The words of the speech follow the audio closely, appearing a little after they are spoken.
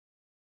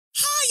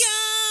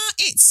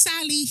it's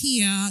Sally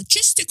here.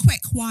 Just a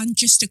quick one.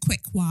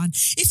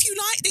 If you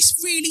like this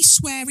really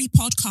sweary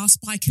podcast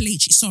by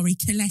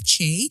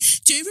Kelechi,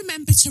 do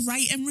remember to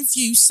rate and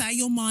review Say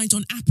Your Mind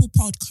on Apple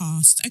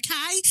Podcasts,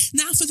 okay?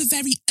 Now for the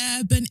very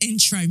urban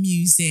intro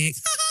music.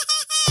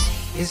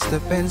 It's the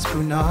Benz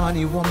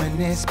Brunani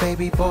womanist,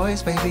 baby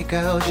boys, baby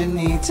girls, you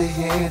need to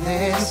hear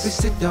this.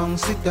 Sit down,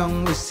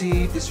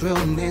 receive this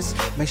realness.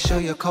 Make sure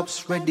your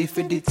cup's ready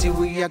for the tea,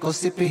 we are go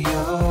sip it, yo.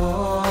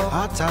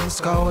 Hard time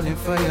scrolling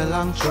for your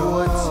long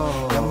shorts.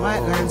 You might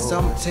learn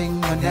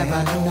something you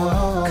never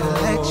know.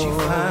 Collect you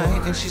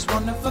fine, and she's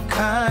one of a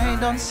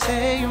kind. Don't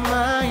say you're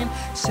mine,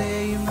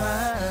 say you're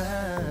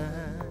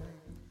mine.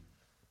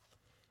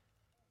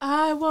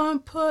 I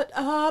won't put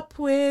up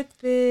with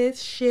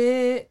this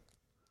shit.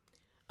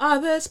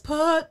 Others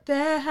put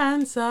their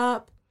hands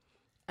up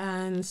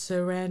and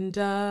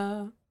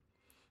surrender.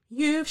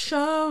 You've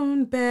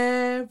shown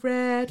bare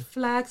red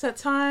flags at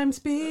times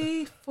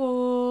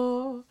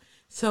before.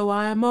 So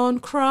I'm on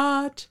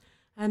crud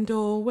and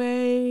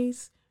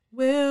always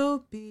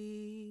will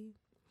be.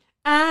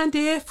 And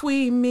if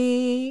we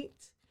meet,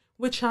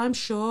 which I'm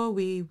sure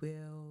we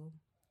will,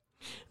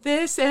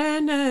 this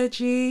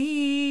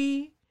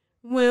energy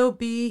will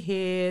be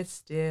here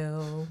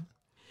still.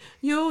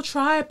 You'll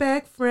try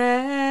back,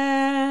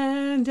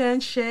 friend,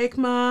 and shake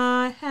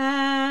my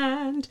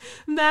hand.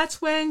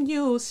 That's when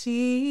you'll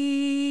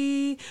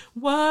see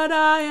what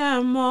I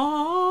am on.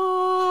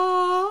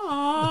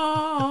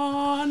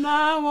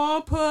 I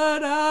won't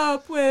put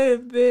up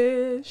with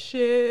this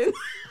shit.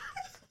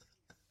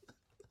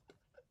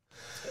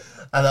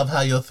 I love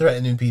how you're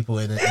threatening people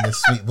in a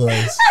sweet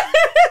voice.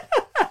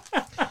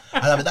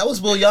 I love it. That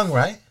was Will Young,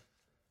 right?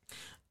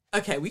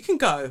 Okay, we can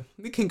go.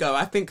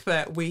 I think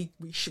that we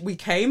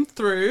came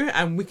through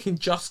and we can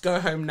just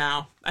go home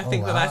now. I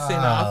think that's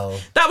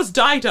enough. That was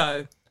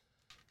Dido.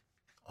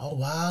 Oh,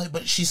 wow.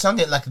 But she sung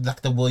it like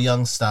the Will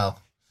Young style.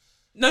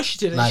 No, she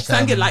didn't. She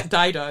sang it like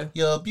Dido.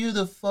 You're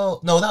beautiful.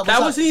 No,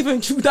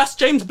 that's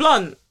James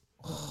Blunt.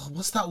 Oh,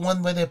 what's that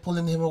one where they're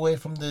pulling him away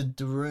from the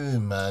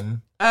room,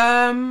 man?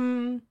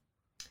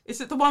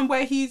 Is it the one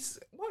where he's...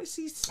 What is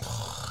he...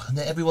 And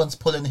then everyone's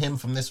pulling him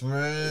from this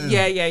room.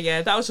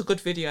 Yeah. That was a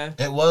good video.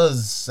 It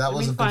was. That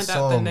was a good song. Let me find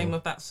out the name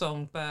of that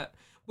song. But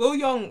Will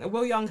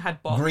Young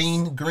had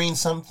bops. Green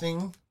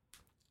something.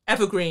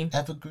 Evergreen.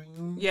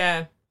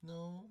 Yeah.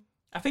 No.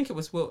 I think it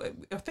was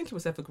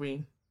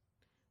Evergreen.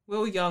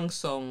 Will Young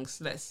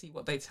songs. Let's see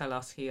what they tell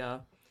us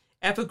here.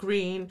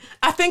 Evergreen.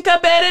 I think I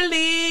better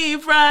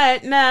leave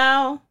right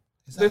now.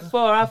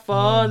 Before I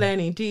fall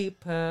any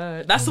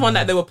deeper. That's the one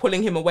that they were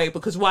pulling him away,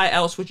 because why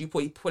else would you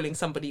be pulling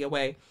somebody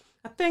away?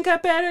 I think I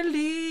better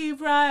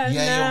leave right now.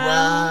 Yeah, you're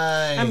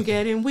right. I'm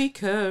getting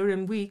weaker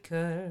and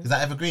weaker. Is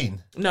that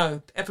Evergreen?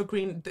 No,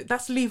 Evergreen.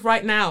 That's Leave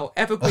Right Now.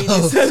 Evergreen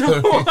is...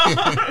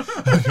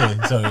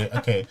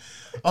 Okay.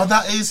 Oh,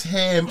 that is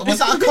him. Was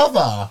that a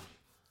cover?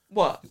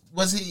 What?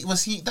 Was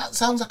he... That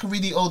sounds like a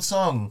really old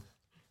song.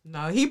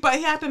 No, but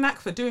he had a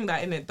knack for doing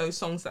that, innit? Those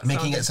songs that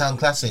making it sound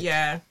classic.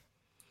 Yeah.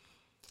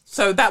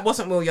 So that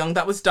wasn't Will Young,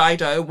 that was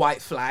Dido,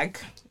 White Flag.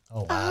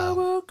 Oh, wow. I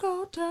will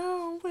go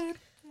down with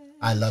it.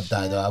 I love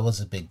Dido. I was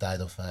a big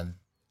Dido fan.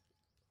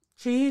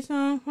 She's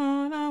not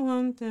what I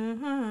want to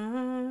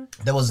have.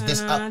 There was an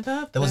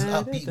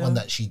upbeat one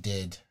that she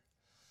did.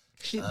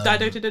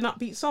 Dido did an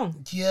upbeat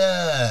song.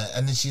 Yeah,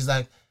 and then she's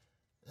like,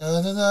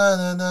 na, na, na,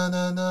 na, na,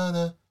 na, na,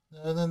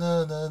 na, na,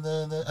 na,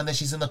 na, na, and then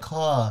she's in the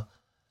car.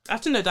 I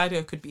don't know.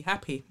 Dido could be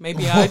happy.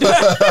 Maybe I don't.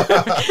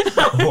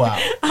 Wow.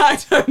 I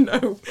don't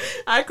know.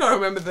 I can't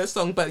remember the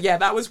song, but yeah,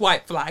 that was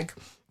White Flag.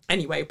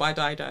 Anyway, by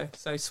Dido.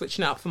 So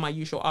switching up from my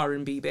usual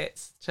R&B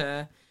bits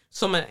to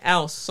something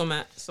else,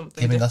 something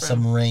giving different. us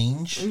some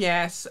range.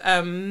 Yes.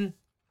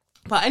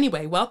 But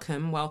anyway,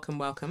 welcome.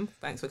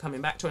 Thanks for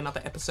coming back to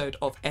another episode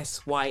of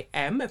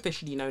SYM,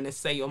 officially known as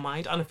Say Your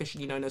Mind,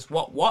 unofficially known as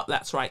What?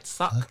 That's right,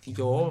 Suck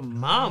Your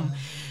Mum.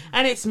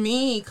 And it's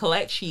me,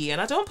 Kelechi,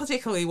 and I don't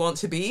particularly want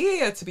to be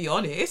here, to be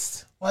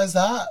honest. Why is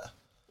that?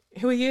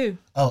 Who are you?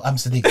 Oh, I'm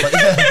Sadiq. But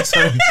yeah,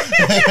 sorry.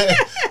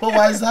 But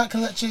why is that,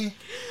 Kelechi?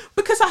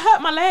 Because I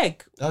hurt my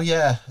leg. Oh,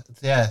 yeah.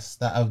 Yes,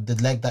 that the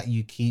leg that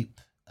you keep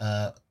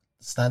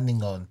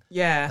standing on.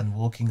 Yeah. And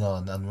walking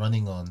on and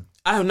running on.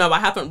 Oh, no, I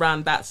haven't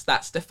run. That's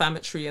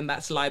defamatory and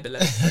that's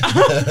libelous.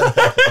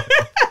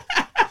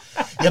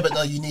 Yeah, but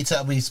no,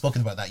 we've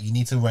spoken about that. You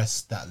need to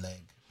rest that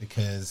leg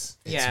because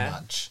it's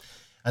much.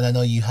 And I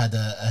know you had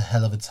a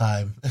hell of a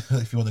time,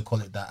 if you want to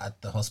call it that,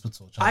 at the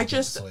hospital.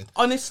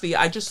 Honestly,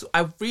 I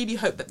really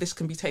hope that this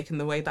can be taken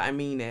the way that I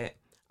mean it.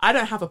 I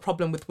don't have a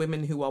problem with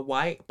women who are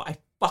white, but I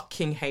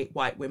fucking hate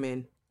white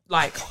women.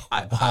 Like,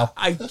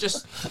 I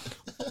just,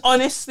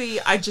 honestly,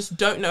 I just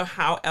don't know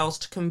how else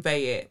to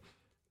convey it.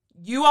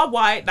 You are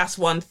white, that's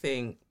one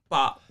thing.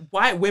 But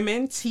white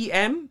women,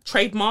 TM,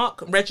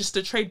 trademark,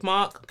 registered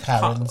trademark.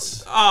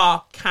 Karens.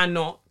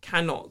 Cannot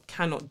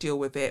deal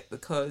with it,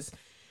 because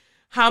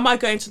how am I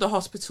going to the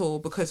hospital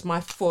because my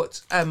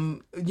foot,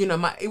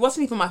 it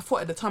wasn't even my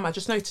foot at the time. I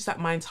just noticed that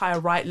my entire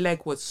right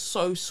leg was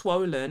so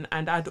swollen,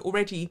 and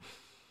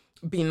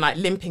been like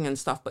limping and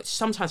stuff, but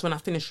sometimes when I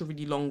finish a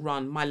really long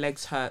run, my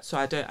legs hurt, so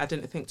I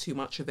didn't think too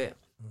much of it.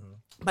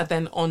 But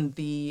then on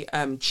the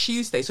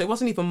Tuesday, so it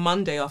wasn't even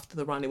Monday after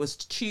the run, it was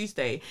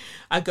Tuesday,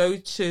 I go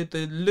to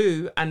the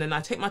loo and then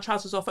I take my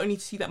trousers off only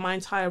to see that my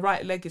entire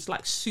right leg is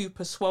like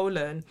super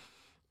swollen.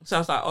 So I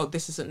was like, oh,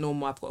 this isn't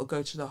normal. I've got to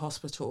go to the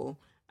hospital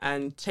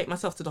and take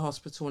myself to the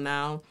hospital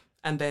now.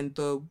 And then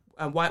the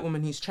white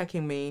woman who's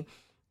checking me,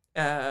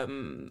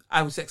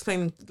 I was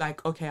explaining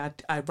like, okay,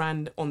 I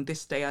ran on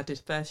this day, I did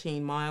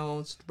 13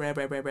 miles,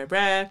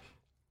 rare.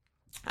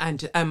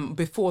 And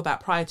before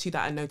that, prior to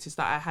that, I noticed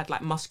that I had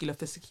like muscular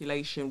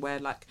fasciculation where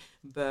like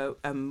the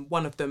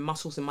one of the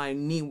muscles in my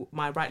knee,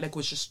 my right leg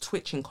was just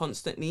twitching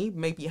constantly.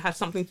 Maybe it had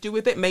something to do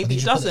with it. Maybe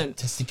it doesn't.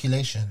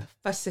 Testiculation.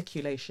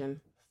 Fasciculation.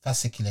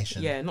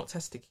 Yeah, not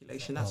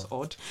testiculation. That's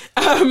odd.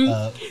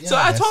 Yeah, so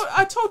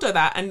I told her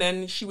that, and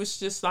then she was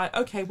just like,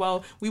 okay,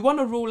 well, we want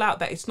to rule out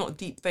that it's not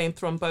deep vein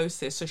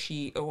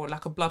thrombosis, or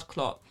like a blood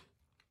clot.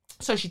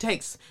 So she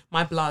takes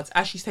my blood.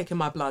 As she's taking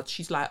my blood,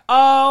 she's like,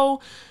 oh.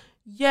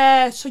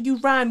 Yeah, so you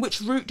ran.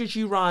 Which route did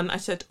you run? I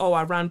said, oh,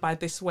 I ran by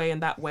this way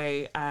and that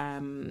way.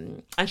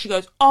 And she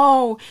goes,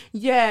 oh,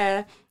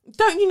 yeah.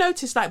 Don't you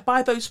notice, like,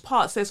 by those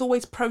parts, there's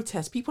always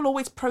protests. People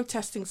always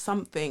protesting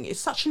something. It's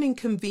such an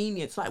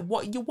inconvenience. Like,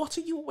 what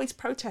are you always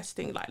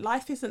protesting? Like,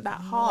 life isn't that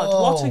hard.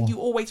 Whoa. What are you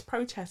always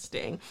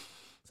protesting?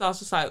 So I was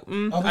just like, are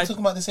we talking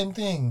about the same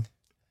thing?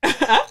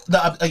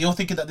 No, you're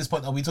thinking at this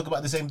point, are we talking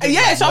about the same thing?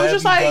 Yeah, so I was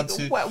just like,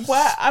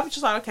 where? I was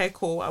just like, okay,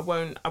 cool. I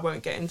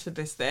won't get into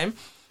this then.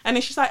 And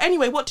then she's like,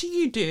 anyway, what do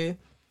you do?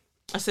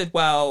 I said,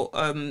 well,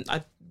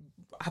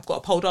 I've got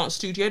a pole dance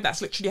studio.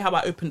 That's literally how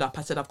I opened up.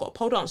 I said, I've got a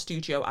pole dance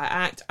studio. I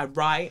act, I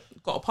write,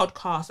 got a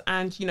podcast.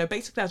 And,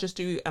 basically I just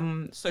do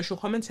social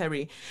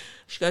commentary.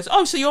 She goes,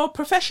 oh, so you're a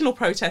professional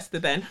protester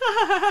then?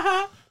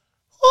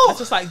 It's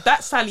just like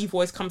that Sally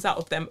voice comes out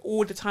of them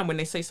all the time when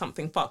they say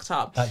something fucked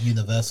up. That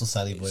universal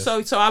Sally voice.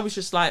 So I was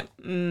just like,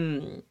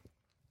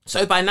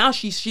 So by now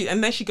she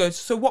and then she goes,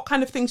 so what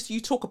kind of things do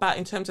you talk about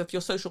in terms of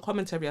your social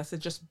commentary? I said,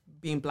 just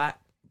being black,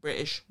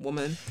 British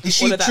woman. Is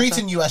she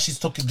treating you as she's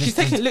talking? She's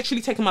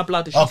literally taking my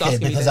blood as she's asking me.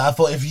 Okay, because I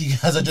thought if you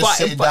guys are just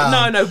sitting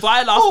down. No,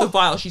 vial after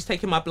vial, she's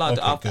taking my blood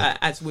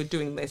as we're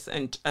doing this.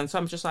 And so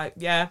I'm just like,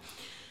 yeah,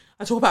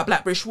 I talk about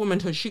black British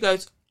womanhood. She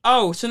goes,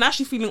 oh, so now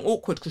she's feeling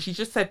awkward because she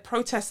just said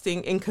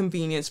protesting,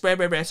 inconvenience,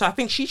 rare. So I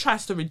think she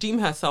tries to redeem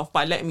herself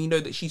by letting me know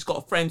that she's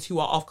got friends who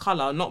are of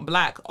colour, not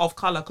black, of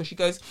colour. Because she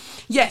goes,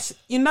 yes,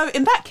 in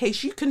that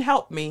case, you can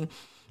help me.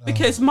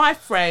 Because my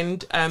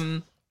friend,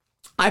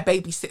 I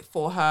babysit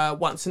for her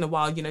once in a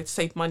while, to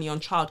save money on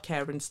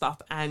childcare and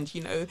stuff. And,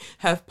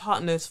 her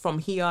partner's from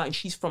here and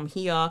she's from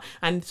here.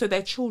 And so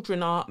their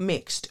children are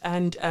mixed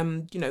and,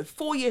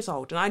 4 years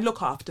old, and I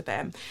look after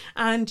them.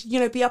 And,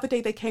 the other day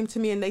they came to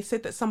me and they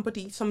said that some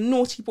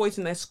naughty boys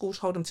in their school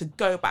told them to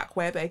go back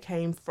where they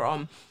came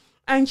from.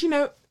 And,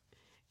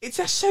 it's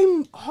just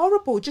so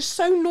horrible, just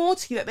so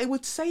naughty that they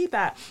would say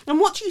that. And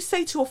what do you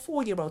say to a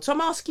 4-year-old? So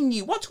I'm asking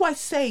you, what do I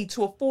say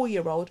to a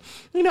 4-year-old?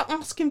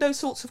 Asking those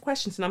sorts of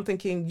questions. And I'm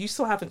thinking, you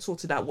still haven't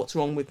sorted out what's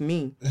wrong with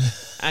me.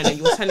 And then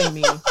you're telling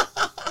me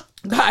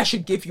that I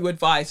should give you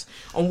advice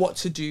on what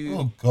to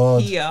do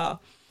here.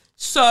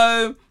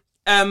 So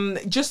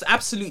just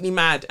absolutely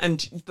mad.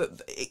 And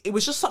it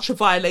was just such a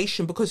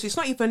violation because it's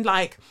not even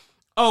like,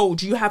 oh,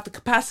 do you have the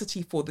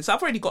capacity for this?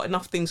 I've already got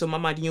enough things on my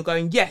mind. And you're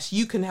going, yes,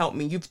 you can help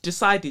me. You've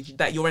decided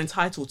that you're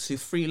entitled to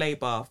free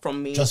labour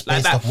from me. Just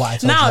like based that. off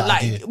what I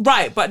told you.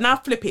 Right, but now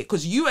flip it.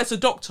 Because you as a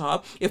doctor,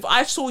 if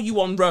I saw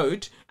you on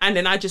road and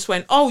then I just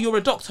went, oh, you're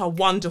a doctor,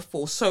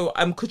 wonderful. So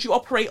could you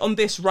operate on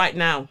this right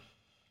now?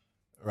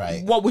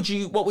 Right. What would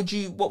you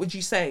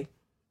say?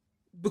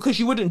 Because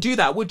you wouldn't do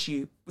that, would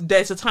you?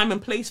 There's a time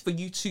and place for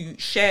you to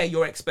share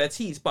your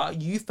expertise,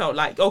 but you felt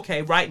like,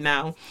 okay, right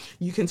now,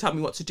 you can tell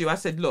me what to do. I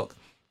said, look,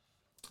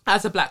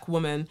 as a black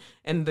woman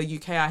in the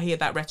UK, I hear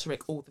that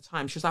rhetoric all the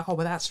time. She was like, oh,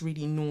 well, that's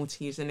really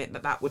naughty, isn't it,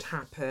 that would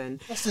happen?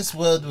 What's this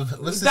word?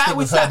 What's this that thing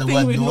was with her, that the thing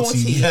word with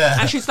naughty. Yeah.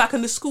 And she was like,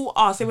 and the school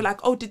asked, they were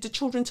like, oh, did the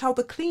children tell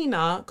the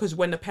cleaner? Because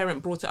when the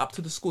parent brought it up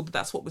to the school,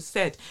 that's what was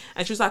said.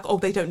 And she was like, oh,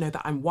 they don't know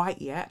that I'm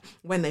white yet.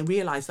 When they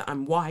realise that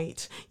I'm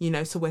white,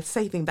 so we're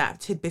saving that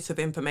tidbit of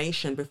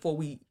information before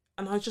we...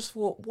 And I just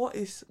thought, what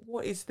is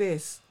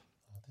this?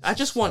 I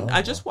just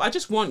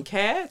want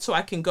care so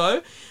I can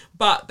go.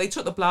 But they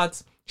took the blood.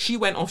 She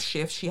went off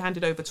shift. She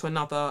handed over to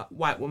another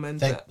white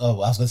woman. I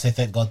was going to say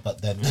thank God,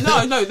 but then...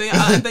 No,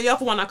 the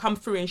other one I come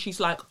through and she's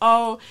like,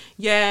 oh,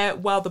 yeah,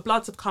 well, the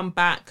bloods have come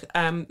back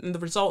and the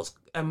results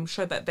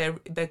show that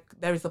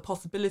there is a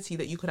possibility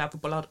that you could have a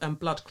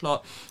blood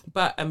clot,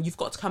 but you've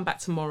got to come back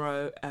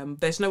tomorrow.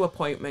 There's no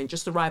appointment.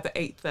 Just arrive at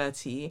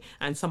 8:30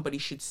 and somebody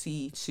should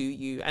see to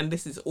you. And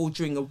this is all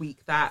during a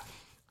week that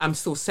I'm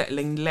still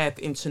settling Lev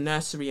into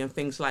nursery and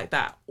things like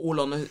that, all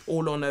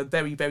on a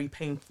very, very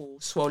painful,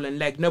 swollen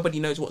leg. Nobody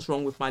knows what's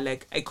wrong with my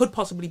leg. It could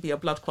possibly be a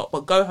blood clot,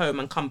 but go home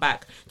and come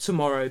back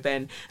tomorrow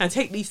then and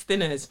take these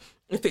thinners.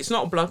 If it's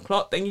not a blood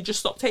clot, then you just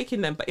stop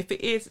taking them. But if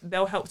it is,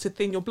 they'll help to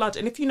thin your blood.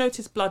 And if you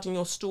notice blood in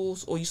your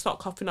stools or you start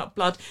coughing up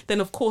blood,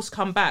 then of course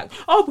come back.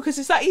 Oh, because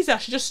it's that easy, I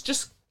should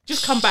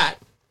just come back.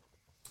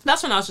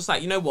 That's when I was just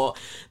like, you know what,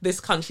 this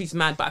country's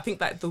mad. But I think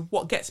that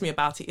what gets me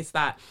about it is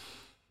that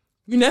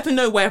you never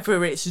know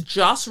whether it's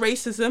just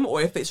racism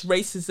or if it's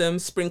racism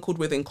sprinkled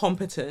with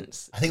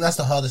incompetence. I think that's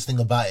the hardest thing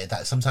about it,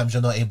 that sometimes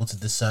you're not able to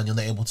discern, you're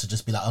not able to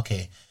just be like,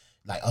 okay,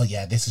 like, oh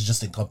yeah, this is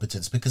just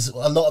incompetence. Because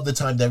a lot of the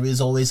time there is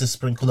always a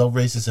sprinkle of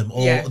racism,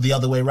 or the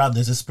other way around,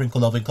 there's a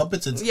sprinkle of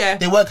incompetence. Yeah.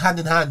 They work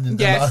hand in hand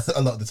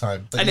a lot of the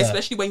time. But and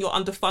especially when you're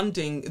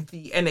underfunding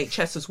the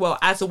NHS as well,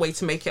 as a way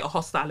to make it a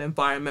hostile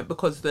environment,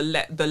 because the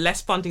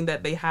less funding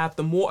that they have,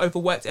 the more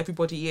overworked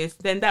everybody is,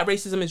 then that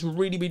racism is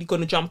really, really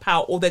going to jump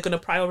out, or they're going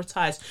to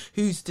prioritise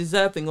who's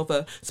deserving of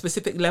a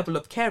specific level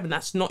of care, and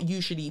that's not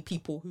usually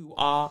people who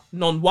are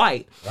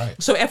non-white.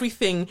 Right. So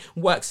everything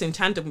works in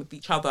tandem with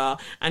each other,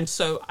 and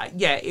so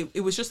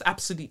it was just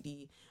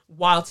absolutely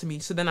wild to me.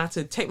 So then I had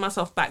to take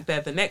myself back there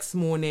the next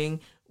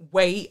morning,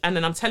 wait, and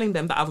then I'm telling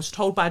them that I was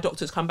told by a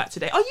doctor to come back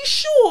today. Are you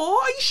sure?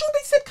 Are you sure they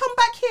said come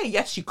back here?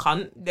 Yes, you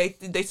can't.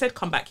 They said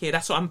come back here.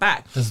 That's why I'm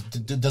back.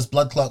 Does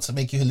blood clots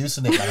make you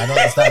hallucinate? Like, I don't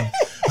understand.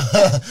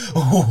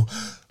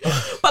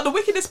 But the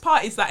wickedest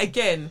part is that,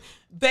 again,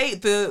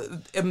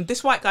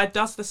 this white guy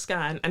does the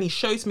scan and he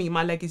shows me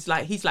my leg is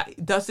like, he's like,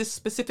 does this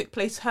specific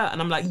place hurt?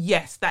 And I'm like,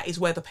 yes, that is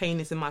where the pain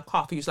is in my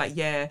calf. He was like,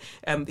 yeah,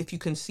 if you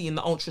can see in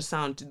the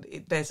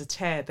ultrasound, there's a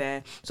tear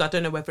there. So I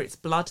don't know whether it's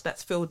blood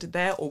that's filled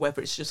there or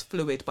whether it's just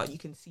fluid, but you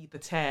can see the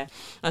tear. And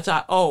I was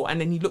like, oh, and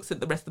then he looks at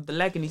the rest of the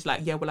leg and he's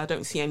like, yeah, well, I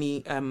don't see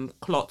any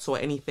clots or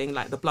anything.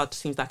 Like, the blood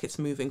seems like it's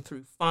moving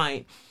through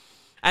fine.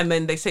 And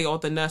then they say, oh,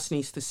 the nurse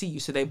needs to see you.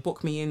 So they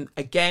book me in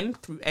again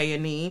through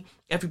A&E.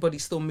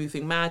 Everybody's still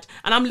moving mad.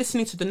 And I'm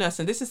listening to the nurse.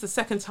 And this is the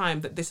second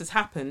time that this has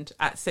happened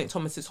at St.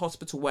 Thomas's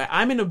Hospital, where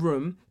I'm in a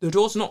room, the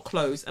door's not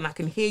closed, and I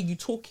can hear you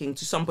talking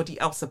to somebody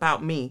else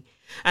about me.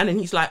 And then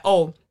he's like,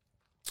 oh,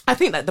 I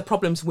think that the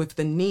problems with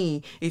the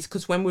knee is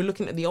because when we're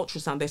looking at the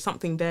ultrasound, there's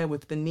something there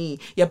with the knee.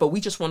 Yeah, but we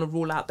just want to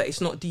rule out that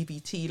it's not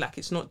DVT, like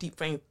it's not deep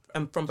vein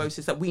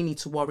thrombosis that we need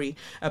to worry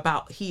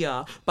about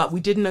here. But we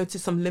did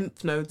notice some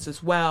lymph nodes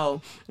as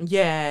well.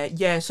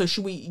 Yeah. So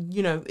should we,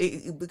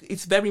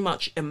 it's very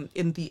much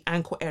in the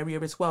ankle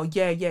area as well.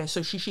 Yeah.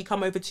 So should she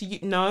come over to you?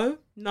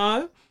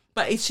 No.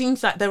 But it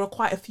seems like there are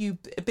quite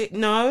a bit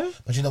no.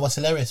 But you know what's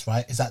hilarious,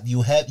 right? Is that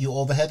you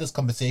overheard this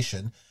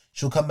conversation.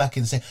 She'll come back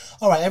and say,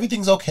 all right,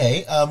 everything's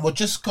okay. We're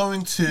just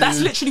going to...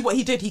 That's literally what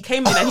he did. He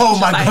came in and he was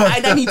just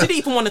like... And he didn't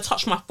even want to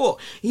touch my foot.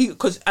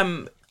 Because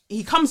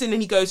he comes in and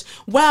he goes,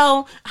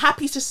 well,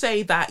 happy to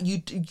say that you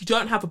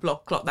don't have a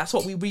blood clot. That's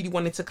what we really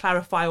wanted to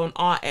clarify on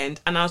our end.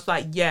 And I was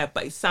like, yeah,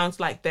 but it sounds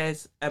like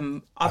there's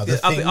other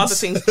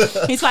things.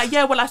 He's like,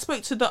 yeah, well, I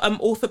spoke to the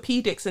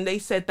orthopedics and they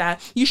said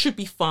that you should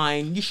be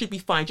fine.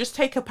 Just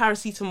take a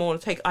paracetamol,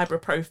 take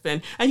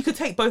ibuprofen, and you could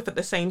take both at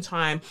the same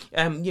time.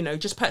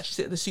 Just purchase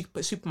it at the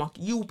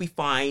supermarket. You'll be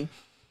fine.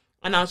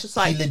 And I was just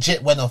like... He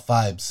legit went off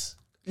vibes.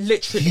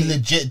 Literally. He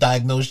legit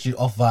diagnosed you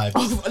off vibes.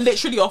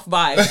 Literally off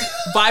vibes.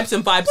 Vibes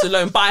and vibes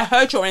alone. But I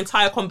heard your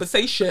entire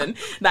conversation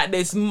that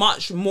there's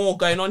much more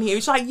going on here.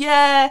 It's like,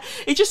 yeah,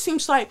 it just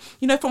seems like,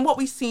 from what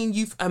we've seen,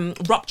 you've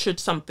ruptured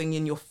something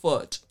in your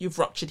foot.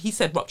 He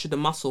said ruptured the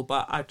muscle,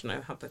 but I don't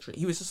know how that's really.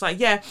 He was just like,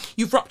 yeah,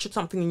 you've ruptured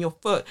something in your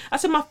foot. I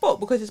said, my foot,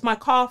 because it's my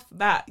calf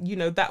that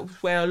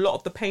was where a lot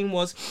of the pain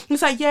was. He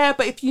was like, yeah,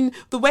 but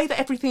the way that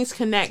everything's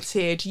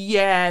connected,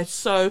 yeah,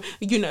 so,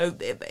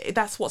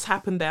 that's what's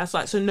happened there. I was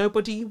like, so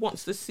nobody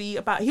wants to see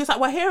about... He was like,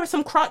 well, here are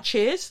some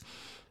crutches,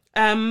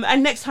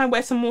 and next time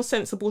wear some more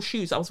sensible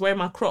shoes. I was wearing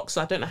my Crocs,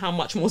 so I don't know how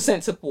much more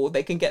sensible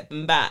they can get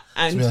than that.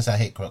 And to be honest, I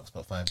hate Crocs,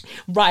 but fine.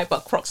 Right,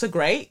 but Crocs are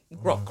great.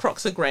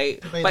 Crocs are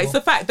great. But it's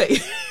the fact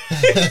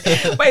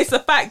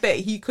that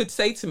he could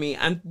say to me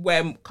and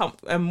wear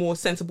more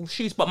sensible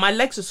shoes. But my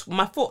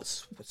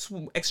foot's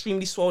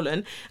extremely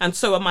swollen, and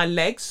so are my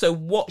legs. So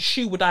what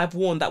shoe would I have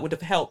worn that would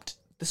have helped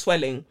the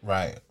swelling?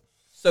 Right.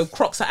 So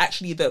Crocs are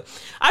actually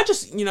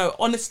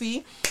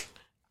honestly,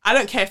 I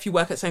don't care if you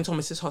work at St.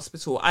 Thomas's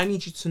Hospital. I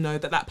need you to know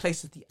that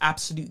place is the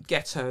absolute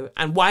ghetto.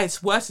 And why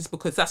it's worse is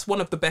because that's one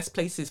of the best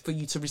places for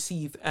you to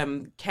receive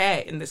care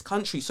in this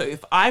country. So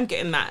if I'm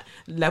getting that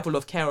level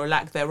of care or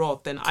lack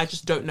thereof, then I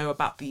just don't know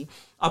about the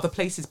other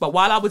places. But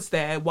while I was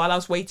there, while I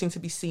was waiting to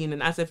be seen,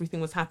 and as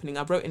everything was happening,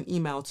 I wrote an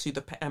email to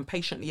the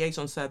patient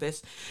liaison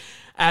service.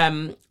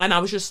 And I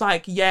was just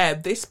like, yeah,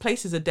 this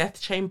place is a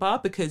death chamber,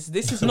 because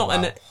this is not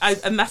wow.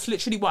 And that's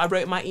literally what I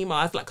wrote in my email.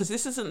 I was like, because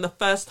this isn't the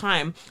first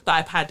time that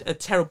I've had a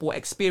terrible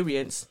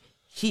experience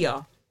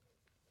here.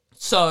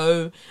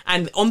 So,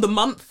 and on the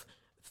month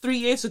 3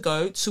 years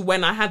ago to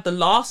when I had the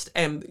last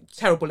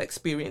terrible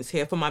experience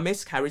here for my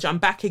miscarriage, I'm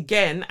back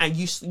again, and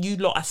you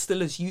lot are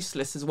still as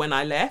useless as when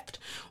I left.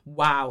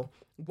 Wow.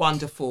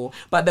 wonderful.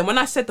 But then when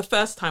I said the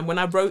first time, when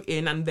I wrote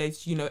in, and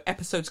there's, you know,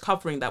 episodes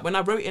covering that, when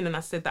I wrote in and I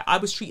said that I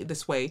was treated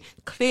this way,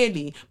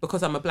 clearly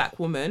because I'm a black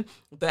woman,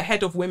 the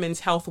head of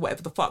Women's Health or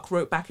whatever the fuck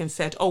wrote back and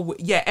said, oh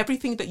yeah,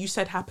 everything that you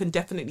said happened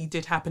definitely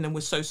did happen, and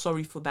we're so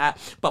sorry for that,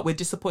 but we're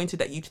disappointed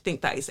that you'd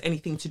think that it's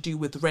anything to do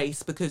with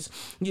race, because,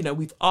 you know,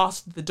 we've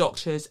asked the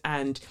doctors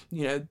and,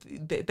 you know,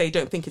 they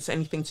don't think it's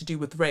anything to do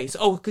with race.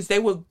 Oh, because they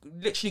were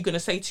literally going to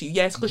say to you,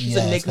 yes, because she's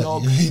a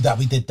nignog. That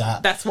we did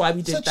that. That's why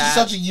we did that.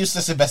 Such a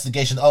useless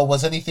investigation. Oh, were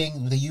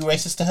you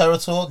racist to her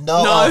at all?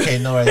 No. Oh, okay,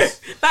 no worries.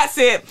 That's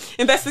it.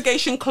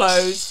 Investigation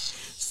closed.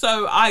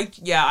 So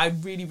I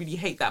really, really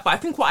hate that. But I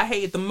think what I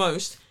hated the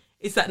most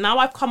is that now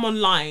I've come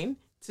online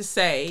to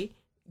say,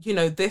 you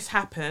know, this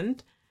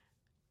happened.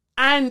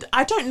 And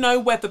I don't know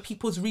whether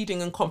people's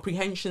reading and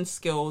comprehension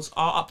skills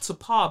are up to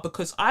par,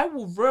 because I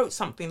wrote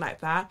something like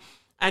that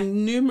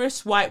and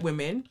numerous white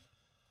women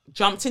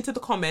jumped into the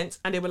comments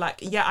and they were like,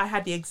 yeah, I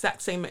had the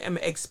exact same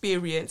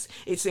experience.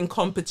 It's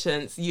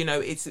incompetence, you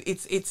know,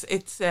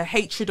 it's a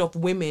hatred of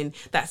women.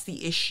 That's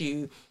the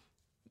issue.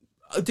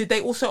 Did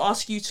they also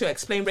ask you to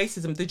explain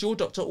racism? Did your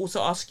doctor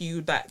also ask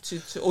you that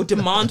to or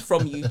demand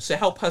from you to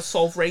help her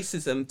solve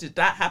racism? Did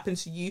that happen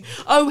to you?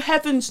 Oh,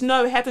 heavens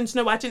no,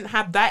 I didn't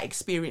have that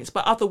experience,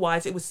 but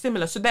otherwise it was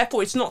similar. So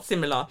therefore it's not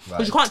similar.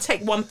 Because you can't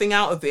take one thing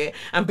out of it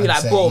and be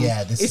like, boom,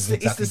 yeah, it's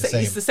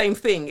the same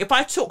thing. If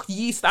I took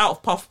yeast out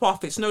of Puff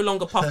Puff, it's no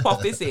longer Puff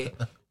Puff, is it?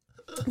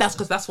 That's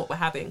because that's what we're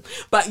having.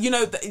 But, you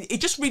know,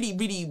 it just really,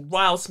 really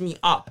riles me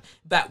up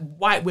that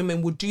white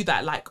women would do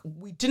that. Like,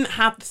 we didn't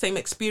have the same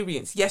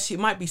experience. Yes, it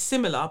might be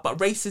similar, but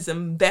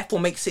racism therefore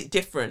makes it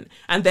different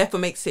and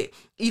therefore makes it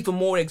even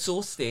more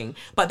exhausting.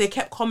 But they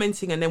kept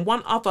commenting. And then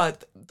what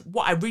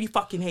I really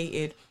fucking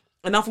hated,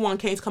 another one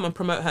came to come and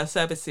promote her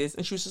services,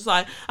 and she was just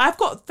like, I've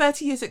got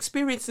 30 years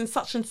experience in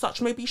such and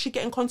such. Maybe you should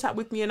get in contact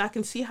with me and I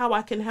can see how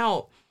I can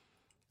help.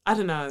 I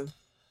don't know.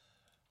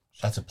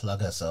 Tried to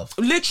plug herself.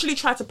 Literally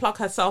tried to plug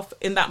herself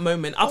in that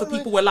moment. Other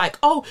people were like,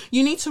 oh,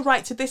 you need to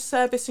write to this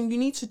service and you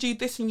need to do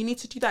this and you need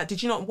to do that.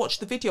 Did you not watch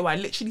the video? I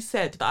literally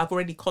said that I've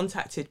already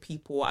contacted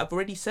people. I've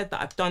already said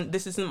that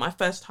this isn't my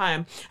first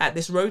time at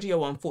this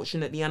rodeo,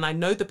 unfortunately. And I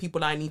know the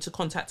people that I need to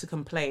contact to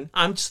complain.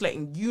 I'm just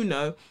letting you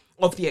know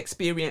of the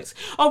experience.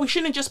 Oh, we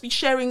shouldn't just be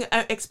sharing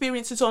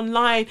experiences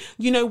online.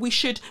 You know, we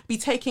should be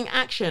taking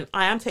action.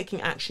 I am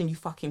taking action, you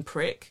fucking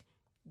prick.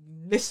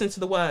 Listen to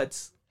the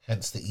words.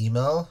 Hence the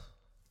email.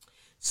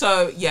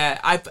 So yeah,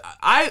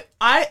 I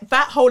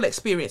that whole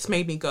experience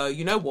made me go,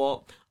 you know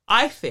what?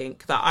 I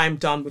think that I'm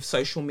done with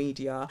social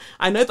media.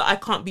 I know that I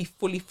can't be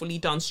fully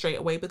done straight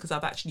away because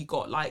I've actually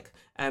got like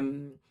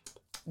you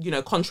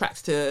know,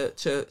 contracts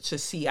to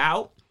see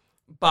out.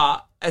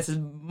 But as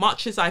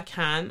much as I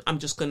can, I'm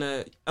just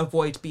gonna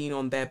avoid being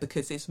on there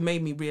because it's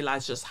made me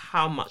realize just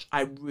how much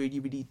I really,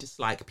 really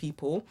dislike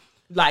people.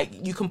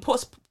 Like, you can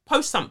post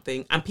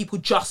something and people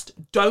just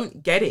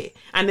don't get it,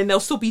 and then they'll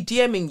still be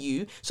DMing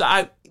you.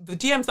 So the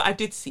DMs that I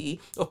did see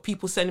of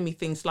people sending me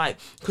things like,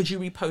 could you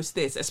repost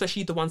this,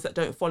 especially the ones that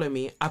don't follow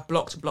me, I've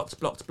blocked.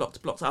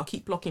 I'll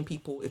keep blocking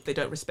people if they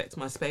don't respect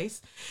my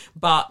space.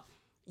 But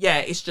yeah,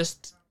 it's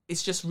just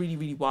really,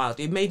 really wild.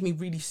 It made me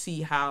really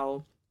see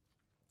how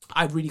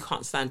I really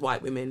can't stand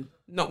white women.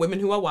 Not women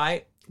who are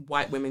white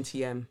women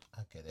TM.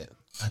 I get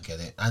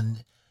it.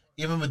 And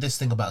even with this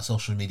thing about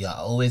social media, I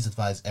always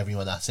advise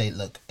everyone, I say,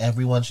 look,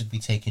 everyone should be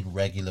taking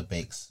regular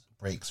breaks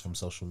from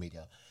social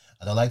media.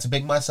 I don't like to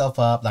big myself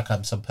up like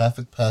I'm some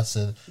perfect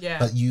person,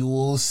 but you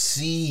will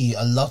see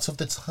a lot of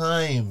the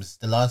times,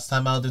 the last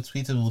time I would have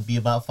tweeted will be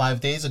about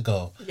 5 days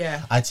ago.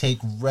 Yeah. I take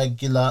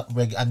regular,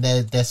 and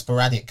they're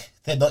sporadic.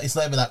 They're not. It's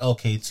not even like,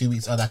 okay, 2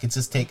 weeks on. I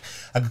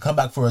could come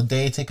back for a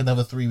day, take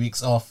another 3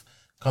 weeks off,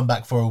 come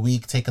back for a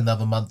week, take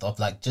another month off.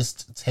 Like,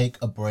 just take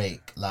a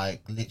break,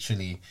 like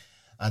literally.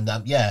 And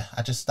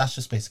that's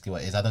just basically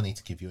what it is. I don't need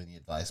to give you any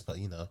advice, but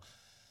you know.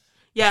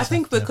 Yeah, I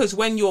think because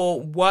when your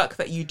work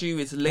that you do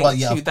is linked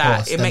to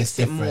that, it makes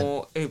it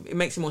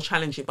more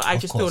challenging. But I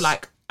just feel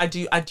like I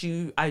do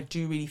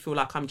really feel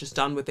like I'm just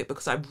done with it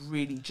because I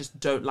really just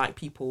don't like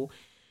people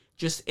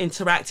just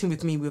interacting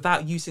with me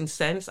without using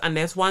sense. And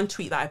there's one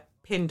tweet that I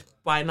pinned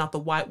by a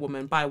white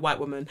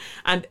woman,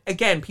 and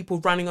again, people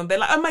running on there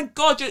like, oh my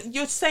god,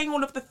 you're saying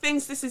all of the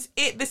things, this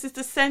is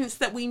the sense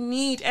that we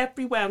need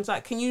everywhere. I'm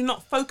like, can you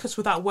not focus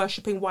without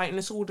worshipping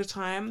whiteness all the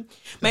time?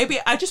 Maybe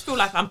I just feel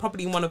like I'm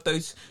probably in one of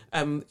those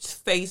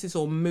phases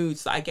or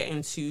moods that I get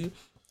into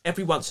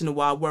every once in a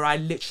while where I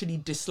literally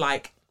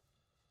dislike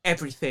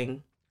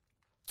everything.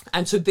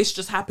 And so this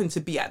just happened to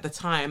be at the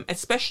time,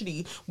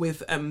 especially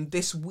with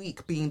this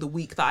week being the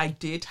week that I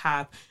did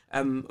have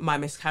my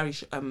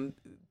miscarriage.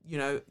 You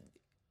know,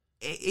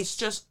 it's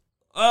just,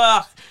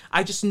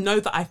 I just know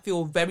that I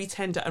feel very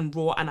tender and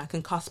raw and I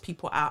can cuss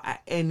people out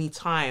at any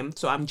time.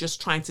 So I'm just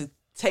trying to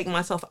take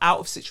myself out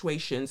of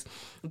situations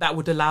that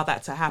would allow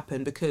that to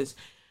happen, because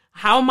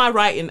how am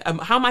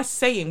I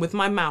saying with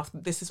my mouth,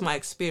 this is my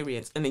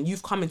experience? And then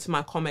you've come into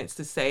my comments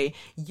to say,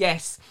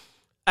 yes,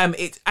 and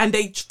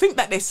they think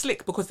that they're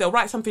slick because they'll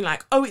write something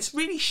like, oh, it's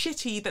really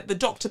shitty that the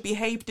doctor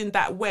behaved in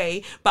that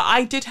way, but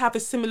I did have a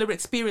similar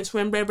experience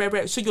when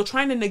so you're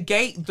trying to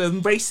negate the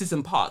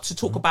racism part to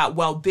talk about,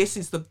 well, this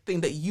is the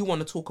thing that you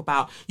want to talk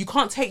about. You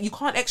can't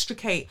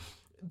extricate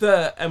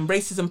the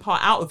racism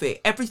part out of it.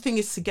 Everything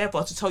is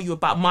together to tell you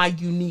about my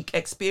unique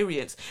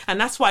experience, and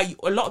that's why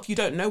a lot of you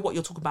don't know what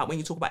you're talking about when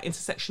you talk about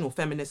intersectional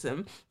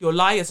feminism. You're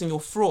liars and you're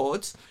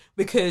frauds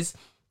because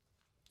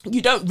you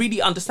don't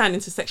really understand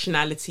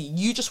intersectionality.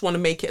 You just want to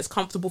make it as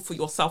comfortable for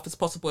yourself as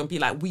possible and be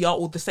like, we are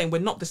all the same. We're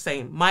not the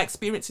same. My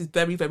experience is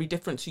very, very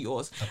different to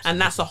yours. Absolutely.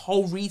 And that's the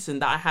whole reason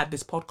that I had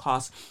this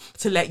podcast,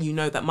 to let you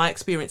know that my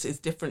experience is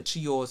different to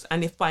yours.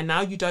 And if by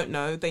now you don't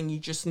know, then you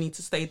just need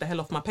to stay the hell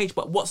off my page.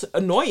 But what's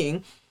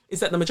annoying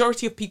is that the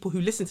majority of people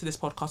who listen to this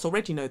podcast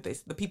already know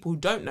this. The people who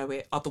don't know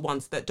it are the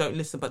ones that don't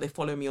listen, but they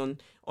follow me on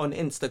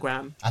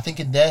Instagram. I think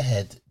in their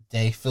head,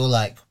 they feel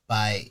like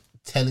by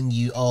telling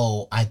you,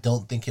 oh, I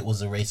don't think it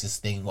was a racist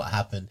thing, what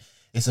happened,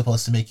 it's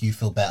supposed to make you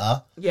feel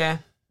better. Yeah,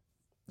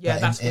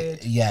 that's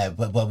weird.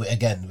 But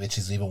again, which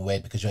is even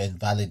weird because you're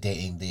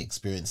invalidating the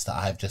experience that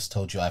I've just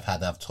told you I've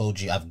had.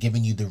 I've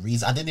given you the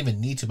reason. I didn't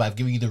even need to, but I've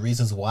given you the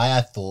reasons why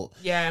I thought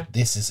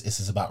this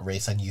is about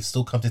race, and you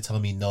still come to tell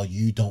me, no,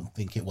 you don't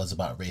think it was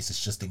about race,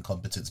 it's just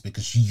incompetence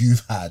because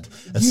you've had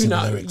a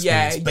similar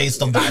experience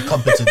based on that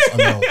incompetence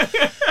alone.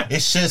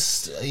 It's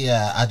just,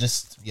 I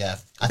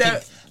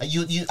think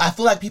I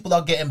feel like people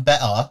are getting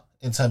better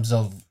in terms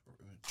of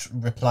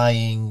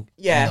replying,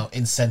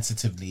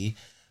 insensitively,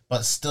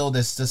 but still,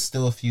 there's just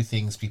still a few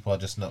things people are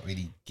just not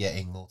really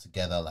getting all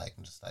together. Like,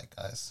 I'm just like,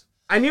 guys.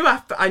 I knew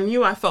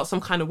I felt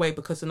some kind of way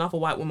because another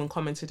white woman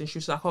commented and she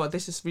was like, oh,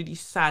 this is really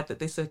sad that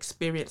this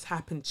experience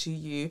happened to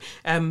you,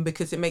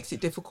 because it makes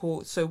it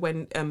difficult. So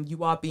when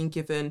you are being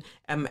given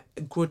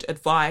good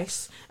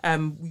advice,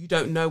 you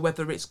don't know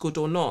whether it's good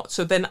or not.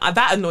 So then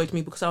that annoyed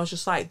me because I was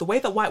just like, the way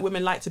that white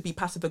women like to be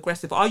passive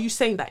aggressive, are you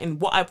saying that in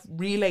what I've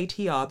relayed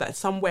here, that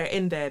somewhere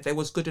in there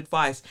was good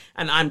advice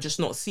and I'm just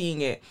not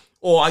seeing it?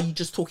 Or are you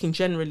just talking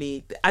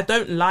generally? I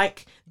don't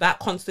like that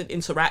constant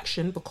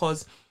interaction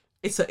because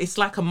it's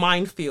like a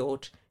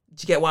minefield.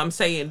 Do you get what I'm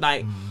saying?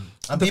 Like,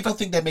 and people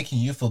think they're making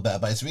you feel better,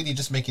 but it's really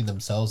just making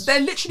themselves.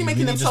 They're literally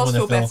making themselves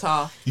feel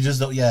better. You just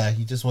don't. Yeah,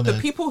 you just want to.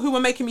 The people who were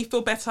making me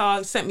feel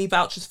better sent me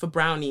vouchers for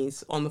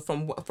brownies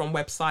from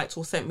websites,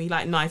 or sent me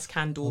like nice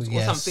candles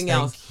or something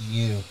else. Thank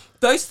you.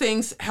 Those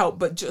things help,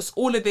 but just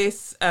all of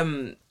this.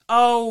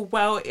 Oh,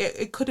 well,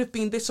 it could have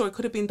been this or it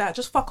could have been that.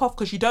 Just fuck off,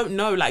 because you don't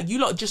know. Like, you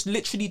lot just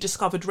literally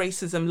discovered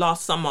racism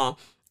last summer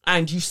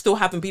and you still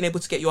haven't been able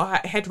to get your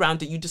head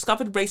around it. You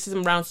discovered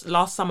racism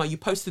last summer. You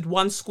posted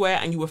one square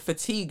and you were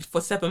fatigued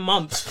for 7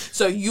 months.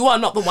 So you are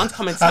not the one to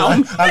come and tell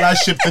me.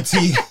 Allyship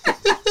fatigue.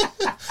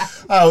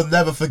 I'll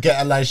never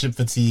forget allyship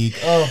fatigue.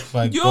 Oh,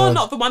 my God. You're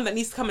not the one that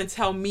needs to come and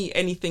tell me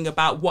anything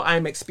about what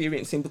I'm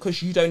experiencing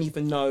because you don't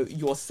even know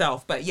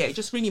yourself. But yeah, it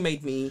just really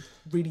made me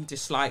really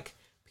dislike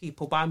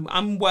people, but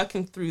I'm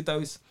working through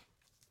those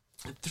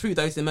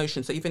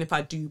emotions. So even if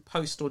I do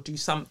post or do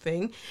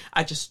something,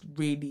 I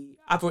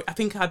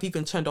think I've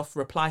even turned off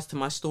replies to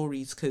my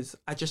stories because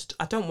I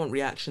don't want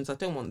reactions. I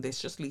don't want this.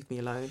 Just leave me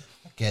alone.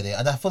 I get it.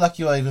 And I feel like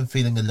you are even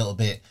feeling a little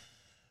bit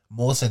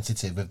more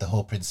sensitive with the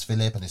whole Prince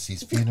Philip and it's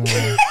his funeral.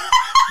 Oh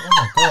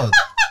my God.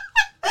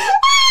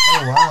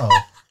 Oh wow.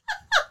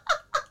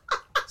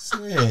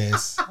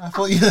 Serious. I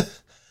thought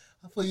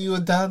you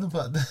were down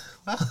about that.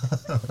 Wow.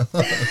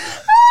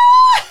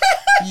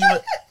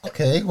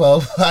 Okay,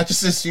 well, I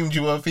just assumed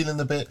you were feeling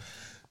a bit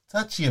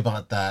touchy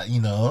about that,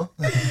 you know.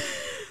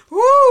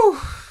 Woo!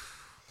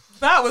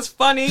 That was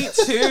funny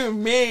to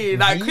me.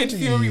 Like Kid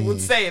Fury would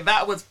say,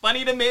 that was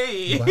funny to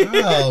me.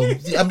 Wow.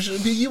 I'm sure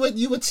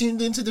you were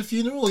tuned into the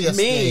funeral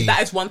yesterday. Me,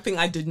 that is one thing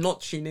I did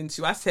not tune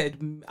into. I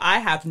said, I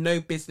have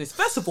no business.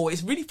 First of all,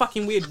 it's really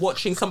fucking weird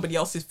watching somebody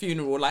else's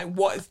funeral. Like,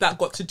 what has that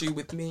got to do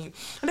with me?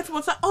 And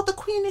everyone's like, oh, the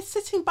Queen is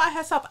sitting by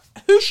herself.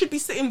 Who should be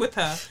sitting with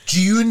her?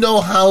 Do you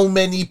know how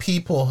many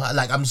people,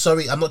 like, I'm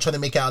sorry, I'm not trying to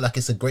make it out like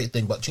it's a great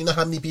thing, but do you know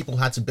how many people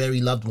had to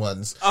bury loved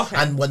ones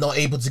and were not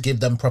able to give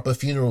them proper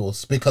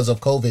funerals because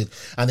of COVID?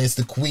 And it's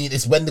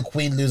when the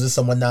Queen loses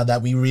someone now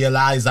that we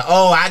realize that,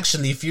 oh,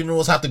 actually,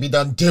 funerals have to be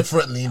done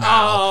differently now.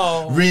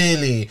 Oh.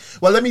 Really?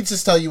 Well, let me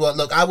just tell you what,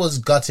 look, I was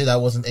gutted I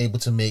wasn't able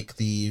to make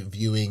the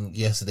viewing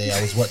yesterday. I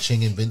was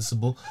watching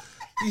Invincible.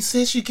 He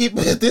says you keep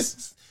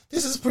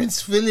this is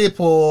Prince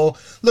Philip, or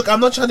look, I'm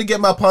not trying to get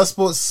my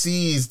passport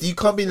seized. You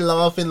can't be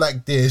laughing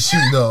like this, you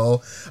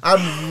know.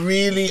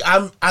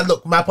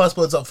 Look, my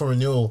passport's up for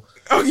renewal.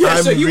 Oh yeah,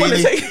 so you want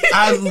to take it?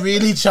 I'm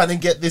really trying to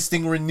get this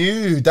thing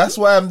renewed. That's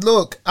why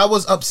I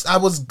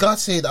was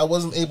gutted I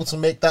wasn't able to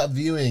make that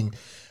viewing.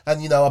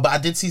 And, you know, but I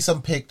did see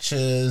some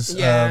pictures.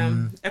 Yeah,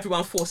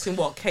 everyone forcing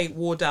what Kate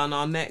wore down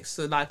our necks.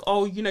 So like,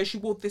 oh, you know, she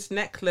wore this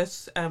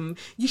necklace.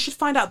 You should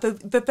find out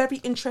the very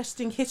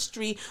interesting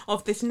history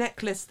of this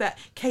necklace that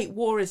Kate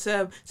wore as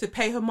to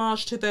pay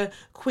homage to the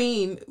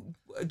Queen.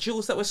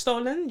 jewels that were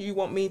stolen? You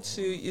want me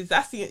to? Is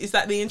that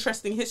the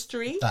interesting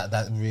history?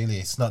 That really,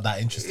 it's not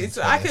that interesting.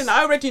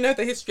 I already know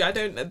the history.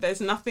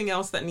 There's nothing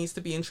else that needs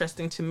to be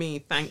interesting to me.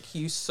 Thank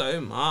you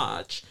so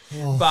much.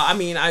 But I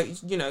mean,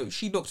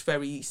 she looked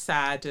very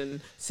sad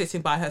and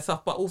sitting by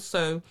herself, but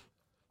also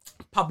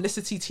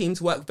publicity teams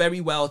work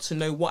very well to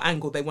know what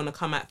angle they want to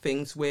come at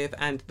things with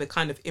and the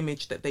kind of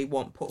image that they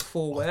want put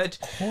forward.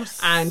 Of course.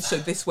 And so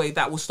this way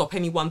that will stop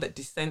anyone that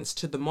dissents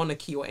to the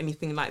monarchy or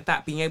anything like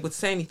that being able to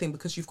say anything,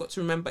 because you've got to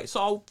remember it's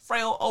our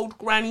frail old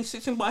granny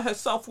sitting by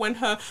herself when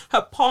her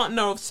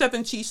partner of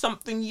 70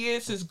 something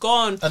years is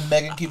gone. And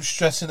Meghan keeps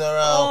stressing her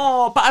out.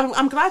 Oh, but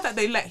I'm glad that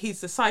they let the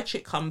side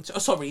chick come to,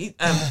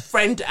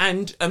 friend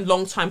and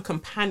longtime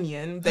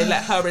companion. They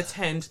let her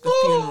attend the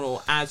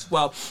funeral as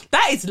well.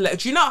 That is,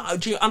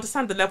 do you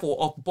understand the level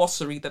of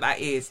bossery that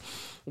is?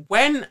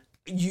 When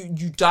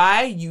you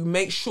die, you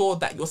make sure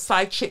that your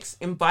side chick's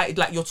invited,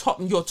 like your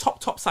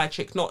top side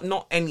chick,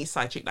 not any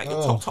side chick, like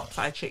your top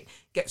side chick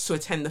gets to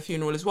attend the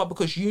funeral as well,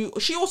 because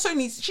she's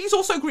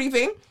also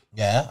grieving.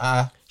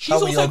 Yeah,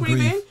 she's also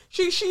grieving.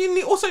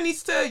 She also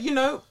needs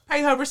to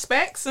pay her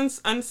respects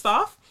and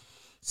stuff.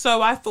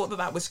 So I thought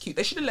that was cute.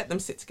 They should have let them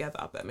sit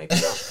together, but maybe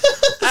not.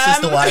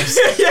 Sister wives.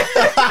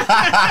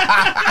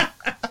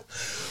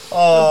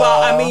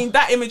 But I mean,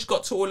 that image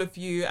got to all of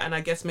you, and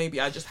I guess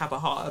maybe I just have a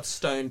heart of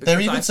stone. They're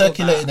even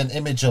circulating an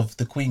image of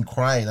the Queen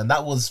crying, and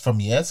that was from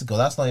years ago.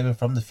 That's not even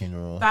from the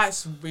funeral.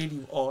 That's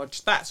really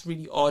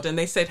odd. And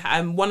they said,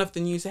 one of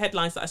the news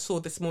headlines that I saw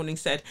this morning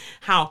said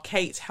how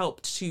Kate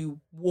helped to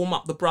warm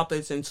up the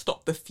brothers and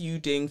stop the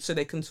feuding so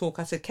they can talk.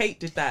 I said, Kate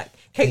did that.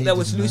 Kate that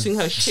was losing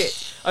her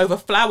shit over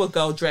Flower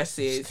Girl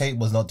dresses. Kate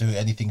was not doing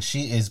anything.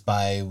 She is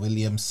by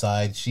William's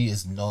side. She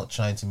is not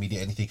trying to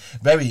mediate anything.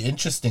 Very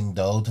interesting,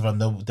 though, from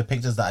the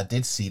pictures that I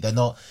did see. They're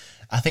not.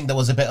 I think there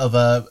was a bit of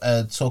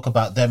a talk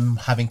about them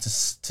having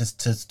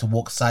to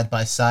walk side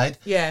by side.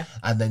 Yeah.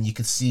 And then you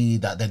could see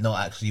that they're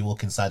not actually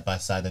walking side by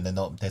side, and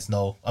there's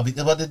no. I mean,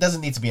 well, there doesn't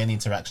need to be any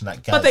interaction.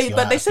 But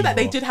they said that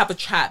they did have a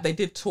chat. They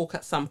did talk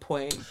at some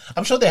point.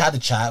 I'm sure they had a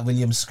chat.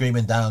 William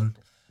screaming down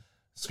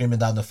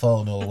the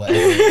phone or whatever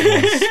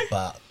it was.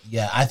 But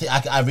yeah, I think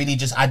I really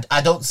just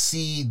I don't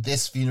see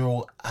this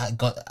funeral. I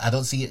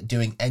don't see it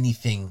doing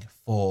anything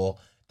for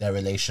their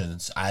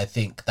relations. I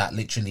think that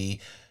literally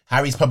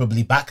Harry's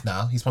probably back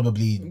now. He's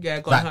probably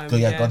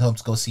gone home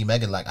to go see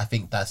Meghan. Like, I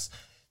think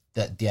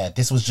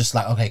this was just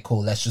like, okay,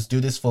 cool, let's just do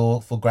this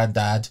for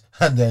Granddad,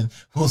 and then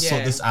we'll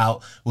sort this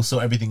out. We'll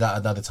sort everything out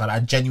another time. I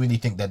genuinely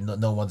think that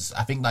no one's.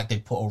 I think like they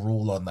put a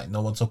rule on, like,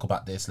 no one talk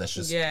about this. Let's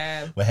just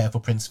we're here for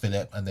Prince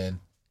Philip, and then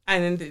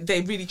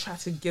they really try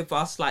to give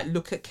us like,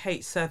 look at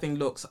Kate serving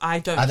looks.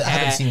 I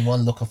haven't seen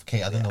one look of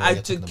Kate. I don't know what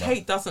you're talking about.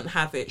 Kate doesn't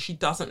have it. She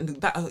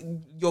doesn't.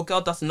 Your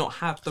girl does not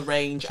have the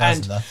range,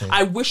 and nothing.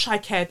 I wish I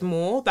cared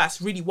more.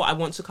 That's really what I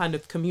want to kind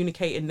of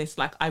communicate in this.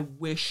 Like, I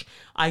wish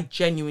I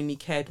genuinely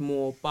cared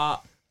more,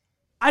 but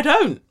I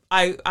don't.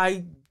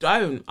 I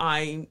don't.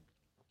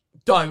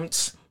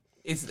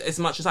 Is as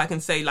much as I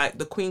can say. Like,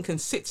 the Queen can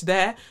sit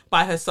there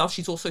by herself.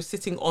 She's also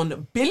sitting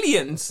on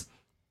billions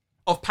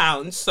of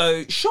pounds,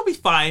 so she'll be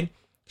fine.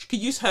 She could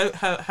use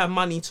her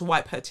money to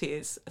wipe her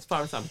tears, as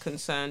far as I'm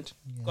concerned.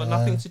 Got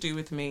nothing to do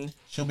with me.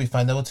 She'll be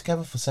fine. They were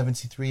together for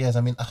 73 years.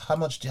 I mean, how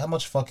much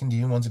fucking do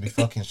you want to be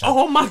fucking?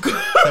 Oh my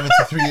god,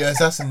 73 years.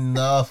 That's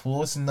enough.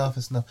 What's enough?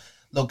 It's enough.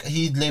 Look,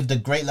 he lived a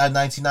great life.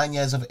 99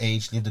 years of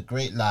age, lived a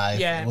great life.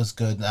 Yeah. It was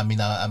good. I mean,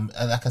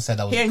 like I said,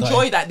 I was. He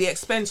enjoyed at the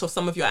expense of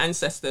some of your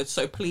ancestors.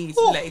 So please,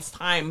 it's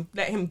time.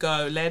 Let him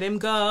go. Let him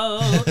go.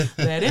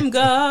 Let him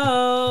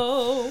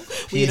go.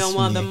 We don't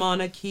want the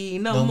monarchy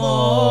no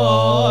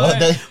more.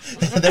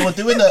 They were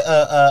doing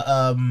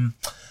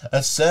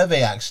a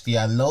survey actually,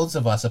 and loads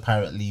of us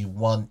apparently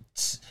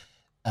want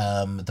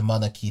the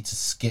monarchy to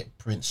skip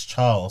Prince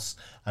Charles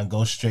and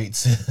go straight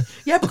to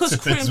because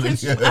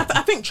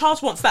I think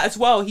Charles wants that as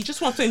well. He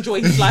just wants to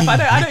enjoy his life. I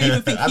don't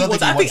even think he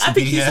wants. I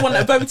think he's the one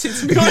that voted,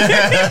 to be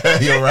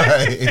honest.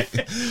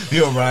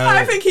 You're right.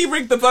 I think he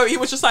rigged the vote. He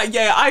was just like,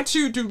 I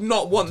too do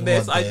not want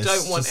this. I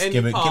don't want just any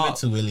give part. Give it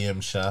to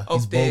William Shah.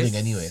 He's balding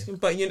anyway.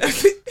 But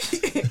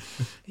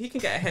he can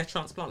get a hair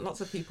transplant.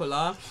 Lots of people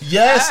are.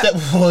 Yes,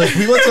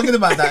 we were talking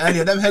about that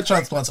earlier. Them hair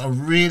transplants are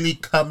really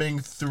coming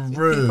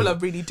through. People are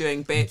really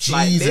doing bits.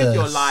 Like, live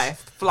your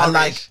life.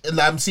 Flourish. And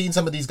I'm seeing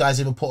some of these guys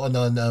even put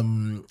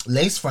on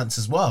lace fronts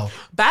as well.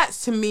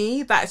 That's, to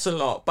me, that's a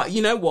lot. But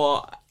you know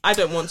what? I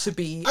don't want to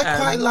be. I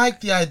quite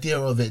like the idea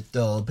of it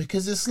though,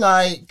 because it's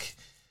like,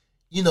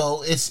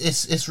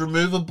 it's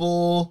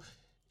removable.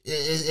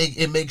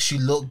 It makes you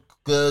look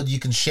good. You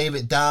can shave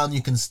it down.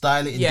 You can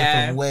style it in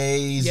different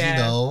ways.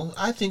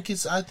 I think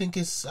it's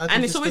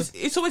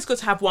it's always good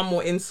to have one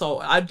more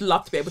insult. I'd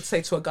love to be able to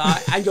say to a guy,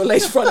 "And your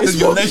lace front is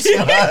your lace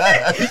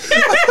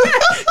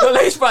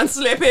front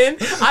slipping."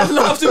 I'd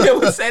love to be able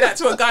to say that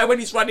to a guy when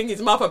he's running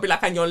his mouth. I'd be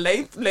like, "And your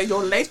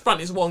lace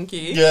front is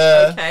wonky."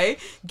 Yeah. Okay,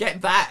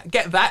 get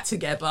that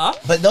together.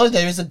 But no,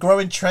 there is a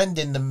growing trend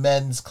in the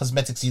men's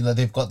cosmetics.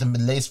 They've got the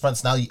lace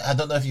fronts now. I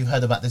don't know if you've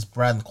heard about this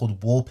brand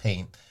called Wall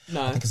Paint.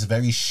 No. I think it's a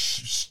very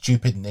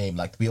stupid name.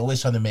 Like, we're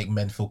always trying to make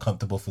men feel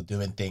comfortable for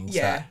doing things.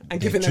 Yeah, that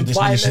and they giving them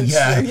traditionally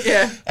violence.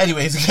 Yeah.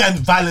 Anyways, again,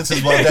 violence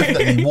as well,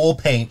 definitely. Wall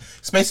paint.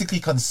 It's basically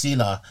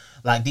concealer.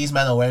 Like, these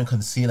men are wearing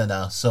concealer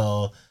now,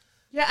 so...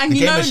 Yeah, and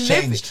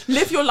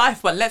live your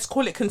life, but let's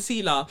call it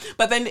concealer.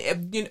 But then,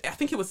 I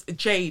think it was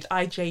Jade,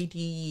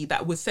 IJDE,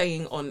 that was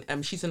saying on,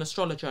 she's an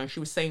astrologer, and she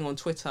was saying on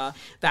Twitter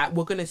that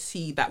we're going to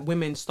see that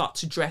women start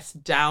to dress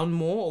down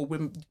more, or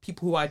women,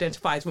 people who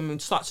identify as women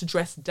start to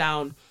dress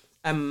down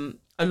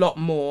a lot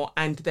more,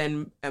 and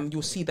then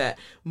you'll see that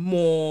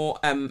more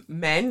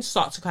men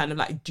start to kind of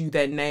like do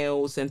their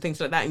nails and things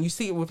like that. And you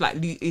see it with like,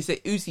 is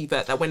it Uzi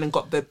that went and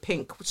got the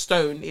pink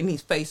stone in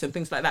his face and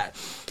things like that.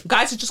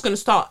 Guys are just going to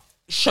start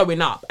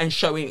showing up and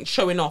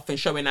showing off and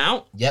showing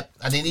out. Yep.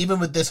 And then even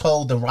with this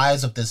the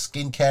rise of the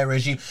skincare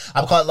regime,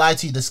 I can't lie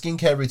to you, the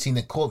skincare routine,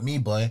 it caught me,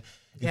 boy.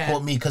 It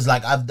caught me because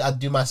like I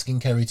do my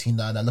skincare routine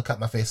now, and I look at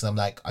my face and I'm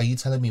like, are you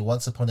telling me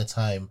once upon a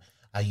time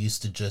I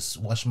used to just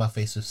wash my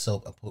face with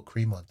soap and put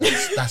cream on?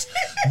 That's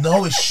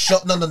no, it's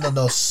shot.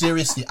 No.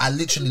 Seriously, I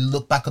literally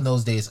look back on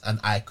those days and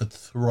I could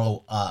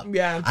throw up.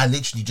 Yeah. I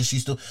literally just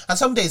used to, and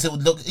some days it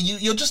would look,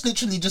 you're just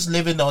literally just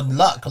living on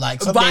luck.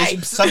 Like some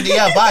vibes. days,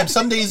 vibes.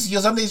 Some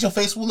days your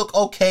face will look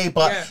okay,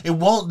 but it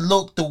won't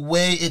look the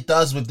way it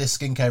does with this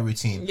skincare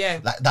routine. Yeah.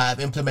 Like that I've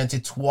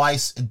implemented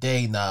twice a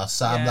day now.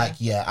 So I'm like,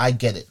 I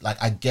get it.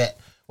 Like I get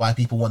why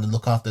people want to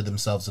look after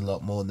themselves a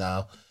lot more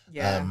now.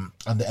 Yeah.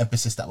 And the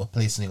emphasis that we're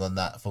placing on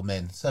that for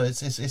men, so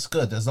it's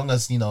good as long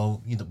as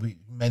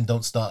men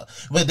don't start.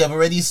 Well, they're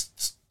already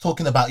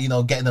talking about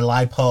getting a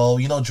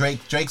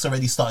lipo. Drake's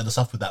already started us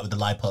off with that with the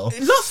lipo.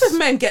 Lots of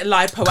men get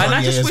lipo, and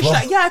I just wish well.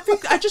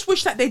 I just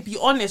wish that they'd be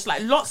honest.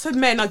 Like lots of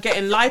men are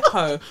getting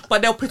lipo,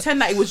 but they'll pretend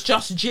that it was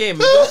just gym.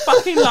 You're a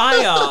fucking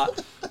liar.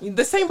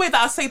 The same way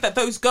that I say that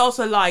those girls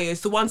are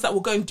liars, the ones that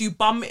will go and do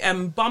bum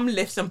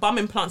lifts and bum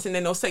implants, and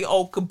then they'll say,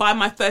 "Oh, goodbye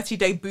my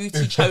 30-day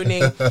booty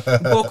choning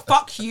book."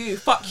 Fuck you,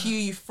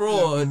 you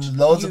fraud.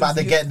 Loads about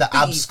they're getting the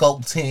ab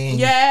sculpting.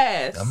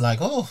 Yes. I'm like,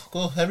 go,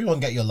 everyone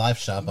get your life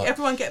shot.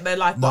 Everyone get their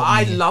life, but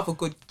I love a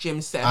good gym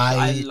session.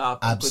 I love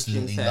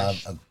absolutely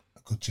love a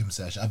good gym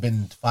session. I've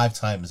been 5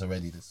 times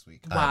already this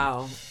week.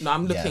 Wow. No,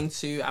 I'm looking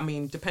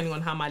to, depending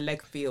on how my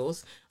leg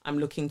feels, I'm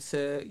looking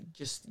to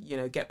just,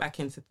 get back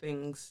into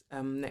things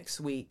next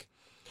week.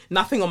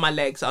 Nothing on my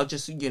legs. I'll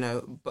just,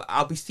 but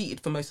I'll be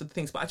seated for most of the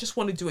things. But I just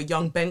want to do a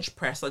young bench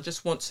press. I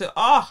just want to,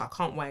 I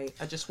can't wait.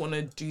 I just want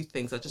to do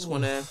things. I just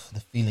want to.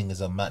 The feeling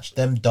is unmatched.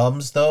 Them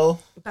DOMs though.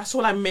 That's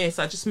all I miss.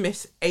 I just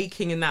miss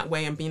aching in that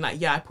way and being like,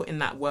 yeah, I put in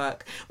that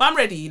work. But I'm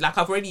ready. Like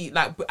I've already,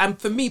 and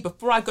for me,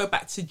 before I go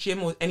back to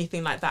gym or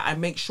anything like that, I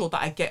make sure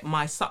that I get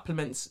my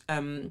supplements,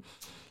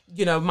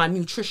 my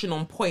nutrition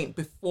on point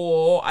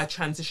before I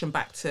transition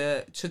back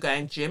to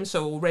going gym.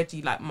 So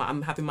already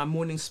I'm having my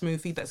morning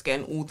smoothie that's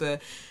getting all the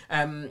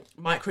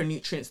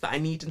micronutrients that I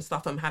need and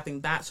stuff. I'm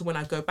having that. So when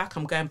I go back,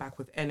 I'm going back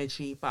with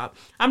energy, but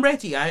I'm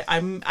ready.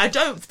 I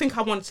don't think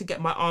I want to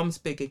get my arms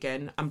big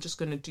again. I'm just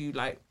going to do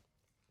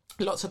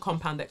lots of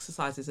compound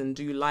exercises and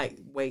do light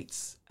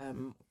weights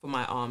for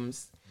my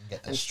arms.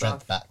 Get the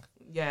strength back.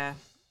 Yeah.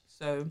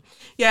 So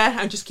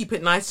and just keep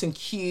it nice and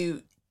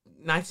cute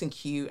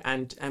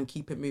and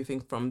keep it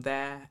moving from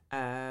there.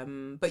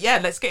 But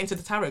let's get into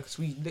the tarot because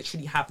we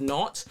literally have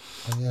not.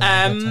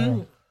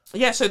 So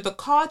the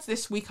cards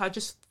this week, I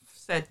just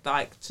said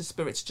to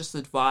spirits, just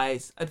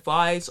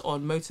advise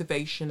on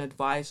motivation,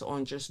 advise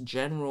on just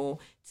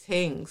general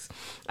things.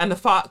 And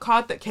the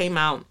card that came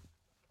out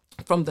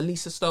from the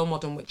Lisa Stone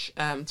Modern Witch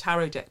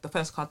tarot deck, the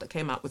first card that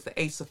came out was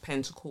the Ace of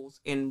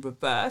Pentacles in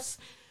reverse.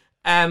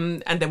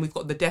 And then we've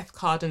got the Death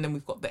card, and then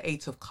we've got the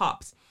Eight of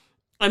Cups.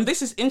 And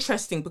this is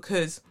interesting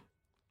because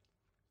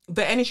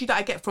the energy that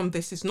I get from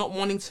this is not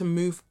wanting to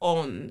move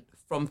on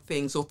from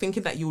things or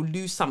thinking that you'll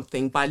lose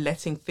something by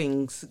letting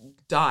things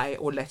die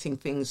or letting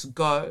things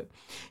go.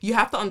 You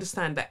have to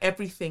understand that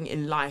everything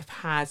in life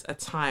has a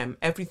time.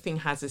 Everything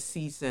has a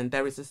season.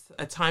 There is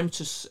a time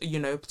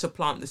to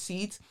plant the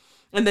seeds,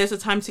 and there's a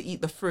time to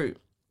eat the fruit.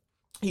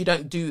 You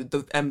don't do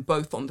the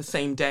both on the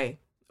same day,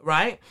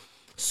 right?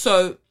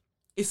 So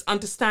it's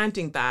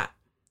understanding that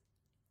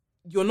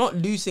you're not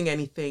losing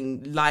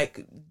anything.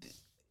 Like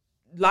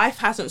life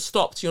hasn't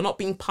stopped. You're not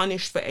being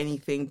punished for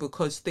anything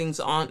because things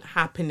aren't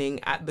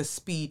happening at the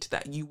speed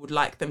that you would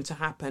like them to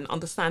happen.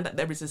 Understand that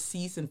there is a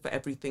season for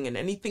everything, and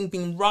anything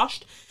being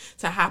rushed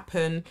to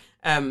happen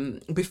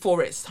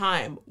before its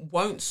time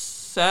won't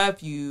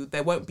serve you.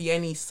 There won't be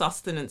any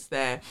sustenance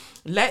there.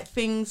 Let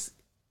things,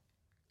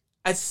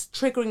 as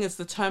triggering as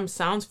the term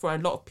sounds for a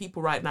lot of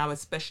people right now,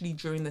 especially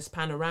during this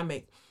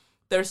panoramic,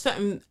 there are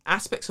certain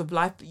aspects of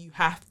life that you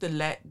have to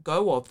let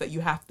go of, that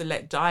you have to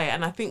let die.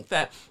 And I think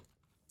that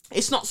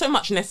it's not so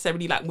much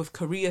necessarily like with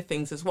career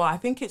things as well. I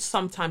think it's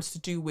sometimes to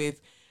do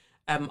with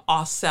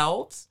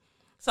ourselves,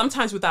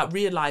 sometimes without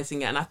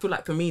realizing it. And I feel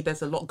like for me,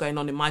 there's a lot going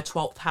on in my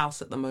 12th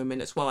house at the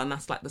moment as well. And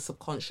that's like the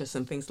subconscious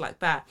and things like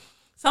that.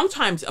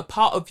 Sometimes a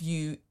part of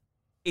you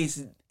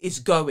is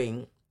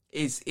going,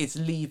 is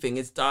leaving,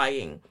 is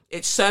dying.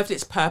 It served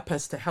its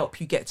purpose to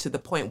help you get to the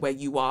point where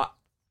you are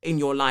in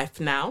your life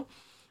now,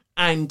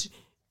 and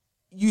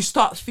you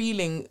start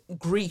feeling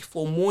grief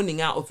or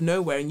mourning out of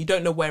nowhere, and you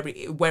don't know where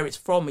it's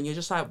from, and you're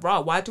just like,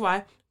 bro, why do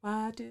I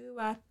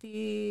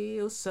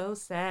feel so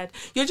sad?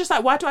 You're just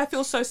like, why do I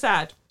feel so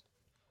sad?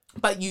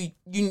 But you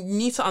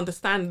need to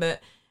understand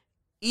that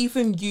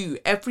even you,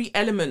 every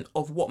element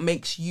of what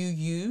makes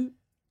you,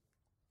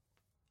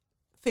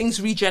 things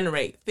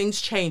regenerate,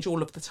 things change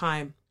all of the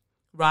time,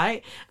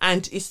 right?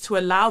 And it's to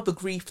allow the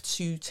grief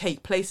to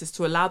take place, is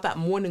to allow that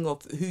mourning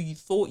of who you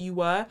thought you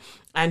were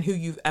and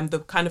and the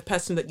kind of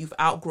person that you've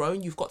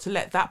outgrown. You've got to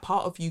let that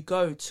part of you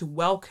go to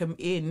welcome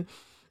in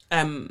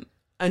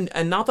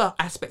another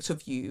aspect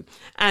of you.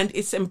 And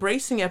it's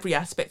embracing every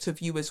aspect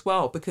of you as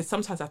well, because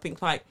sometimes I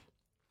think like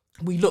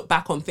we look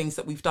back on things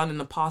that we've done in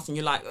the past and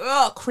you're like,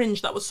 oh,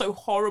 cringe, that was so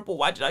horrible.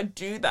 Why did I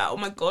do that? Oh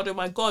my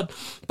God.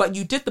 But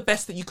you did the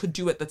best that you could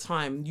do at the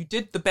time. You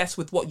did the best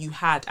with what you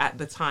had at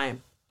the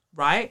time,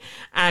 right?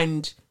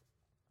 And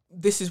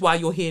this is why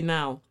you're here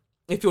now.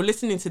 If you're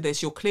listening to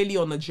this, you're clearly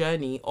on a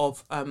journey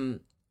of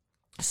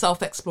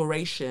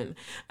self-exploration.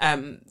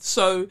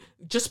 So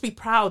just be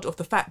proud of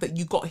the fact that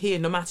you got here.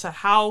 No matter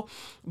how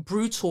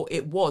brutal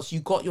it was, you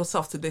got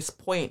yourself to this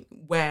point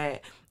where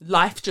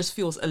life just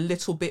feels a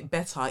little bit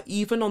better.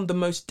 Even on the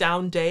most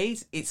down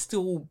days, it's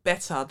still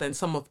better than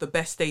some of the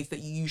best days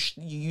that you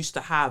used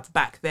to have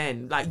back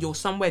then. Like, you're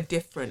somewhere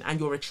different and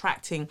you're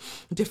attracting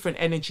different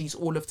energies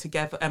all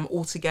together.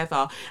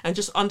 And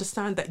just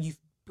understand that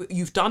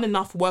you've done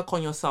enough work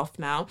on yourself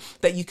now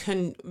that you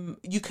can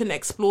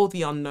explore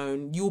the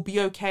unknown. You'll be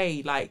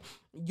okay. Like,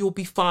 you'll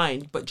be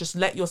fine, but just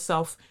let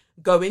yourself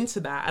go into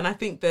that. And I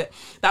think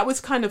that was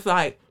kind of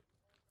like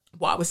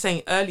what I was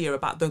saying earlier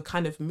about the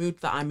kind of mood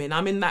that I'm in.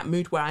 I'm in that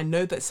mood where I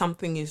know that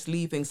something is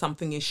leaving,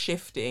 something is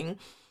shifting,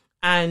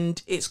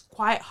 and it's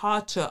quite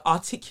hard to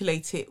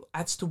articulate it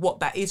as to what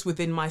that is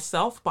within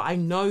myself. But I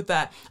know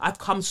that I've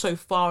come so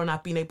far and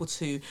I've been able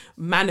to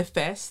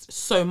manifest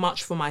so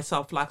much for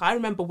myself. Like, I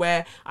remember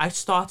where I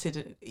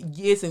started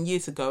years and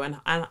years ago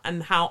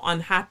and how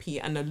unhappy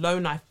and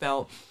alone I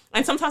felt.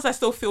 And sometimes I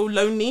still feel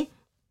lonely,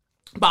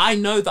 but I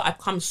know that I've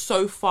come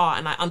so far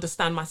and I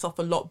understand myself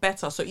a lot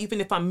better. So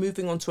even if I'm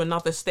moving on to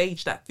another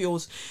stage that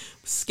feels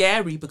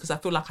scary because I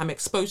feel like I'm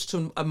exposed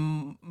to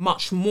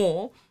much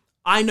more,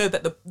 I know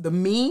that the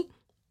me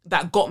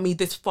that got me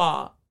this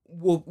far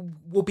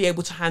will be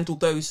able to handle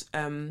those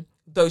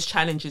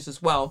challenges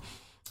as well.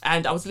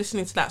 And I was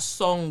listening to that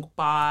song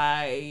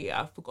by,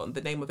 I've forgotten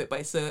the name of it,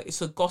 but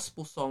it's a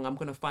gospel song. I'm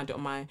going to find it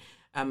on my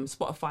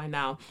Spotify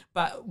now.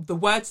 But the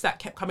words that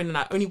kept coming, and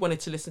I only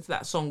wanted to listen to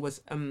that song, was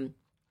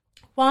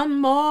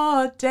one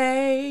more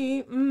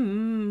day,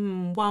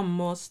 one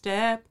more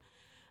step,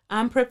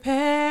 I'm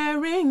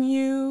preparing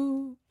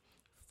you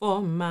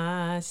for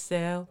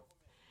myself.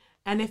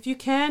 And if you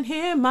can't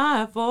hear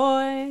my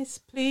voice,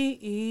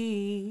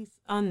 please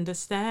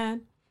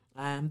understand.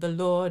 I am the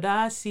Lord,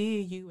 I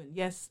see you, and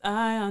yes,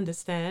 I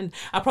understand.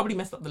 I probably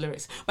messed up the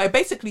lyrics, but it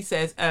basically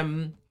says,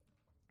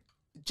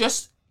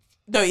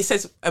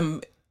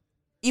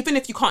 even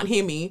if you can't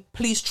hear me,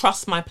 please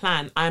trust my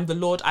plan. I am the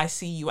Lord, I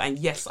see you, and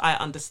yes, I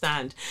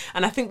understand.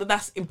 And I think that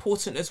that's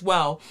important as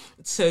well,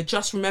 to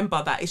just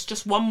remember that it's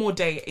just one more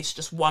day, it's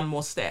just one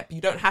more step.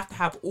 You don't have to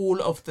have all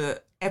of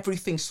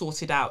everything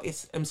sorted out.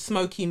 It's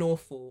Smokey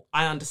Norfolk.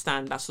 I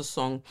understand, that's the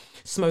song,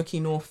 Smokey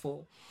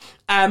Norfolk.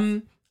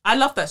 I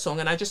love that song,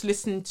 and I just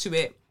listen to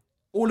it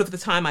all of the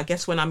time, I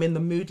guess, when I'm in the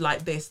mood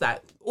like this,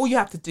 that all you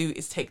have to do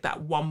is take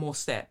that one more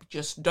step.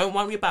 Just don't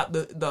worry about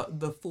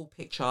the full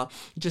picture.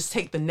 Just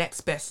take the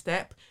next best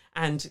step,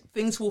 and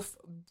things will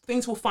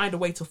find a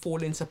way to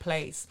fall into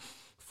place.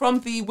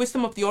 From the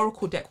Wisdom of the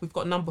Oracle deck, we've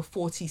got number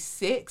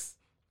 46.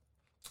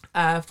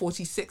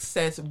 46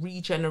 says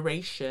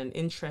regeneration.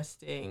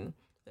 Interesting.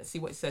 Let's see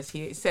what it says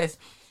here. It says,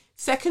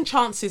 second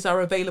chances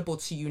are available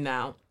to you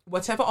now.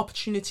 Whatever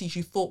opportunities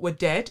you thought were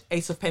dead,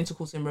 Ace of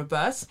Pentacles in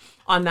reverse,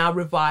 are now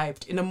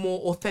revived in a more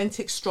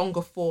authentic,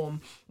 stronger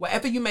form.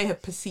 Whatever you may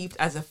have perceived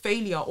as a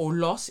failure or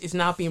loss is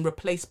now being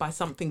replaced by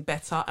something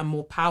better and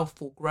more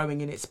powerful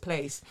growing in its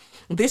place.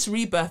 This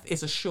rebirth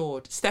is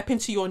assured. Step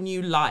into your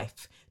new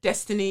life.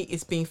 Destiny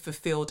is being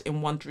fulfilled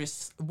in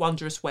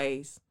wondrous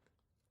ways.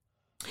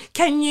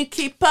 Can you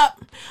keep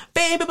up?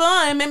 Baby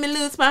boy, made me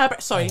lose my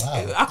breath. Sorry,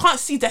 oh, wow. I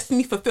can't see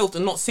Destiny Fulfilled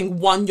and not sing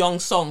one young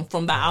song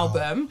from that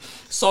album.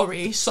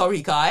 Sorry,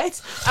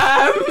 guys.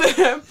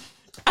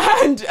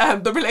 And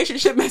the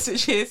relationship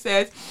message here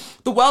says,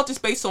 the world is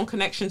based on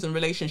connections and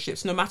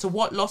relationships. No matter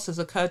what loss has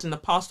occurred in the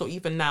past or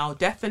even now,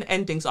 death and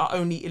endings are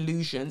only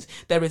illusions.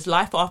 There is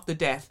life after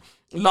death.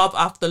 Love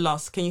after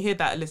loss. Can you hear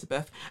that,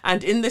 Elizabeth?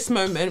 And in this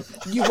moment,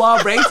 you are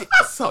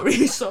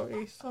sorry.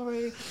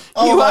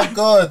 Oh my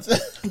God.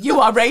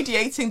 You are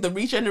radiating the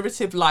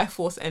regenerative life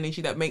force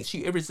energy that makes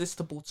you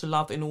irresistible to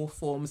love in all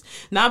forms.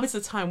 Now is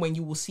the time when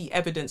you will see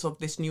evidence of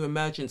this new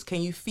emergence.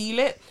 Can you feel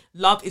it?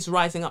 Love is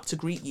rising up to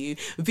greet you.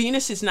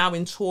 Venus is now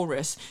in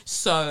Taurus,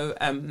 so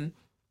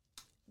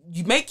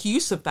you make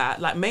use of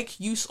that, like make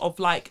use of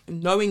like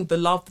knowing the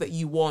love that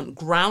you want,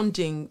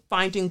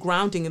 finding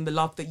grounding in the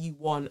love that you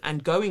want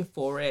and going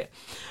for it.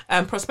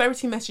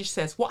 Prosperity Message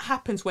says, what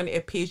happens when it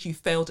appears you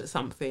failed at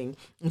something?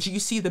 Do you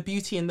see the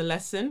beauty in the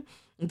lesson?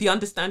 The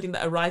understanding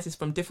that arises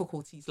from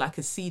difficulties, like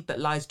a seed that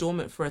lies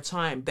dormant for a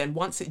time, then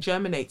once it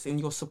germinates in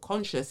your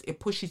subconscious, it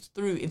pushes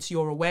through into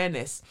your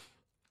awareness.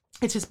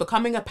 It is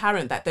becoming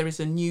apparent that there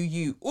is a new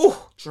you.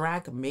 Oh,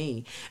 drag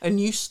me. A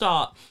new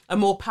start, a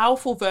more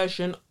powerful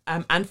version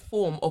and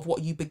form of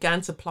what you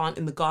began to plant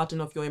in the garden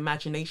of your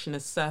imagination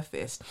has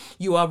surfaced.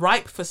 You are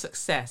ripe for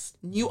success.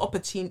 New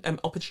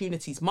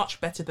opportunities, much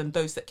better than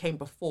those that came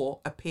before,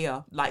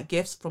 appear like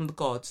gifts from the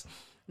gods.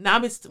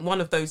 Now is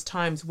one of those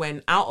times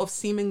when out of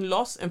seeming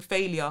loss and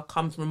failure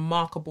comes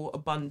remarkable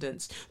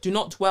abundance. Do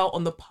not dwell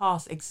on the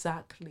past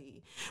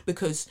exactly,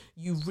 because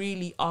you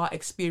really are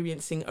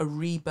experiencing a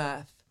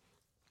rebirth.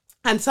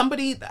 And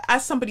somebody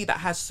that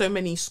has so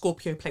many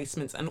Scorpio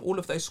placements, and all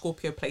of those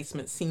Scorpio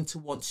placements seem to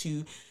want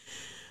to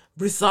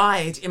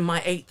reside in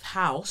my 8th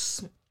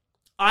house,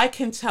 I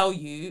can tell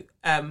you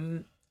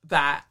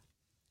that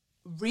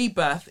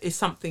rebirth is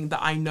something that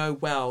I know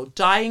well.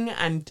 Dying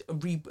and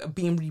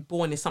being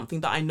reborn is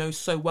something that I know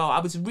so well. I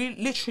was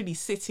literally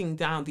sitting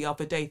down the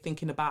other day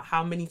thinking about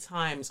how many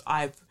times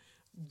I've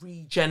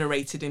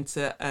regenerated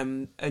into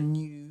a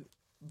new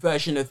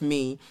version of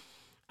me,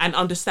 and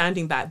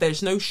understanding that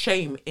there's no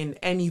shame in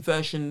any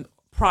version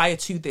prior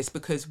to this,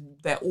 because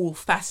they're all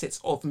facets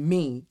of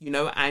me, you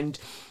know. And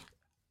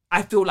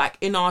I feel like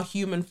in our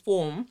human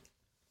form,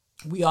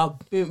 we are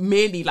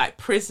merely like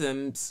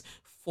prisms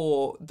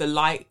for the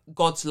light,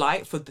 God's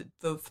light, for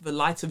the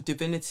light of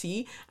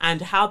divinity,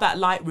 and how that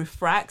light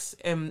refracts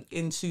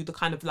into the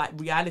kind of like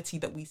reality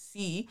that we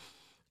see.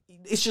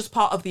 It's just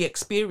part of the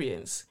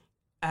experience.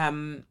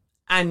 And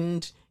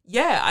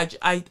yeah,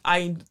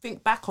 I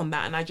think back on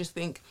that, and I just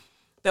think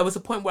there was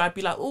a point where I'd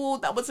be like, oh,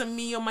 that wasn't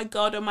me, oh my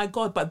God.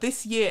 But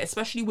this year,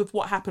 especially with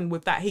what happened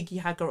with that Higgy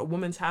Hagger at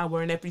Woman's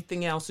Hour and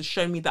everything else, has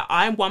shown me that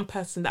I'm one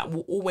person that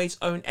will always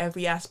own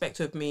every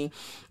aspect of me,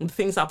 and the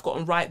things I've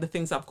gotten right, the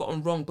things I've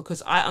gotten wrong,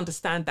 because I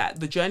understand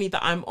that the journey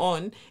that I'm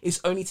on is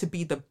only to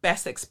be the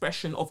best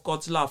expression of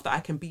God's love that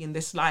I can be in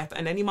this life.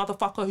 And any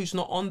motherfucker who's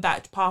not on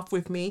that path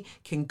with me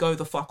can go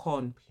the fuck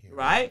on,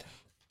 right?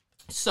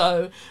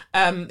 So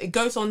it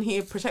goes on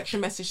here.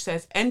 Protection Message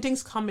says,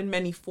 endings come in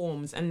many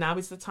forms, and now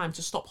is the time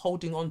to stop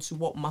holding on to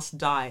what must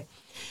die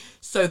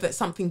so that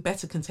something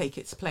better can take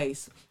its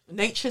place.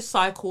 Nature's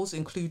cycles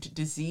include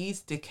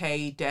disease,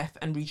 decay, death,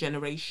 and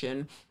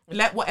regeneration.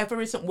 Let whatever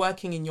isn't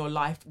working in your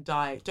life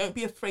die. Don't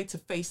be afraid to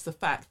face the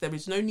fact there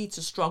is no need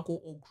to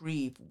struggle or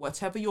grieve.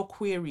 Whatever your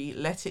query,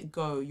 let it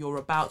go. You're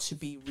about to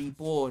be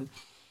reborn.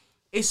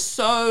 It's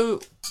so,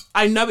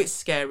 I know it's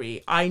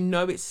scary.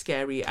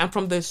 And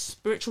from the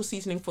Spiritual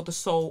Seasoning for the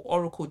Soul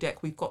Oracle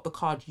deck, we've got the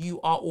card, You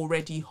Are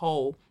Already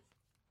Whole.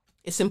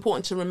 It's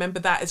important to remember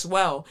that as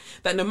well,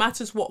 that no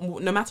matter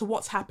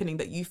what's happening,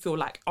 that you feel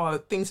like, oh,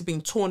 things are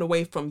being torn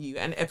away from you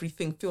and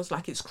everything feels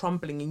like it's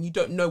crumbling and you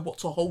don't know what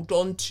to hold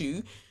on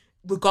to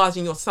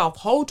regarding yourself.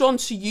 Hold on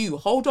to you.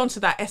 Hold on to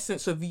that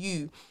essence of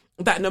you.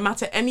 That no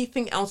matter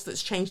anything else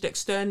that's changed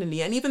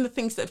externally, and even the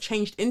things that have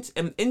changed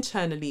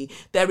internally,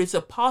 there is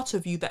a part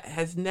of you that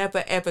has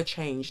never ever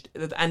changed,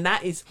 and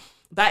that is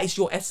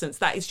your essence,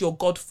 that is your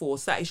God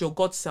force, that is your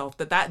God self.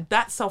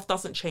 That self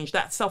doesn't change.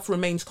 That self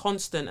remains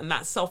constant, and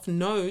that self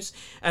knows,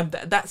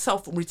 that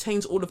self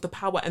retains all of the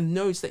power and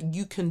knows that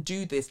you can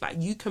do this. Like,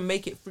 you can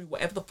make it through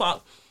whatever the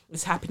fuck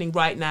is happening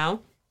right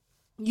now.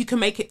 You can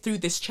make it through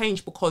this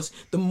change, because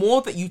the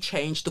more that you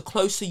change, the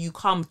closer you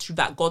come to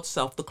that God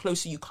self, the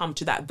closer you come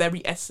to that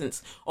very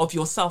essence of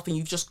yourself, and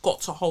you've just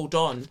got to hold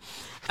on.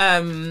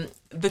 Then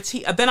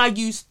I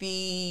used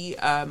the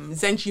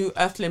Zenju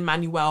Earthling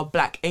Manuel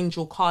Black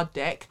Angel card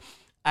deck.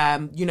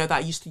 That I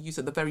used to use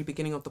at the very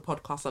beginning of the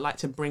podcast. I like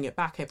to bring it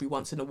back every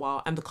once in a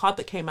while. And the card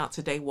that came out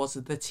today was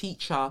the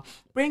Teacher.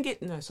 Bring it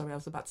to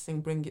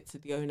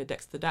the owner,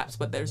 Dexter Daps,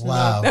 but there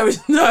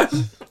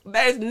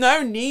is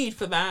no need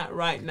for that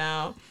right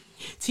now.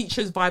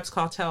 Teachers Vibes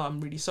Cartel, I'm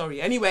really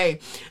sorry. Anyway,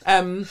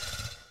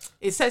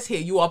 it says here,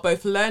 you are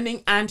both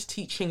learning and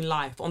teaching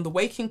life. On the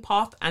waking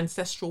path,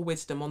 ancestral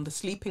wisdom. On the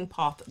sleeping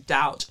path,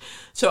 doubt.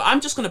 So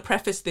I'm just going to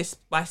preface this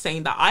by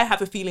saying that I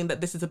have a feeling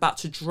that this is about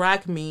to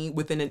drag me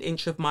within an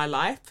inch of my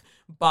life,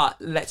 but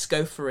let's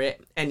go for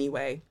it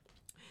anyway.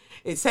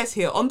 It says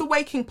here, on the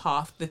waking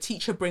path, the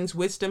teacher brings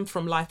wisdom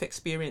from life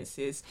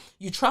experiences.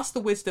 You trust the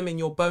wisdom in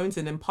your bones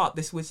and impart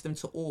this wisdom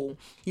to all.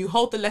 You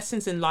hold the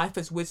lessons in life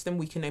as wisdom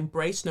we can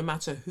embrace no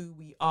matter who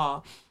we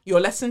are. Your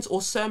lessons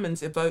or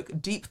sermons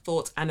evoke deep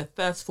thought and a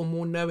thirst for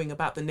more knowing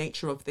about the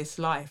nature of this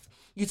life.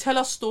 You tell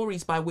us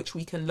stories by which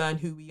we can learn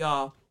who we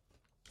are.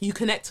 You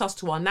connect us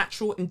to our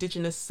natural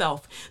indigenous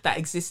self that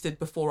existed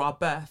before our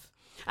birth.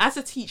 As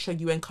a teacher,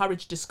 you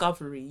encourage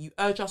discovery. You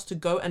urge us to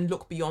go and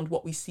look beyond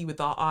what we see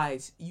with our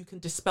eyes. You can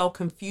dispel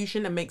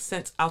confusion and make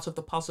sense out of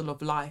the puzzle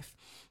of life.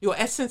 Your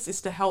essence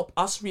is to help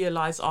us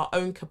realize our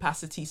own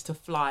capacities to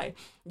fly.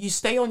 You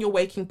stay on your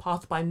waking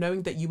path by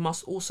knowing that you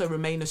must also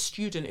remain a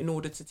student in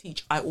order to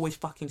teach. I always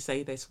fucking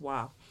say this.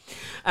 Wow.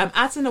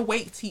 As an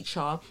awake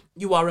teacher,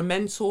 you are a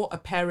mentor, a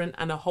parent,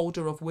 and a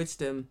holder of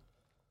wisdom.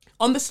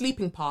 On the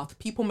sleeping path,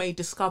 people may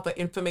discover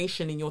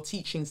information in your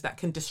teachings that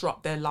can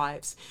disrupt their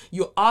lives.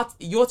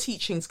 Your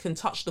teachings can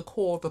touch the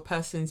core of a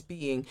person's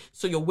being,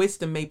 so your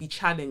wisdom may be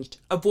challenged.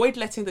 Avoid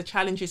letting the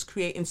challenges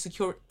create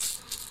insecurity.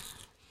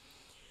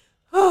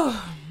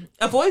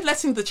 Avoid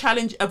letting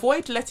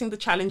the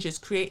challenges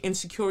create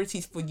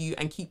insecurities for you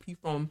and keep you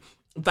from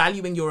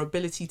valuing your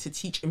ability to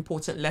teach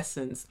important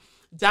lessons.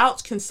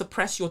 Doubt can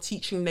suppress your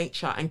teaching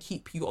nature and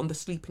keep you on the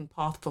sleeping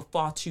path for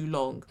far too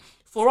long.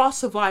 For our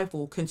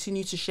survival,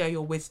 continue to share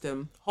your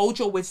wisdom. Hold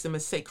your wisdom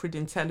as sacred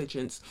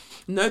intelligence.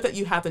 Know that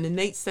you have an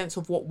innate sense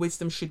of what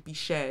wisdom should be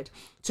shared.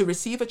 To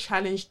receive a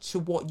challenge to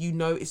what you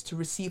know is to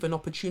receive an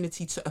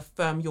opportunity to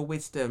affirm your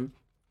wisdom.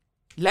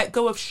 Let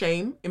go of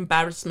shame,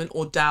 embarrassment,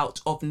 or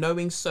doubt of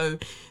knowing so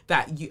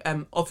that you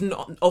of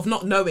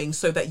not knowing,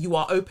 so that you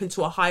are open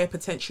to a higher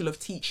potential of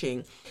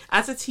teaching.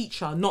 As a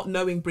teacher, not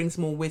knowing brings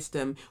more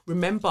wisdom.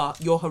 Remember,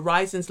 your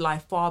horizons lie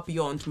far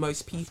beyond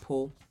most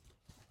people.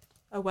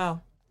 Oh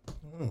wow.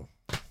 Woo!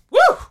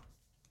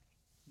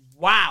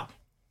 Wow.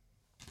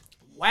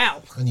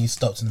 Wow. When you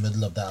stopped in the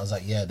middle of that, I was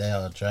like, yeah, they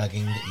are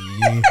dragging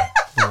you.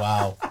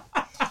 Wow.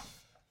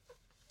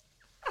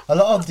 A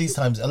lot of the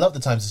times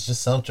it's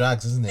just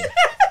self-drags, isn't it?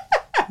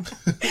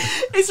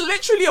 It's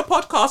literally a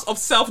podcast of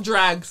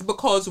self-drags,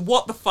 because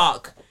what the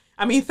fuck?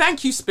 I mean,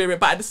 thank you, Spirit,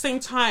 but at the same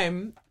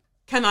time,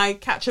 can I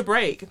catch a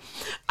break?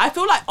 I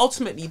feel like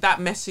ultimately that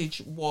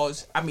message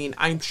was, I mean,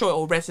 I'm sure it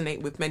will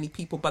resonate with many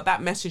people, but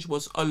that message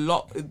was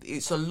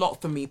it's a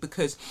lot for me,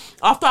 because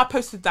after I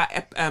posted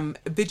that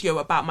video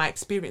about my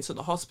experience at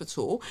the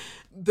hospital,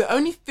 the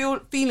only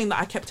feeling that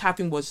I kept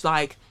having was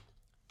like,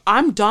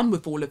 I'm done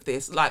with all of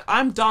this. Like,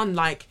 I'm done,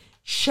 like,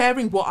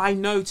 sharing what I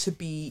know to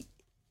be,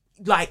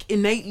 like,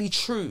 innately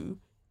true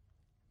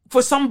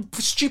for some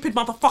stupid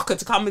motherfucker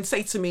to come and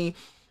say to me,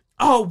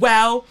 oh,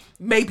 well,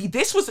 maybe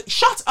this was...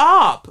 Shut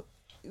up.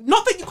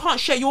 Not that you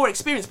can't share your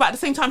experience, but at the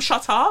same time,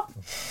 shut up.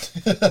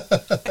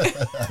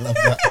 I love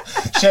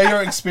that. Share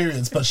your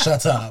experience, but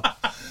shut up.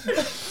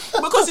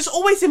 Because it's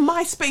always in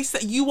my space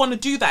that you want to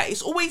do that.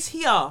 It's always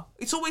here.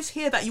 It's always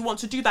here that you want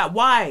to do that.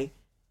 Why?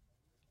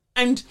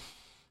 And,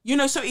 you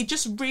know, so it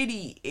just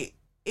really...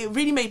 It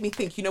really made me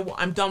think, you know what,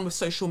 I'm done with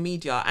social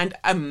media. And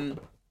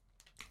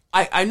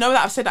I know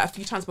that I've said that a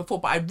few times before,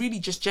 but I really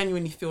just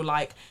genuinely feel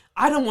like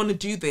I don't want to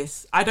do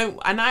this. I don't,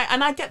 and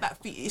I get that.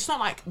 It's not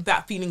like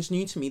that feeling's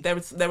new to me.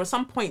 There are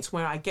some points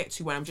where I get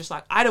to where I'm just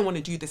like, I don't want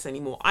to do this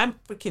anymore. I'm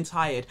freaking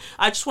tired.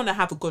 I just want to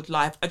have a good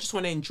life. I just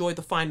want to enjoy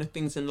the finer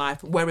things in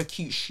life. Wear a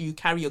cute shoe,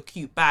 carry a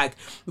cute bag.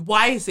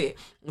 Why is it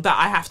that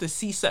I have to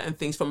see certain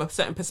things from a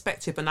certain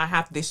perspective, and I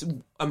have this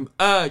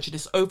urge,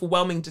 this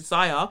overwhelming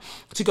desire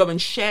to go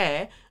and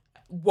share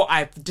what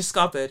I've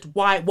discovered?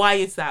 Why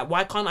is that?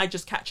 Why can't I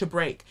just catch a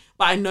break?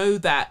 But I know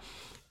that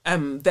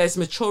there's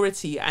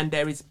maturity, and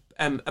there is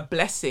a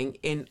blessing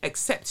in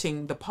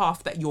accepting the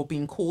path that you're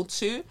being called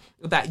to,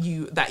 that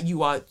you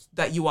are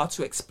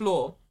to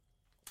explore.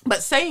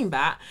 But saying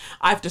that,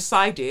 I've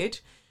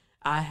decided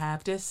that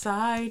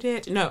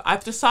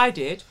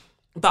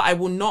I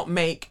will not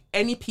make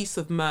any piece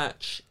of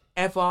merch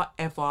ever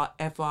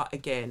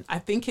again. I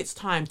think it's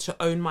time to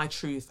own my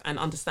truth and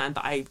understand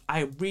that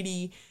I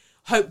really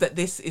hope that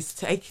this is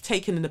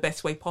taken in the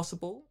best way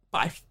possible.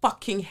 But I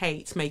fucking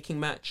hate making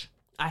merch.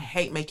 I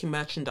hate making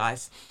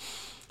merchandise.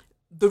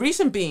 The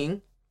reason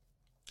being,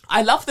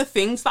 I love the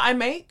things that I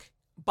make,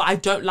 but I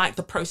don't like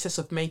the process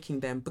of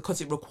making them,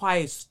 because it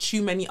requires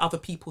too many other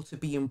people to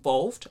be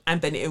involved, and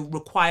then it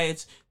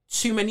requires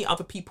too many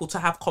other people to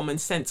have common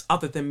sense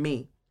other than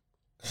me.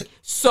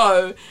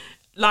 So,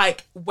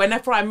 like,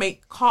 whenever I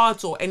make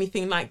cards or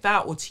anything like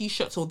that, or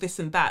t-shirts or this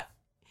and that,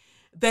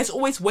 there's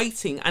always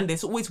waiting, and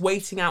there's always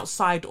waiting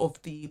outside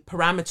of the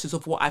parameters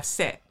of what I've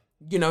set,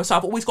 you know. So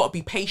I've always got to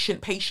be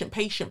patient,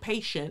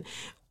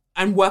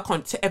 and work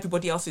on to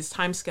everybody else's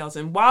timescales.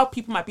 And while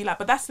people might be like,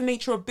 but that's the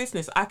nature of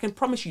business, I can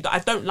promise you that I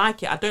don't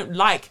like it. I don't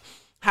like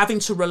having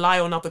to rely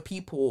on other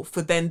people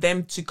for them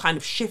to kind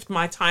of shift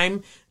my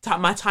time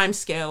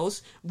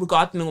scales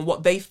regarding on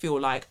what they feel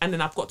like. And then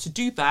I've got to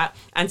do that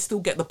and still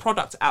get the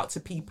product out to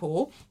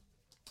people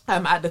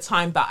at the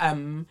time that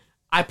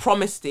I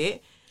promised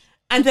it.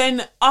 And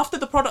then after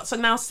the products are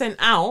now sent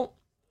out,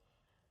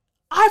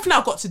 I've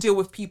now got to deal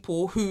with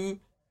people who,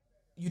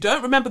 you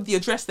don't remember the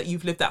address that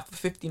you've lived at for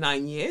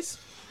 59 years.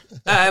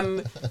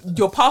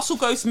 Your parcel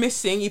goes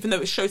missing, even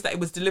though it shows that it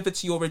was delivered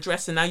to your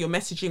address, and now you're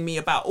messaging me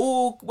about,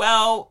 oh,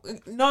 well,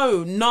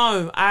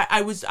 no.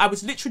 I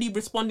was literally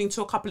responding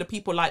to a couple of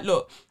people like,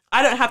 look,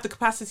 I don't have the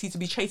capacity to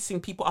be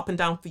chasing people up and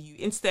down for you.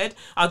 Instead,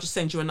 I'll just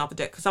send you another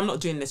deck, because I'm not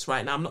doing this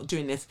right now. I'm not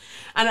doing this.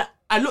 And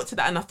I looked at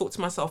that and I thought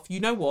to myself,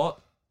 you know what?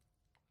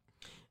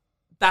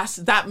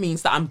 that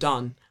means that I'm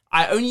done.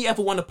 I only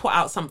ever want to put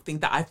out something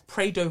that I've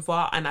prayed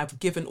over and I've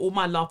given all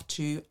my love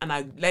to, and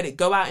I let it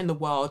go out in the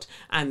world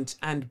and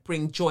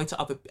bring joy to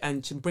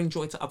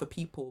other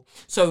people.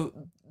 So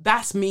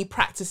that's me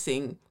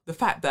practicing the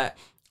fact that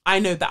I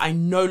know that I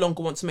no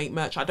longer want to make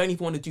merch. I don't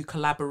even want to do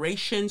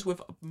collaborations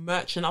with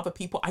merch and other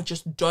people. I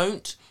just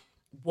don't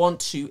want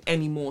to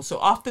anymore. So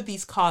after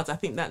these cards, I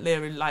think that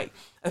there are like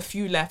a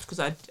few left because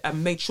I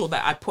made sure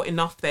that I put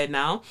enough there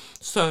now.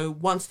 So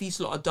once these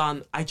lot are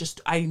done, I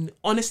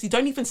honestly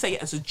don't even say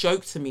it as a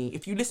joke to me.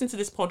 If you listen to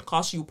this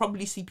podcast, you'll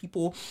probably see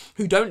people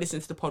who don't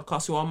listen to the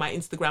podcast who are on my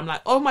Instagram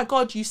like, oh my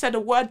God, you said a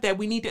word there.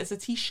 We need it as a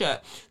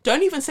t-shirt.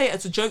 Don't even say it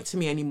as a joke to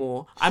me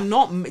anymore.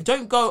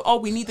 Don't go,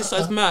 oh, we need this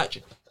as merch.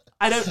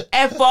 I don't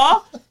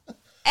ever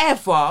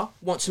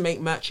want to make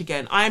merch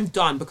again. I am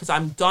done because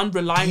I'm done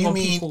relying on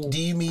people.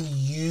 Do you mean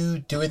you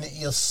doing it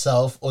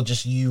yourself or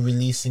just you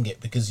releasing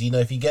it? Because,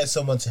 if you get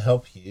someone to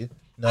help you,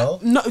 no,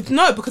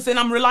 because then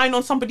I'm relying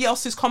on somebody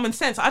else's common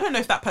sense. I don't know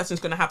if that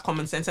person's going to have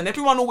common sense, and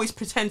everyone always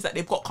pretends that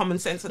they've got common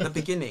sense at the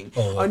beginning,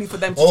 only for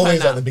them to always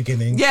turn out, at the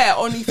beginning. Yeah,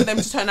 only for them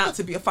to turn out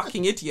to be a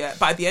fucking idiot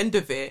by the end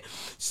of it.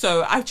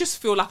 So I just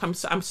feel like I'm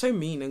so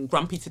mean and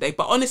grumpy today.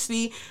 But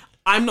honestly,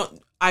 I'm not.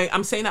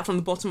 I'm saying that from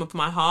the bottom of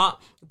my heart,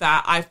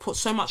 that I've put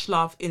so much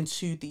love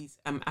into these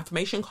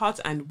affirmation cards,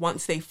 and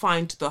once they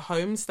find the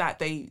homes that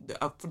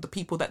for the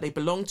people that they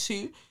belong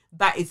to,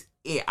 that is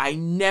it. I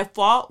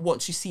never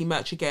want to see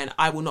merch again.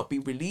 I will not be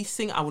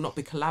releasing. I will not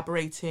be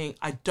collaborating.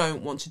 I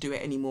don't want to do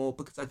it anymore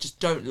because I just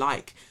don't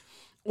like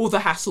all the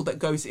hassle that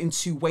goes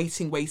into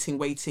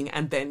waiting,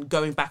 and then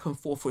going back and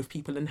forth with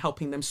people and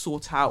helping them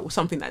sort out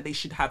something that they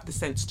should have the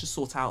sense to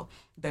sort out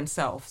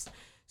themselves.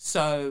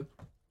 So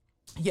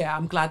yeah,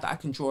 I'm glad that I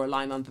can draw a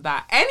line under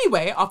that.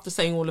 Anyway, after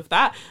saying all of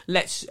that,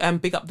 let's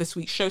big up this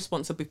week's show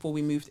sponsor before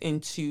we move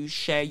into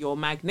Share Your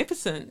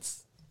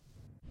Magnificence.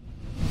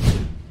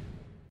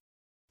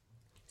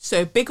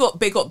 So big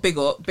up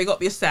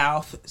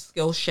yourself,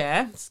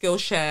 Skillshare.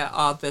 Skillshare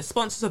are the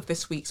sponsors of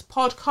this week's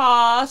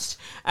podcast.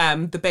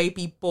 The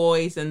baby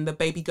boys and the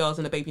baby girls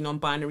and the baby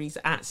non-binaries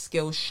at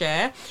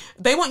Skillshare.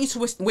 They want you to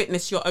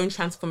witness your own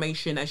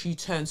transformation as you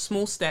turn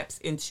small steps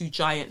into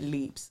giant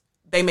leaps.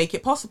 They make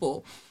it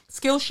possible.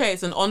 Skillshare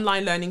is an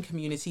online learning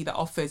community that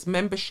offers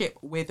membership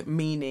with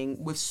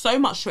meaning, with so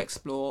much to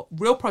explore,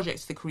 real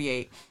projects to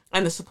create,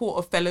 and the support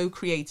of fellow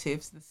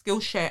creatives. The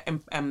Skillshare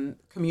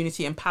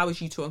community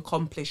empowers you to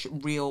accomplish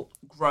real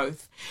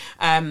growth.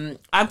 I've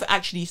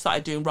actually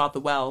started doing rather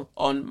well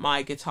on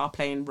my guitar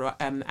playing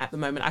at the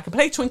moment. I can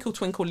play Twinkle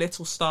Twinkle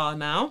Little Star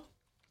now.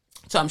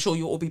 So I'm sure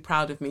you'll all be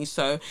proud of me.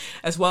 So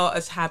as well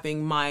as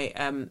having my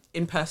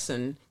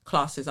in-person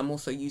classes, I'm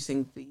also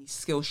using the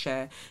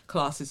Skillshare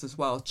classes as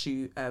well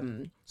to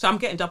so I'm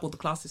getting double the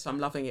classes, so I'm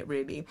loving it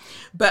really.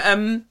 But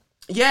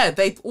yeah,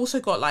 they've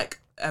also got like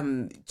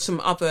some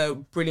other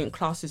brilliant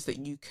classes that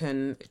you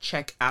can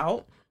check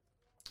out.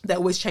 They're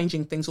always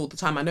changing things all the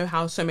time. I know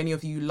how so many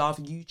of you love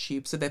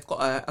YouTube. So they've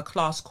got a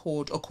course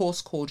called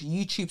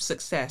YouTube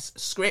Success,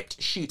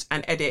 Script, Shoot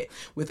and Edit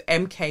with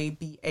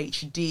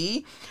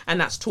MKBHD.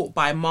 And that's taught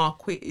by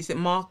Marquise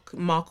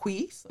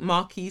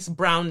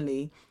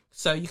Brownlee.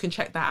 So you can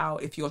check that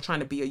out if you're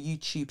trying to be a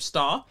YouTube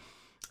star.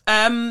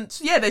 So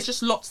yeah, there's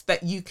just lots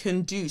that you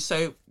can do.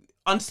 So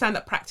understand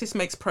that practice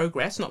makes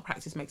progress, not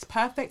practice makes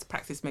perfect.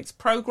 Practice makes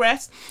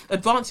progress.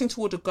 Advancing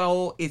toward a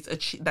goal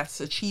that's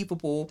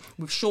achievable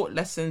with short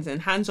lessons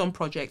and hands-on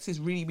projects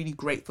is really, really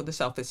great for the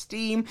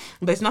self-esteem.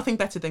 There's nothing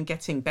better than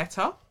getting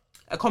better.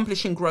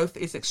 Accomplishing growth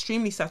is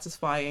extremely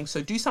satisfying.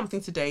 So do something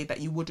today that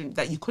you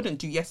couldn't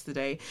do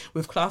yesterday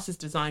with classes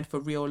designed for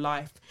real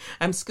life.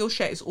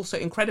 Skillshare is also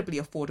incredibly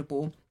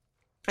affordable,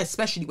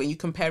 especially when you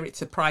compare it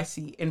to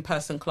pricey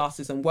in-person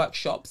classes and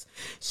workshops.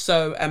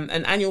 So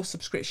an annual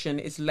subscription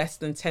is less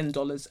than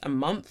 $10 a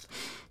month.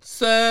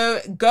 So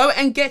go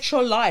and get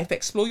your life.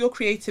 Explore your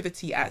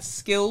creativity at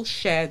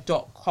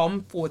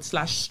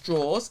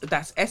skillshare.com/straws.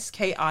 That's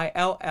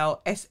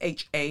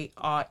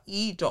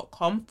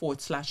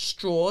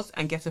skillshare.com/straws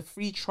and get a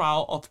free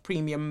trial of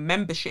premium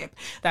membership.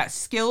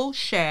 That's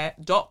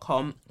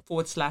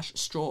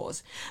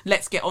skillshare.com/straws.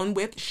 Let's get on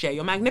with Share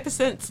Your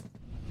Magnificence.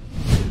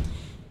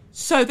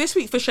 So this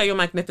week for Share Your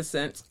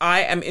Magnificence,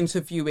 I am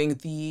interviewing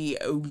the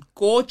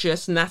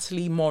gorgeous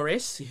Natalie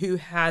Morris, who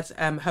has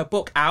her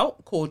book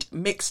out called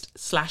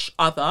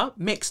Mixed/Other,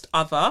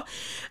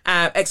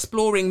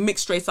 exploring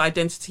mixed race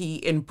identity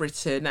in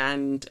Britain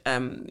and,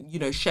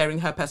 sharing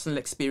her personal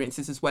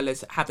experiences as well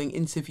as having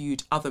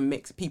interviewed other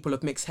people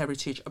of mixed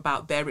heritage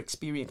about their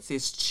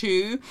experiences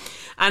too.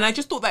 And I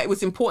just thought that it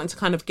was important to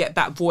kind of get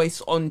that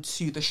voice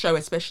onto the show,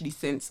 especially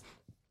since,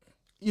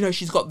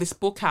 she's got this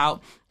book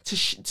out.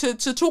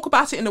 To talk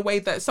about it in a way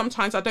that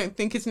sometimes I don't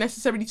think is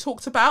necessarily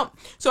talked about.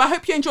 So I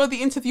hope you enjoyed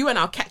the interview and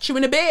I'll catch you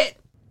in a bit.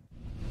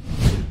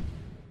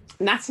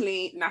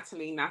 Natalie,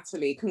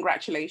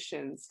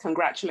 congratulations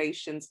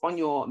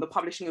on the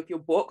publishing of your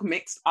book,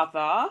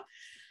 Mixed/Other.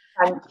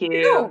 Thank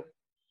you.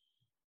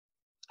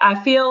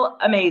 I feel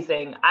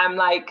amazing. I'm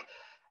like,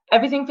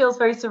 Everything feels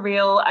very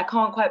surreal. I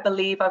can't quite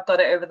believe I've got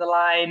it over the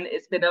line.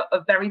 It's been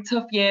a very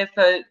tough year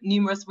for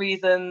numerous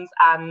reasons.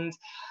 And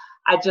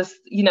I just,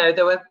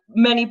 there were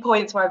many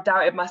points where I've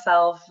doubted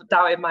myself,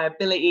 doubted my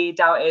ability,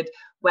 doubted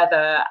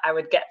whether I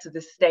would get to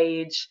this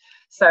stage.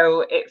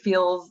 So it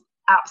feels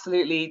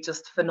absolutely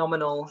just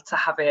phenomenal to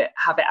have it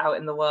out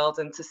in the world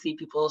and to see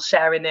people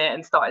sharing it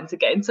and starting to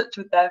get in touch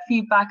with their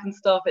feedback and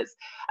stuff. It's,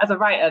 as a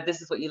writer,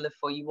 this is what you live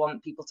for. You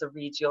want people to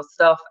read your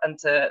stuff and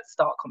to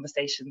start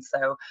conversations.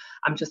 So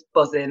I'm just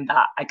buzzing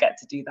that I get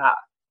to do that.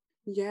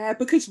 Yeah,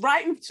 because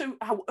writing, so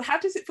how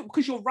does it feel?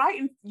 Because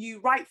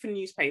you write for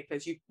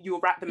newspapers, you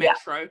write the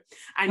Metro,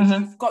 and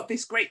you've got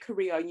this great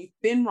career and you've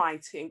been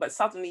writing, but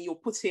suddenly you're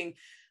putting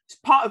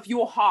part of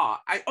your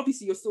heart.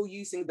 Obviously you're still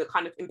using the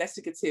kind of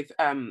investigative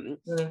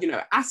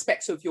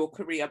aspects of your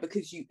career,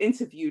 because you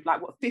interviewed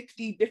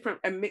 50 different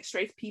mixed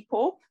race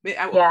people,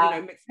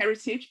 mixed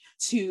heritage,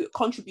 to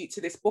contribute to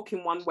this book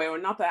in one way or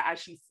another,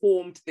 as you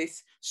formed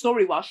this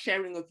story while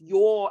sharing of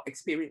your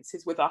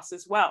experiences with us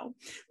as well.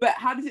 But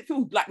how does it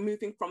feel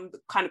moving from the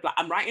kind of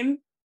I'm writing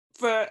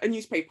for a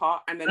newspaper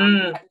and then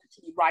I'm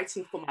actually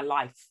writing for my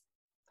life?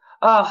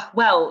 Oh,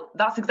 well,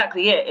 that's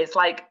exactly it. It's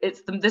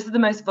this is the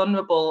most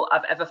vulnerable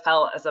I've ever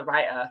felt as a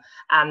writer.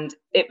 And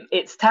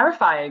it's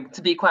terrifying,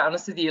 to be quite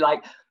honest with you.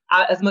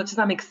 As much as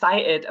I'm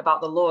excited about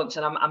the launch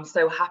and I'm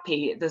so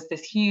happy, there's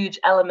this huge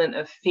element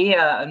of fear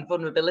and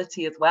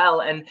vulnerability as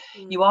well. And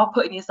you are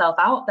putting yourself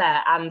out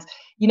there. And,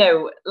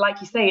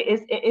 like you say,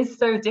 it is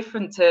so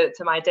different to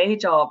my day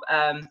job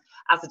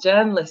as a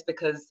journalist,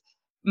 because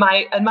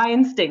my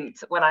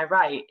instinct when I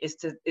write is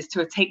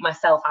to take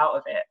myself out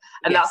of it,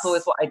 and that's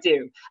always what I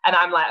do. And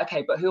I'm like,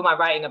 okay, but who am I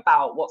writing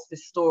about? What's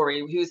this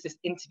story? Who's this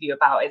interview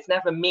about? It's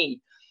never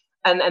me.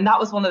 And that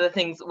was one of the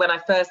things when I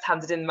first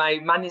handed in my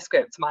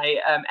manuscript. My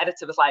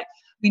editor was like,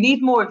 we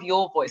need more of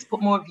your voice,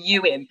 put more of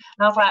you in. And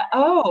I was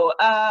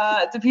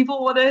like, do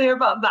people want to hear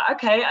about that?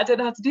 Okay, I don't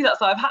know how to do that.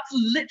 So I've had to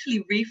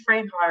literally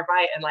reframe how I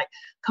write and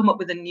come up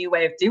with a new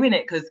way of doing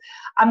it, because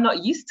I'm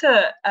not used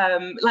to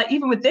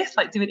even with this,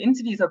 doing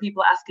interviews where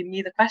people are asking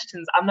me the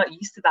questions, I'm not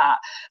used to that.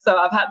 So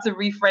I've had to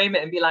reframe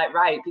it and be like,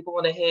 right, people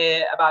want to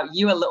hear about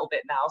you a little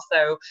bit now.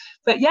 So,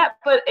 but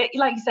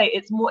like you say,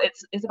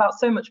 it's about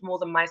so much more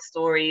than my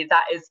story.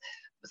 That is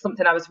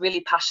something I was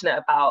really passionate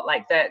about,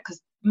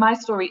 because my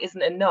story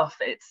isn't enough.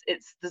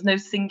 There's no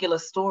singular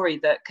story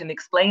that can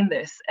explain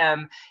this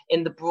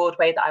in the broad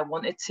way that I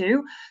wanted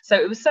to. So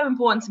it was so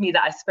important to me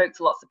that I spoke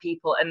to lots of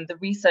people, and the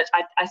research,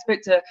 I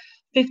spoke to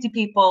 50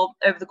 people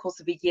over the course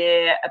of a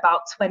year.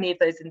 About 20 of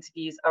those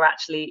interviews are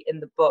actually in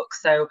the book.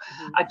 So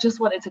I just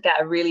wanted to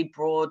get a really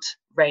broad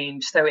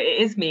range. So it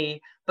is me,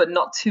 but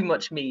not too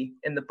much me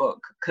in the book,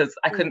 because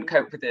I couldn't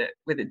cope with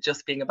it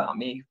just being about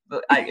me.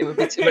 But it would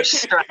be too much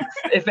stress,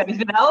 if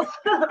anything else.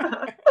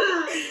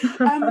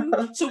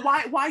 So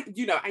why,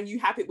 and you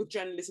have it with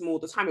journalism all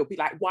the time. It'll be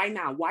like, why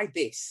now? Why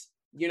this?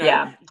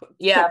 Yeah.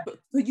 But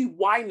for you,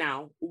 why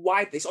now?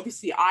 Why this?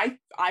 Obviously, I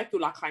feel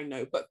like I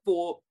know, but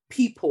for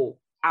people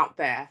out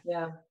there,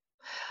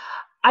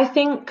 I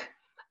think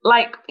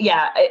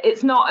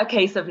it's not a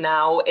case of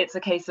now, it's a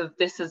case of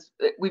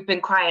we've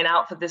been crying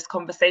out for this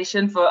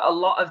conversation, for a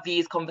lot of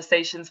these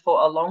conversations,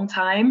 for a long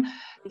time.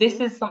 This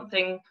is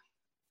something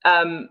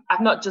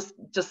I've not just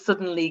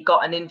suddenly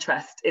got an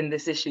interest in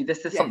this issue.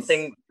 This is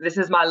something, this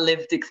is my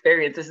lived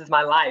experience, this is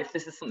my life,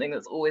 this is something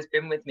that's always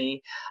been with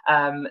me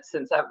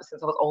since I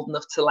was old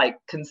enough to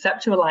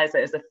conceptualize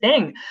it as a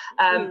thing.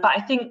 But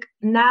I think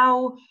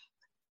now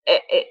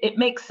it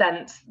makes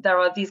sense.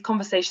 These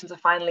conversations are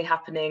finally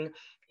happening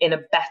in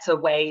a better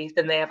way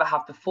than they ever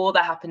have before.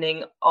 They're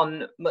happening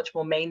on much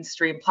more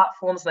mainstream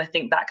platforms, and I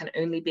think that can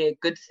only be a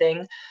good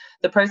thing.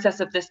 The process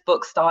of this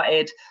book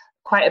started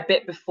quite a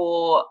bit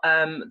before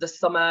the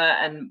summer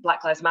and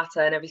Black Lives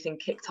Matter and everything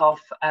kicked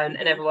off, and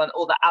everyone,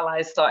 all the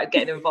allies started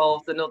getting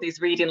involved, and all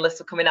these reading lists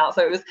were coming out.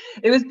 So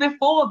it was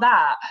before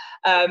that.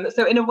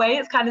 So in a way,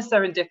 it's kind of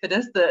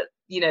serendipitous that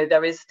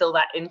there is still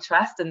that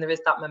interest and there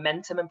is that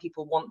momentum, and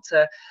people want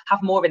to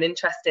have more of an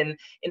interest in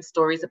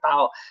stories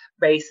about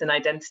race and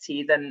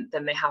identity than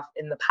they have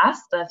in the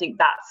past. And I think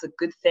that's a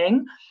good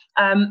thing.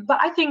 But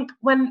I think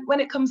when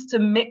it comes to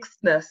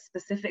mixedness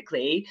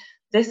specifically,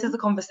 this is a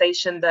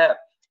conversation that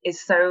is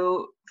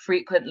so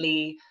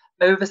frequently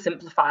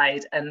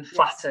oversimplified and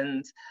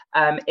flattened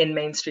in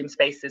mainstream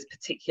spaces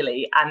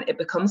particularly, and it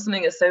becomes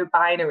something that's so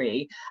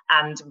binary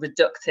and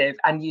reductive,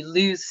 and you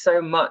lose so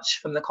much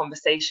from the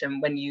conversation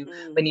when you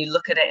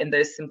look at it in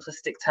those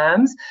simplistic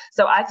terms.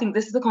 So I think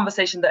this is a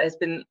conversation that has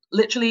been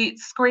literally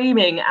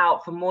screaming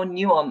out for more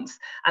nuance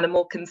and a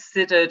more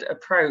considered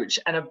approach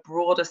and a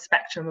broader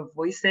spectrum of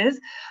voices.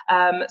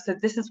 So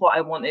this is what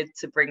I wanted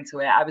to bring to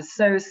it. I was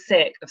so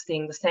sick of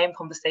seeing the same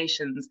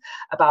conversations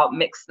about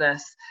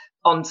mixedness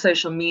on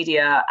social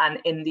media and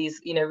in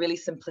these, really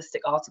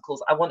simplistic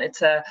articles. I wanted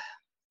to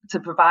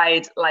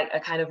provide a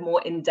kind of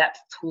more in-depth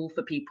tool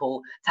for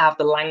people to have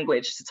the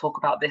language to talk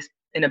about this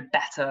in a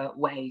better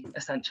way,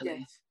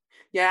 essentially.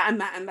 Yeah,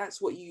 and that's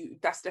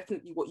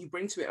definitely what you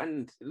bring to it.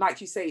 And like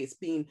you say, it's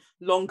been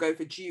long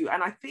overdue.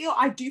 And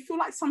I do feel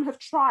like some have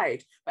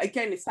tried, but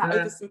again, it's that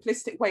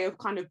oversimplistic way of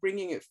kind of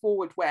bringing it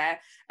forward, where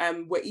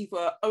we're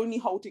either only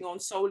holding on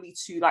solely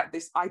to like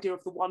this idea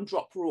of the one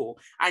drop rule,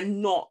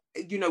 and not,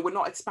 we're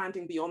not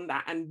expanding beyond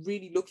that and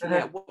really looking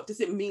at what does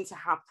it mean to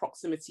have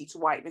proximity to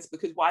whiteness.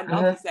 Because what I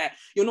love is that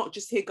you're not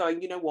just here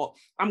going, you know what,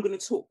 I'm going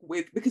to talk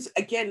with, because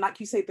again,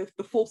 like you say,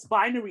 the false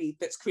binary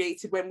that's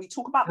created when we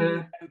talk about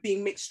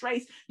being mixed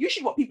race.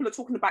 Usually what people are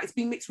talking about is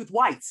being mixed with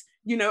white,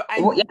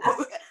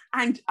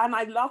 and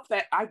I love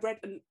that. I read,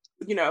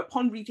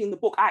 upon reading the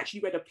book, I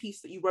actually read a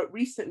piece that you wrote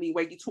recently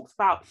where you talked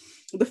about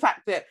the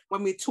fact that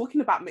when we're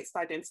talking about mixed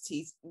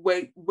identities,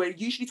 we're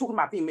usually talking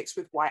about being mixed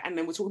with white, and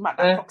then we're talking about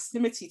that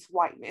proximity to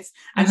whiteness.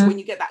 And so when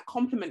you get that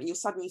compliment, and you're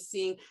suddenly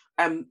seeing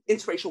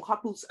interracial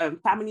couples,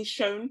 families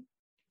shown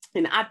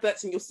in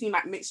adverts, and you're seeing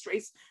like mixed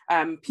race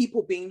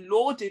people being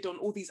lauded on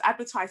all these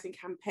advertising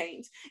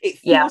campaigns, it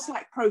feels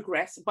like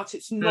progress, but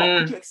it's not.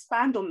 Could you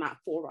expand on that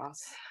for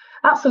us?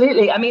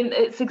 Absolutely. I mean,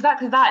 it's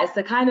exactly that. It's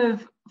the kind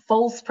of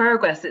false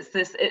progress. It's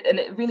this, and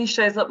it really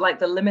shows up like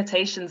the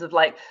limitations of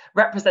like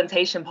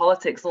representation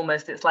politics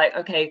almost. It's like,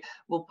 okay,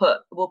 we'll put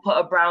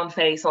a brown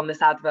face on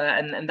this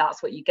advert, and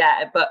that's what you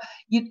get. But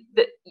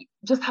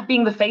just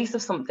being the face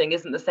of something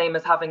isn't the same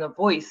as having a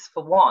voice,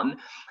 for one.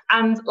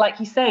 And like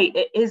you say,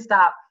 it is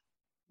that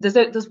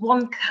there's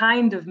one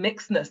kind of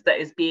mixedness that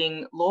is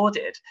being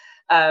lauded.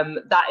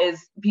 That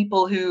is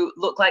people who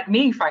look like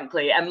me,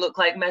 frankly, and look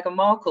like Meghan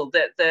Markle,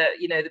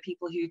 the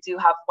people who do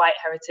have white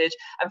heritage,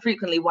 and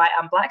frequently white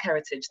and black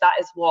heritage. That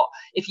is what,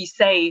 if you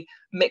say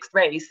mixed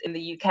race in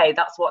the UK,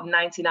 that's what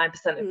 99%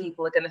 of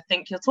people are going to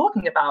think you're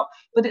talking about.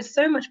 But it's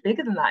so much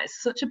bigger than that.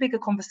 It's such a bigger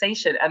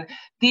conversation. And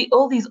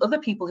all these other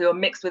people who are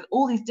mixed with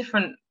all these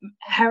different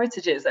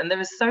heritages, and there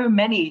are so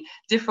many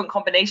different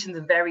combinations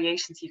and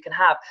variations you can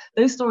have,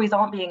 those stories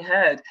aren't being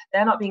heard.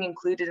 They're not being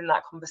included in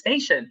that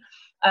conversation.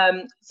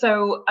 And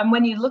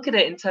when you look at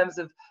it in terms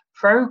of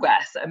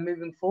progress and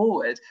moving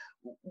forward,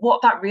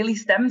 what that really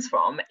stems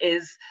from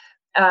is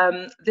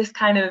this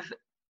kind of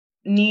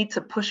need to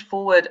push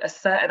forward a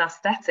certain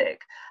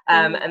aesthetic.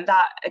 And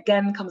that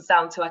again comes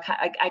down to,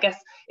 I guess,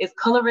 it's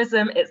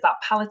colorism, it's that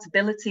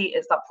palatability,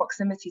 it's that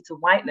proximity to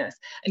whiteness.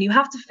 And you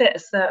have to fit a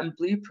certain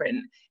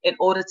blueprint in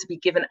order to be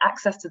given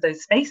access to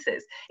those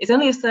spaces. It's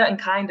only a certain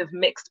kind of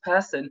mixed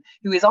person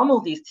who is on all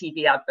these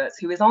TV adverts,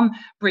 who is on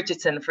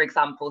Bridgerton, for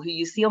example, who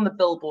you see on the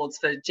billboards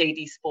for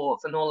JD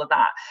Sports and all of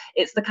that.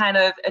 It's the kind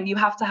of, and you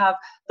have to have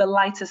the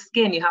lighter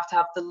skin, you have to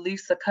have the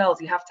looser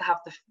curls, you have to have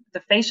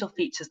the facial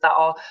features that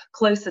are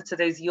closer to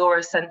those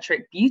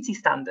Eurocentric beauty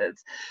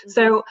standards.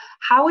 So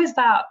how is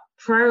that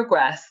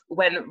progress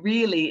when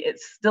really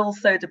it's still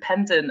so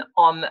dependent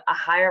on a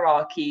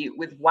hierarchy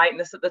with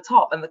whiteness at the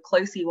top? And the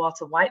closer you are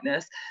to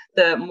whiteness,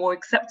 the more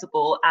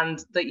acceptable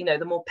and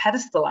the more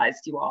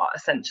pedestalized you are,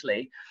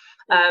 essentially.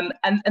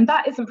 And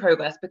that isn't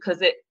progress,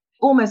 because it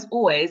almost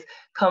always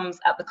comes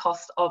at the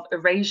cost of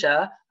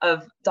erasure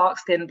of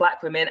dark-skinned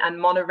Black women and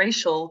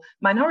monoracial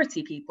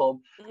minority people.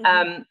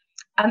 And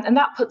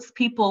that puts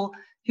people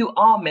who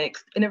are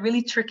mixed in a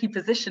really tricky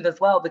position as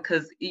well,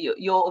 because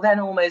you're then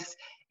almost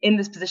in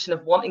this position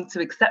of wanting to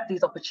accept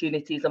these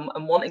opportunities and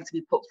wanting to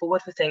be put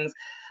forward for things,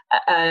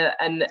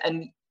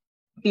 and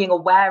being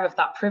aware of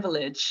that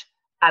privilege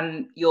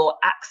and your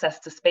access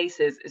to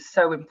spaces is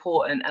so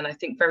important, and I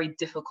think very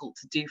difficult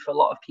to do for a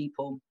lot of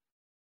people.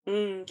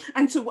 And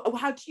so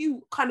how do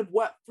you kind of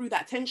work through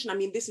that tension? I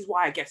mean, this is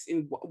why I guess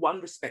in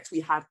one respect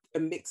we have a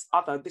mixed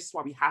other, this is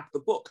why we have the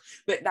book,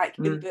 but like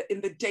in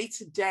the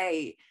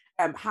day-to-day,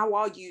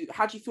 how do you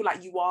feel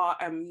like you are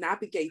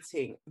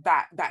navigating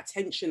that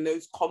tension,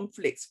 those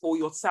conflicts for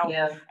yourself?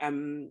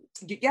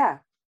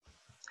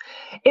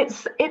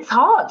 It's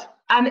hard,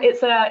 and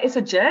it's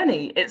a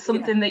journey. It's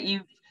something that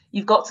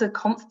you've got to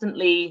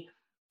constantly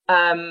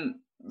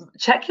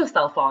check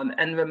yourself on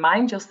and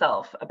remind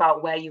yourself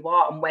about where you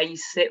are and where you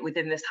sit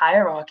within this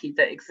hierarchy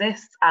that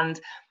exists,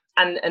 and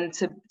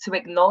to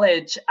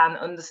acknowledge and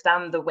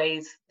understand the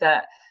ways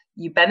that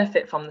you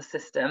benefit from the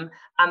system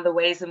and the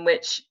ways in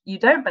which you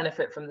don't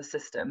benefit from the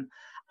system.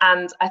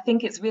 And I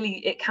think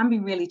it can be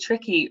really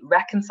tricky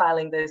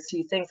reconciling those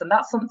two things. And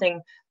that's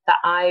something that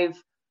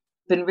I've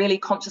been really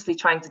consciously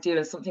trying to do,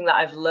 and something that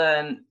I've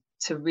learned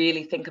to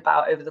really think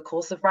about over the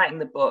course of writing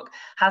the book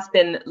has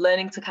been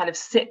learning to kind of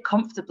sit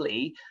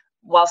comfortably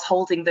whilst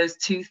holding those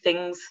two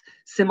things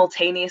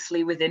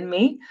simultaneously within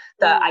me,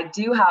 that I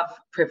do have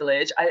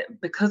privilege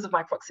because of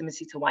my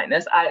proximity to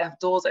whiteness. I have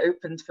doors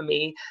opened for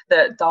me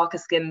that darker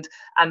skinned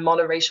and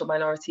monoracial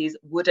minorities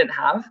wouldn't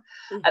have.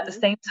 At the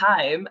same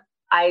time,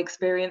 I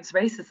experience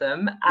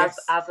racism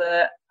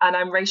and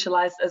I'm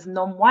racialized as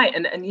non-white,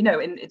 and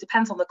it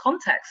depends on the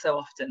context so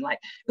often. Like,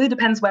 it really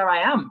depends where I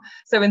am.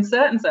 So in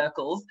certain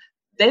circles,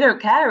 they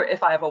don't care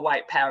if I have a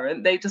white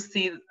parent. They just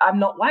see I'm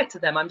not white to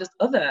them. I'm just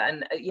other.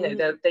 And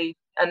there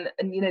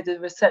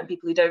are certain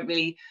people who don't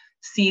really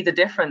see the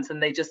difference,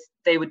 and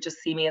they would just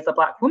see me as a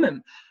Black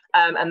woman.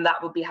 And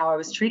that would be how I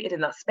was treated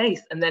in that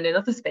space. And then in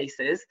other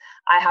spaces,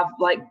 I have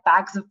like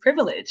bags of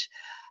privilege.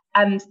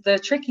 And the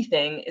tricky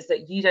thing is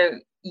that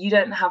you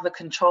don't have a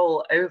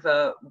control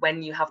over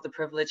when you have the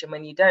privilege and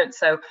when you don't.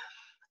 So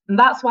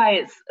that's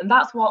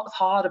what's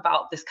hard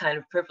about this kind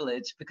of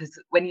privilege, because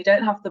when you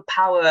don't have the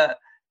power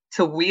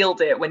to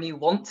wield it when you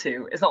want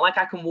to, it's not like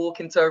I can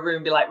walk into a room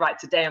and be like, right,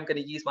 today I'm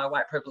going to use my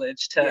white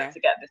privilege to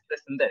get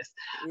this and this.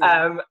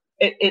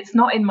 It's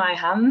not in my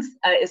hands.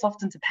 It's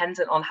often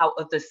dependent on how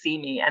others see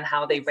me and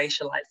how they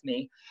racialize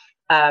me.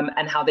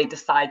 And how they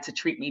decide to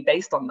treat me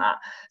based on that.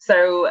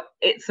 So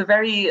it's a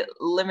very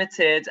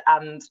limited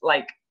and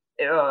like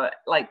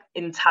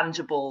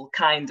intangible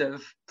kind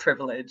of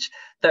privilege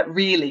that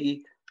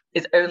really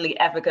is only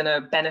ever going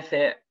to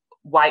benefit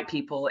white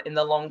people in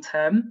the long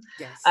term.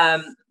 Yes.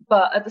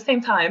 But at the same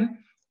time,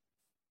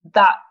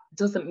 that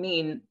doesn't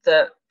mean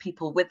that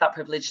people with that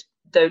privilege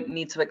don't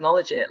need to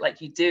acknowledge it. Like,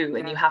 you do,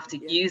 and you have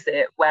to use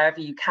it wherever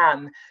you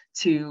can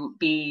to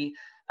be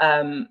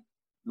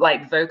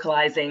like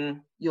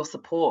vocalizing your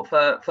support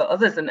for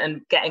others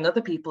and getting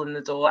other people in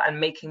the door and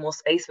making more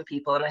space for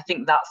people. And I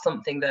think that's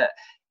something that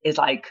is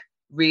like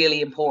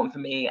really important for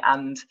me.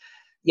 And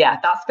yeah,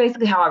 that's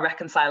basically how I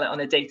reconcile it on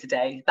a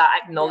day-to-day, that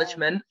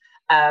acknowledgement,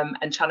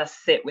 and trying to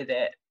sit with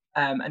it,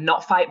 and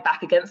not fight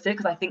back against it,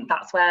 because I think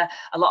that's where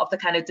a lot of the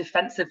kind of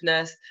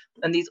defensiveness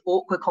and these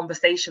awkward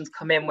conversations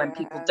come in, when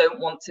people don't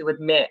want to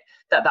admit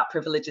that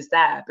privilege is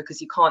there,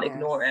 because you can't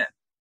ignore it.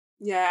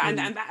 Yeah, and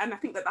I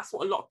think that's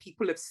what a lot of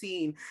people have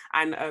seen.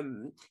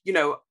 And you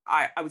know,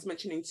 I was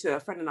mentioning to a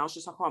friend, and I was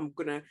just like, oh, I'm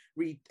gonna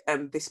read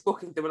this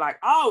book, and they were like,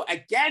 oh,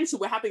 again, so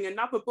we're having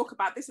another book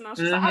about this, and I was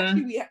just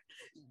like,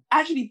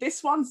 actually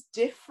this one's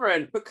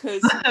different,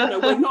 because you know,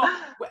 we're not,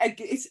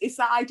 it's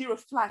that idea of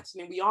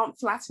flattening. We aren't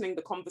flattening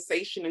the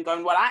conversation and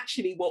going, well,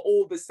 actually we're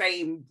all the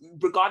same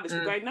regardless.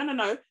 We're going,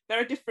 no, there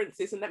are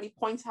differences, and let me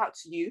point out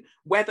to you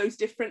where those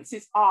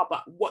differences are,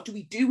 but what do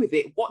we do with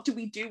it? What do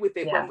we do with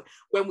it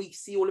when we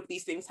see all of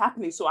these things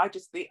happening? So I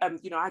just think,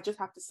 you know, I just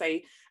have to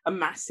say a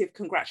massive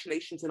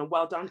congratulations and a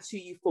well done to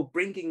you for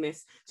bringing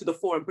this to the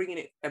fore and bringing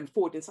it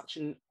forward in such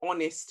an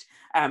honest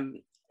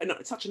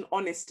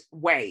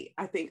way.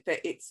 I think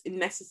that it's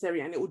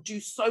necessary, and it will do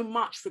so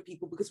much for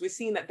people, because we're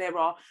seeing that there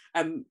are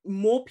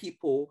more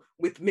people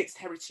with mixed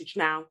heritage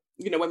now,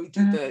 you know, when we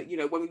do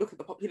when we look at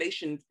the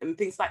population and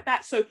things like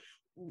that. So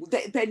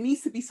there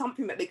needs to be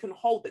something that they can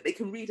hold, that they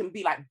can read and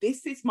be like,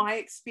 this is my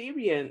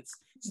experience.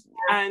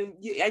 And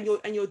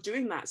you're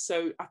doing that.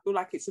 So I feel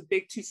like it's a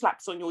big 2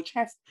 slaps on your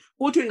chest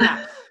for doing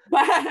that.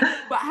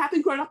 but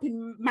having grown up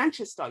in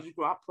Manchester, you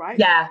grew up, right?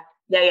 Yeah.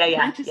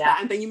 Manchester,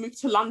 and then you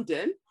moved to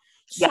London.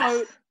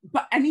 So,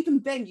 and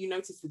even then you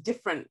noticed the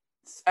difference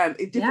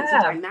in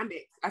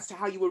dynamics as to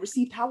how you were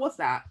received. How was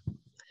that?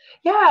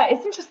 Yeah,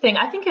 it's interesting.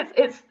 I think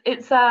it's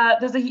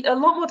there's a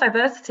lot more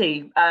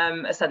diversity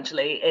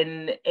essentially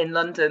in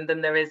London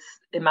than there is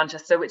in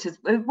Manchester, which is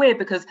weird,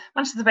 because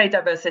Manchester's a very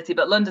diverse city,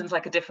 but London's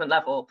like a different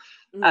level.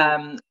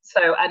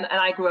 So and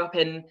I grew up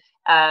in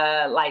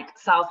like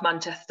South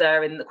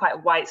Manchester, in the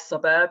quite white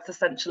suburbs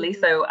essentially.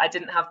 So I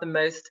didn't have the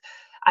most.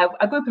 I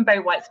grew up in very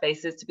white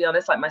spaces, to be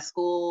honest. Like, my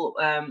school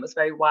was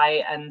very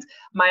white, and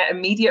my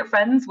immediate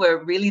friends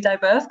were really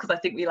diverse, because I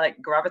think we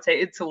like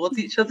gravitated towards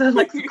each other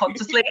like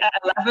subconsciously. At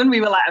 11,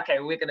 we were like, okay,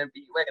 we're gonna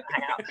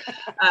hang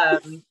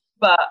out.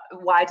 But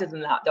wider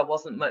than that, there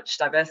wasn't much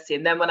diversity.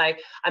 And then when I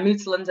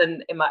moved to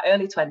London in my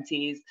early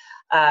 20s,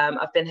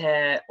 I've been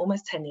here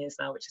almost 10 years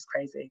now, which is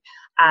crazy.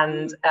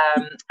 And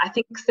I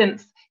think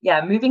since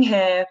moving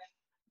here,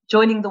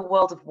 joining the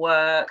world of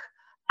work,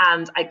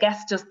 and I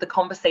guess just the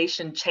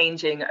conversation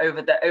changing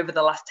over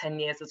the last 10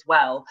 years as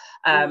well.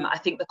 I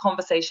think the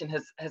conversation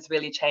has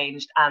really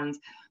changed. And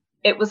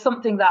it was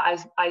something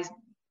that I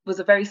was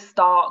a very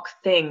stark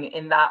thing,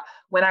 in that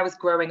when I was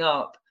growing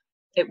up,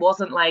 it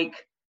wasn't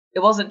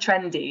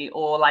trendy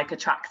or like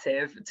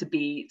attractive to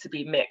be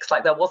mixed.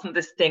 Like, there wasn't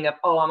this thing of,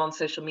 oh, I'm on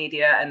social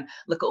media and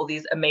look at all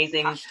these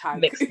amazing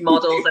mixed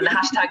models and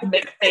hashtag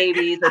mixed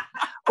babies and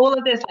all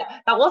of this. Like,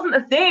 that wasn't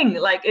a thing.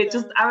 Like, it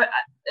just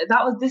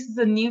this is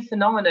a new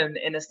phenomenon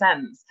in a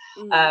sense.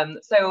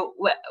 So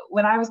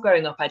when I was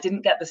growing up, I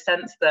didn't get the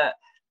sense that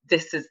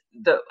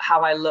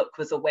how I look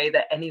was a way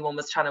that anyone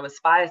was trying to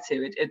aspire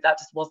to. That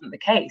just wasn't the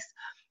case.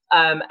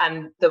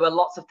 And there were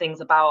lots of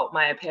things about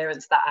my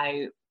appearance that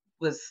I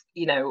was,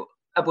 you know,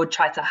 I would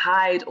try to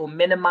hide or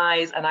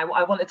minimize, and I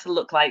wanted to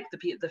look like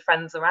the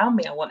friends around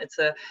me. I wanted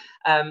to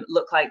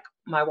look like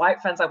my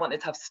white friends. I wanted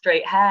to have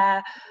straight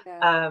hair,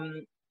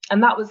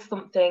 and that was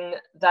something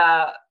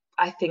that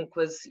I think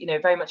was, you know,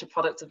 very much a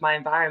product of my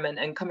environment.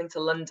 And coming to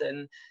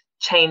London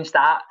changed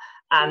that,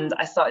 and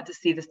I started to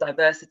see this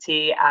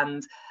diversity,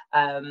 and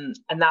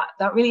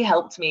that really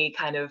helped me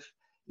kind of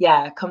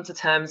come to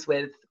terms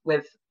with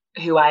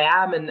who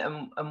I am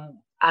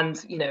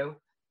and you know,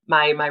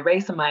 my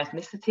race and my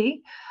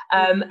ethnicity,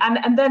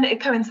 and then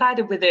it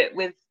coincided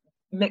with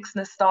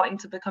mixedness starting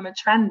to become a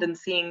trend, and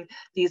seeing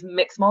these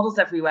mixed models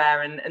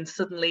everywhere, and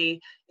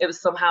suddenly it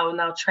was somehow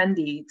now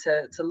trendy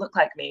to look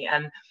like me,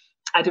 and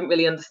I didn't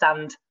really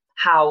understand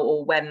how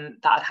or when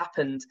that had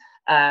happened.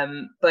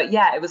 But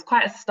yeah, it was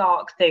quite a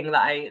stark thing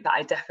that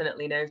I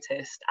definitely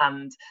noticed.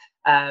 And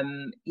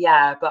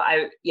but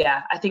I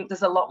think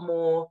there's a lot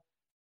more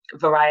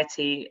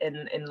variety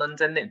in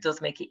London. It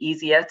does make it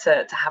easier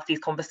to have these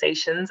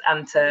conversations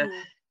and to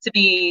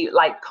be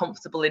like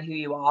comfortable in who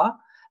you are.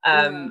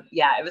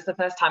 It was the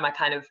first time I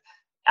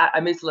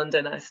moved to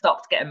London and I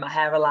stopped getting my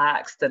hair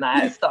relaxed and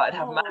I started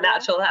having I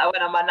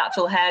went on my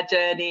natural hair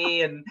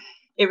journey, and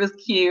it was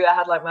cute. I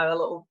had like my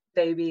little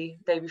baby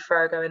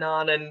fro going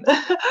on, and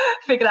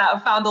figured out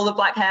and found all the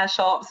black hair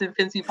shops in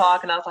Finsbury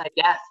Park, and I was like,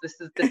 yes,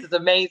 this is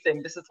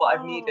amazing. This is what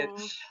I've needed.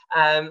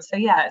 So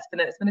yeah, it's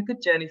been a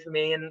good journey for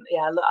me, and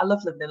yeah, I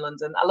love living in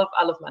London. I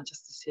love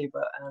Manchester too,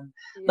 but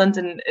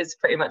London is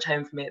pretty much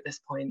home for me at this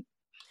point.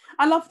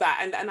 I love that,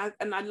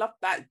 and I love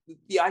that,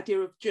 the idea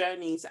of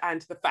journeys,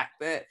 and the fact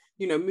that,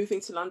 you know, moving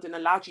to London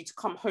allowed you to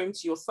come home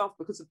to yourself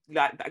because of,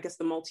 like, I guess,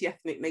 the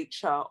multi-ethnic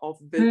nature of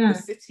the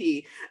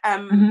city,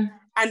 and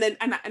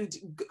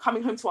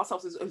coming home to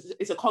ourselves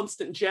is a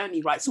constant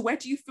journey, right? So where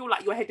do you feel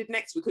like you're headed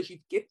next? Because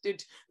you've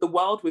gifted the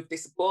world with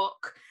this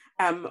book.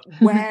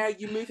 Where are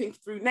you moving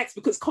through next?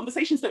 Because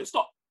conversations don't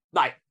stop,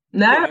 like,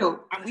 no, you know,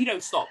 and we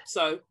don't stop.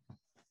 So.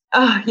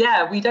 Oh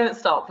yeah, we don't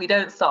stop,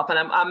 and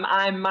I'm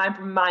my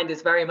mind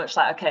is very much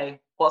like, okay,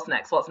 what's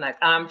next, and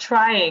I'm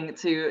trying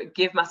to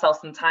give myself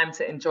some time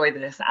to enjoy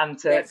this and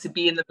to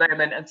be in the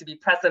moment and to be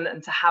present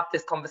and to have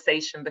this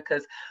conversation,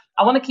 because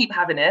I want to keep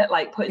having it.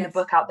 Like, putting the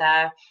book out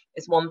there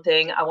is one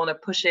thing. I want to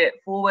push it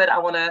forward. I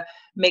want to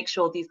make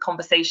sure these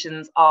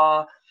conversations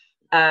are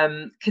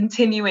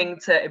continuing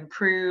to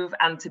improve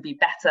and to be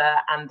better,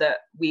 and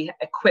that we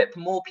equip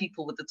more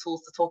people with the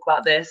tools to talk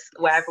about this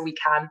wherever we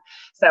can.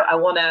 So I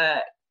want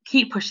to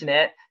keep pushing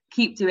it,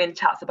 keep doing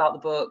chats about the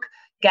book,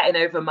 getting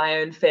over my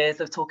own fears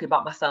of talking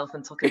about myself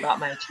and talking about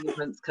my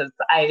achievements, because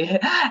I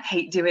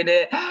hate doing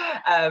it,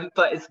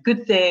 but it's a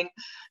good thing.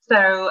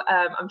 So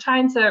I'm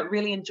trying to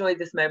really enjoy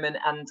this moment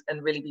and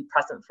really be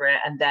present for it,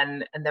 and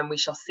then we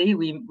shall see.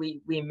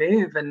 We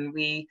move and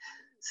we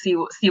see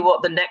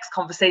what the next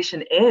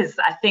conversation is.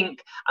 I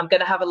think I'm going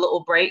to have a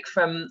little break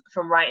from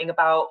writing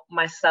about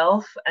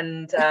myself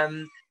and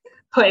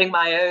putting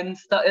my own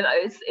stuff.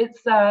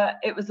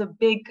 It was a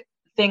big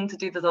thing to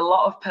do. There's a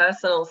lot of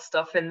personal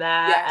stuff in there,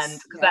 and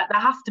because there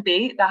has to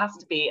be,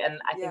 and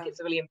I think it's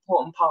a really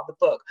important part of the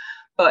book.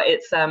 But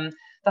it's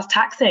that's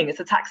taxing. It's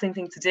a taxing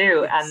thing to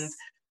do, and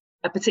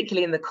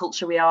particularly in the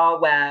culture we are,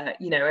 where,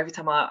 you know, every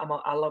time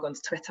I log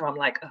onto Twitter, I'm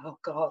like, oh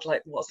God,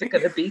 like, what's it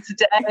going to be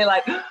today?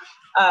 Like,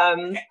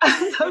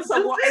 it's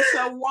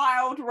a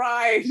wild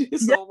ride.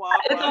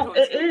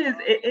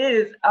 It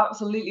is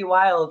absolutely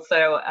wild.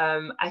 So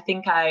I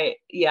think I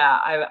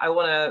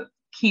want to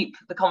keep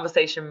the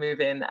conversation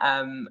moving,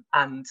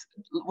 and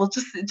we'll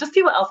just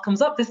see what else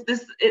comes up. This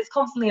it's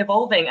constantly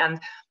evolving, and,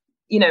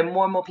 you know,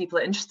 more and more people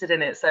are interested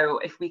in it. So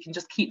if we can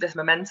just keep this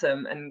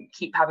momentum and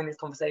keep having these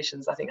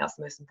conversations, I think that's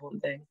the most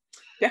important thing.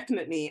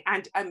 Definitely.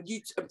 And you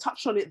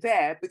touched on it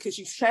there, because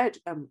you shared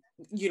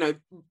you know,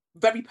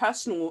 very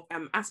personal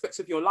aspects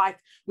of your life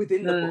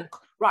within the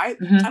book, right?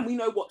 And we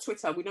know what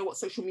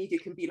social media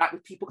can be like,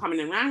 with people coming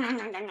in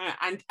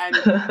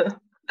and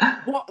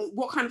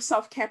what kind of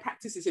self-care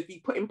practices have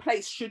you put in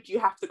place should you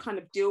have to kind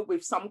of deal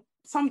with some,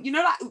 you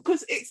know, like,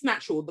 because it's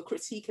natural, the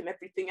critique and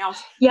everything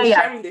else,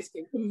 sharing this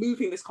thing,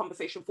 moving this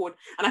conversation forward.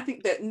 And I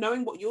think that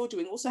knowing what you're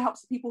doing also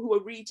helps the people who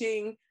are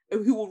reading,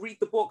 who will read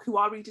the book, who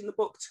are reading the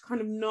book, to kind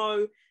of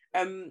know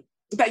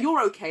that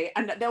you're okay,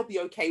 and that they'll be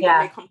okay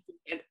when they come,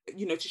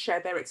 you know, to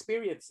share their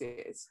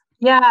experiences.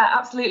 Yeah,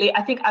 absolutely.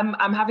 I think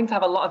I'm having to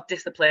have a lot of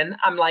discipline.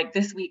 I'm like,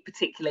 this week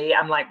particularly,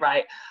 I'm like,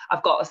 right,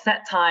 I've got a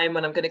set time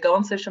when I'm going to go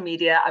on social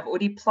media. I've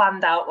already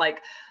planned out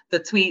like the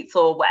tweets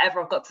or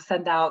whatever I've got to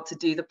send out to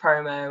do the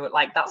promo.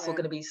 Like, that's all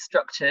going to be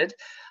structured.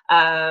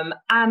 And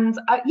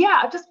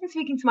I've just been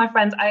speaking to my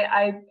friends.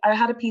 I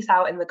had a piece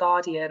out in The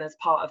Guardian as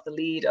part of the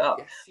lead up.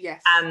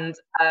 And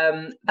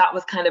that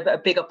was kind of a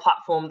bigger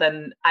platform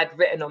than I'd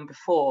written on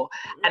before.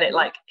 And it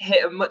like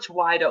hit a much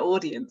wider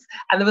audience.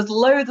 And there was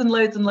loads and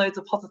loads and loads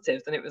of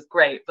positives, and it was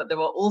great. But there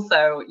were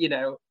also, you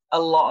know, a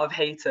lot of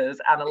haters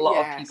and a lot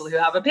of people who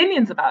have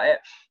opinions about it,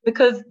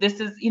 because this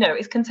is, you know,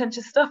 it's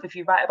contentious stuff. If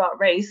you write about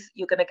race,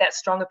 you're going to get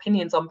strong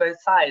opinions on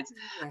both sides.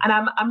 And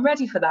I'm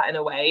ready for that in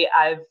a way.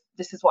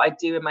 This is what I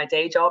do in my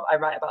day job. I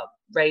write about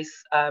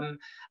race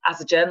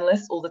as a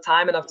journalist all the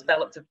time, and I've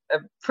developed a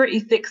pretty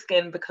thick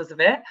skin because of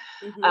it.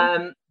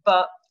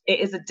 But it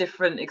is a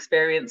different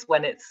experience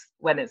when it's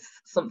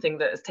something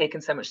that has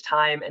taken so much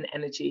time and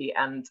energy,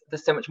 and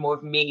there's so much more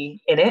of me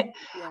in it.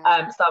 So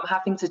I'm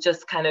having to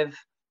just kind of,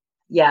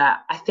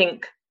 I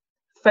think,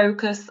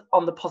 focus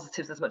on the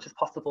positives as much as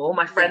possible.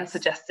 My friend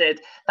suggested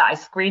that I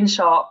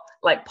screenshot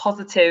like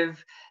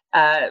positive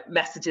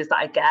messages that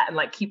I get and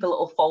like keep a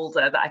little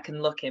folder that I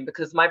can look in,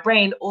 because my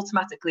brain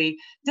automatically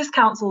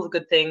discounts all the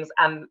good things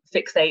and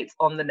fixates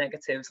on the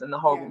negatives and the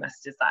horrible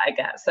messages that I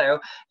get. So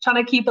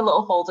trying to keep a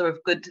little folder of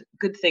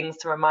good things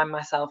to remind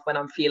myself when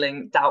I'm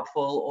feeling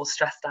doubtful or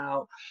stressed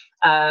out.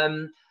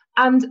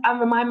 And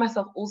remind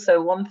myself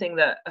also, one thing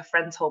that a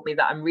friend told me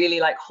that I'm really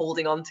like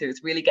holding on to,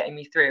 it's really getting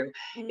me through,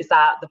 is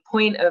that the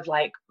point of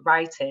like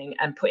writing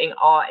and putting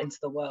art into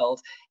the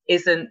world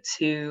isn't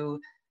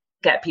to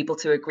get people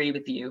to agree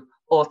with you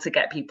or to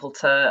get people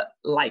to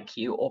like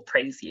you or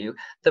praise you.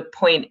 The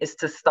point is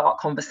to start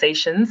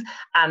conversations,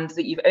 and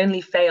that you've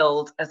only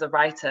failed as a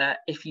writer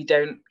if you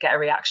don't get a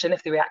reaction,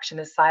 if the reaction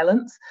is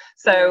silence.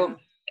 So,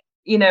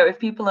 you know, if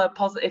people are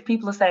positive, if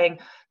people are saying,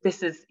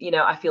 this is, you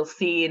know, I feel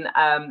seen,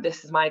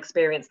 this is my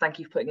experience, thank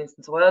you for putting this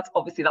into words,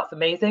 obviously that's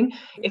amazing.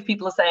 If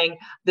people are saying,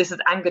 this has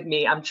angered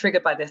me, I'm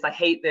triggered by this, I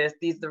hate this,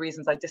 these are the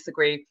reasons I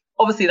disagree,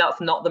 obviously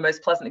that's not the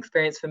most pleasant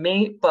experience for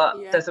me, but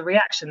there's a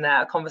reaction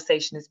there, a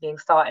conversation is being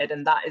started,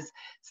 and that is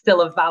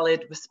still a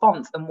valid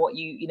response. And what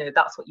you know,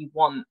 that's what you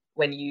want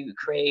when you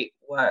create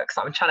work.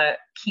 So I'm trying to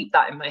keep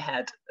that in my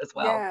head as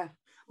well. Yeah.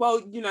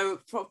 Well, you know,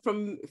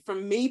 from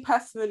me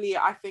personally,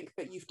 I think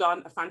that you've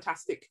done a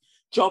fantastic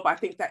job. I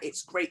think that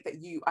it's great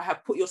that you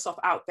have put yourself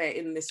out there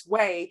in this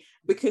way,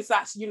 because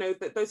that's, you know,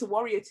 that those are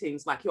warrior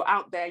things. Like, you're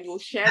out there and you're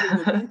sharing,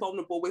 you're being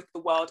vulnerable with the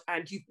world,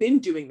 and you've been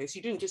doing this.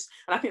 You didn't just,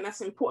 and I think that's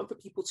important for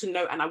people to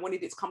know. And I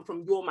wanted it to come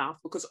from your mouth,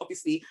 because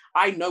obviously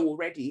I know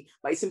already,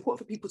 but it's important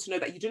for people to know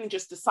that you didn't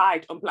just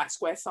decide on Black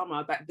Square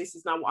Summer that this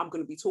is now what I'm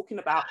going to be talking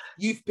about.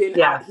 You've been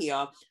out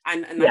here,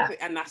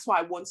 and that's why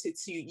I wanted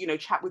to, you know,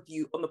 chat with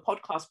you on the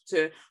podcast,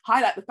 to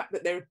highlight the fact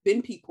that there have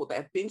been people that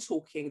have been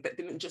talking that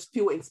didn't just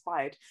feel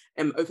inspired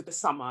over the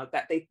summer,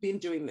 that they've been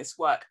doing this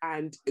work.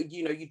 And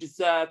you know, you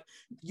deserve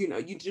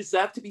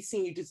to be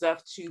seen, you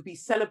deserve to be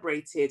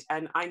celebrated.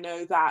 And I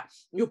know that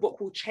your book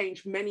will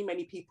change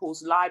many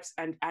people's lives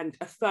and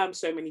affirm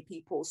so many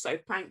people. So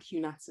thank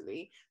you,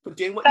 Natalie, for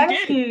doing what you did.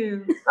 Thank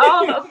you.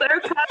 Oh, that's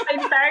so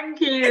kind.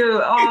 Thank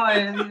you. Oh,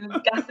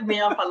 you're gassing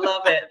me up. I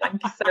love it.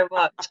 Thank you so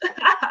much.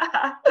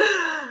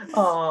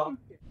 Oh.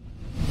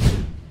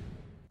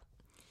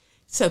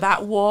 So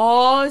that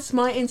was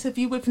my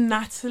interview with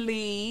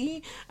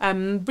Natalie.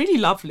 Really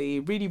lovely,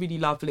 really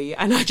lovely.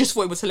 And I just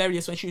thought it was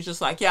hilarious when she was just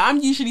like, yeah, I'm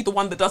usually the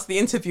one that does the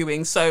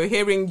interviewing. So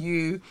hearing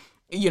you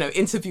know,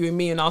 interviewing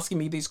me and asking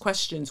me these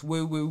questions,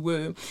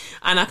 woo.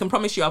 And I can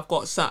promise you I've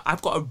got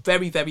a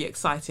very, very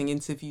exciting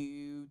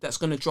interview that's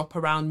going to drop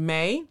around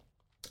May.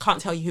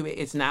 Can't tell you who it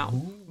is now.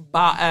 Ooh.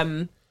 But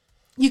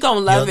you go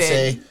and love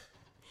Beyonce. it.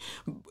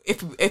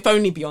 If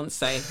only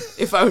Beyonce.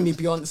 If only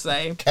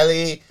Beyonce.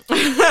 Kelly.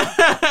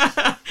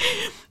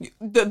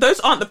 Those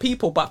aren't the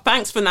people, but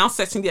thanks for now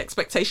setting the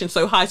expectation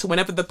so high, so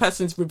whenever the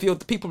person's revealed,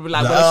 the people will be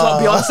like, well,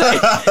 it's not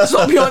Beyonce. It's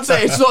not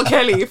Beyonce. It's not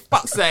Kelly. For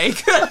fuck's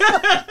sake.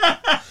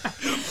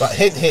 But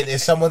hint,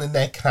 it's someone in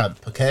their camp,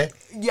 okay?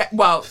 Yeah,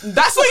 well,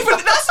 that's not even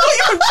true.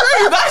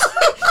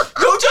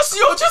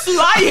 You're just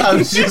lying. I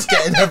was just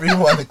getting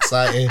everyone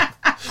excited.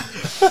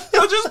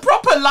 You're just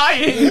proper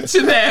lying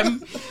to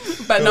them.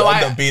 But It'll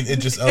end up being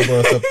Idris Elba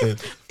or something.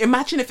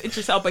 Imagine if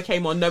Idris Elba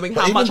came on, knowing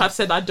how much I've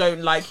said I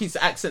don't like his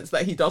accents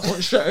that he does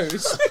on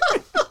shows.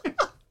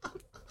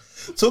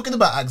 Talking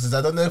about accents,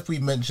 I don't know if we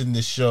mentioned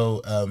this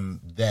show,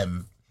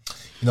 Them.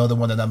 You know, the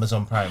one on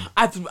Amazon Prime.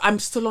 I'm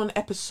still on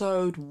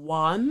episode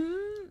 1.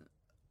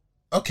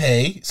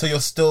 Okay, so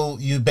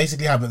you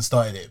basically haven't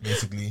started it,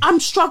 basically. I'm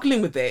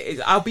struggling with it,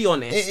 I'll be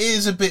honest. It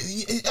is a bit,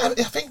 I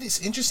think it's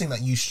interesting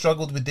that you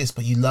struggled with this,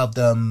 but you loved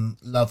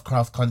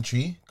Lovecraft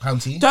County.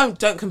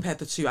 Don't compare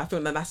the two. I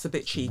think that's a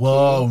bit cheeky.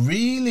 Whoa,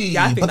 really?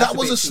 Yeah, I think but that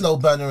was a slow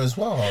burner as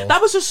well.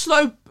 That was a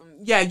slow,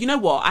 yeah, you know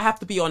what? I have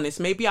to be honest.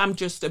 Maybe I'm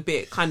just a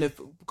bit kind of,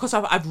 because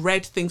I've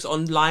read things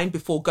online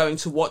before going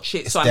to watch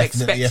it, so I'm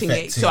expecting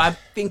it. So I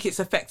think it's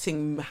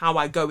affecting how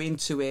I go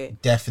into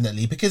it.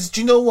 Definitely, because do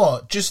you know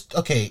what? Just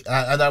okay,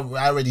 and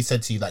I already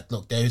said to you, like,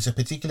 look, there is a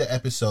particular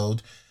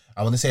episode.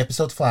 I want to say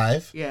episode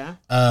 5. Yeah.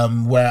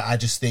 Where I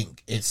just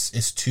think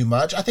it's too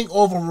much. I think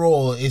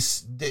overall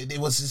it's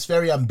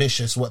very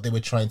ambitious what they were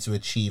trying to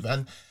achieve,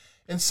 and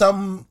in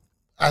some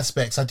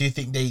aspects I do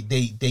think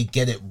they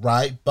get it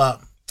right, but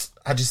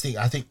I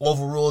think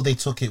overall they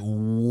took it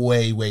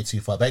way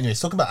too far. But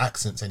anyways, talking about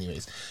accents,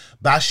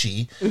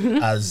 Bashi,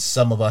 as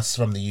some of us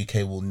from the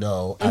UK will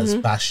know as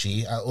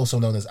Bashi, also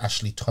known as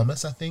Ashley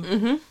Thomas, I think.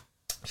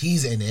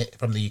 He's in it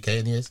from the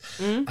UK,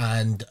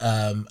 and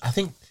I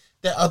think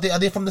are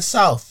they from the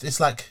south? It's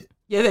like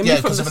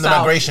because of the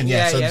migration,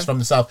 so it's from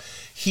the south.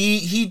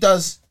 He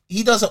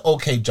does an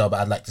okay job,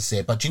 I'd like to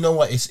say, but you know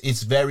what?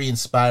 It's very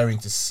inspiring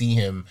to see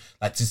him,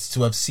 like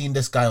to have seen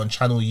this guy on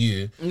Channel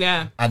U,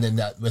 and then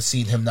that we're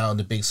seeing him now on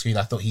the big screen.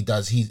 I thought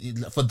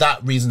for that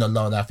reason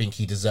alone, I think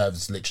he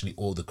deserves literally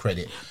all the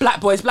credit.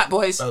 Black boys.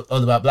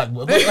 All about black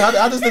boys.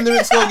 How does the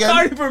lyrics go again?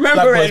 I don't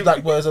remember.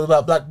 Black boys, all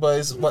about black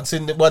boys. One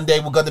day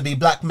we're gonna be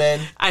black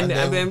men, and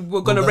then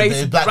we're gonna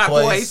raise black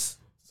boys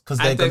because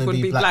they're gonna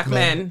be black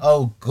men.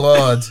 Oh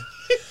God.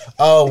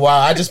 Oh wow!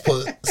 I just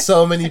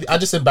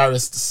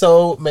embarrassed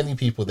so many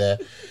people there,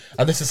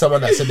 and this is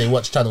someone that said they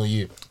watch Channel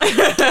U.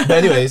 But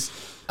anyways,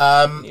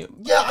 I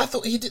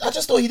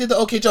just thought he did an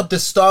okay job. The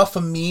star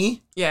for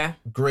me Yeah.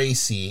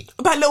 Gracie.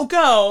 About little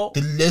girl.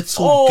 The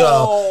little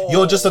girl.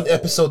 You're just on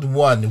episode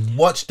 1.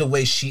 Watch the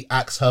way she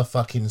acts her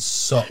fucking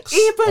socks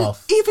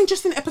off. Even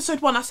just in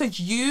episode 1, I said,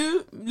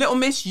 you, little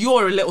miss,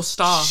 you're a little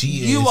star.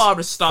 You are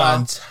a star.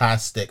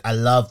 Fantastic. I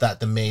love that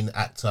the main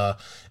actor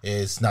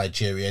is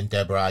Nigerian,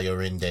 Deborah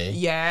Ayorinde.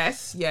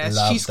 Yes.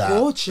 Love She's that.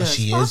 gorgeous.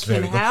 She is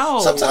very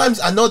good.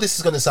 Sometimes, I know this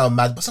is going to sound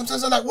mad, but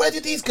sometimes I'm like, where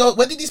did these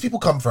people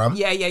come from?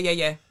 Yeah.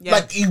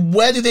 Like,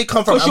 where did they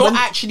come from? Because you're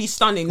actually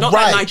stunning. Not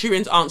that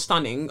Nigerians aren't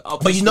stunning.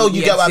 But you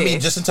get what I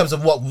mean, just in terms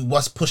of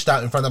what's pushed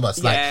out in front of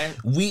us.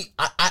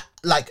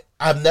 Like,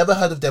 I've never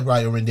heard of Deborah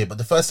Ayorinde, but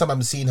the first time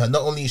I'm seeing her,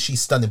 not only is she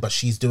stunning, but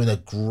she's doing a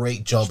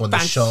great job on the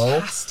show.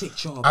 Fantastic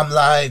job. I'm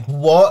like,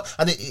 what?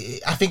 And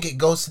I think it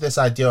goes to this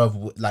idea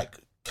of, like,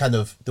 kind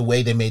of the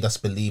way they made us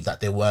believe that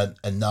there weren't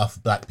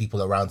enough black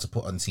people around to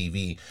put on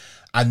TV.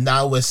 And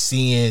now we're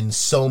seeing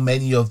so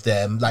many of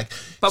them, like.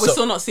 But we're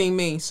still not seeing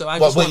me, so I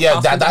just want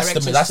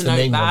that's the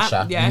main one,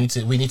 Sha. Yeah.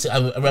 We need to.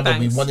 I remember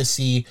we want to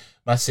see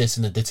my sis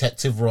in a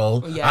detective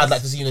role. Yes. I'd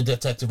like to see you in a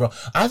detective role.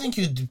 I think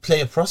you'd play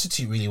a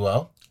prostitute really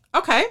well.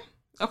 Okay.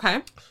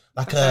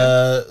 Like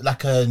a.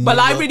 But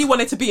I really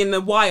wanted to be in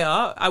The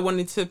Wire. I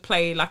wanted to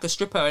play like a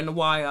stripper in The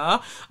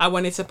Wire. I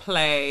wanted to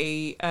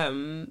play.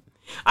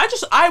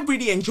 I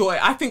really enjoy.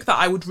 I think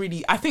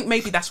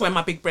maybe that's where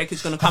my big break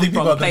is going to come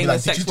from, playing the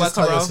sex worker role. Did you just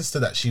tell your sister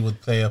that she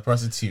would play a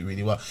prostitute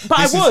really well? But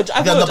I would.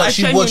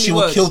 She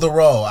would kill the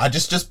role. I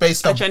just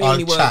based on chats.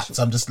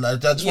 I just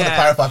want to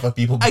clarify for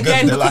people.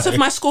 Again, because of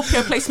my Scorpio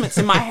placements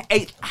in my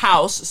 8th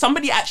house,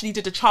 somebody actually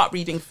did a chart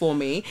reading for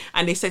me,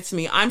 and they said to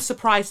me, "I'm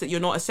surprised that you're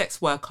not a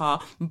sex worker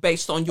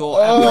based on your."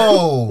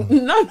 No,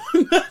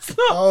 that's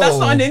not. That's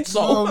not an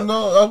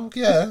insult.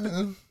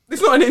 Yeah.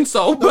 It's not an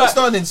insult. No, it's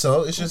not an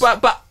insult. It's just.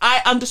 But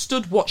I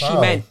understood what she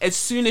meant as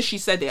soon as she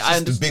said it. I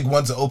understood. The big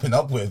one to open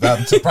up with.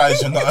 I'm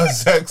surprised you're not a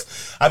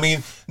sex. I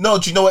mean, no.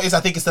 Do you know what it is? I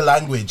think it's the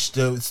language.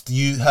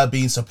 Her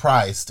being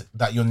surprised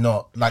that you're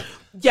not like.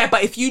 Yeah,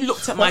 but if you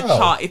looked at my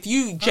chart, if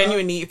you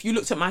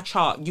looked at my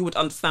chart, you would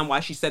understand why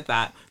she said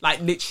that.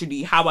 Like,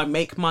 literally, how I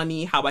make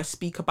money, how I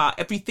speak about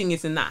everything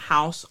is in that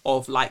house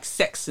of like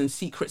sex and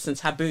secrets and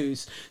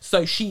taboos.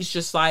 So she's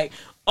just like,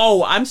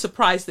 oh, I'm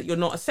surprised that you're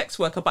not a sex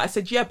worker. But I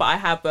said, yeah, but I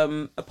have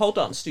a pole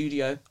dance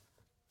studio.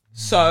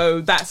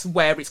 So that's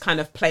where it's kind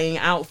of playing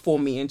out for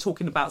me and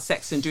talking about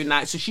sex and doing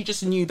that. So she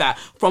just knew that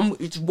from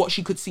what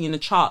she could see in the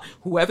chart,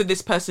 whoever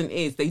this person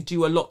is, they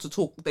do a lot to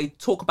talk. They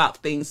talk about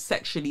things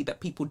sexually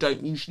that people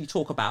don't usually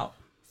talk about.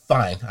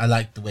 Fine. I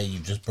like the way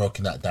you've just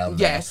broken that down.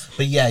 Yes.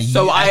 But yeah.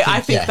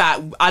 I think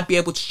that I'd be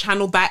able to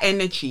channel that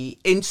energy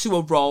into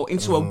a role,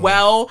 into a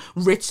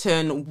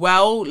well-written,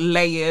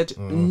 well-layered,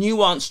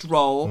 nuanced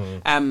role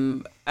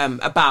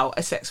about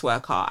a sex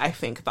worker. I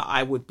think that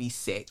I would be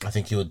sick. I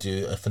think you would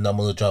do a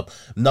phenomenal job.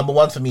 Number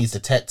 1 for me is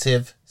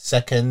detective.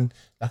 Second,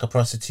 like a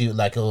prostitute,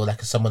 like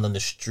someone on the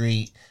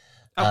street.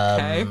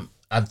 Okay.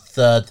 And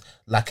third,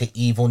 like an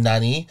evil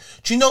nanny.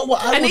 Do you know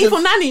what? Evil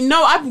nanny?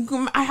 No,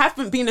 I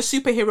haven't been a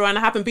superhero and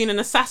I haven't been an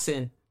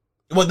assassin.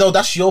 Well, no,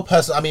 that's your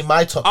person. I mean,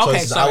 my top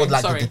choices. I would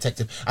like the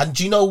detective. And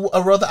do you know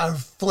a role that I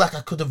feel like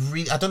I could have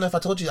really? I don't know if I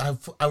told you.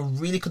 I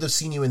really could have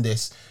seen you in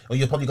this, or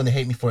you're probably going to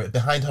hate me for it.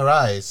 Behind Her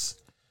Eyes.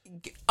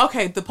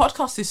 Okay, the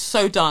podcast is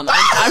so done.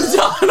 I'm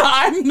done.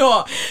 I'm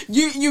not.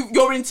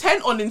 You're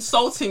intent on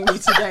insulting me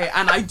today,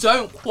 and I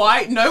don't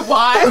quite know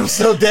why. I'm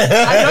so dead.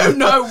 I don't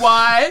know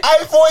why.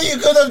 I thought you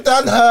could have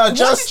done her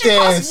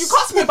justice. You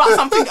asked me about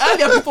something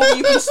earlier before we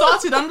even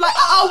started. I'm like,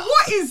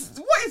 what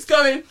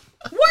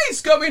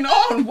is going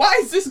on? Why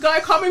is this guy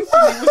coming for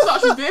me with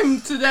such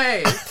vim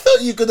today? I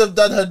thought you could have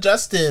done her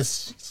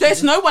justice.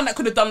 There's no one that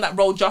could have done that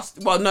role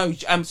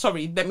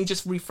sorry, let me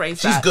just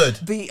rephrase that. She's good.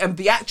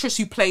 The actress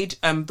who played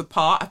the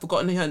part, I've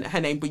forgotten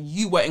her name, but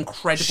you were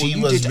incredible.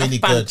 You was did really a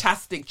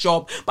fantastic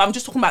job. But I'm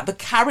just talking about the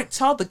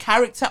character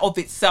of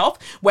itself,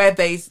 where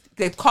they've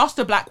cast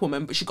a black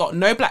woman, but she got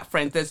no black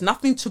friends. There's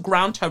nothing to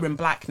ground her in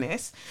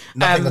blackness.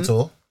 Nothing at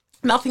all.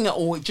 Nothing at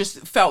all. It just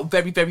felt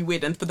very, very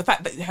weird. And for the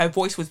fact that her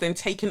voice was then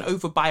taken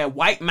over by a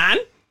white man,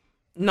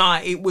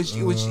 it was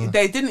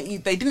they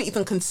didn't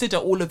even consider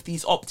all of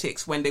these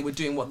optics when they were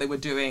doing what they were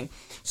doing.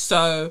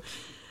 So,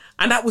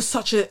 and that was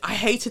I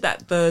hated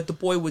that the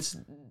boy was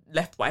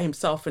left by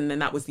himself and then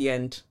that was the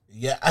end.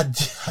 Yeah, I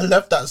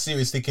left that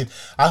series thinking,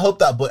 I hope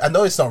that boy, I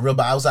know it's not real,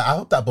 but I was like, I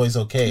hope that boy's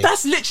okay.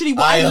 That's literally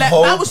what I left.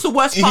 That was the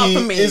worst part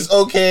for me. Is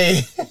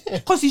okay.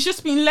 Because he's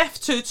just been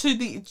left to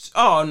the,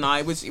 oh no,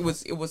 it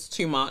was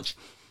too much.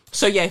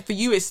 So yeah, for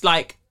you, it's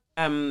like,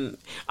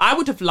 I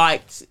would have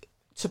liked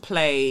to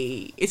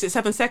play, is it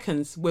 7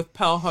 Seconds with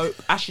Pearl Hope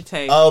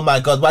Ashite? Oh my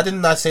god, why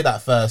didn't I say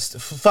that first?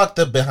 Fuck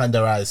the Behind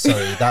Her Eyes,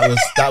 sorry. That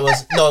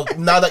was no,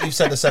 now that you've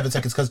said the 7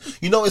 Seconds, because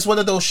you know it's one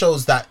of those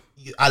shows that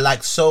I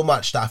like so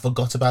much that I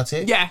forgot about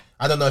it. Yeah.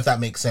 I don't know if that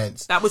makes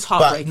sense. That was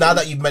heartbreaking. But now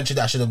that you've mentioned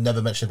it, I should have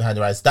never mentioned Behind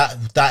Her Eyes. That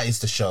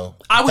is the show.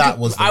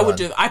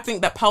 I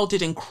think that Pearl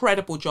did an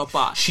incredible job,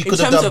 but she could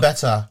have done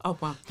better. Oh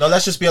wow. No,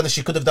 let's just be honest,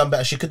 she could have done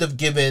better. She could have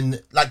given,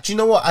 like, do you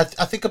know what?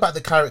 I think about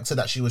the character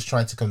that she was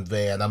trying to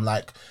convey and I'm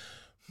like,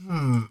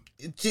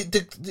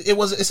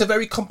 it's a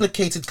very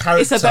complicated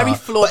character. It's a very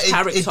flawed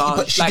character.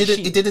 But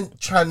it didn't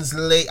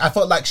translate. I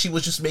felt like she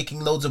was just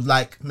making loads of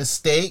like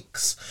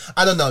mistakes.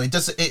 I don't know.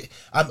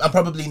 I'm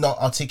probably not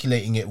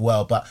articulating it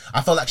well, but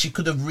I felt like she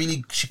could have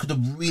really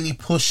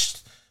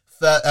pushed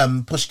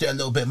it a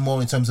little bit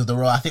more in terms of the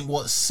role. I think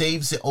what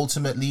saves it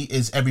ultimately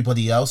is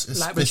everybody else,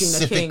 like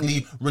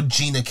specifically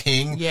Regina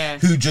King, yeah,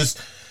 who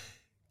just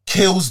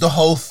kills the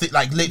whole thing,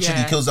 like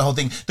literally kills the whole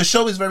thing. The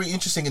show is very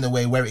interesting in a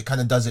way where it kind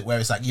of does it where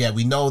it's like, yeah,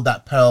 we know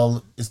that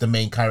Pearl is the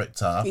main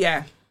character,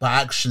 yeah, but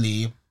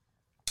actually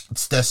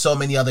there's so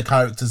many other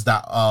characters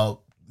that are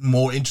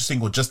more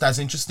interesting or just as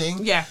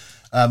interesting. Yeah.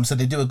 So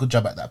they do a good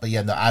job at that. But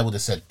yeah, no, I would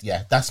have said,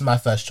 yeah, that's my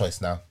first choice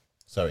now.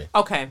 Sorry.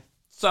 Okay.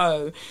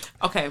 So,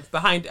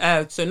 behind,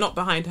 so not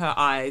behind her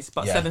eyes,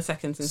 but 7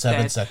 seconds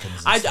instead. 7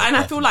 seconds.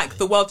 I feel like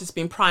the world has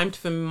been primed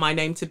for my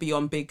name to be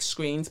on big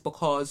screens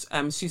because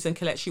Susan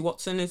Kelechi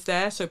Watson is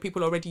there. So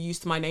people are already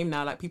used to my name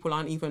now. Like people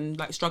aren't even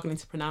like struggling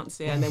to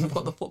pronounce it. And then we've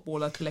got the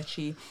footballer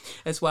Kelechi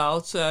as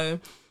well. So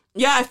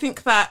yeah, I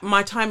think that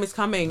my time is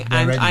coming,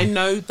 and ready. I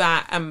know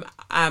that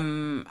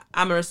Amara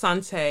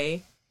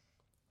Asante.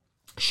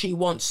 She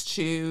wants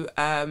to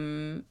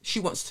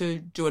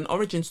do an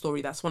origin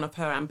story. That's one of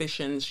her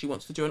ambitions. She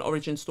wants to do an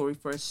origin story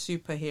for a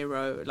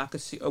superhero, like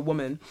a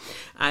woman.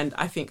 And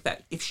I think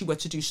that if she were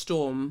to do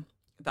Storm,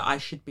 that I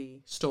should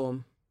be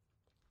Storm.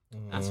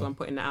 That's why I'm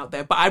putting it out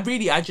there. But I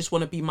just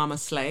want to be Mama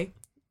Slay.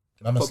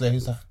 Mama Slay,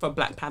 who's that? For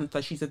Black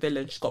Panther. She's a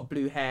villain. She's got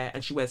blue hair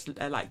and she wears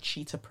like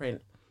cheetah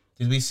print.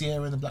 Did we see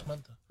her in the Black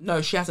Panther?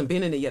 No, she hasn't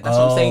been in it yet. That's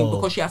what I'm saying.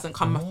 Because she hasn't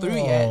come through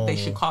yet, they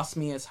should cast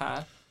me as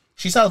her.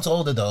 She sounds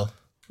older though.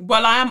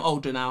 Well, I am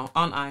older now,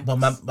 aren't I? But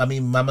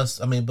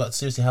but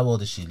seriously, how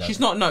old is she? Like? She's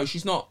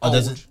not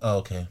old.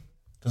 Okay.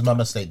 Because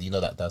Mama Slade,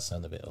 that does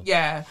sound a bit old.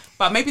 Yeah,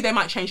 but maybe they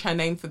might change her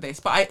name for this.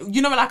 But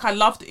I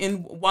loved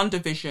in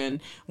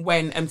WandaVision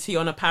when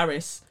Tiana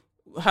Paris,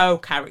 her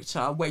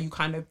character, where you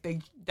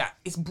that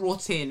is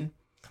brought in.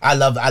 I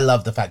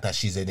love the fact that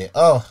she's in it.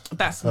 Oh,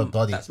 that's her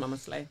body. That's Mama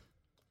Slade.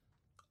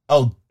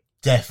 Oh,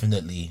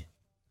 definitely.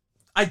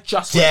 I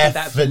just wanted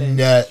that villain.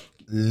 Definitely.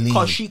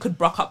 Because she could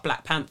brock up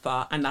Black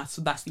Panther, and that's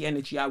the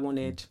energy I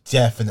wanted.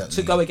 Definitely.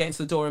 To go against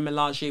the Dora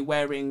Milaje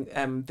wearing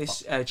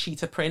this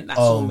cheetah print. That's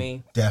all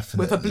me.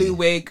 Definitely. With a blue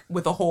wig,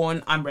 with a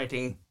horn, I'm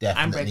ready.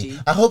 Definitely. I'm ready.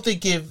 I hope they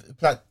give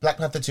Black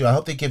Panther 2. I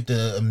hope they give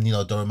the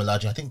Dora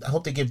Milaje. I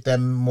hope they give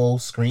them more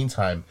screen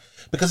time,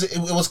 because it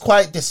was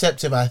quite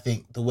deceptive. I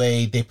think the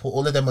way they put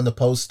all of them on the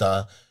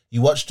poster.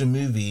 You watch the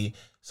movie.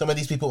 Some of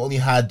these people only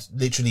had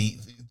literally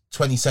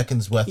 20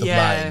 seconds worth of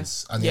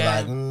lines, and you're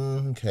like,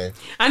 okay.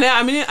 And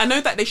I know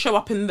that they show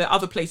up in the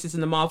other places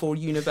in the Marvel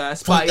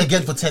universe,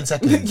 again for 10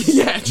 seconds.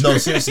 Yeah, true. No,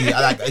 seriously,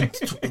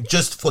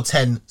 just for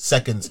 10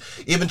 seconds.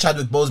 Even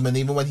Chadwick Boseman,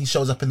 even when he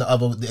shows up in the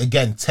other,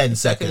 again 10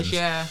 seconds.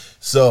 Yeah.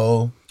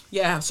 So.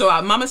 Yeah, so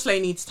Mama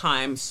Slay needs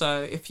time.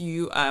 So if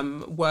you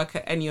work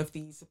at any of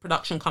these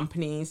production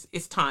companies,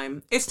 it's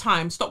time. It's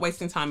time. Stop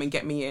wasting time and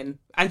get me in.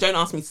 And don't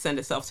ask me to send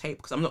a self-tape,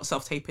 because I'm not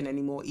self-taping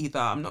anymore either.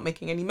 I'm not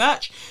making any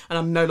merch, and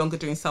I'm no longer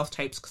doing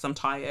self-tapes because I'm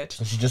tired.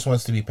 So she just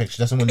wants to be picked. She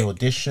doesn't want to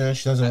audition.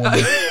 She doesn't want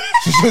to...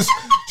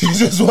 She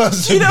just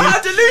wants to... You know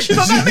how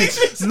delusional that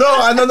makes me? No.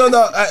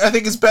 I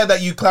think it's better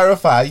that you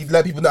clarify. You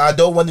let people know I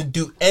don't want to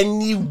do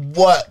any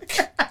work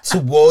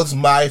towards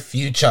my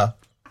future.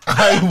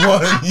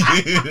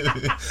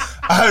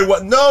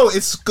 No,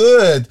 it's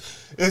good.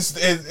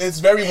 It's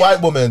very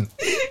white woman.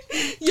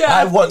 Yeah.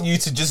 I want you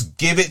to just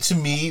give it to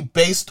me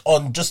based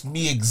on just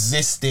me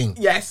existing.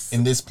 Yes.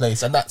 In this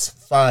place, and that's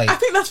fine. I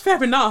think that's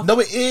fair enough. No,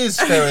 it is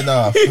fair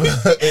enough.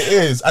 It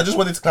is. I just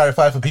wanted to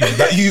clarify for people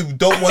that you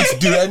don't want to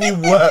do any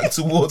work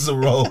towards a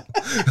role.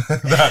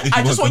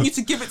 I just want you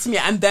to give it to me,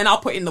 and then I'll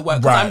put in the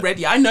work, because I'm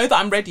ready. I know that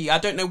I'm ready. I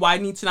don't know why I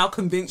need to now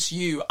convince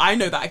you. I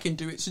know that I can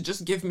do it, so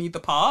just give me the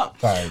part.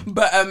 Fine.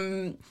 But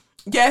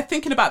yeah,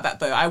 thinking about that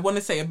though, I want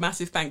to say a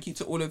massive thank you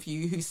to all of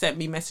you who sent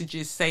me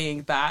messages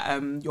saying that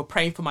you're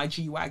praying for my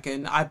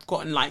G-Wagon. I've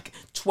gotten like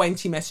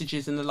 20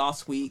 messages in the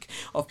last week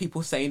of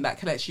people saying that,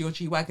 Kelechi, your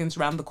G-Wagon's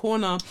around the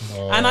corner.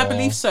 Aww. And I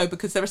believe so,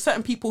 because there are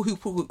certain people who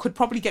could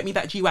probably get me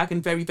that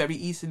G-Wagon very, very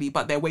easily,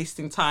 but they're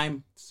wasting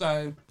time.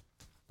 So...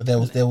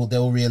 But they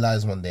will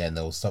realize one day, and they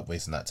will stop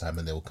wasting that time,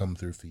 and they will come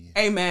through for you.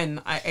 Amen.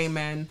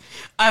 Amen.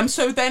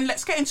 So then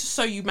let's get into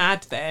So You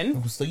Mad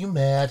then. So You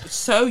Mad.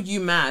 So You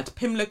Mad.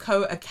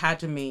 Pimlico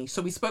Academy.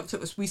 So we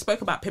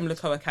spoke about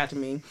Pimlico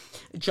Academy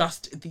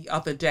just the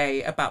other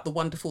day, about the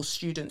wonderful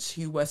students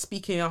who were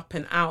speaking up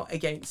and out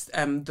against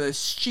the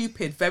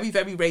stupid, very,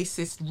 very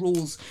racist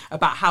rules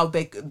about how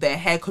their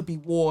hair could be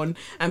worn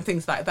and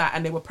things like that,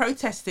 and they were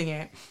protesting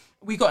it.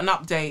 We got an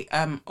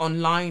update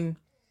online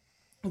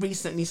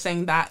recently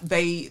saying that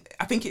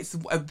I think it's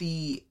who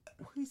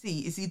is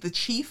he? Is he the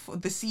chief,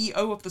 the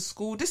CEO of the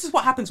school? This is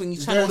what happens when you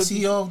turn all of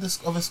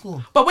CEO of a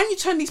school. But when you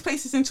turn these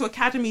places into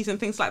academies and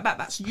things like that,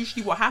 that's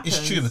usually what happens.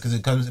 It's true, because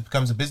it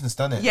becomes a business,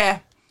 doesn't it? Yeah.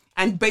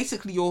 And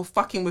basically you're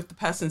fucking with the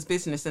person's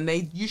business, and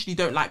they usually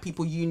don't like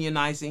people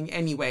unionizing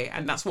anyway,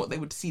 and that's what they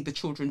would see the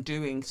children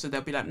doing. So they'll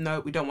be like, no,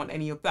 we don't want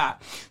any of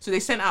that. So they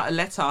sent out a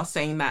letter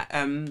saying that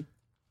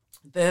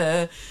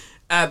the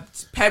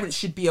parents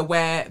should be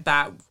aware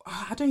that,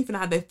 I don't even know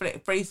how they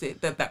phrase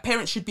it, that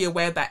parents should be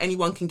aware that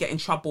anyone can get in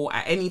trouble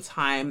at any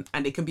time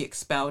and they can be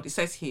expelled. It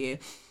says here,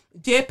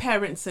 dear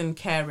parents and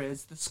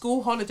carers, the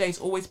school holidays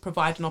always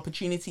provide an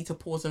opportunity to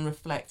pause and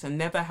reflect, and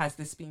never has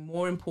this been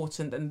more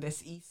important than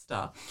this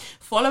Easter.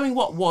 Following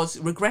what was,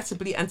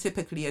 regrettably and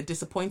typically, a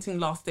disappointing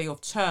last day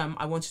of term,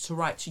 I wanted to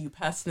write to you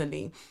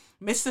personally.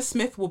 Mr.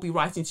 Smith will be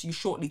writing to you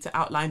shortly to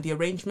outline the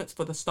arrangements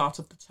for the start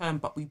of the term,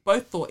 but we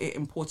both thought it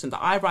important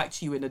that I write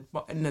to you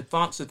in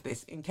advance of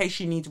this, in case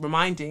you need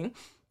reminding.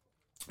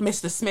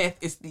 Mr. Smith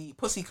is the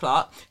Pussy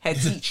Clark head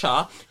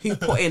teacher who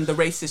put in the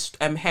racist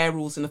hair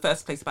rules in the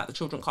first place about the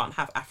children can't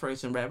have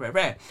afros and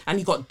rare. And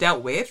he got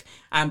dealt with,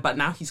 but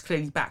now he's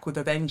clearly back with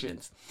a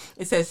vengeance.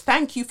 It says,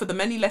 thank you for the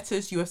many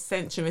letters you have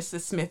sent to Mr.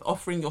 Smith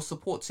offering your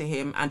support to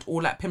him and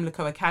all at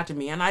Pimlico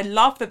Academy. And I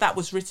love that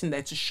was written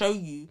there to show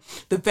you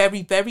the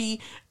very,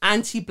 very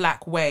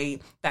anti-black way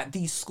that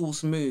these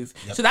schools move.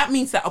 Yep. So that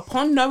means that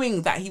upon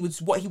knowing that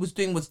what he was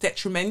doing was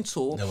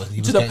detrimental to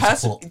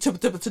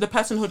the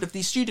personhood of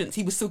these students,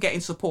 he was still getting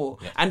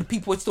support, and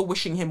people were still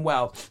wishing him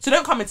well. So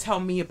don't come and tell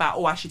me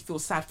about, I should feel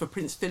sad for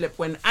Prince Philip,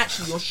 when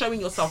actually you're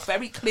showing yourself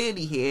very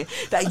clearly here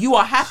that you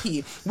are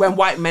happy when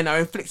white men are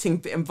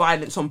inflicting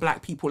violence on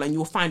black people, and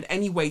you'll find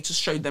any way to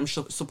show them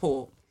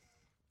support.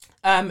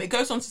 It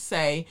goes on to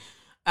say,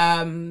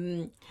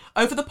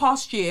 over the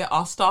past year,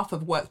 our staff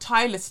have worked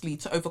tirelessly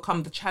to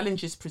overcome the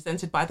challenges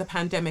presented by the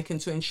pandemic and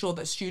to ensure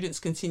that students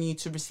continue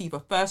to receive a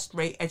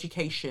first-rate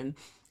education.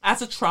 As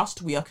a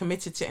trust, we are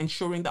committed to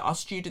ensuring that our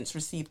students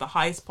receive the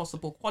highest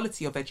possible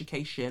quality of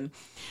education.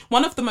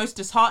 One of the most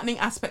disheartening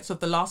aspects of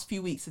the last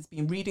few weeks has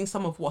been reading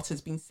some of what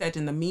has been said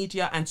in the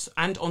media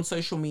and on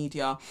social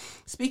media.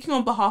 Speaking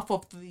on behalf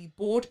of the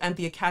board and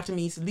the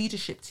Academy's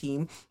leadership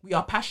team, we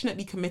are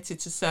passionately committed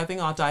to serving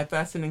our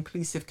diverse and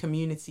inclusive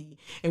community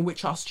in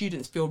which our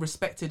students feel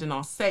respected and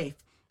are safe.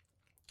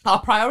 Our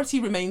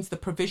priority remains the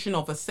provision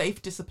of a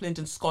safe, disciplined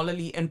and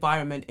scholarly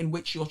environment in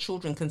which your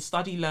children can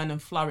study, learn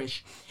and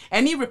flourish.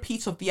 Any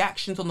repeat of the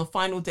actions on the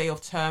final day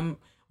of term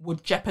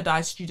would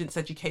jeopardise students'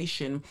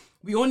 education.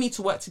 We all need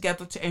to work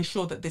together to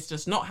ensure that this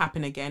does not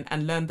happen again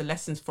and learn the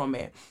lessons from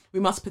it. We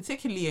must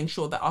particularly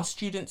ensure that our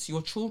students,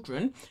 your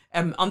children,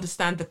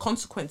 understand the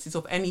consequences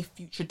of any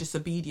future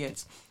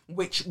disobedience,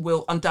 which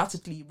will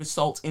undoubtedly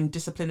result in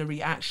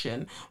disciplinary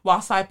action.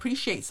 Whilst I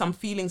appreciate some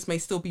feelings may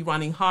still be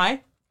running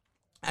high,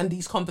 and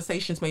these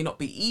conversations may not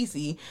be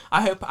easy,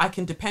 I hope I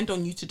can depend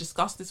on you to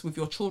discuss this with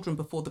your children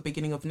before the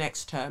beginning of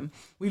next term.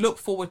 We look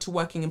forward to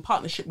working in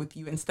partnership with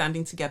you and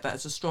standing together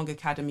as a strong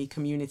academy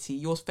community.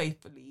 Yours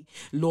faithfully,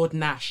 Lord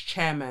Nash,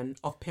 Chairman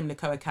of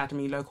Pimlico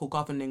Academy Local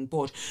Governing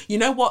Board. You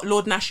know what,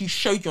 Lord Nash, you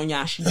showed your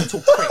nyash, you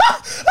little prick.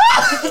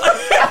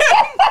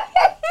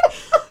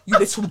 You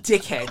little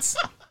dickheads.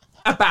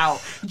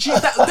 About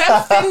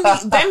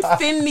them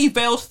thinly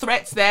veiled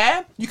threats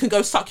there. You can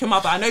go suck your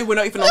mother. I know we're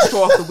not even on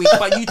Straw of the Week,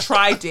 but you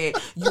tried it.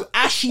 You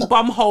ashy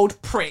bumholed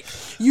prick.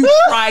 You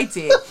tried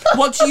it.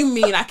 What do you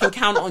mean I can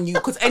count on you?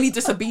 Because any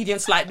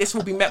disobedience like this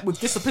will be met with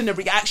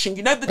disciplinary action.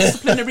 You know the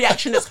disciplinary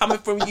action that's coming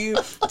from you,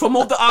 from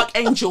all the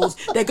archangels.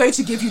 They're going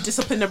to give you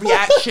disciplinary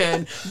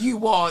action. You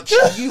watch,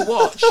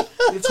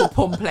 little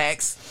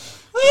pumplex.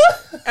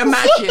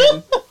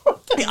 I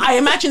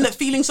imagine that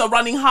feelings are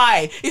running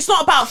high. It's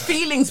not about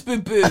feelings,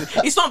 boo-boo.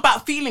 It's not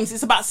about feelings.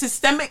 It's about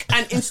systemic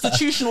and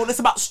institutional. It's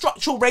about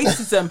structural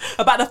racism,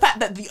 about the fact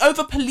that the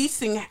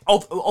over-policing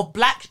of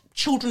black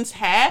children's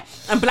hair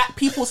and black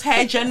people's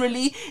hair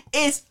generally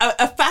is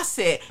a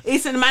facet.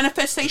 It's a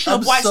manifestation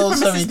of white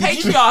supremacist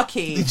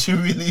patriarchy. Did you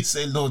really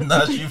say, Lord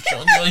Nash, you've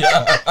shown your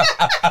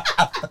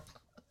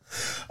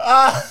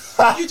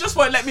You just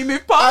won't let me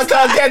move past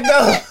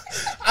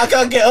I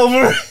can't get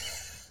over it.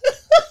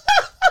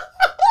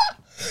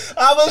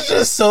 I was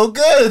just so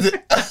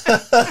good.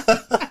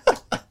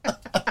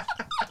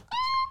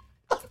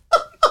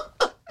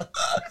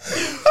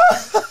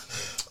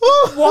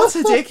 What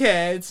a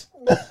dickhead.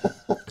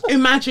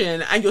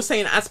 Imagine, and you're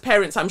saying as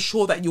parents, I'm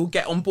sure that you'll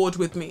get on board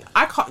with me.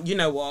 I can't, you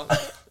know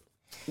what?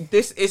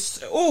 This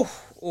is,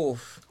 oof. Oh,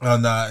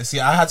 no. See,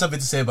 I had something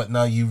to say, but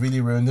now you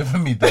really ruined it for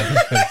me, David.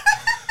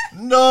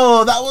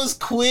 No, that was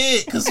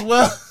quick as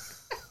well.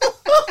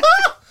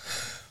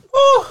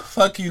 Oh,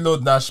 fuck you,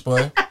 Lord Nash,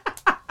 boy.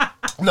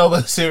 No,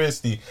 but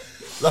seriously,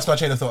 that's my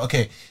train of thought.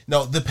 Okay,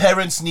 no, the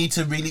parents need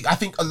to really... I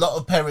think a lot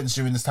of parents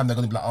during this time, they're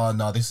going to be like, oh,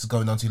 no, this is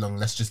going on too long.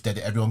 Let's just dead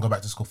it. Everyone go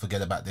back to school,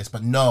 forget about this.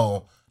 But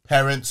no,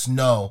 parents,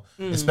 no.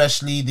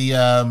 Especially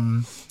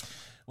the...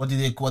 What did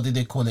they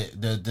call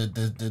it?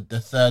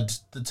 The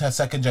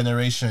second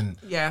generation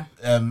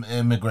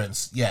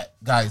immigrants. Yeah,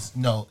 guys,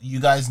 no. You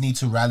guys need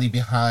to rally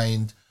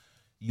behind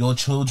your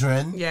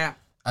children. Yeah.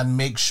 And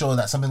make sure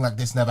that something like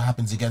this never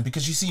happens again.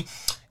 Because you see,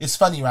 it's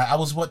funny, right? I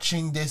was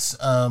watching this,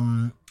 I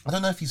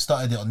don't know if you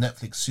started it on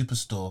Netflix,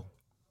 Superstore.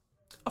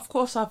 Of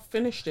course, I've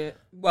finished it.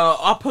 Well,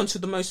 up onto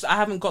the most, I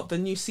haven't got the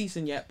new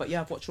season yet, but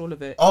yeah, I've watched all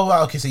of it. Oh,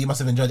 wow, okay, so you must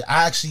have enjoyed it.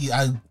 I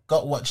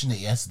got watching it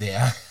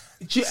yesterday.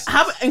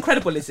 How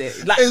incredible is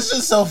it? Like, it's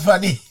just so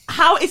funny.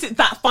 How is it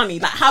that funny?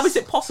 Like, how is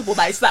it possible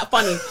that it's that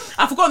funny?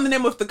 I've forgotten the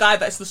name of the guy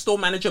that's the store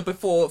manager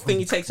before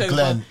Thingy takes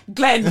over.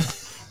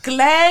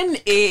 Glenn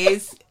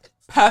is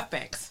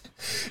perfect.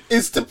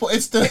 It's the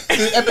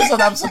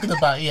episode I'm talking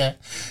about. Yeah,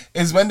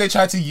 is when they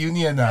tried to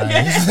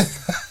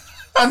unionize,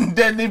 and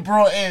then they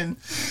brought in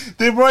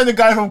the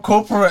guy from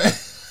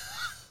corporate.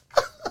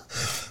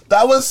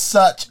 That was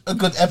such a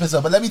good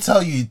episode. But let me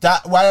tell you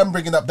that why I'm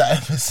bringing up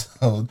that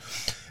episode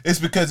is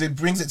because it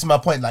brings it to my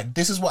point. Like,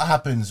 this is what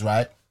happens,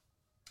 right?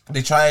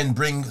 They try and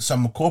bring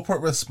some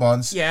corporate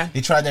response. Yeah.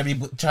 They try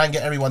and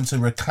get everyone to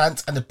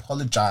recant and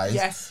apologize.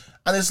 Yes.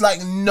 And it's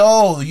like,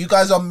 no, you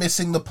guys are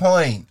missing the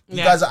point. You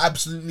guys are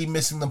absolutely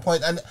missing the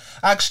point. And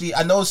actually,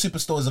 I know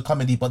Superstore is a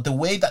comedy, but the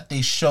way that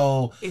they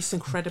show... It's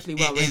incredibly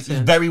well written. It's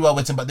very well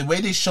written, but the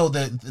way they show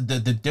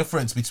the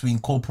difference between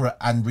corporate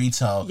and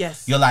retail,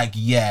 you're like,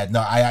 yeah, no,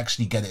 I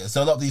actually get it.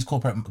 So a lot of these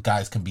corporate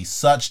guys can be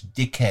such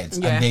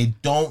dickheads, and they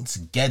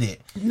don't get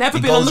it. Never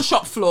been on the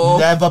shop floor.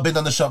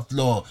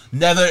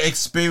 Never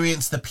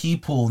experienced the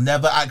people.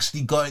 Never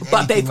actually got anything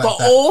But they've got like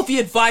that. all the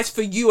advice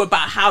for you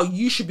about how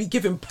you should be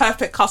giving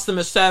perfect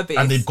customer service.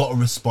 And they've got a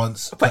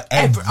response for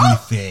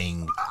everything.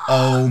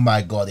 Oh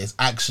my God, it's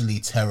actually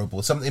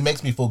terrible. It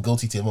makes me feel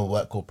guilty to even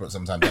work corporate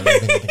sometimes. I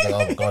really think,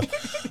 oh my God.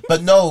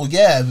 But no,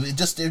 yeah,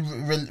 just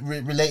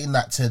relating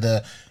that to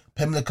the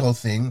Pimlico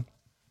thing,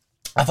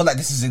 I feel like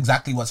this is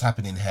exactly what's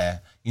happening here.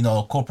 You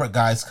know, corporate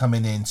guys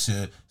coming in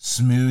to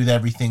smooth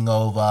everything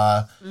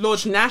over.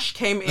 Lord Nash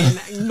came in.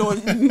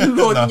 Lord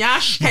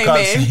Nash came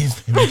in.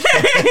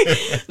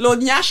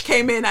 Lord Nash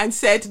came in and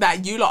said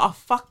that you lot are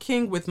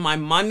fucking with my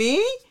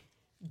money.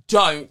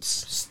 Don't.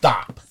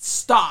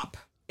 Stop.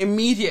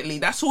 Immediately.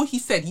 That's all he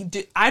said. He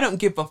did. I don't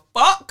give a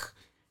fuck.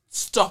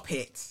 Stop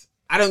it.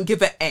 I don't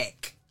give a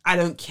eck. I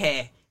don't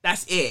care.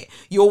 That's it.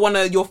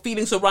 Your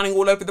feelings are running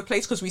all over the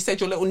place because we said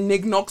your little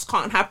nignogs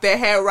can't have their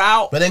hair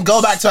out. But then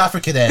go back to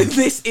Africa then.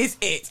 This is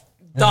it.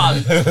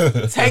 Done.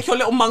 Take your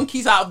little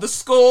monkeys out of the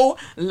school.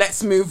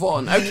 Let's move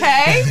on,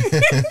 okay?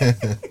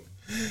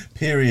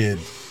 Period.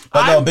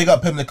 But no, big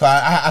up Pimlico.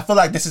 I feel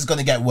like this is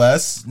gonna get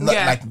worse.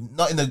 Not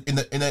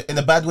in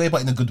a bad way,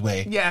 but in a good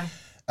way. Yeah.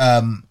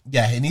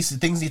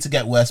 Things need to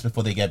get worse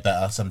before they get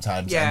better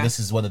sometimes. Yeah. And this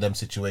is one of them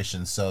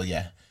situations. So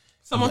yeah.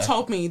 Someone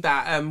told me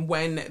that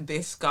when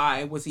this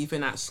guy was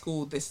even at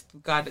school, this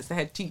guy that's the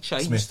head teacher,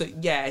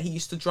 he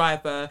used to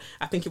drive I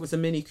think it was a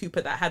Mini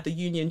Cooper that had the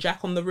Union Jack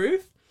on the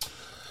roof.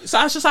 So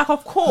I was just like,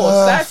 of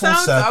course, that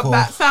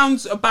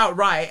sounds about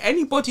right.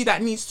 Anybody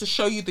that needs to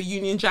show you the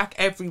Union Jack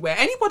everywhere,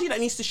 anybody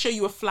that needs to show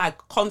you a flag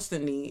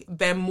constantly,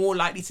 they're more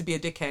likely to be a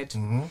dickhead.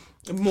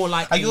 Mm-hmm. More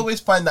likely. I always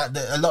find that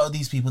a lot of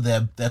these people,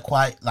 they're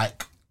quite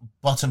like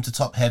bottom to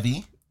top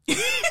heavy.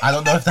 I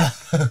don't know if that...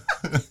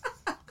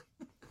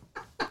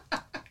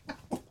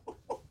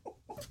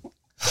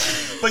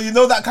 But you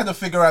know that kind of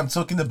figure I'm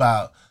talking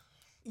about.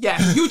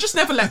 Yeah, you just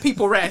never let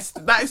people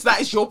rest.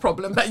 That is your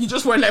problem, that you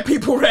just won't let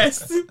people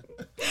rest.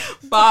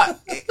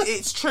 But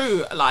it's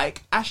true.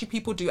 Like, ashy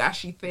people do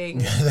ashy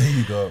things. Yeah, there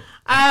you go.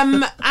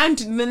 And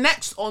the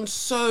next on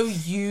So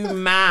You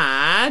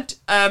Mad,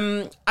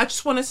 I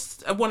just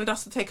wanted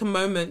us to take a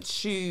moment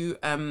to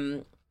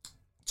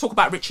talk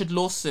about Richard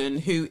Lawson,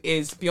 who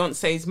is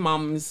Beyonce's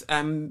mum's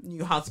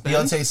new husband.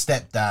 Beyonce's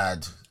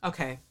stepdad.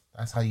 Okay.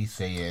 That's how you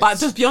say it. But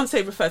does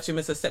Beyonce refer to him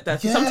as a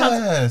stepdad? Yes.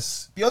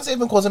 Sometimes... Beyonce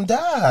even calls him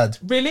dad.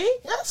 Really?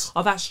 Yes.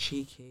 Oh, that's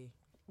cheeky.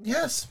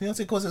 Yes,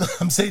 Beyonce calls it...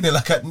 I'm saying it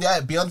like...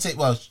 Beyonce...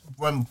 Well,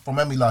 from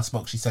when we last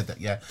spoke, she said that,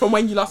 yeah. From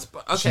when you last...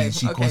 Okay.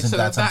 She calls him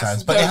dad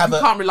sometimes. But you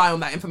can't rely on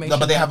that information. No,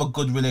 but they have a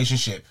good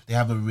relationship. They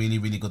have a really,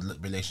 really good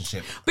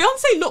relationship.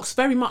 Beyonce looks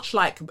very much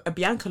like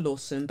Bianca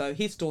Lawson, though,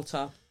 his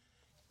daughter.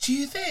 Do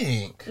you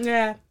think?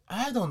 Yeah.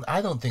 I don't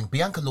think.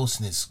 Bianca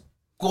Lawson is...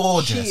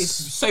 gorgeous. She is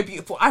so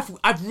beautiful.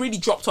 I've really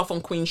dropped off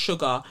on Queen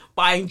Sugar,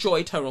 but I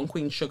enjoyed her on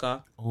Queen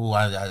Sugar. Oh,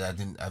 I've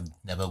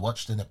never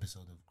watched an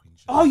episode of Queen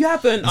Sugar. Oh, you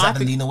haven't? Is that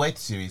the Lena Waithe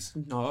series?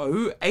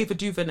 No, Ava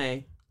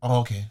DuVernay.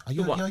 Oh, okay. Are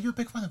you a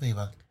big fan of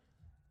Ava?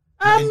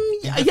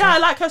 Yeah, I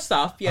like her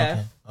stuff.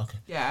 Yeah. Okay.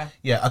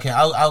 Yeah. Okay.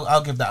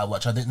 I'll give that a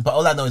watch. But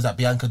all I know is that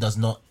Bianca does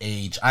not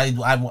age.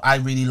 I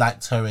really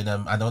liked her in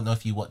I don't know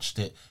if you watched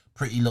it,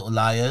 Pretty Little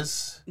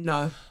Liars.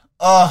 No.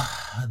 Oh,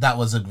 that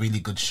was a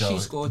really good show.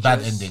 She's gorgeous.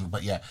 Bad ending,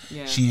 but yeah,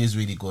 she is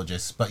really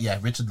gorgeous. But yeah,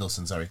 Richard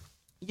Lawson, sorry.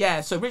 Yeah,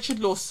 so Richard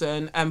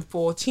Lawson,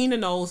 for Tina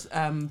Knowles'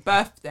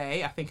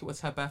 birthday, I think it was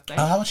her birthday.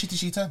 How much did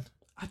she turn?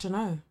 I don't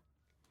know.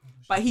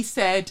 But he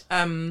said,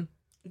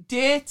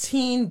 Dear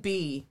Teen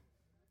B,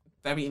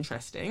 very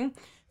interesting.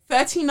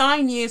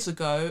 39 years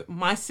ago,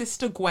 my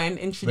sister Gwen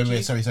introduced...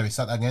 Wait, sorry,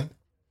 start that again.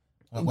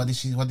 What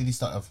did he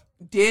start off?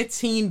 Dear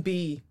Teen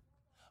B.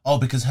 Oh,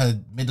 because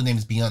her middle name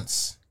is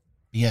Beyonce.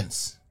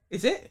 Beyonce.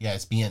 Is it? Yeah,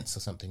 it's Beyonce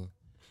or something.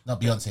 Not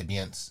Beyonce,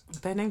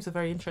 Beyonce. Their names are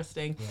very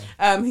interesting.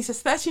 Yeah. He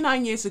says,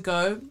 39 years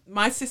ago,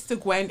 my sister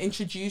Gwen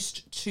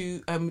introduced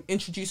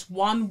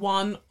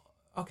 1-1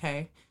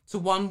 okay, to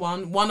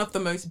 1-1, one of the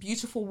most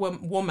beautiful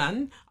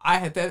woman I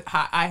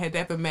had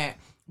ever met.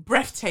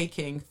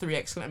 Breathtaking, 3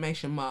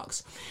 exclamation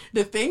marks.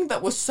 The thing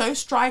that was so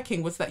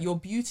striking was that your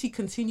beauty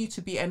continued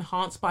to be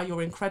enhanced by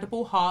your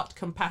incredible heart,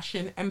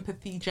 compassion,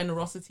 empathy,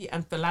 generosity,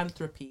 and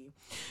philanthropy.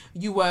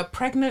 You were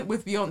pregnant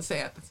with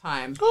Beyonce at the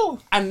time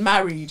and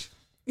married.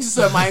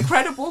 So my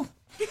incredible...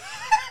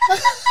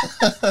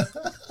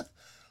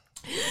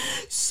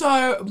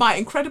 So my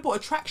incredible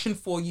attraction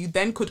for you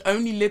then could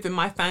only live in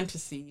my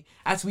fantasy.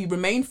 As we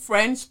remained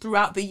friends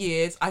throughout the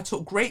years, I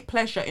took great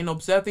pleasure in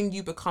observing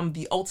you become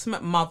the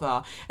ultimate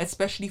mother,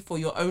 especially for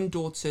your own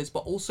daughters, but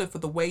also for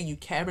the way you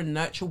care and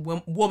nurture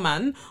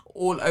woman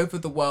all over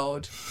the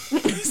world.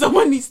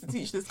 Someone needs to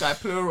teach this guy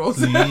plurals.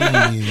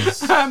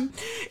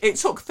 It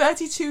took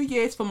 32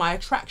 years for my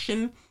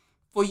attraction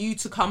for you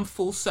to come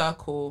full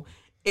circle.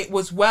 It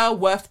was well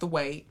worth the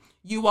wait.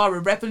 You are a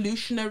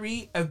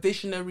revolutionary, a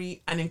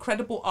visionary, an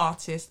incredible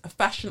artist, a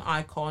fashion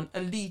icon, a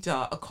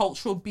leader, a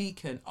cultural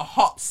beacon, a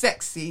hot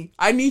sexy.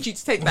 I need you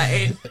to take that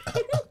in.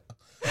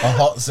 A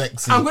hot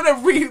sexy. I'm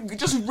going to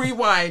just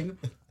rewind.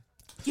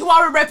 You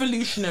are a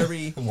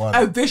revolutionary,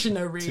 a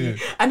visionary,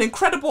 an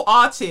incredible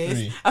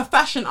artist, a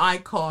fashion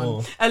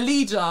icon, a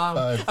leader,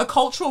 a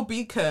cultural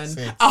beacon,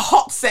 a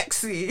hot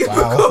sexy.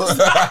 Wow.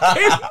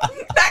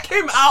 that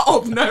came out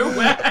of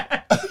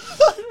nowhere.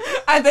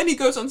 And then he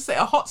goes on to say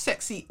a hot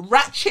sexy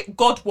ratchet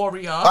god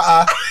warrior.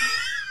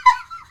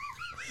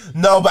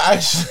 No, but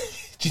actually,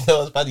 do you know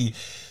what's funny?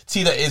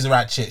 Tina is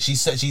ratchet. She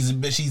said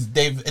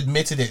they've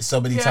admitted it so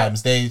many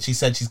times. She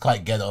said she's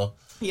quite ghetto.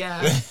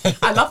 Yeah.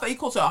 I love that he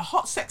calls her a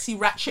hot, sexy,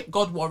 ratchet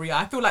god warrior.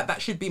 I feel like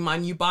that should be my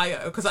new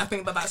bio because I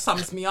think that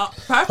sums me up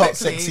perfectly. Hot,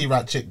 sexy,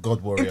 ratchet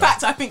god warrior. In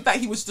fact, I think that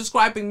he was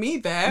describing me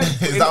there.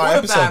 Is that our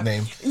episode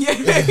name? Yeah.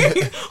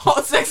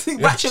 Hot, sexy,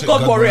 ratchet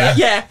god warrior.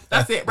 Yeah,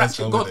 that's it.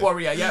 Ratchet god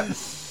warrior. Yeah.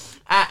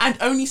 And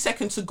only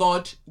second to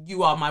God,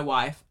 you are my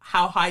wife.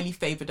 How highly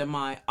favoured am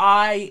I?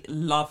 I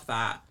love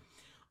that.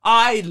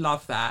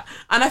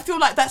 And I feel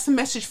like that's a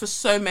message for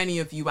so many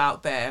of you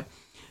out there.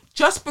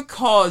 Just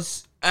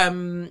because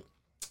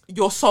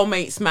your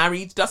soulmate's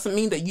married doesn't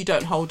mean that you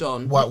don't hold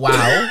on. Wow.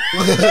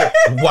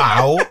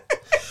 Wow.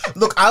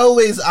 Look, I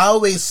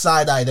always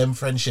side-eye them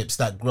friendships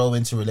that grow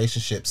into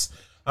relationships.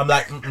 I'm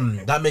like,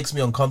 that makes me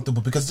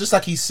uncomfortable because just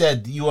like he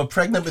said, you were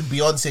pregnant with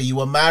Beyonce, you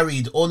were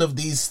married, all of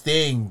these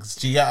things.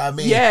 Do you get what I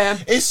mean? Yeah.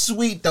 It's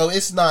sweet though,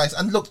 it's nice.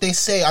 And look, they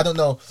say, I don't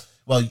know,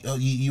 well,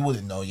 you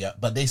wouldn't know yet,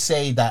 but they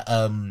say that,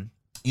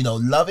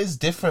 love is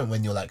different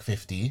when you're like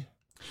 50.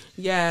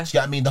 Yeah. Do you get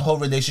what I mean? The whole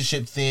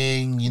relationship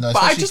thing, But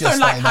I just don't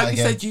like how you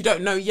said you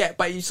don't know yet,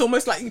 but it's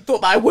almost like you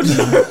thought that I wouldn't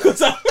know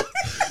because I'm...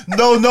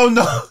 No.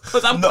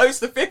 Because I'm close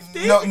to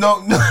 50? No.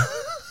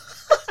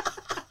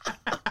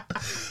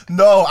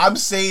 No, I'm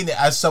saying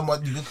it as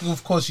someone.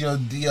 Of course, you're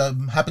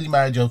happily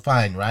married. You're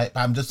fine, right?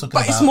 But I'm just talking.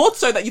 But it's more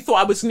so that you thought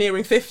I was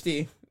nearing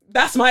 50.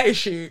 That's my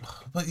issue.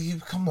 But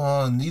come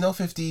on.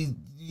 50.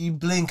 You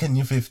blink and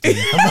you're 50.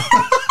 Come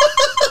on.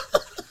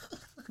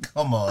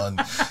 Come on.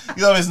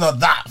 It's not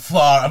that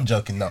far. I'm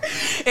joking. No,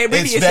 it really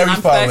it's isn't. very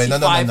I'm far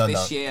 35 away. No.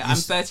 This year. I'm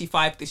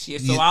 35 this year,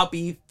 so I'll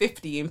be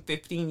 50 in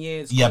 15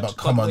 years. Yeah, but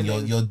come on,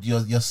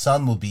 your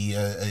son will be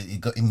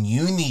in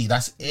uni.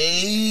 That's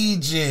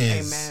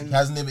ages.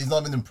 Amen. He's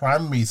not been in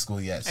primary school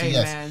yet. So Amen.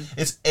 Yes,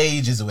 it's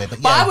ages away.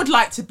 But I would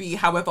like to be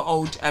however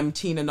old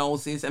Tina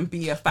Knowles is and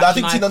be a fashion I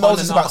think Tina Knowles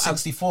is about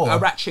 64. A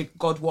ratchet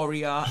god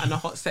warrior and a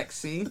hot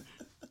sexy.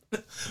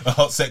 A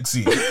hot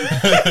sexy.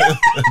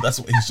 That's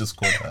what he's just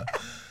called her.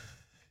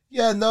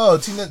 Yeah, no,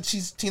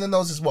 Tina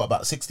Knowles is what,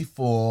 about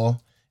 64.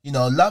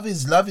 Love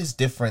is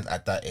different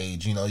at that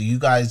age. You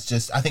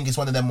guys I think it's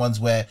one of them ones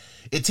where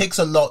it takes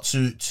a lot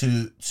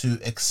to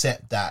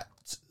accept that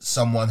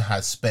someone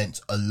has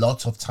spent a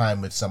lot of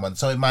time with someone.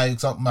 So my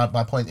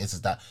point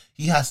is that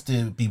he has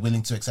to be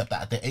willing to accept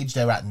that at the age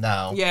they're at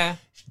now. Yeah.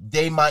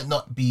 They might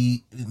not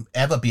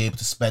ever be able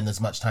to spend as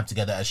much time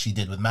together as she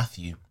did with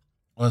Matthew.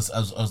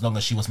 As long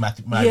as she was married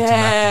to Matthew.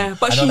 Yeah,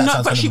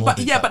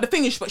 but the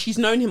thing is, she's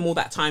known him all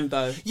that time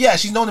though. Yeah,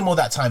 she's known him all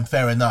that time,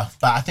 fair enough.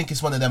 But I think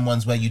it's one of them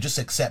ones where you just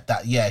accept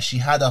that, yeah, she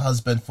had a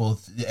husband for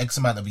X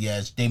amount of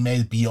years. They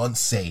made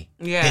Beyonce.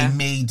 Yeah. They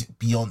made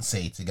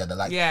Beyonce together.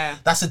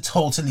 That's a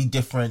totally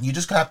different, you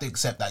just have to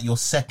accept that you're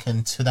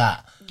second to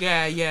that.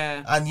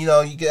 Yeah. And you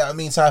get what I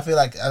mean? So I feel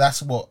like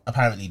that's what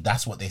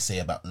they say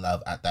about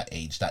love at that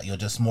age, that you're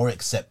just more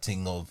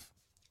accepting of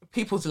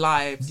people's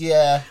lives.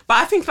 Yeah. But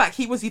I think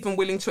he was even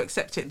willing to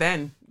accept it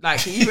then.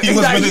 He was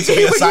willing to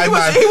be a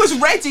sideman. He was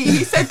ready.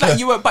 He said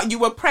you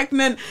were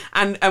pregnant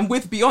and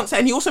with Beyonce,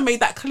 and he also made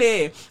that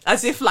clear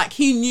as if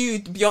he knew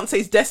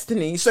Beyonce's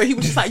destiny. So he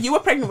was just you were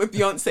pregnant with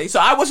Beyonce, so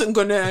I wasn't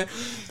gonna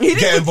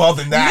get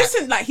involved in that.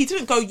 Listen, he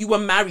didn't go, you were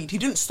married. He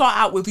didn't start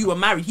out with you were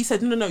married. He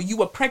said no, you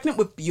were pregnant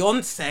with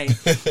Beyonce.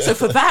 So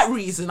for that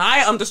reason,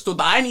 I understood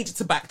that I needed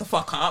to back the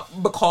fuck up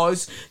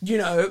because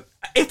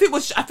if it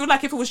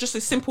was just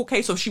a simple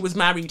case of she was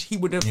married, he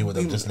would have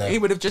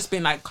just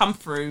been come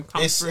through.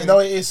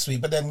 It is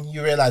sweet, but then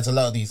you realise a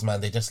lot of these men,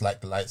 they just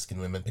like the light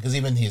skinned women because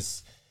even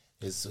his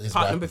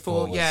partner wife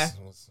before was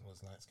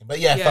light skinned. But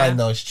yeah, fine.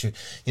 No, it's true.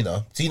 You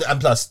know, Tina, and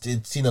plus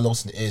Tina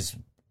Lawson is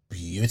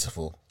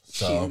beautiful.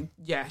 So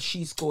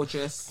she's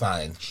gorgeous.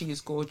 Fine, she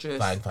is gorgeous.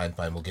 Fine.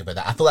 We'll give her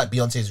that. I feel like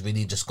Beyonce is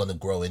really just gonna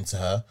grow into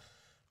her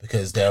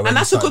because they're and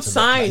that's a good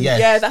sign.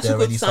 That's a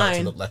good sign.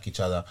 To look like each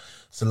other.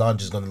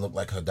 Solange is gonna look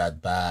like her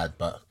dad bad,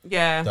 but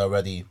they're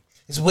already.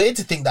 It's weird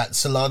to think that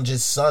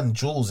Solange's son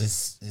Jules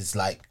is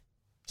like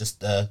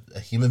just a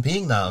human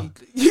being now.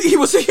 He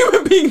was a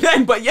human being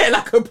then, but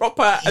like a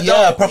proper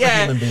adult.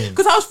 Human being.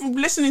 Because I was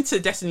listening to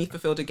Destiny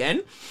Fulfilled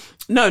again.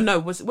 No,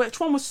 which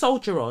one was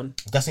Soldier on?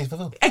 Destiny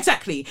Fulfilled.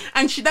 Exactly,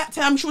 and that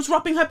time she was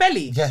rubbing her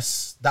belly.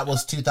 Yes, that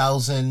was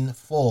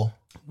 2004.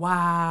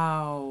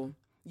 Wow.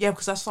 Yeah,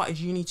 because I started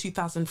uni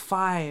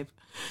 2005.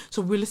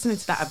 So we were listening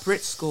to that at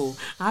Brit School.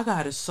 I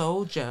got a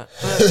soldier.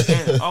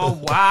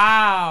 Oh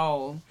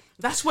wow.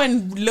 That's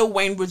when Lil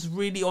Wayne was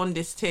really on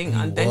this thing,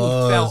 and then he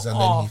fell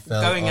off,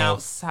 going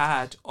out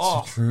sad.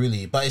 Oh,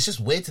 truly. But it's just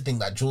weird to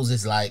think that Jules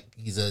is like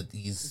he's a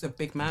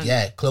big man.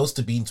 Yeah, close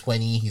to being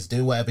 20. He's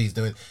doing whatever he's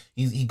doing.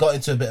 He got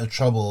into a bit of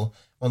trouble.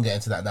 I won't get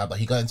into that now, but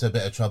he got into a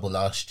bit of trouble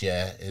last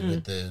year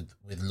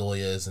with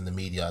lawyers and the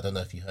media. I don't know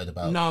if you heard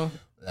about. No.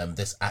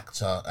 This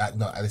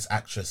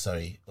actress.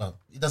 Sorry, well,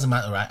 it doesn't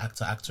matter, right?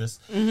 Actress.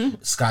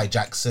 Mm-hmm. Sky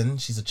Jackson.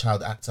 She's a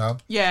child actor.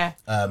 Yeah.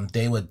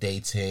 They were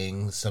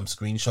dating. Some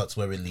screenshots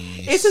were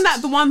released. Isn't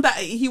that the one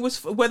that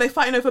were they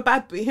fighting over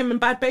him and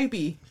Bad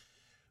Baby?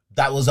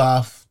 That was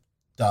after.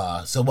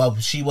 So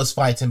she was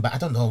fighting, but I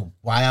don't know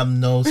why I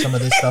know some of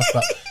this stuff,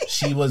 but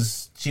she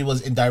was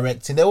in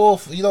directing. They're all,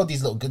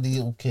 these little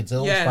kids. They're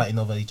all fighting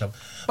over each other.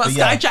 But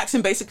Sky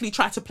Jackson basically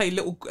tried to play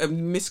little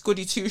Miss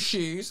Goody Two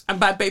Shoes, and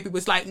Bad Baby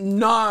was like,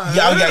 no.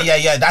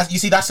 Yeah. That's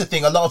the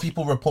thing. A lot of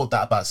people report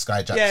that about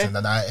Sky Jackson,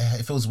 and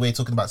it feels weird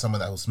talking about someone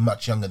that was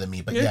much younger than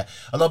me. But a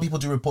lot of people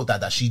do report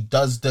that she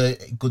does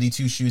the Goody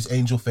Two Shoes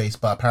angel face,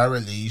 but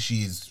apparently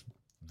she's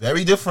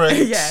very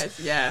different. Yes,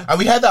 yeah. And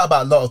we heard that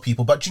about a lot of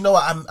people, but you know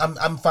what?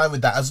 I'm fine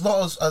with that. As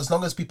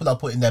long as people are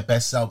putting their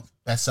best selves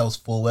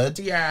forward,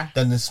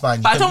 then it's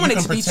fine. But I don't want it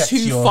to be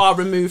too far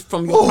removed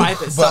from your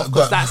private self,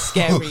 because that's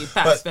scary.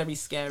 That's very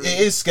scary. It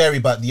is scary,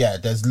 but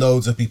there's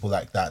loads of people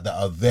like that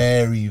are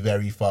very,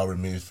 very far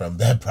removed from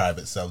their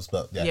private selves.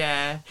 But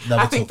I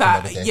think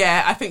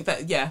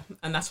that,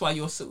 and that's why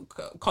you're so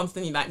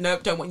constantly like,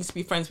 nope, don't want you to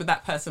be friends with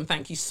that person.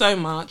 Thank you so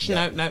much.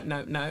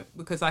 No,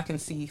 because I can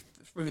see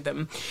through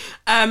them.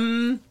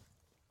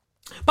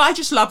 But I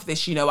just love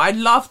this, I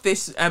love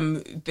this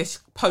this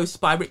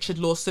post by Richard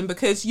Lawson,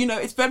 because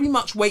it's very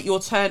much wait your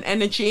turn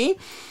energy,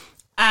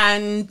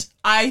 and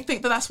I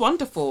think that that's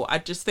wonderful. I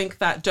just think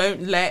that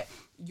don't let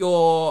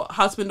your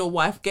husband or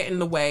wife get in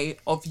the way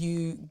of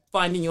you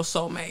finding your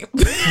soulmate.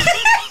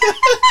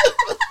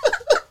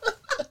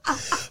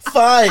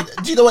 Fine.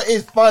 Do you know what?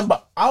 It's fine,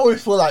 but I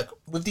always feel like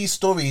with these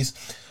stories,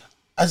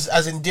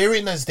 as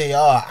endearing as they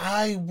are,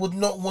 I would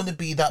not want to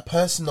be that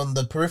person on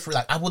the periphery.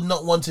 Like, I would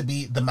not want to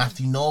be the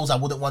Matthew Knowles. I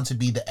wouldn't want to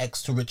be the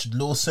ex to Richard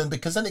Lawson,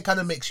 because then it kind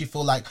of makes you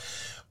feel like,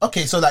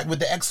 okay, so like with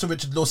the ex to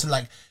Richard Lawson,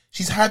 like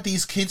she's had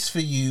these kids for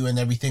you and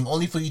everything,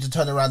 only for you to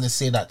turn around and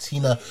say that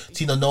Tina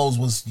Knowles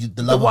was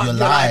the love of your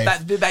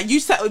life. That you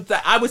said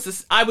that I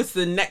was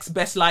the next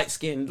best light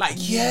skin. Like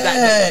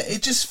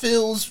it just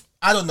feels,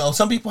 I don't know.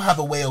 Some people have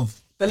a way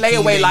of the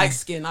layaway light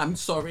skin. I'm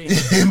sorry.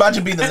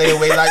 Imagine being the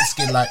layaway light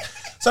skin. Like,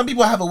 some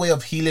people have a way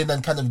of healing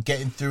and kind of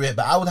getting through it,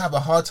 but I would have a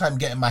hard time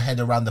getting my head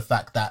around the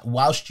fact that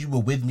whilst you were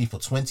with me for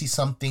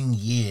 20-something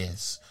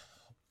years,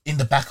 in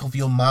the back of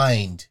your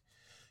mind,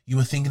 you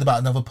were thinking about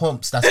another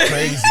pumps. That's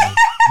crazy.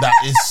 That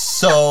is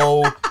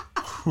so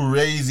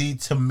crazy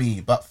to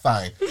me, but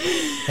fine.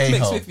 Hey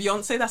Mixed ho. with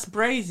Beyonce, that's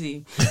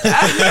brazy.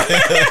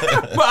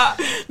 But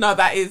no,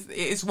 it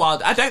is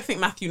wild. I don't think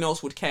Matthew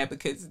Knowles would care,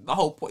 because the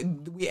whole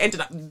point, we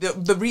ended up,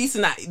 the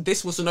reason that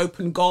this was an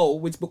open goal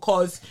was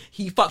because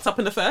he fucked up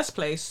in the first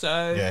place.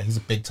 So yeah, he's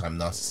a big time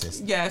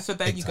narcissist. Yeah, so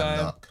there you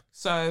go.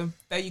 So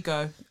there you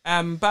go.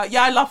 But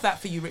yeah, I love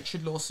that for you,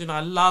 Richard Lawson.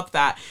 I love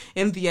that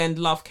in the end,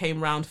 love came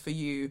round for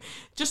you.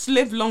 Just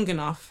live long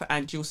enough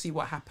and you'll see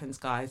what happens,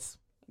 guys.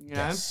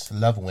 Yes,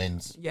 love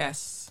wins.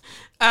 Yes.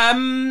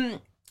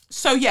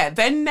 So yeah,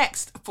 then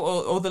next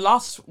or the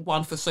last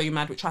one for So You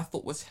Mad, which I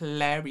thought was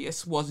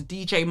hilarious, was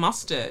DJ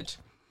Mustard.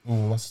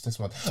 Oh, what's this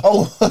one?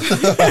 Oh,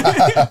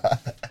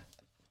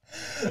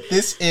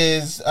 this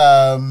is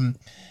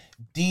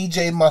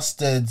DJ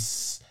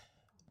Mustard's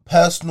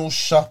personal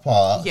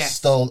shopper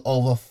stole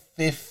over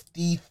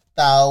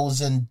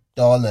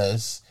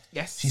 $50,000.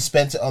 Yes, she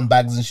spent it on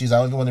bags and shoes.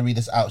 I don't want to read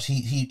this out.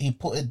 He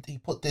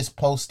put this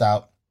post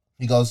out.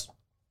 He goes,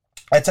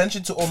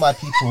 "Attention to all my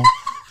people."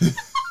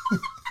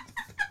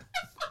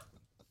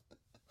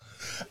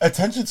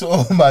 Attention to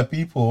all my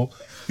people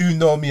who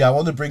know me. I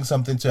want to bring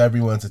something to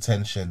everyone's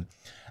attention.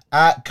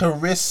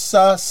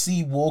 Carissa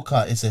C.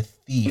 Walker is a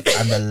thief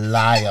and a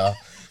liar.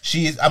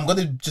 I'm going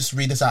to just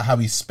read this out how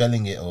he's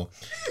spelling it.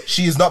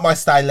 She is not my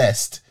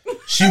stylist.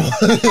 She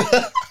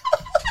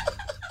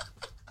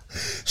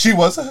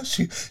was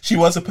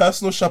a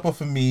personal shopper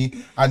for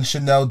me and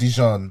Chanel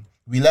Dijon.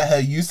 We let her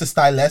use the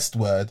stylist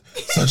word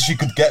so she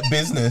could get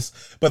business.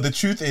 But the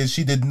truth is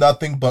she did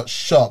nothing but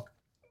shop.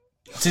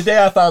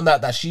 Today I found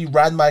out that she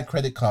ran my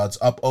credit cards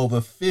up over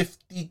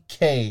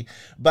 50k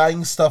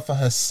buying stuff for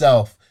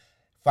herself.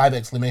 5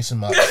 exclamation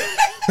marks.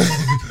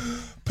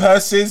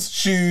 Purses,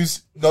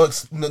 shoes,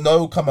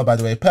 no comma by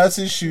the way.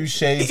 Purses, shoes,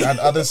 shades and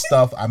other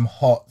stuff. I'm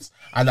hot.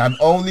 And I'm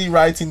only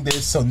writing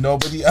this so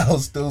nobody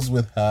else deals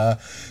with her.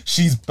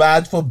 She's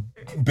bad for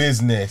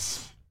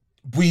business.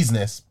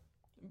 Business.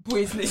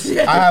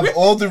 Yeah. I have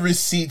all the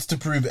receipts to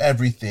prove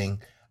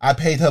everything. I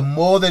paid her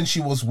more than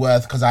she was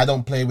worth because I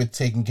don't play with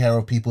taking care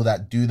of people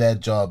that do their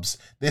jobs.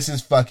 This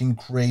is fucking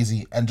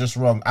crazy and just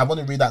wrong. I want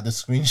to read out the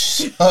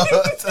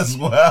screenshot as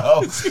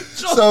well.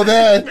 So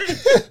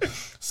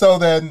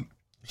then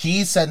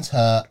he sent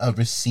her a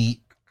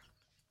receipt.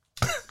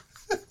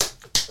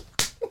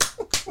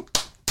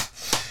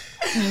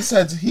 He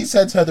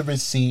sent her the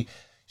receipt.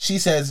 She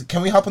says,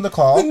 "Can we hop on the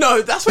call?"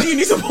 No, that's when you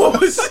need to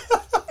pause.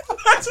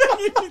 That's when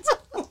you need to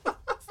pause.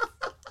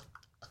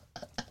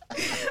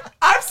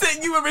 I've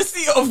sent you a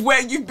receipt of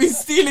where you've been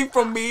stealing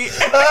from me.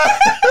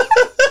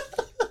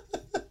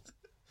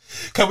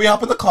 Can we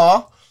hop on the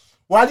call?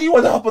 Why do you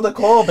want to hop on the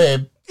call,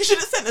 babe? You should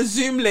have sent a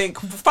Zoom link.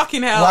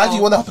 Fucking hell. Why do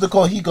you want to hop on the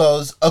call? He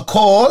goes, "A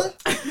call?"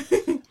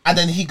 and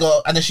then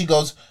she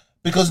goes,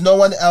 "Because no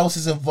one else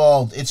is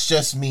involved. It's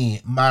just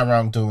me, my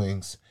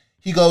wrongdoings."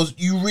 He goes,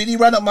 "You really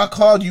ran up my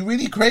card. You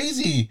really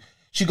crazy."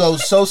 She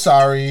goes, "So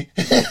sorry."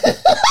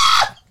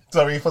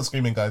 Sorry for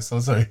screaming, guys. So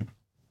sorry.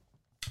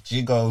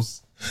 She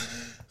goes,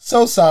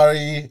 "So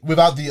sorry,"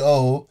 without the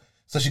O.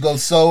 So she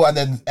goes, "So," and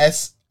then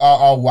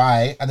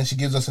SRRY, and then she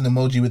gives us an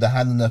emoji with a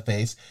hand on her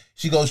face.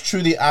 She goes,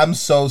 "Truly, I'm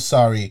so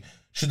sorry.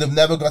 Should have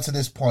never got to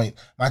this point.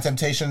 My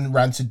temptation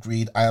ran to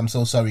greed. I am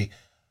so sorry."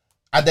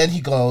 And then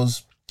he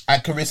goes,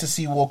 "At Carissa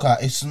C. Walker,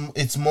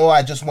 it's more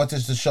I just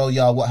wanted to show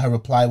y'all what her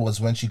reply was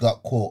when she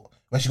got caught.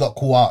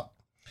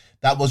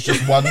 That was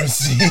just one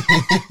receipt."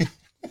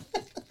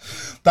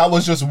 That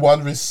was just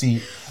one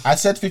receipt. I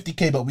said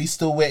 50k, but we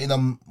still waiting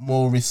on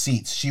more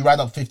receipts. She ran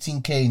up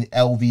 15k in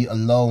LV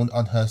alone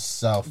on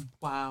herself.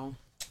 Wow.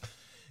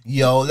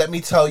 Yo, let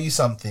me tell you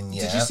something,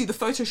 yeah? Did you see the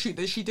photo shoot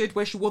that she did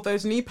where she wore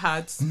those knee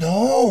pads?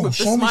 No. With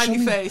the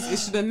smiley face.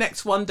 It's the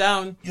next one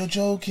down. You're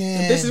joking.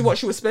 And this is what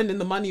she was spending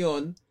the money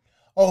on.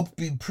 Oh,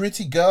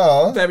 pretty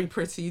girl. Very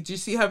pretty. Do you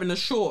see her in the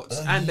shorts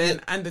and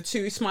the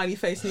 2 smiley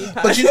face knee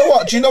pads? But you know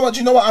what? Do you know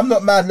what? I'm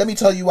not mad. Let me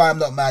tell you why I'm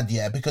not mad,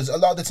 yeah? Because a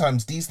lot of the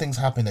times these things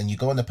happen and you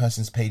go on the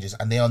person's pages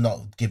and they are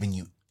not giving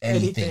you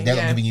anything. They're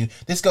not giving you,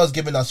 this girl's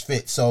giving us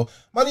fit, so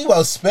money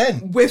well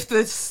spent. With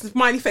the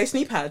smiley face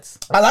knee pads.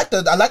 I like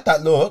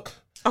that look.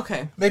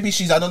 Okay. Maybe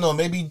she's, I don't know,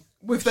 maybe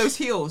with those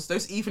heels,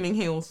 those evening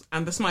heels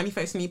and the smiley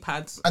face knee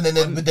pads. And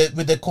then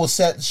with the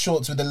corset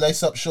shorts, with the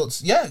lace up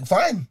shorts. Yeah,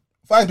 fine,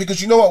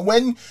 because you know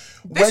what,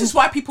 this is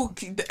why people,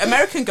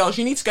 American girls,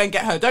 you need to go and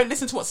get her. Don't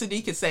listen to what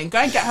Sadiq is saying. Go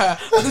and get her,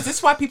 because this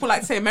is why people like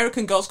to say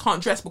American girls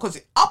can't dress,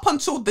 because up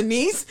until the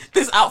knees,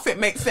 this outfit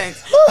makes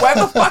sense.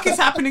 Whatever the fuck is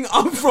happening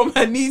from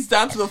her knees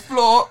down to the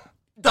floor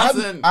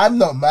doesn't. I'm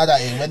not mad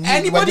at it.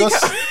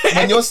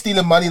 When you're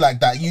stealing money like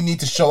that, you need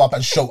to show up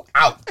and show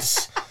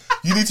out.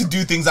 You need to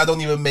do things that don't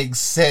even make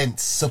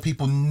sense so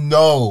people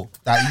know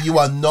that you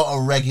are not a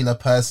regular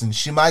person.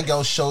 My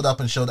girl showed up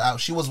and showed out.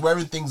 She was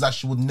wearing things that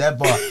she would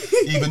never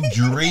even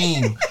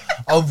dream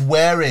of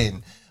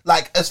wearing.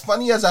 Like, as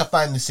funny as I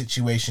find the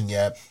situation,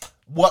 yeah,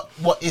 what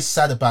is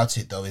sad about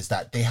it though is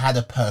that they had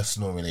a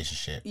personal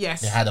relationship. Yes.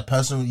 They had a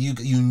personal,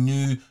 you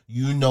knew,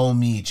 you know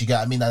me. Do you get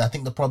what I mean? And I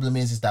think the problem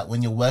is that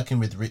when you're working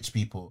with rich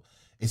people,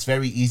 it's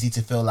very easy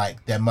to feel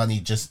like their money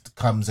just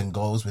comes and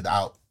goes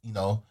without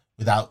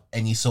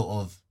any sort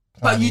of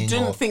planning. But you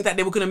didn't think that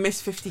they were going to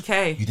miss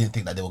 50k. You didn't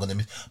think that they were going to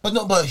miss. But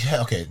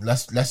yeah, okay,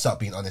 let's start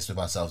being honest with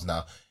ourselves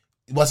now.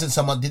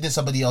 Didn't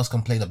somebody else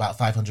complain about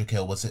 500k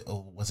or was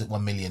it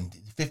 1 million?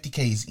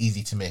 50k is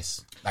easy to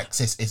miss. Like,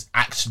 sis, it's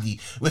actually,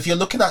 if you're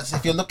looking at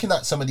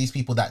some of these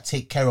people that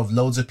take care of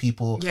loads of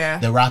people,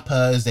 the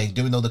rappers, they're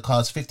doing all the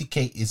cars,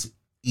 50k is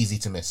easy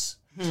to miss.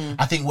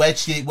 I think where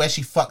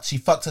she fucked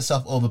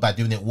herself over by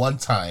doing it one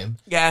time.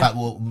 Yeah.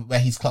 Where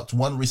he's clocked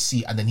one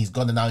receipt and then he's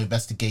gone and now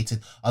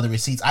investigated other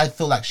receipts. I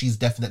feel like she's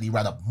definitely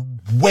ran up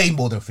way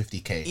more than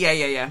 50k.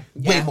 Yeah.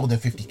 Way more than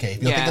 50k.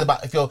 If you're thinking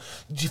about, if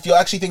you're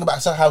actually thinking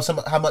about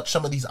how much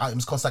some of these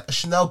items cost, like a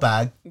Chanel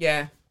bag.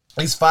 Yeah.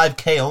 It's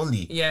 5k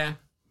only. Yeah.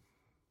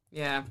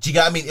 Yeah. Do you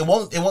get what I mean?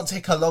 It won't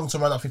take her long to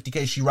run up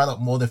 50k. She ran up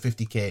more than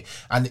 50k,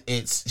 and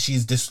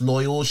she's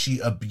disloyal. She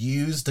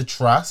abused the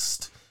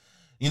trust.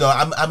 You know,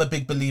 I'm a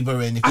big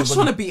believer in... I just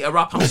want to beat her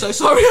up. I'm so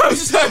sorry.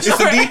 It's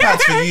the knee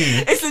pads for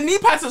you. It's the knee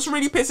pads that's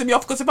really pissing me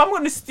off, because if I'm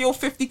going to steal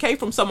 50k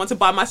from someone to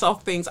buy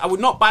myself things, I would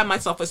not buy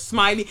myself a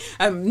smiley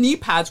knee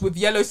pads with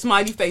yellow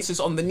smiley faces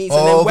on the knees.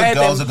 All the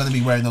girls are going to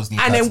be wearing those knee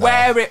pads and then now.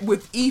 wear it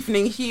with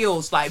evening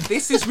heels. Like,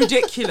 this is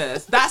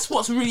ridiculous. That's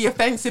what's really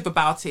offensive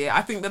about it.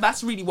 I think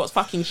that's really what's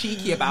fucking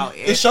cheeky about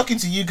it. It's shocking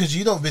to you because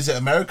you don't visit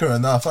America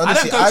enough.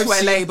 Honestly, I don't go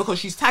to LA because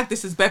she's tagged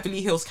this as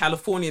Beverly Hills,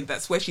 California.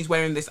 That's where she's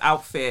wearing this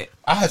outfit.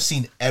 I have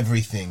seen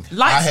everything.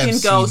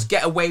 Light-skinned girls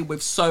get away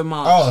with so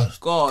much. Oh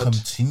God.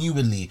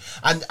 Continually.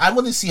 And I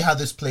want to see how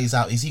this plays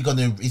out. Is he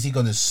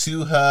gonna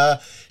sue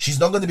her? She's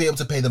not gonna be able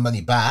to pay the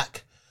money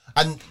back.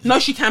 And no,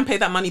 she can pay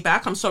that money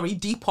back. I'm sorry,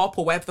 Depop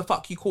or whatever the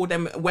fuck you call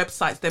them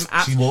websites, them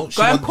apps.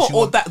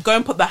 Go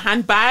and put the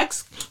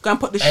handbags. Go and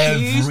put the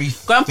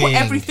shoes. Go and put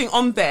everything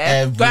on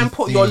there. Go and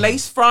put your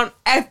lace front,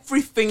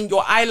 everything,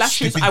 your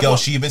eyelashes. Stupid girl.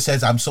 She even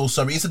says, "I'm so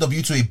sorry." Instead of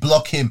you to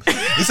block him,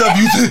 instead of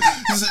you to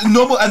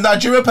normal a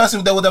Nigerian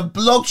person, they would have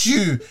blocked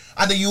you,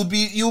 and then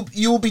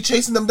you'll be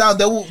chasing them down.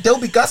 They'll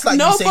be gaslighting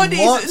you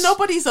saying what?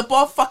 Nobody's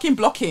above fucking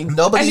blocking.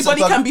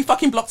 Anybody can be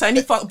fucking blocked at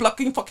any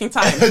blocking fucking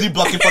time. Any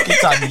blocking fucking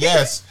time.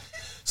 Yes.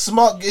 A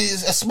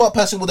smart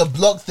person would have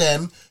blocked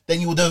them,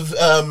 then you would have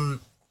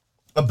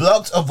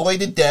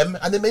avoided them,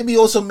 and then maybe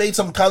also made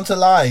some counter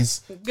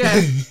lies.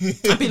 Yeah.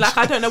 I'd be like,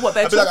 I don't know what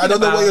they're talking about. I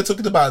don't know what you're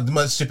talking about.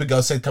 The stupid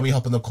girl said, "Can we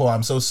hop on the call?"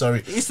 I'm so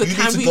sorry. It's the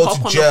can we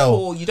hop on the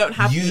call. You don't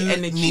have the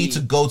energy. You need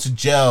to go to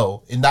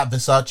jail. In that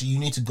Versace, you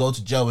need to go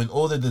to jail. And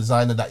all the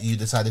designer that you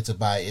decided to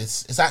buy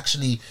it's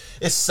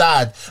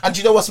sad. And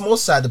you know what's more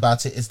sad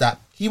about it is that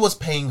he was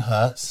paying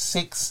her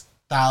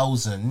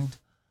 $6,000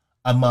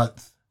 a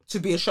month to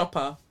be a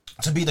shopper.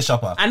 To be the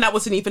shopper. And that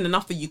wasn't even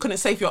enough for you. You couldn't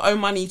save your own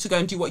money to go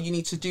and do what you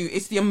need to do.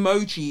 It's the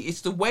emoji. It's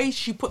the way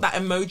she put that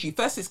emoji.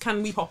 First it's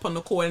can we hop on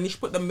the call, and then she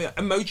put the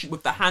emoji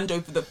with the hand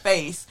over the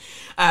face.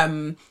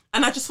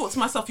 And I just thought to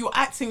myself, you're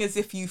acting as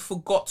if you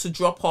forgot to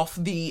drop off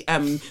the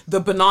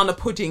banana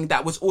pudding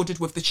that was ordered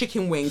with the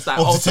chicken wings. Like,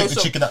 to take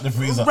the chicken out the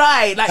freezer.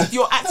 Right. Like,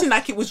 you're acting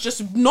like it was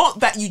just not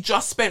that you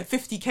just spent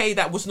 50k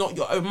that was not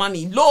your own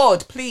money.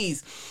 Lord,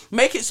 please,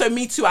 make it so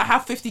me too, I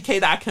have 50k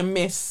that I can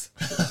miss.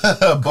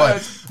 Boy.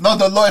 No,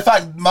 the law, in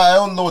fact, my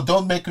own law,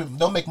 don't make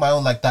my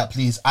own like that,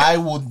 please.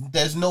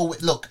 There's no way.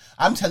 Look,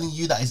 I'm telling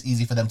you that it's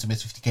easy for them to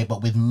miss 50k,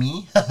 but with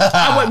me,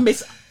 I won't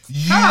miss.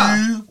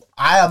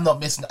 I am not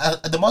missing.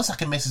 The most I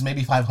can miss is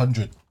maybe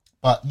 500,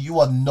 but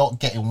you are not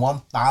getting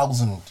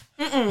 1,000.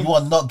 You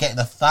are not getting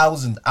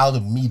 1,000 out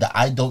of me that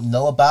I don't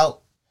know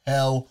about.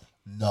 Hell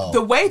no.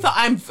 The way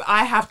that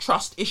I have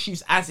trust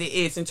issues as it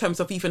is in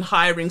terms of even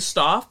hiring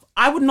staff,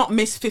 I would not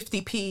miss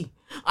 50p.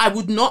 I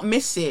would not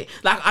miss it.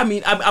 Like, I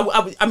mean,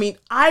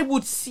 I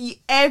would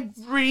see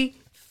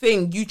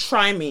everything. You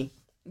try me.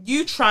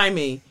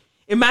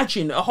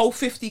 Imagine a whole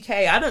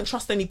 50k. I don't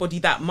trust anybody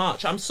that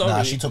much. I'm sorry.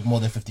 Nah, she took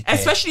more than 50k.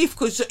 Especially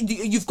because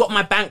you've got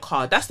my bank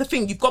card. That's the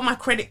thing. You've got my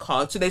credit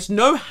card. So there's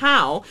no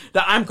how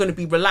that I'm going to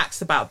be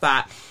relaxed about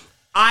that.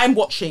 I'm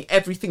watching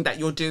everything that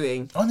you're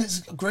doing.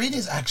 Grade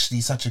is actually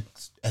such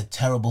a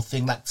terrible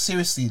thing. Like,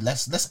 seriously,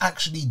 let's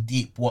actually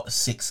deep what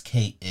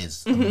 6k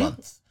is a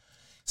month.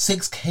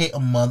 6k a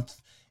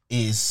month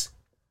is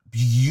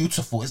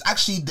beautiful. It's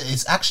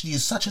actually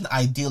such an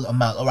ideal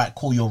amount. All right,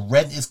 cool. Your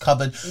rent is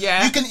covered.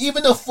 Yeah. You can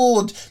even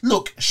afford.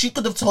 Look, she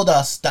could have told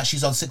us that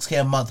she's on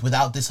 6k a month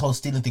without this whole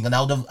stealing thing, and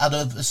I'd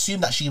have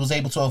assumed that she was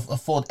able to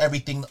afford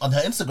everything on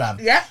her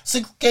Instagram. Yeah.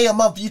 6k a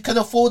month. You can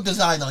afford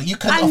designer. You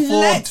can afford.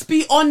 Let's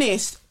be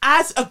honest.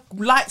 As a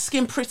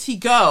light-skinned pretty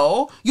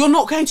girl, you're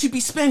not going to be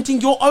spending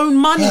your own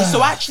money.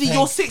 So actually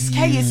your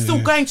 6k is still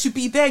going to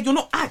be there. You're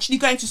not actually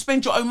going to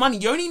spend your own money.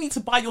 You only need to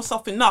buy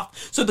yourself enough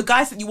so the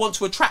guys that you want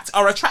to attract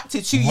are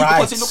attracted to you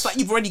because it looks like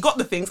you've already got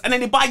the things, and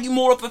then they buy you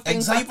more of the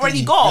things that you've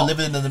already got.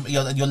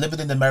 You're living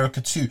in America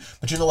too.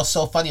 But you know what's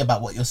so funny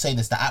about what you're saying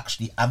is that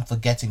actually I'm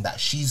forgetting that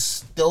she's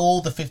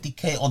still the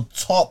 50k on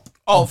top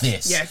of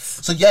this. Yes.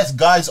 So yes,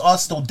 guys are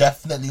still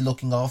definitely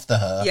looking after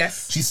her.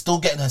 Yes. She's still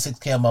getting her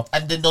 6k a month,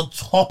 and then on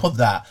top of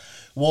that,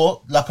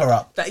 well, lock her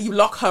up. That you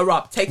lock her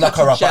up, take her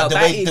to jail.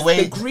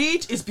 The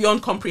greed is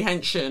beyond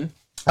comprehension.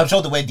 I'm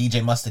sure the way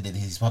DJ Mustard did,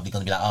 he's probably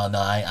gonna be like, oh no,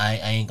 I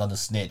ain't gonna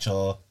snitch,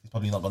 or he's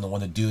probably not gonna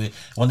want to do it.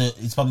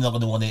 He's probably not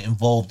gonna want to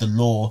involve the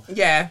law.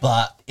 Yeah.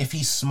 But if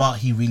he's smart,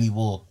 he really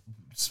will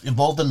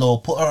involve the law.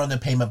 Put her on a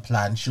payment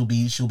plan. She'll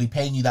be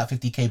paying you that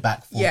 50k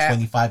back for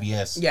 25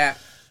 years. Yeah.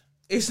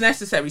 It's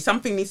necessary.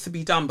 Something needs to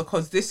be done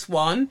because this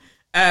one,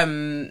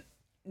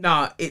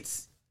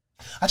 it's.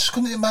 I just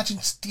couldn't imagine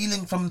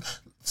stealing from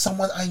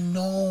someone I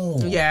know.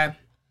 Yeah.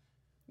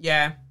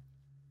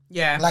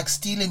 Like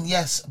stealing,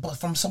 yes, but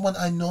from someone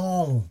I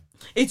know.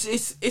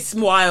 It's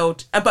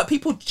wild. But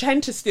people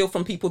tend to steal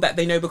from people that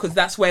they know because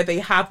that's where they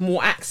have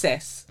more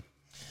access.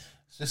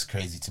 It's just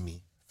crazy to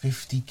me.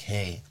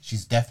 50k.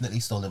 She's definitely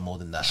stolen more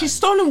than that. She's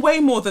stolen way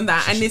more than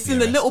that, and it's in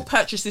the little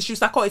purchases. She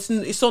was like, "Oh,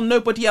 it's on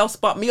nobody else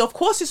but me." Of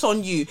course, it's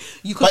on you.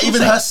 But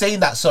even her saying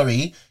that,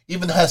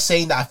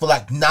 I feel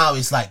like now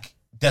it's like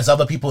there's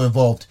other people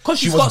involved. Because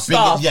she was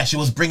bringing, she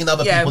was bringing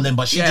other people in,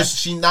 but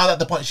she now at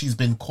the point she's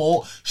been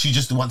caught, she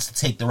just wants to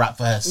take the rap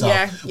for herself.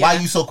 Yeah. Why are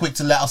you so quick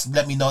to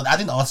let me know? I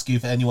didn't ask you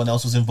if anyone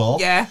else was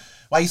involved. Yeah.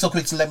 Why are you so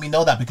quick to let me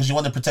know that? Because you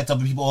want to protect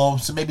other people, or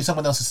so maybe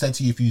someone else has said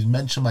to you, if you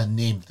mention my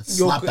name,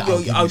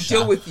 I'll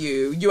deal with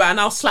you. And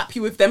I'll slap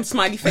you with them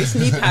smiley face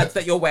knee pads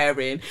that you're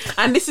wearing.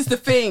 And this is the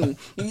thing,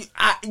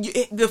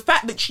 the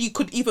fact that she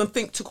could even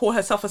think to call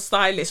herself a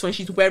stylist when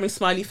she's wearing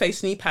smiley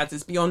face knee pads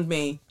is beyond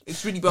me.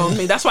 It's really beyond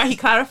me. That's why he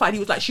clarified. He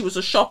was like, she was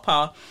a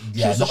shopper.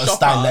 Yeah, she was not a shopper,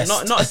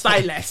 stylist. not a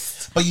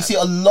stylist. But you see,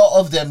 a lot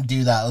of them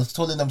do that. I was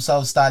calling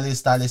themselves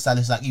stylist.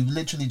 Like, you've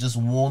literally just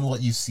worn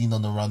what you've seen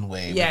on the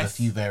runway with a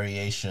few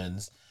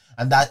variations.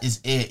 And that is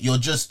it. You're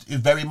just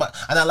very much...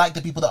 And I like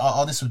the people that are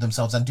honest with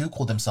themselves and do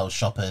call themselves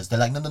shoppers. They're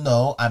like,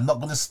 no, I'm not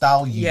going to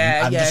style you.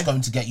 I'm just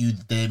going to get you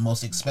the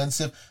most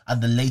expensive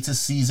and the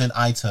latest season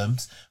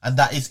items. And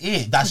that is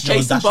it. That's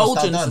Jason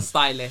Bolden's your a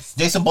stylist.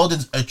 Jason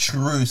Bolden's a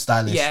true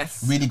stylist.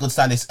 Yes. Really good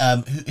stylist.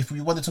 If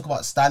we want to talk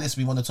about stylists,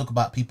 we want to talk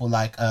about people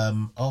like...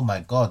 oh, my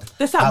God.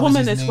 There's that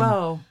woman as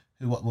well.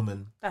 What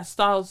woman? That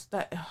styles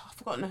that I've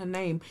forgotten her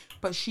name,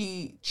 but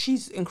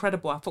she's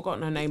incredible. I've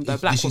forgotten her name though.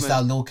 Black Did she woman.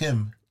 style Lil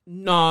Kim?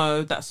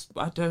 No,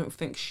 I don't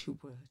think she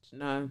would.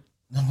 No,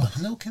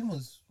 Lil Kim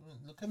was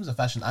a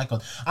fashion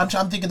icon. I'm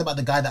thinking about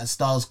the guy that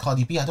styles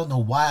Cardi B. I don't know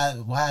why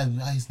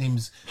his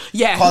name's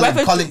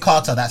Colin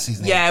Carter. That's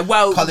his name. Yeah,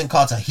 well, Colin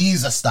Carter.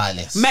 He's a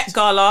stylist. Met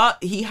Gala.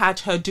 He had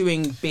her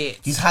doing bits.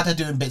 He's had her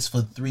doing bits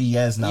for 3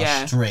 years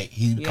now straight.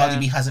 Cardi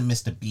B hasn't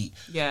missed a beat.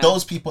 Yeah.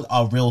 Those people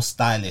are real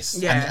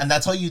stylists. Yeah. And I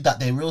tell you that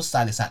they're real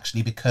stylists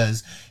actually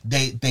because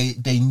they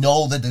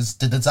know that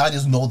the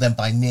designers know them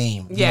by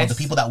name. You know, the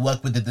people that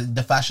work with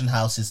the fashion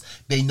houses,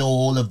 they know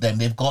all of them.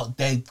 They've got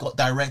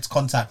direct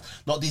contact.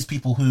 Not these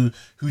people who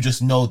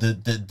just know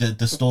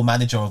the store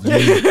manager of the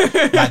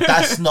league. Like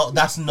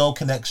that's no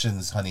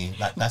connections, honey.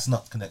 Like that's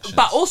not connections.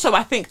 But also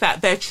I think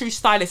that they're true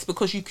stylists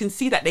because you can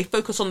see that they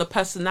focus on the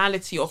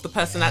personality of the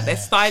person that they're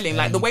styling.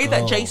 Like the way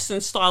that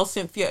Jason styles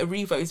Cynthia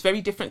Erivo is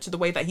very different to the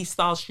way that he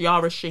styles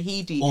Yara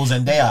Shahidi or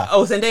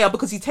Zendaya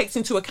because he takes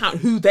into account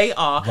who they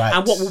are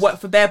and what will work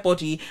for their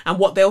body and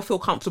what they'll feel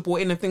comfortable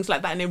in and things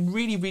like that. And it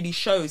really, really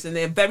shows. And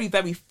they're very,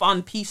 very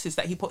fun pieces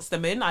that he puts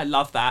them in. I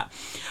love that.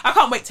 I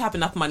can't wait to have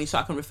enough money so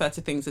I can refer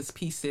to things as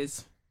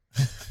pieces.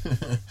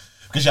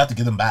 Because you have to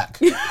give them back.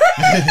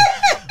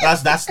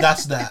 that's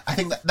the. I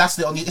think that's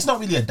the only. It's not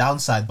really a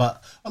downside,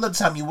 but a lot of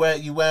the time you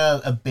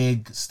wear a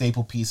big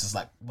staple piece. It's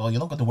like, well, you're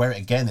not going to wear it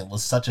again. It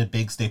was such a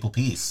big staple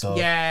piece, so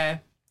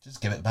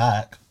just give it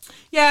back.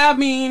 Yeah, I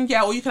mean,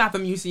 or you can have a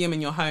museum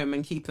in your home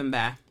and keep them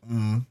there.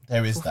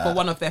 There is that for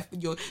one of their.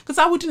 Because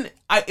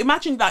I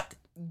imagine like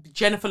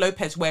Jennifer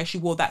Lopez where she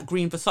wore that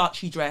green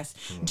Versace dress.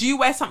 Do you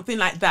wear something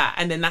like that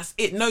and then that's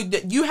it? No,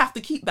 you have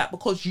to keep that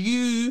because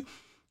you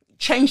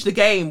changed the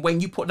game when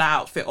you put that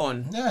outfit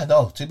on. Yeah,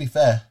 no, to be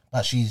fair,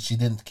 but she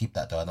didn't keep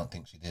that though. I don't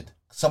think she did.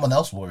 Someone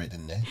else wore it,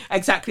 didn't they?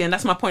 Exactly, and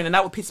that's my point, and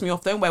that would piss me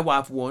off. Don't wear what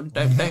I've worn.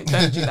 Don't do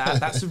that.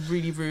 That's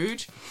really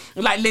rude.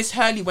 Like Liz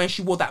Hurley when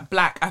she wore that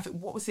black.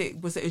 What was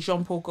it? Was it a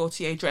Jean Paul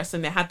Gaultier dress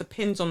and it had the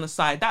pins on the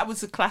side? That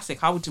was a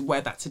classic. I would wear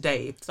that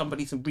today if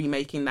somebody's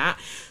remaking that.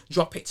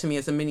 Drop it to me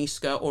as a mini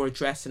skirt or a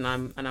dress, and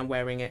I'm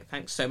wearing it.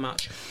 Thanks so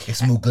much.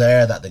 It's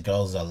Mugler that the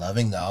girls are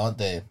loving now, aren't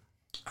they?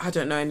 I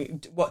don't know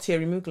what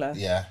Thierry Mugler.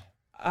 Yeah.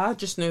 I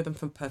just know them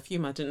from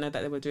perfume. I didn't know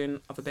that they were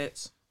doing other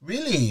bits.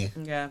 Really?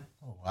 Yeah.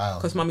 Oh, wow.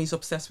 Because Mummy's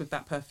obsessed with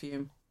that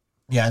perfume.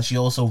 Yeah, and she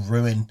also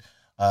ruined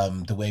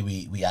the way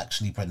we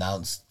actually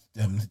pronounce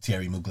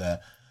Thierry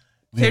Mugler.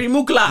 Thierry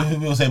Mugler.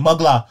 We will say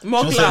Mugler. She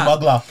will say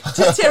Mugler.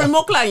 Thierry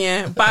Mugler,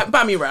 yeah.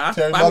 Bamira.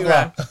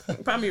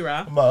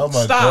 Bamira. Oh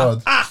my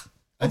God.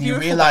 And you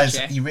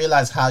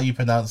realize how you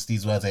pronounce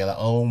these words. And you're like,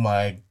 oh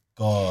my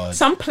God.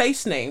 Some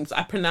place names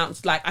I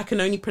pronounce like I can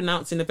only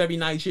pronounce in a very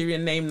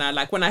Nigerian name now.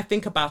 Like when I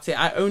think about it,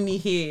 I only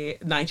hear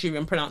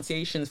Nigerian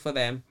pronunciations for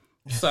them.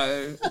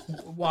 So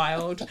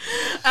wild.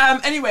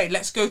 Anyway,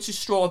 let's go to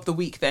Straw of the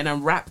Week then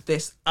and wrap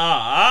this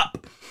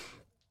up.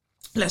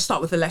 Let's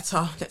start with the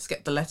letter. Let's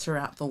get the letter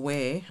out the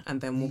way and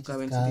then we'll go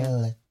into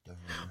the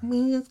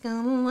We just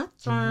got a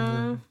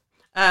letter.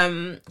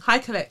 Hi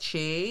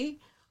Kelechi.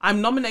 I'm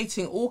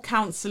nominating all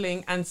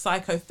counselling and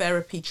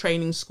psychotherapy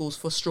training schools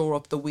for Straw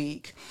of the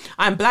Week.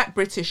 I'm Black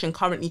British and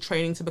currently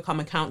training to become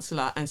a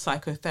counsellor and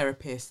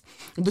psychotherapist.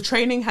 The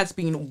training has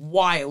been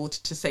wild,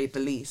 to say the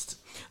least.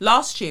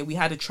 Last year, we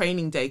had a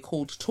training day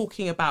called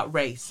Talking About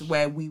Race,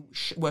 where we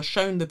were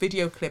shown the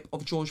video clip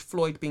of George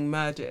Floyd being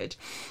murdered.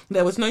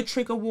 There was no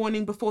trigger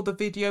warning before the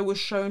video was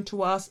shown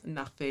to us,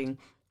 nothing.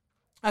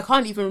 I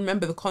can't even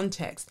remember the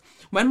context.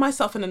 When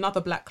myself and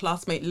another black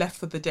classmate left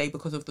for the day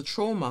because of the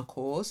trauma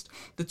caused,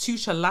 the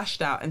tutor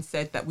lashed out and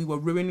said that we were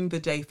ruining the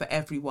day for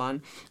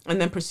everyone, and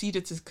then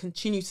proceeded to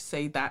continue to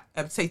say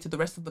to the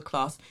rest of the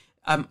class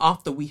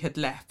after we had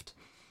left.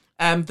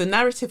 The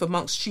narrative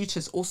amongst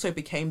tutors also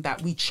became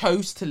that we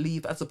chose to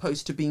leave as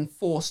opposed to being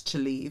forced to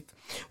leave.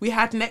 We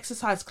had an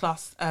exercise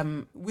class.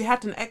 We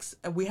had an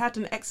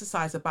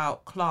exercise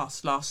about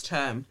class last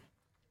term,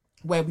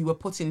 where we were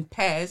put in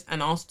pairs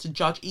and asked to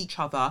judge each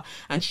other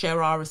and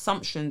share our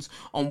assumptions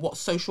on what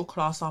social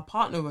class our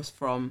partner was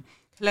from.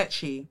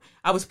 Kelechi,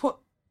 I was put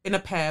in a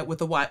pair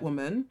with a white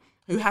woman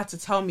who had to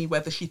tell me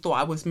whether she thought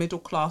I was middle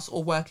class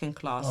or working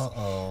class.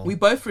 Uh-oh. We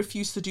both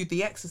refused to do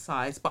the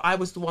exercise, but I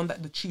was the one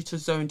that the tutor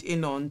zoned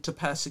in on to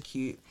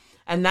persecute.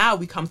 And now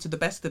we come to the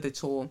best of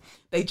it all.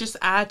 They just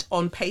add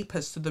on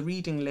papers to the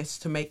reading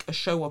list to make a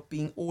show of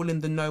being all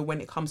in the know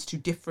when it comes to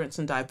difference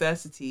and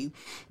diversity.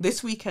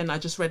 This weekend, I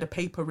just read a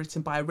paper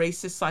written by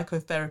Racist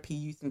Psychotherapy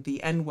using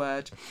the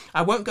N-word.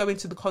 I won't go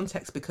into the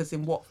context because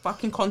in what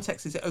fucking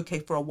context is it okay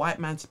for a white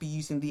man to be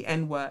using the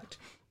N-word?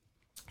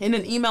 In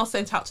an email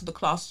sent out to the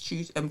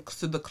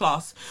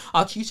class,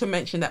 our tutor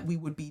mentioned that we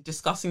would be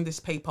discussing this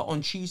paper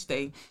on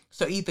Tuesday.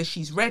 So either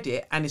she's read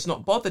it and is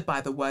not bothered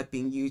by the word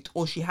being used,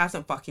 or she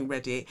hasn't fucking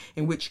read it.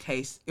 In which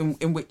case,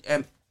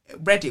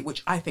 read it,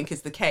 which I think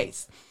is the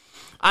case.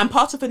 I'm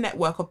part of a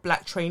network of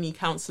Black trainee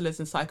counsellors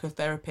and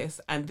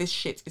psychotherapists, and this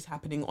shit is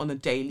happening on a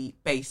daily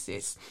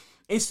basis.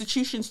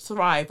 Institutions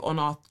thrive on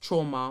our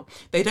trauma.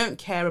 They don't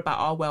care about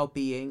our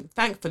well-being.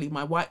 Thankfully,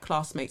 my white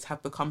classmates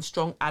have become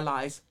strong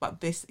allies, but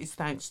this is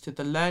thanks to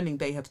the learning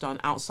they have done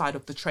outside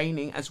of the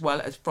training, as well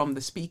as from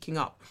the speaking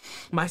up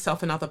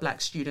myself and other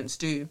Black students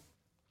do.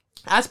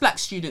 As Black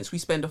students, we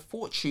spend a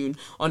fortune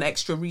on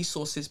extra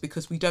resources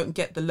because we don't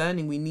get the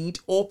learning we need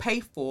or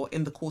pay for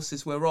in the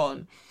courses we're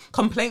on.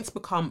 Complaints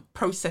become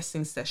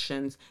processing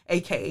sessions,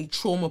 aka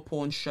trauma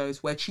porn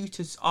shows, where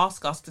tutors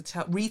ask us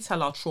to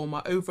retell our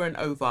trauma over and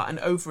over and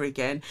over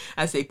again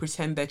as they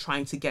pretend they're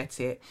trying to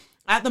get it.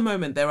 At the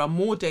moment, there are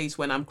more days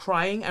when I'm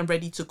crying and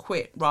ready to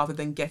quit rather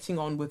than getting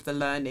on with the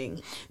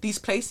learning. These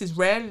places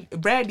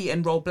rarely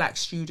enroll Black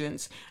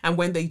students, and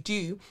when they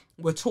do,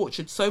 we're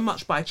tortured so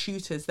much by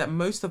tutors that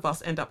most of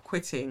us end up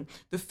quitting.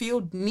 The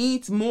field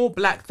needs more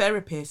Black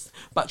therapists,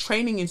 but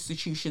training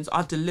institutions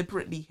are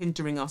deliberately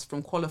hindering us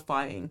from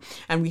qualifying,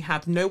 and we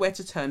have nowhere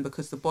to turn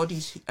because the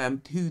bodies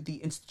who the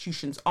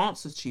institutions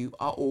answer to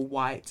are all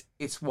white.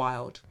 It's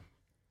wild.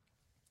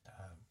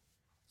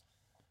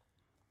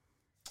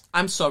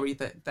 I'm sorry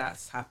that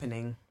that's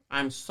happening.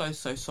 I'm so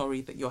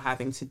sorry that you're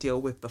having to deal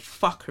with the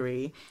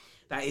fuckery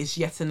that is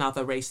yet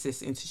another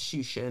racist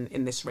institution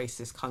in this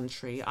racist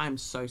country. I'm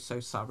so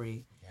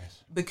sorry.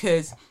 Yes.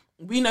 Because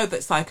we know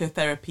that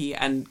psychotherapy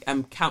and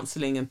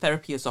counselling and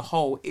therapy as a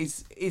whole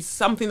is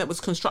something that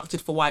was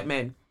constructed for white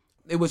men.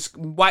 It was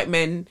white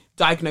men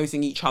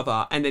diagnosing each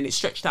other, and then it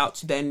stretched out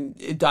to then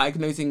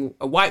diagnosing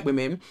white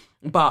women,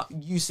 but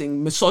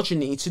using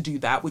misogyny to do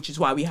that, which is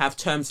why we have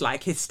terms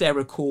like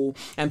hysterical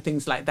and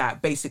things like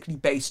that, basically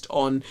based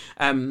on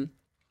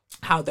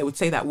how they would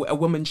say that a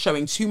woman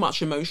showing too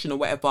much emotion or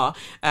whatever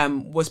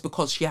was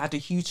because she had a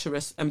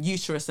uterus,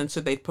 and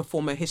so they'd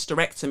perform a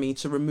hysterectomy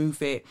to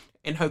remove it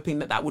in hoping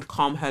that would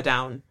calm her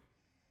down.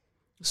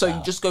 So wow.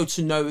 You just go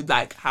to know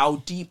like how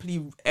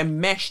deeply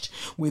enmeshed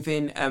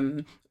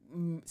within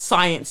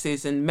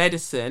sciences and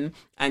medicine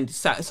and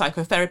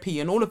psychotherapy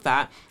and all of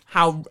that,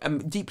 how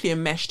deeply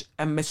enmeshed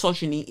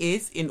misogyny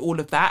is in all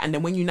of that. And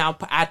then when you now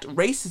add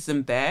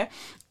racism there,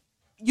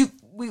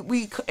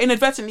 we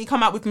inadvertently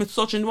come out with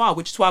misogynoir,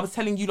 which is why I was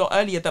telling you lot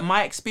earlier that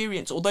my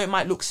experience, although it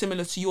might look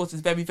similar to yours,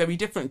 is very, very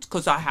different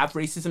because I have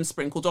racism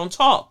sprinkled on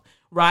top,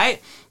 right?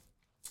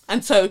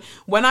 And so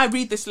when I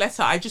read this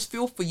letter, I just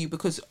feel for you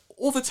because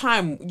all the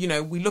time, you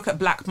know, we look at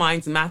Black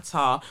Minds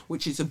Matter,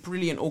 which is a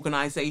brilliant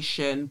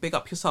organisation. Big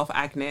up yourself,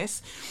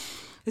 Agnes.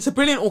 It's a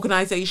brilliant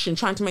organisation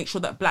trying to make sure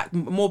that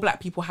more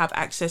Black people have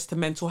access to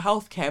mental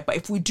health care. But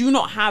if we do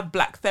not have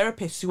Black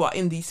therapists who are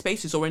in these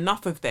spaces or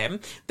enough of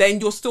them,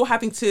 then you're still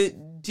having to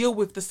deal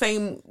with the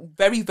same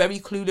very, very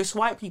clueless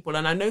white people.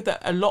 And I know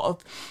that a lot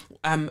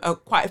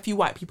of, quite a few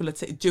white people are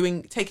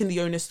taking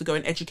the onus to go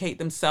and educate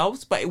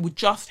themselves, but it would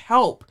just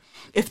help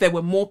if there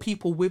were more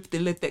people with the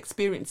lived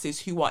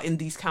experiences who are in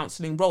these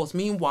counselling roles.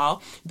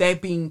 Meanwhile, they're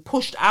being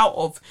pushed out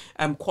of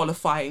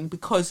qualifying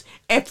because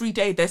every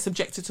day they're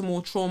subjected to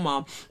more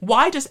trauma.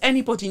 Why does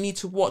anybody need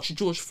to watch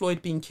George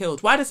Floyd being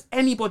killed? Why does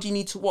anybody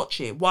need to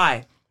watch it?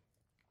 Why?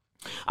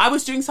 I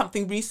was doing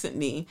something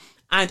recently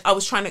and I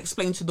was trying to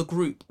explain to the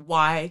group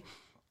why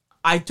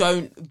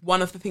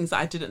one of the things that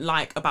I didn't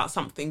like about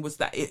something was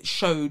that it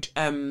showed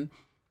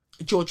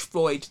George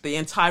Floyd, the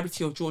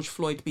entirety of George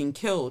Floyd being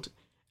killed.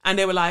 And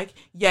they were like,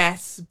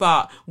 yes,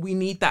 but we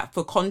need that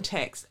for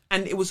context.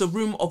 And it was a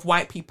room of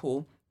white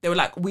people. They were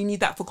like, we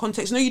need that for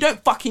context. No, you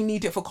don't fucking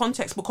need it for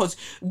context, because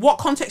what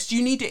context do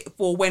you need it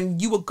for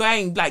when you were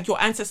going, like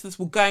your ancestors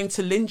were going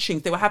to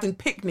lynchings, they were having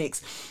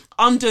picnics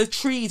under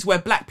trees where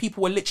Black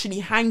people were literally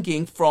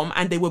hanging from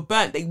and they were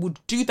burnt. They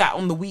would do that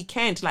on the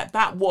weekend. Like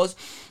that was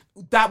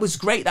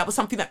great. That was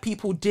something that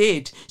people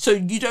did. So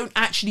you don't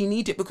actually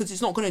need it because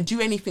it's not going to do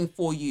anything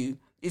for you.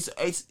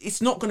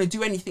 It's not going to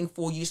do anything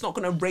for you. It's not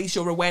going to raise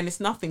your awareness,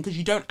 nothing, because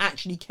you don't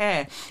actually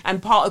care.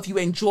 And part of you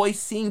enjoys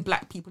seeing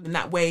Black people in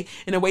that way,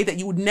 in a way that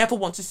you would never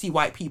want to see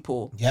white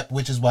people. Yep,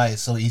 which is why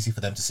it's so easy for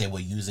them to say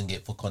we're using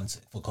it for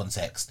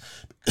context.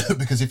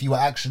 Because if you were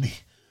actually...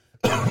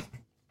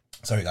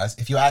 sorry, guys.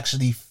 If you're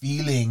actually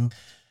feeling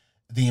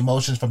the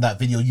emotions from that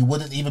video, you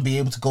wouldn't even be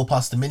able to go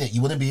past a minute.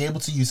 You wouldn't be able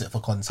to use it for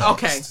context.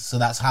 Okay. So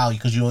that's how,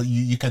 because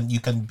you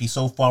can be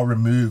so far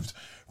removed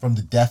from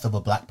the death of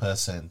a Black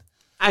person.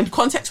 And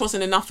context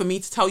wasn't enough for me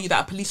to tell you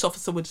that a police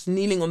officer was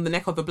kneeling on the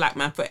neck of a Black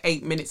man for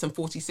 8 minutes and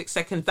 46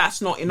 seconds. That's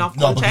not enough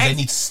context. No,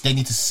 because they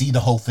need to see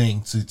the whole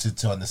thing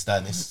to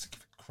understand this.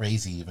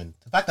 crazy. Even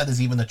the fact that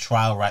there's even a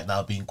trial right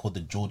now being called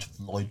the George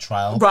Floyd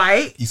trial,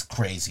 right, is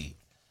crazy.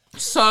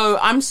 So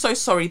I'm so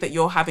sorry that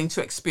you're having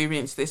to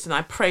experience this, and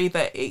I pray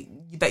that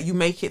you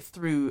make it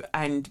through.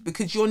 And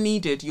because you're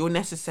needed, you're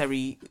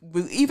necessary.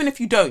 Even if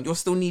you don't, you're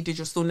still needed.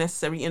 You're still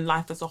necessary in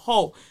life as a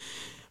whole.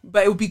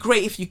 But it would be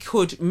great if you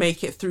could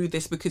make it through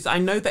this, because I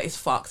know that it's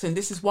fucked. And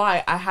this is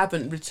why I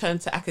haven't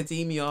returned to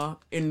academia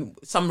in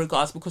some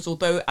regards, because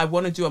although I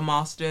want to do a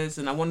master's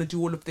and I want to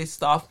do all of this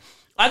stuff,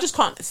 I just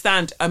can't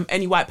stand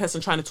any white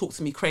person trying to talk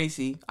to me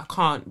crazy. I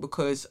can't,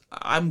 because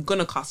I'm going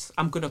to cuss.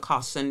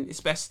 And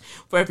it's best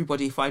for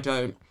everybody if I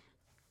don't.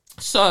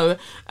 So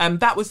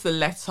that was the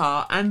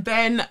letter. And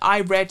then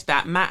I read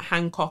that Matt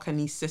Hancock and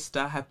his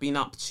sister have been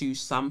up to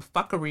some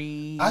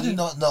fuckery. I do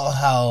not know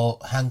how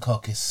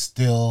Hancock is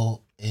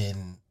still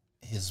in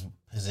his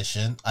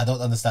position. I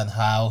don't understand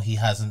how he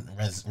hasn't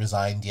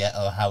resigned yet,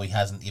 or how he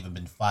hasn't even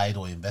been fired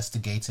or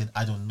investigated.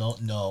 I do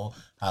not know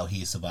how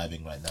he is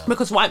surviving right now.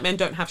 Because white men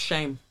don't have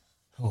shame.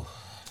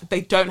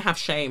 They don't have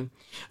shame.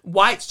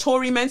 White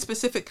Tory men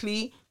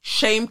specifically,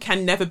 shame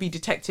can never be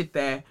detected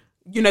there.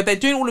 You know, they're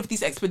doing all of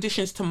these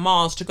expeditions to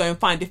Mars to go and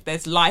find if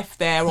there's life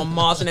there on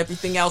Mars and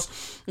everything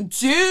else.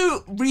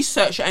 Do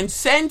research and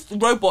send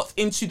robots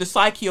into the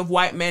psyche of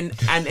white men,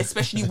 and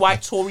especially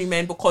white Tory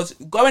men, because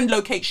go and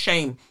locate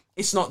shame.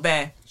 It's not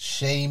there.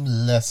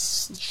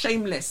 Shameless.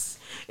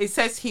 It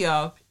says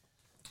here,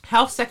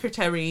 Health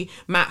Secretary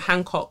Matt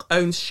Hancock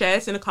owns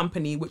shares in a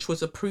company which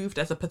was approved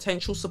as a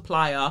potential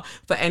supplier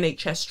for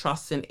NHS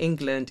trusts in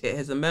England, it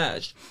has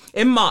emerged.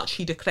 In March,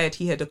 he declared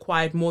he had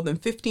acquired more than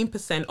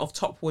 15% of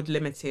Topwood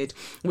Limited,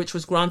 which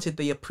was granted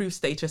the approved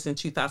status in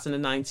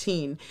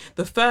 2019.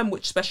 The firm,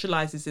 which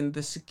specialises in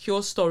the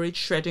secure storage,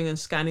 shredding and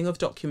scanning of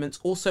documents,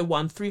 also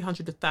won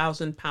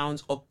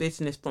 £300,000 of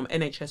business from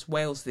NHS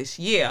Wales this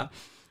year.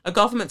 A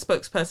government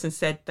spokesperson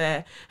said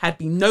there had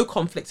been no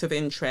conflict of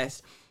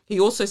interest. He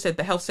also said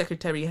the Health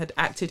Secretary had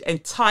acted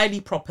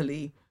entirely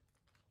properly.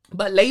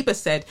 But Labour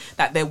said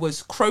that there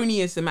was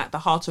cronyism at the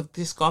heart of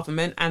this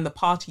government, and the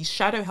party's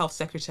Shadow Health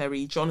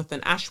Secretary, Jonathan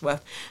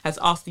Ashworth, has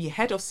asked the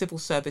head of civil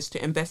service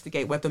to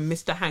investigate whether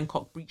Mr.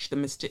 Hancock breached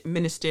the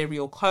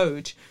ministerial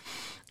code.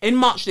 In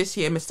March this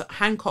year, Mr.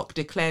 Hancock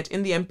declared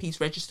in the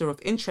MP's register of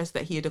interest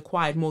that he had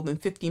acquired more than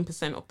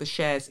 15% of the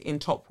shares in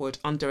Topwood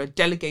under a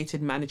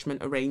delegated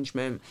management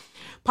arrangement.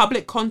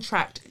 Public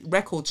contract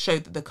records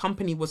showed that the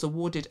company was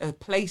awarded a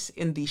place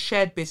in the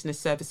Shared Business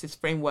Services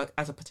Framework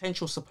as a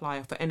potential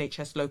supplier for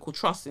NHS local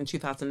trusts in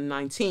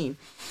 2019,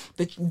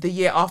 the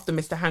year after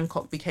Mr.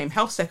 Hancock became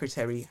Health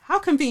Secretary. How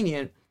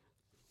convenient.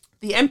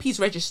 The MP's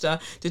register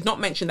did not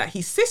mention that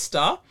his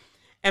sister,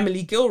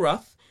 Emily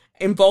Gilruth,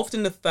 involved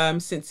in the firm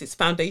since its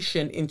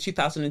foundation in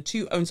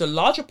 2002, owns a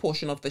larger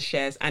portion of the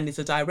shares and is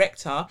a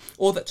director,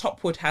 or that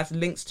Topwood has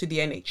links to the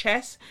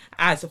NHS,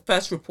 as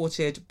first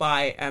reported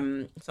by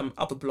some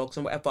other blogs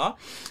and whatever.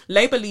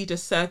 Labour leader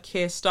Sir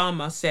Keir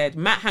Starmer said,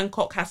 Matt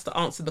Hancock has to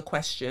answer the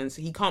questions.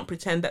 He can't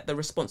pretend that the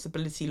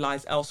responsibility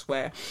lies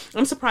elsewhere.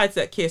 I'm surprised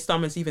that Keir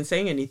Starmer's even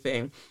saying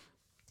anything.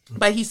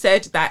 But he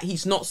said that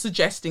he's not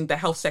suggesting the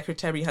Health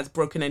Secretary has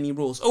broken any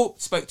rules. Oh,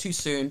 spoke too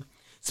soon,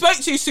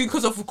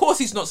 because of course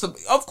he's not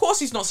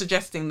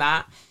suggesting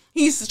that.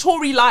 He's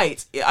Tory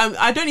light.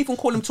 I don't even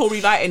call him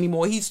Tory light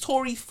anymore. He's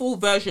Tory full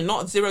version,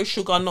 not zero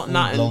sugar, not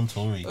nothing. Full blown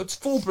Tory. It's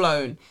full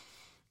blown.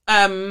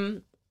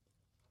 But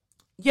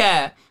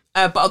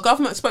a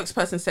government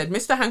spokesperson said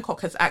Mr.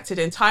 Hancock has acted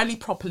entirely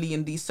properly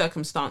in these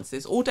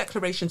circumstances. All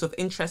declarations of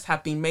interest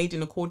have been made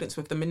in accordance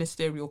with the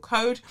ministerial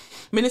code.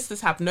 Ministers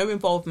have no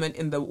involvement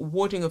in the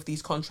awarding of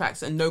these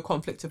contracts, and no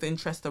conflict of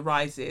interest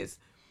arises.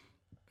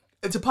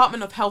 The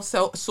Department of Health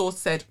source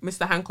said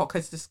Mr. Hancock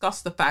has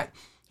discussed the fact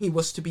he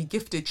was to be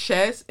gifted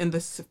shares in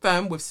the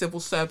firm with civil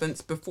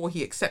servants before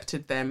he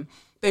accepted them.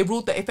 They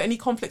ruled that if any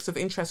conflicts of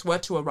interest were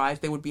to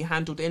arise, they would be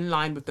handled in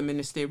line with the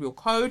ministerial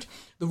code,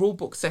 the rule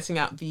book setting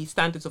out the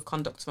standards of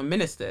conduct for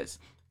ministers.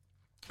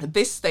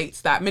 This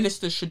states that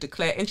ministers should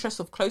declare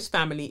interests of close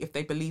family if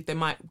they believe they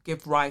might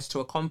give rise to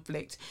a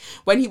conflict.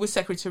 When he was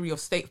Secretary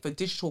of State for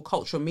Digital,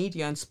 Culture,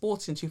 Media and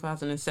Sports in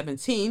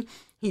 2017,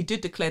 he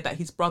did declare that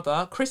his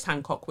brother, Chris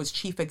Hancock, was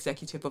chief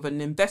executive of an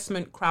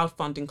investment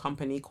crowdfunding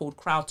company called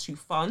Crowd2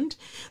 Fund.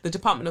 The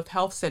Department of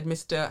Health said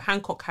Mr.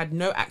 Hancock had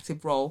no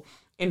active role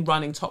in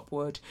running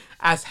Topwood.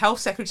 As Health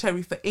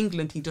Secretary for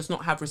England, he does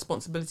not have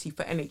responsibility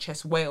for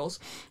NHS Wales,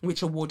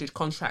 which awarded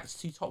contracts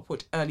to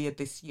Topwood earlier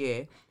this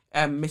year.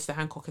 Mr.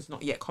 Hancock has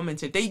not yet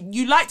commented.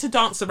 You like to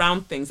dance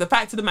around things. The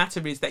fact of the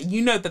matter is that you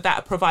know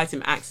that provides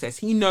him access.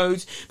 He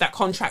knows that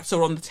contracts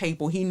are on the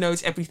table. He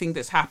knows everything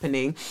that's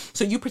happening.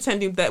 So you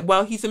pretending that,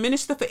 well, he's a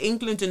minister for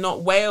England and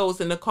not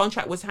Wales, and the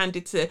contract was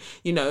handed from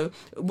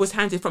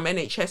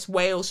NHS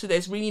Wales, so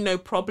there's really no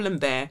problem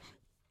there.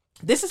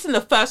 This isn't the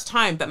first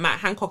time that Matt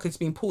Hancock has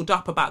been pulled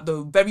up about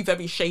the very,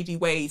 very shady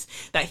ways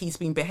that he's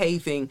been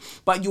behaving,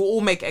 but you all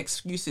make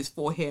excuses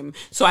for him.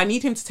 So I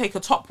need him to take a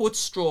Topwood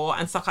straw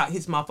and suck out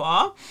his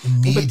mother.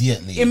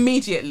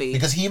 Immediately.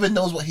 Because he even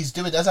knows what he's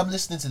doing. As I'm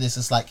listening to this,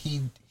 it's like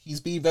he's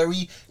being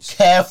very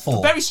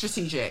careful. Very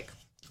strategic.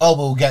 Oh,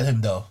 we'll get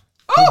him though.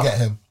 We'll get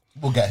him.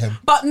 We'll get him.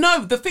 But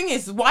no, the thing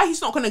is, why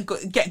he's not going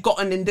to get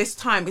gotten in this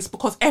time is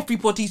because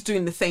everybody's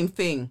doing the same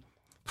thing.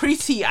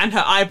 Preeti and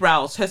her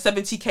eyebrows, her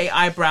 70k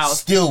eyebrows.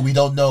 Still, we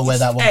don't know where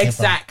that one came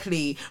from.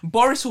 Exactly.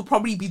 Boris will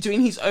probably be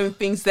doing his own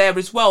things there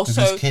as well. With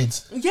so his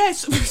kids.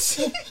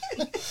 Yes.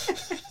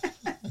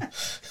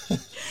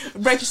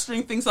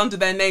 Registering things under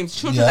their names.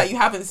 Children that you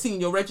haven't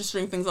seen, you're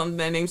registering things under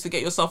their names to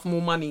get yourself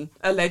more money,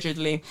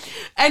 allegedly.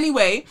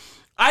 Anyway,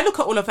 I look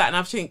at all of that and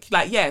I think,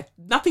 like, yeah,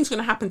 nothing's going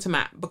to happen to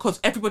Matt because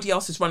everybody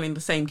else is running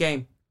the same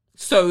game.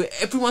 So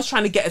everyone's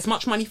trying to get as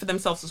much money for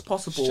themselves as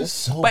possible.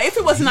 But if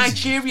it was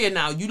Nigeria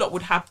now, you lot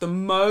would have the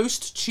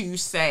most to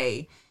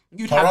say.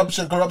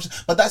 Corruption.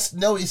 But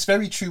it's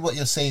very true what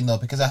you're saying though,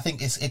 because I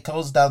think it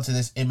goes down to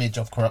this image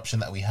of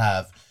corruption that we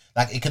have.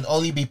 Like, it can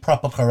only be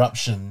proper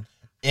corruption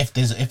if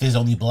there's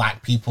only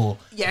black people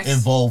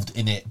involved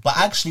in it. But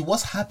actually,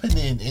 what's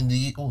happening in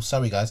the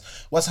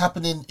what's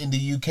happening in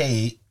the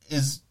UK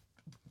is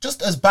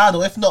just as bad,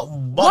 or if not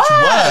much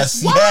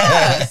worse.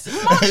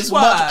 It's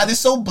worse. And it's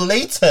so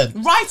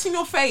blatant. Right in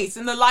your face,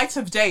 in the light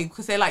of day,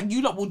 because they're like,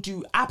 you lot will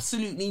do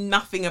absolutely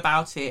nothing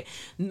about it.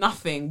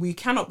 Nothing. We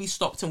cannot be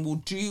stopped and we'll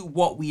do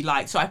what we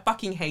like. So I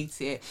fucking hate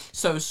it.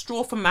 So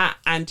straw for Matt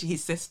and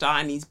his sister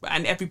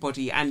and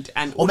everybody.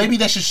 Or maybe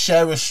they should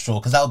share a straw,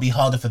 because that would be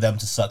harder for them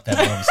to suck their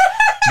mums. Do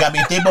you know what I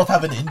mean? If they both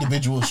have an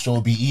individual straw,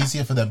 it'll be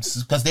easier for them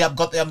because they've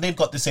got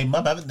the same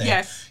mum, haven't they?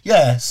 Yes.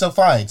 Yeah, so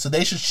fine. So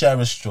they should share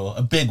a straw,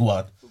 a big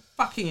one.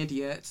 Fucking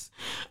idiots.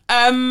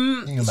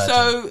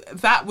 So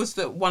that was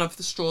one of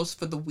the straws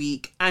for the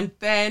week, and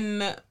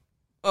then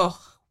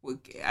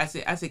as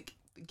it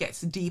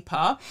gets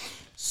deeper,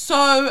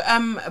 so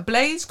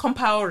Blaise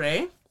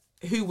Compaoré,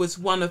 who was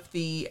one of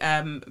the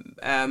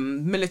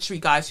military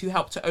guys who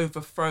helped to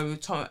overthrow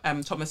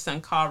Thomas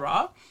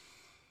Sankara.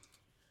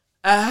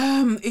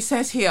 It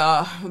says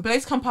here,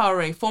 Blaise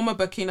Compaoré, former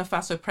Burkina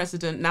Faso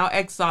president, now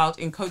exiled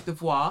in Côte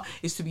d'Ivoire,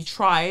 is to be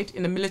tried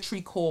in a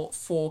military court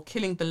for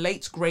killing the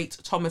late great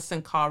Thomas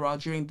Sankara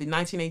during the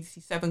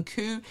 1987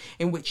 coup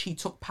in which he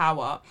took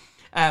power.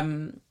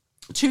 2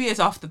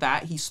 years after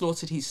that, he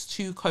slaughtered his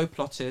 2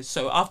 co-plotters.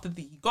 So after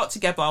he got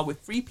together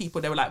with 3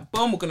 people, they were like,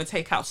 boom, we're going to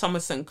take out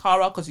Thomas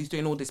Sankara because he's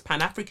doing all this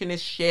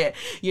Pan-Africanist shit.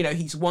 You know,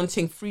 he's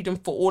wanting freedom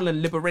for all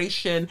and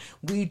liberation.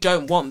 We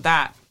don't want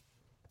that.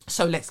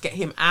 So let's get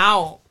him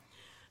out.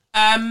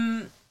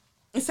 It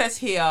says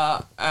here,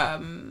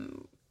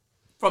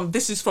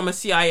 this is from a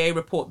CIA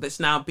report that's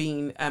now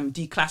been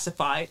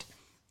declassified.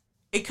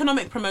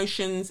 Economic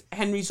Promotions,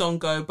 Henry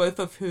Zongo, both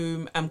of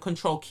whom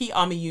control key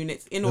army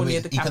units in or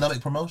near the capital.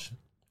 Economic Promotion?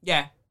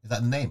 Yeah. Is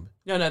that the name?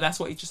 No, that's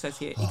what it just says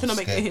here.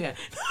 Economic.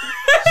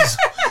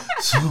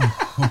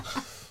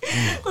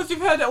 Because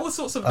you've heard all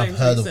sorts of names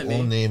recently. I've heard of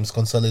all names.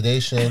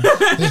 Consolidation.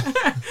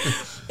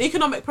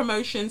 Economic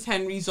Promotions,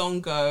 Henry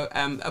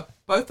Zongo,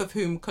 both of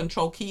whom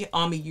control key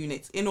army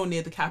units in or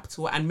near the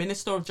capital, and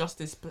Minister of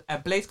Justice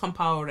Blaise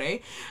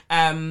Compaoré.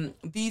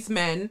 These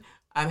men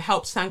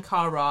helped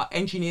Sankara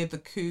engineer the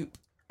coup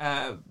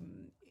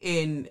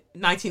in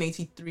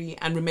 1983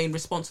 and remain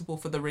responsible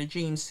for the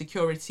regime's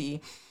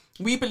security.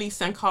 We believe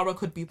Sankara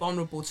could be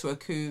vulnerable to a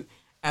coup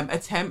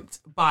attempt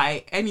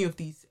by any of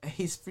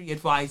his 3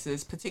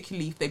 advisors,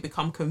 particularly if they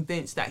become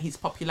convinced that his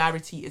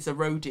popularity is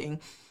eroding.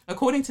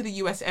 According to the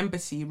US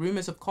Embassy,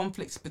 rumours of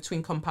conflicts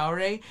between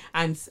Compaoré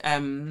and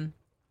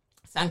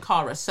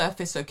Sankara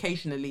surface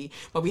occasionally,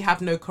 but we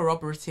have no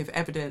corroborative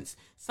evidence.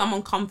 Some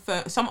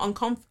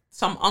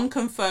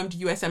unconfirmed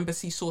US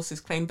Embassy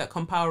sources claim that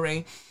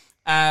Compaoré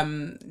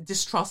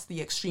distrusts the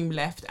extreme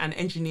left and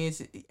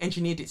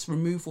engineered its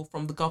removal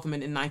from the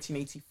government in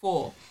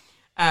 1984.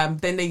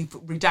 Then they've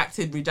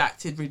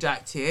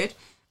redacted.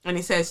 And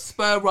it says,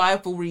 spur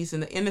rivalries in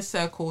the inner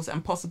circles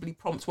and possibly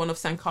prompt one of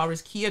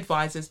Sankara's key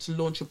advisors to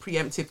launch a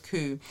preemptive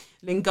coup.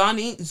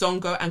 Lingani,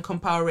 Zongo and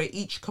Compaoré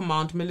each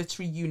command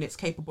military units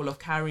capable of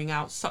carrying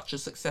out such a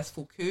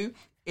successful coup,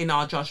 in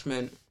our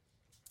judgment.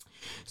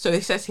 So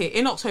it says here,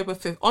 on October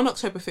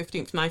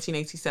 15th,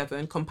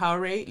 1987,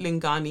 Compaoré,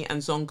 Lingani and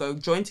Zongo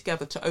joined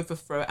together to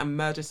overthrow and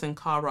murder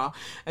Sankara.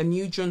 A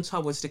new junta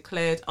was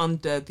declared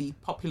under the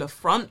Popular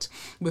Front,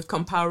 with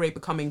Compaoré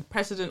becoming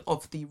president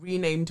of the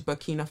renamed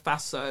Burkina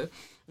Faso.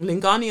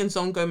 Lingani and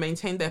Zongo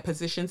maintained their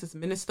positions as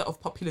Minister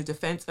of Popular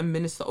Defence and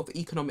Minister of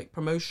Economic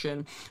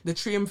Promotion. The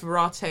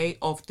triumvirate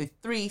of the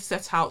 3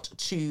 set out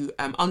to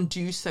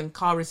undo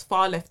Sankara's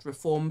far-left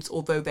reforms,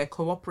 although their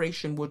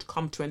cooperation would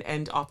come to an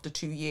end after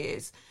 2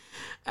 years.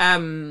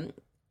 It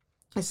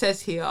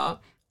says here,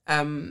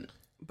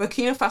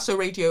 Burkina Faso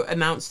Radio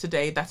announced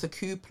today that a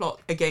coup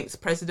plot against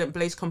President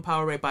Blaise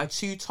Compaoré by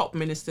 2 top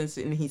ministers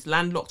in his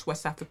landlocked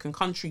West African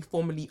country,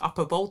 formerly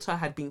Upper Volta,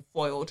 had been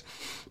foiled.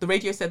 The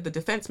radio said the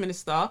Defence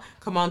Minister,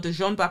 Commander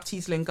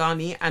Jean-Baptiste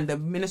Lingani, and the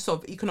Minister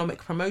of Economic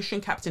Promotion,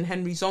 Captain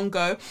Henry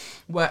Zongo,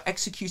 were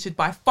executed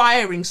by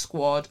firing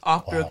squad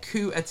after a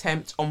coup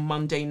attempt on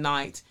Monday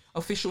night.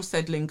 Officials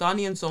said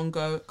Lingani and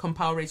Zongo,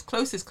 Compaore's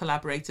closest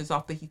collaborators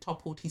after he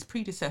toppled his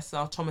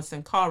predecessor, Thomas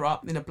Sankara,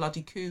 in a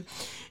bloody coup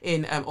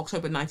in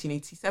October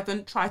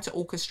 1987, tried to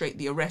orchestrate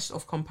the arrest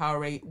of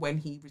Compaore when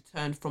he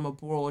returned from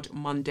abroad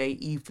Monday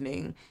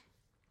evening.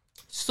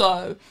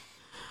 So,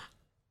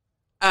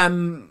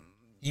 even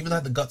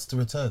had the guts to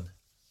return.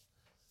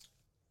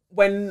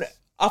 That's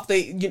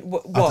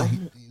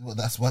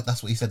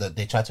what he said, that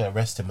they tried to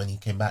arrest him when he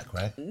came back,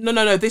 right?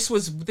 No. This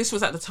was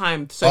at the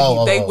time.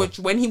 So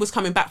when he was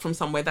coming back from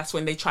somewhere, that's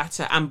when they tried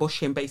to ambush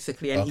him,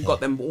 basically, and he got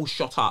them all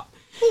shot up.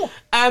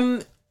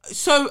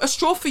 So a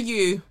straw for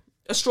you,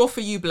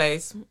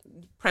 Blaze,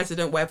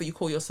 President, whatever you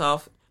call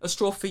yourself, a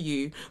straw for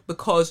you,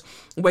 because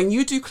when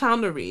you do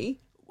clownery,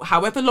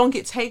 however long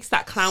it takes,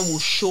 that clown will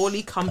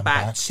surely come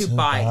back to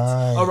bite.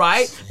 All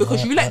right?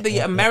 Because you let the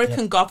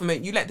American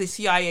government, you let the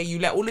CIA, you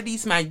let all of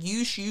these men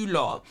use you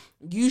lot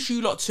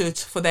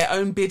for their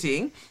own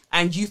bidding,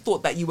 and you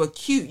thought that you were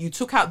cute. You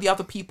took out the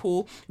other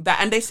people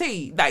and they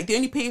say that the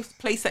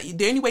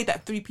only way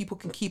that 3 people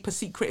can keep a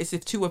secret is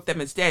if 2 of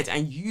them is dead,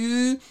 and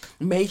you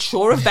made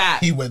sure of that.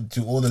 He went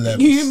to all the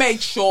levels. You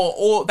made sure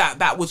all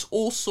that was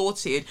all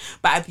sorted.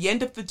 But at the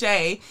end of the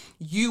day,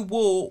 you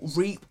will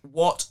reap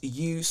what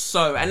you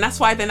sow, and that's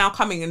why they're now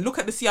coming and look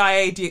at the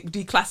CIA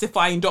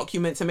declassifying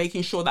documents and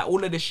making sure that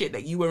all of the shit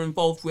that you were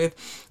involved with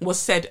was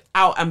said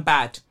out and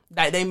bad.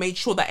 That they made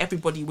sure that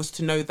everybody was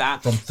to know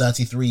that. From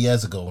 33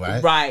 years ago,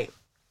 right? Right.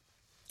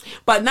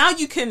 But now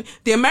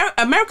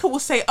America will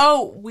say,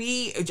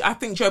 I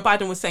think Joe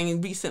Biden was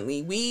saying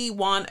recently, we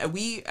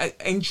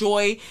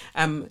enjoy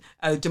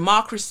a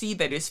democracy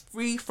that is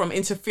free from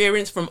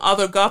interference from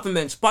other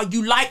governments, but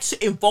you like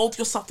to involve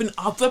yourself in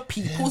other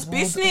people's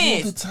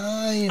business. All the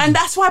time. And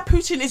that's why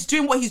Putin is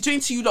doing what he's doing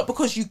to you lot,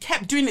 because you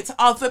kept doing it to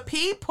other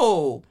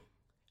people.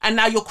 And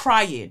now you're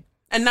crying.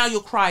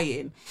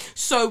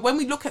 So when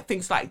we look at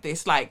things like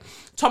this, like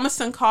Thomas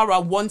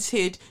Sankara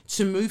wanted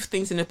to move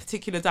things in a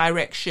particular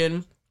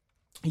direction.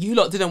 You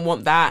lot didn't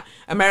want that.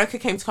 America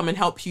came to come and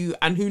help you,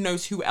 and who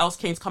knows who else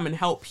came to come and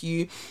help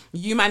you.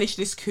 You managed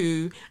this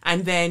coup,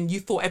 and then you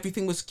thought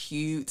everything was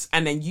cute,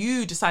 and then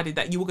you decided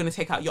that you were going to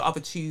take out your other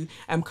 2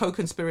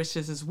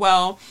 co-conspirators as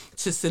well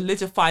to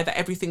solidify that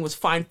everything was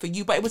fine for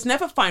you. But it was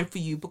never fine for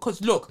you,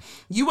 because look,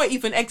 you were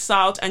even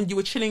exiled and you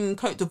were chilling in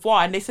Cote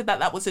d'Ivoire, and they said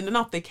that wasn't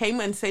enough. They came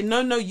and said,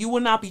 no, you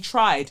will now be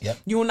tried. Yep.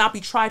 You will now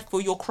be tried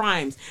for your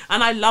crimes.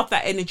 And I love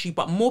that energy,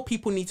 but more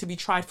people need to be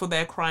tried for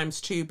their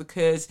crimes too,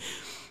 because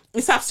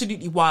it's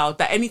absolutely wild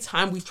that any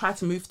time we've tried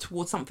to move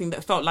towards something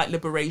that felt like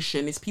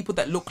liberation, it's people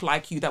that look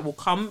like you that will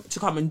come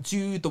and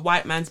do the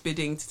white man's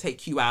bidding to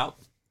take you out.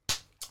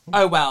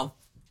 Oh well,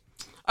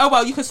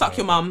 you can suck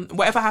your mum.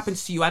 Whatever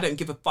happens to you, I don't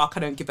give a fuck. I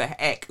don't give a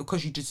heck,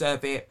 because you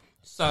deserve it.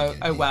 So,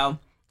 well.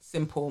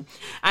 Simple.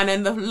 And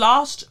then the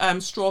last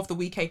straw of the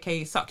week,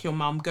 aka Suck Your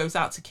Mum, goes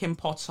out to Kim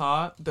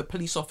Potter, the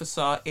police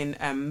officer in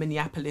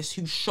Minneapolis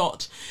who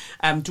shot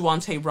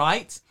Duante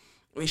Wright.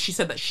 She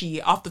said that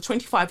after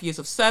 25 years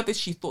of service,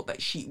 she thought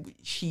that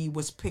she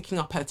was picking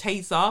up her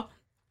taser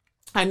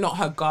and not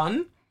her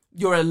gun.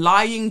 You're a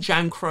lying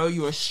Jankro.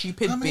 You're a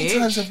stupid bitch. How many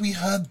times have we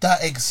heard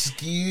that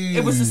excuse?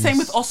 It was the same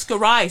with Oscar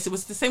Rice.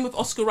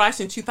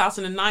 In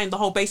 2009. The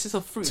whole basis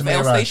of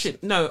Fruitvale Station.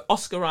 No,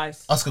 Oscar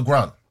Rice. Oscar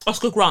Grant.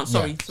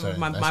 Sorry,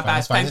 my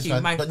bad. Thank you.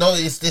 But no,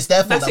 it's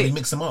their fault that we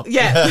mix them up.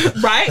 Yeah,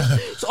 right?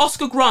 So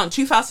Oscar Grant,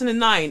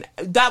 2009,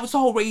 that was the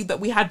whole way that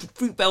we had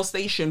Fruitvale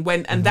Station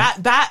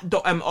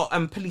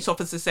that police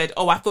officer said,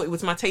 I thought it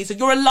was my taser.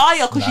 You're a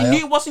liar, because you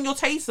knew it wasn't your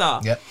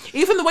taser. Yep.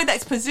 Even the way that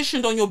it's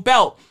positioned on your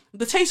belt,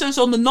 the taser is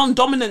on the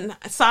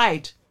non-dominant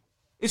side.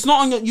 It's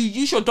not on you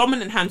use your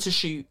dominant hand to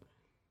shoot.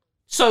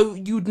 So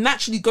you'd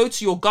naturally go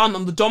to your gun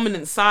on the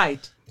dominant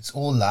side. It's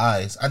all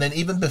lies. And then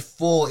even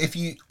before, if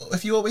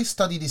you always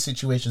study these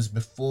situations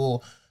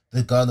before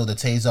the gun or the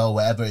taser or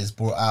whatever is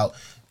brought out,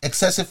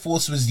 excessive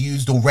force was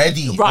used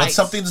already. Right. When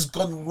something's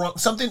gone wrong,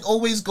 something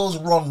always goes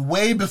wrong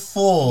way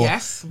before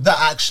that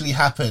actually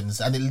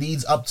happens, and it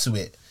leads up to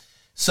it.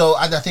 So,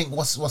 and I think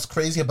what's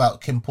crazy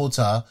about Kim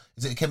Potter,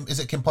 is it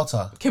Kim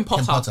Potter? Kim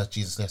Potter.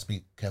 Jesus, let's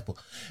be careful.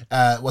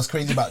 What's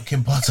crazy about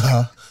Kim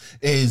Potter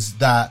is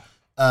that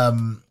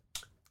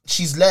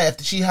she's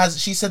left. She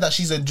said that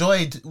she's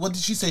enjoyed. What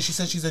did she say? She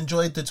said she's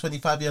enjoyed the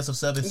 25 years of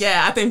service.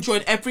 Yeah, I've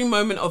enjoyed every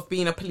moment of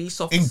being a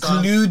police officer,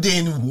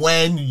 including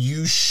when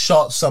you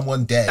shot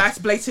someone dead. That's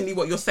blatantly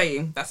what you're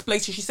saying. That's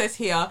blatant. She says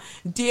here,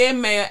 "Dear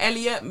Mayor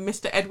Elliott,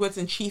 Mr. Edwards,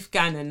 and Chief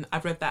Gannon."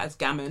 I've read that as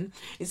Gammon.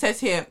 It says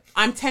here,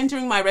 "I'm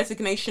tendering my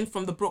resignation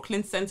from the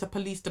Brooklyn Center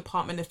Police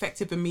Department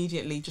effective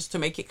immediately." Just to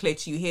make it clear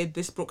to you here,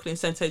 this Brooklyn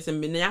Center is in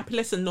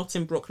Minneapolis and not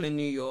in Brooklyn,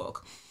 New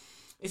York.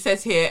 It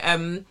says here,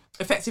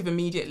 effective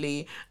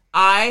immediately.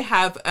 I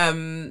have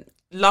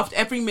loved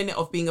every minute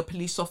of being a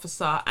police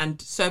officer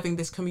and serving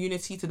this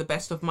community to the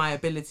best of my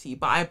ability.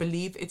 But I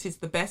believe it is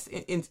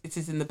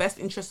in the best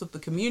interest of the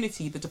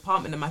community, the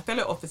department, and my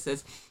fellow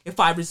officers if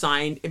I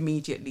resign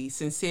immediately.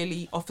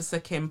 Sincerely, Officer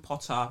Kim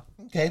Potter.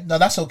 Okay, no,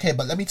 that's okay.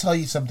 But let me tell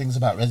you some things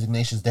about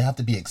resignations. They have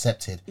to be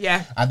accepted.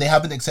 Yeah. And they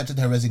haven't accepted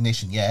her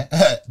resignation yet.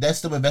 They're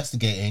still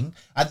investigating.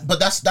 But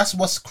that's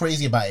what's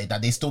crazy about it,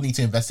 that they still need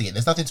to investigate.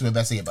 There's nothing to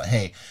investigate, but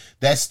hey,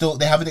 they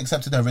haven't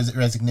accepted her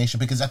resignation,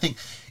 because I think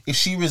if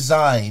she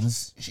resigns,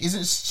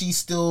 isn't she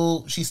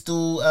still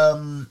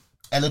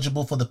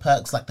eligible for the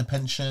perks like the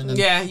pension and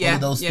all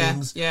of those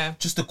things? Yeah.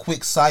 Just a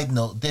quick side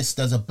note: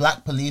 there's a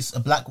black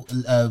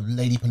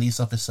lady police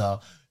officer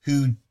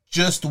who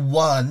just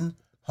won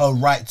her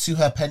right to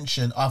her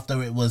pension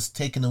after it was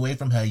taken away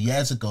from her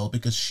years ago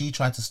because she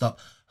tried to stop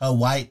her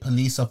white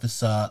police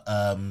officer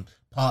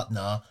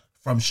partner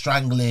from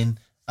strangling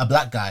a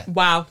black guy.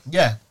 Wow.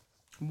 Yeah.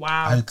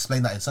 Wow. I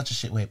explained that in such a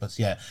shit way, but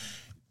yeah.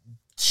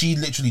 She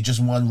literally just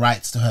won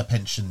rights to her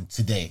pension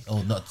today,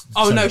 or not?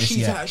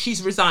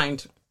 She's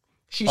resigned.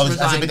 She's resigned.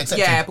 Has it been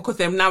accepted? Yeah, because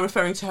they're now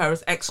referring to her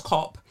as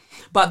ex-cop,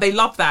 but they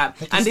love that.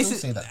 And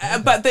this is,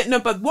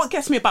 but what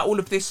gets me about all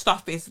of this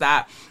stuff is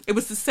that it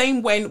was the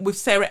same when with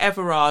Sarah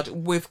Everard,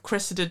 with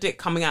Cressida Dick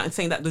coming out and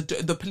saying that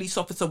the police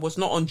officer was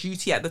not on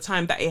duty at the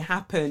time that it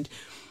happened.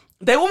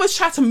 They almost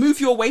try to move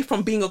you away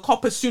from being a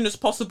cop as soon as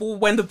possible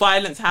when the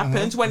violence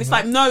happens. When it's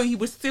like, no, he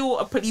was still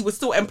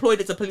employed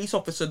as a police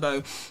officer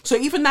though. So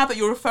even now that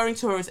you're referring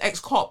to her as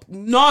ex-cop,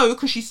 no,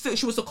 because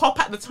she was a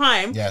cop at the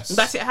time. Yes,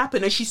 that it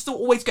happened, and she's still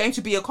always going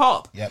to be a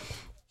cop. Yep.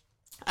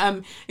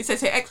 It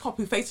says here, ex-cop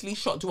who fatally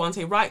shot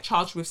Duante Wright,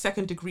 charged with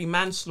second-degree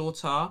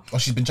manslaughter. Oh,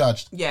 she's been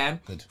charged? Yeah.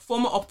 Good.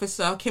 Former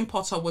officer Kim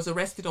Potter was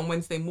arrested on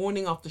Wednesday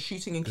morning after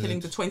shooting and killing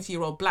the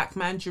 20-year-old black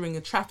man during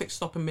a traffic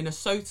stop in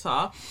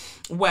Minnesota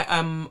where,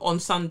 on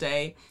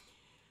Sunday.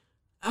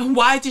 And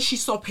why did she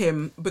stop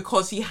him?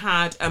 Because he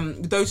had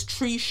those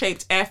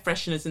tree-shaped air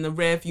fresheners in the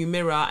rear-view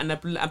mirror, and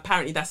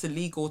apparently that's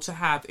illegal to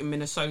have in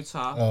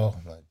Minnesota. Oh,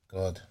 my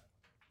God.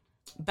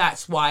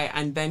 That's why,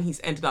 and then he's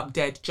ended up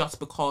dead just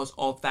because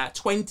of that.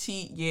 20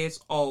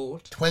 years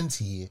old.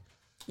 20?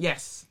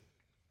 Yes.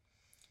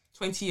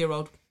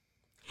 20-year-old.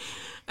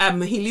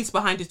 He leaves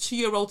behind a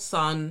 2-year-old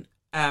son.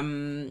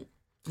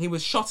 He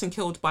was shot and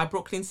killed by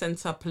Brooklyn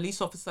Center police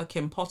officer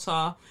Kim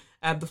Potter.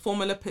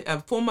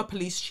 The former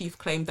police chief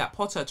claimed that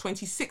Potter, a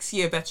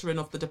 26-year veteran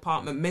of the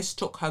department,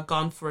 mistook her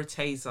gun for a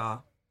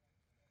taser.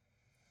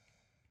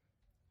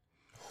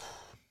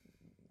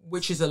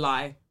 Which is a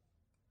lie.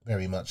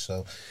 Very much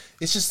so.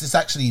 It's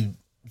actually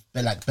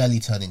like belly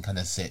turning kind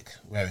of sick,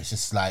 where it's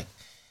just like,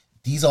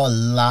 these are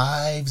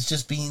lives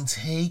just being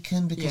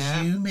taken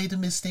because you made a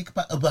mistake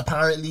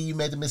apparently you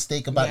made a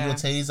mistake about your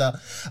taser.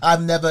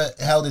 I've never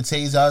held a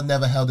taser, I've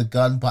never held a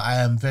gun, but I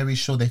am very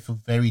sure they feel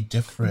very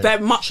different. They're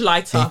much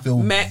lighter. They feel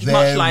much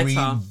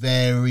lighter.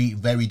 Very,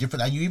 very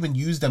different. And you even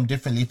use them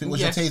differently. If it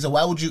was your taser,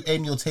 why would you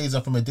aim your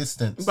taser from a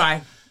distance?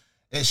 Right.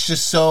 It's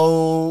just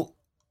so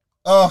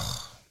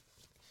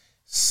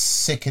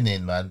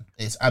sickening, man.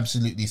 It's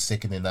absolutely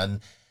sickening, and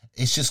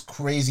it's just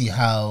crazy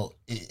how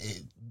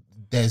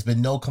there's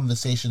been no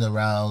conversation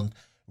around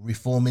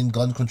reforming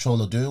gun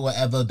control or doing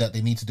whatever that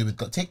they need to do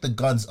with take the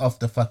guns off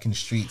the fucking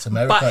streets.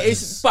 America but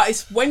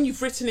it's when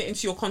you've written it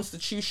into your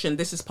constitution,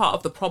 this is part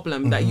of the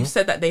problem, that you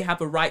said that they have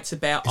a right to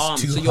bear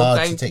arms, so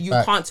you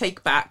can't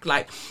take back,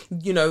 like,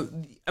 you know,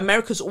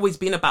 America's always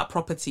been about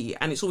property,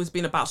 and it's always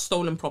been about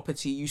stolen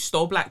property. You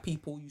stole black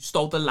people, you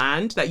stole the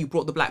land that you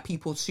brought the black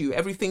people to,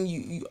 everything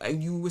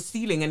you were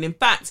stealing. And in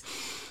fact,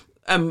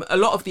 a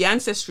lot of the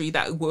ancestry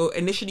that were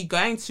initially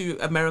going to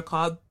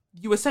America,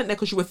 you were sent there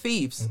because you were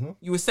thieves.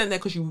 You were sent there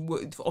because you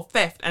were of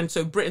theft, and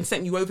so Britain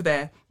sent you over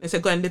there and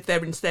said, go and live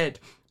there instead.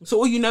 So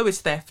all you know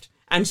is theft,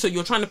 and so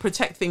you're trying to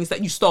protect things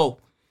that you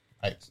stole.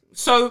 Right.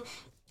 So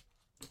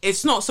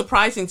it's not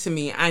surprising to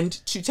me, and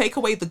to take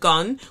away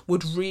guns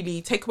would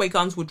really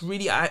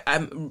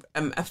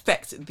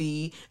affect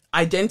the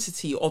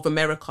identity of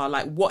America.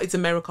 Like, what is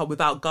America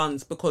without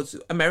guns? Because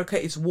America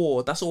is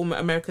war. That's all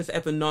America's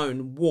ever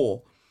known,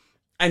 war.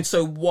 And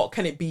so what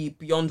can it be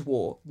beyond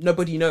war?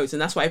 Nobody knows.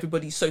 And that's why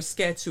everybody's so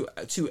scared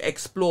to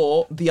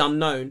explore the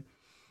unknown.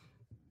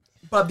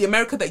 But the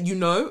America that you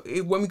know,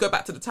 when we go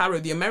back to the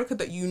tarot, the America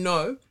that you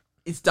know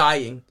is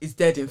dying, is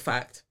dead, in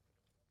fact.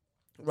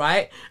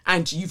 Right?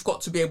 And you've got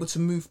to be able to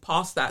move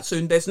past that.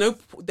 So there's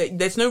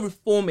no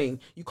reforming.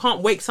 You can't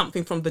wake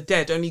something from the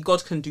dead. Only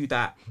God can do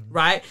that.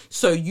 Right?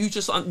 So you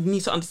just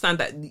need to understand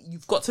that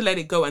you've got to let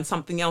it go, and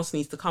something else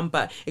needs to come.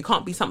 But it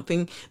can't be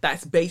something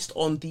that's based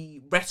on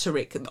the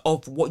rhetoric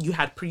of what you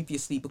had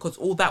previously, because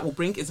all that will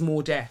bring is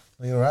more death.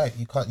 Well, you're right.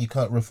 You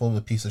can't reform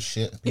a piece of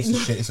shit. A piece of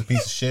shit is a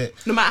piece of shit.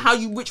 No matter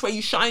which way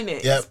you shine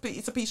it,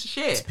 it's a piece of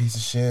shit. It's a piece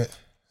of shit.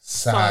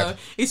 Sad.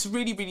 So it's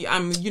really, really,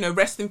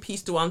 rest in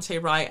peace,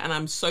 Duante Wright, and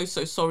I'm so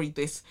sorry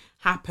this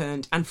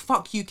happened, and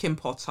fuck you, Kim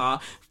Potter,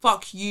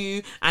 fuck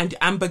you, and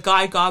Amber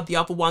Geiger, the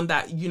other one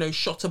that, you know,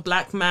 shot a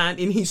black man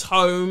in his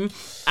home,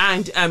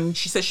 and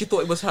she said she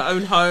thought it was her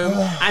own home,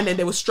 and then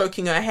they were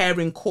stroking her hair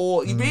in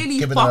court, really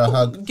giving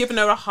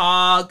her a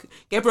hug,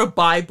 gave her a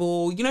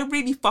Bible, you know,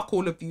 really fuck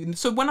all of you.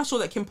 So when I saw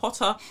that Kim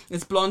Potter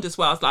is blonde as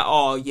well, I was like,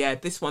 oh yeah,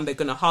 this one, they're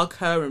gonna hug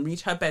her and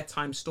read her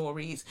bedtime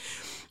stories.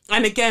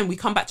 And again, we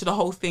come back to the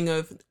whole thing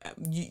of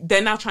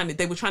they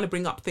were trying to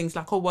bring up things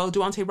like, oh, well,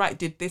 Daunte Wright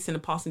did this in the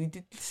past and he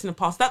did this in the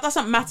past. That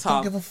doesn't matter.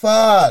 Don't give a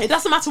fuck. It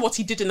doesn't matter what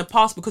he did in the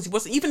past, because he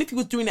was, even if he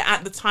was doing it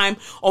at the time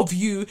of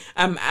you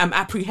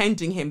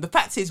apprehending him. The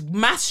fact is,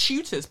 mass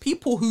shooters,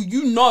 people who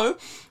you know,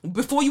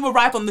 before you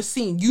arrive on the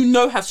scene, you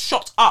know have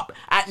shot up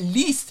at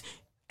least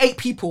 8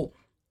 people.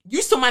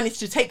 You still managed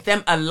to take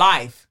them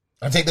alive.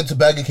 And take them to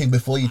Burger King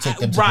before you take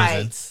them to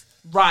prison.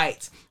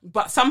 Right.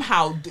 But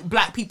somehow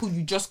black people,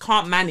 you just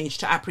can't manage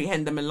to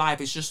apprehend them alive.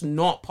 It's just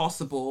not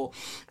possible.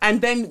 And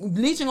then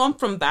leading on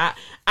from that,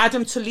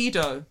 Adam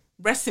Toledo,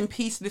 rest in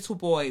peace, little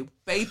boy,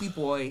 baby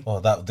boy. Oh,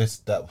 if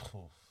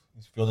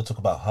you want to talk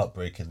about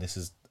heartbreaking, this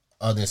is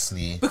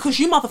honestly, because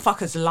you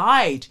motherfuckers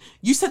lied.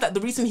 You said that the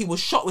reason he was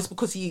shot was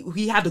because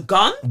he had a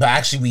gun. But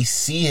actually, we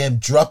see him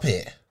drop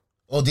it.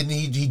 Or didn't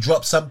he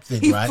drop something,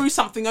 he right? threw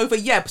something over,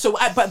 yeah. So,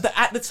 at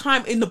the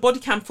time, in the body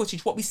cam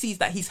footage, what we see is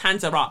that his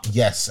hands are up.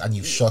 Yes, and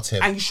you shot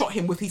him. And you shot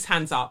him with his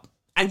hands up.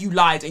 And you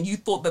lied. And you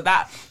thought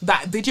that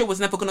video was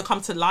never going to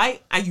come to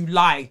light. And you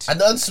lied. And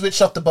then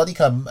switched off the body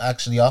cam,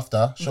 actually,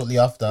 shortly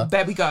after.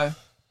 There we go.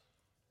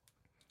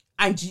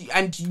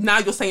 And now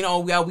you're saying, oh,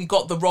 well, we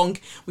got the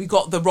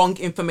wrong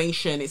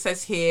information. It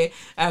says here,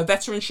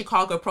 veteran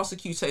Chicago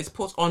prosecutor is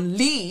put on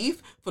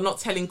leave for not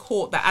telling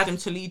court that Adam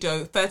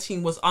Toledo,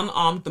 13, was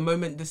unarmed the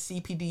moment the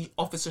CPD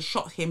officer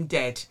shot him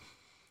dead,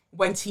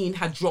 when Teen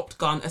had dropped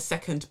gun a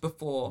second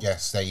before.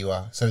 Yes, there you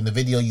are. So in the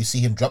video, you see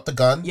him drop the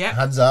gun,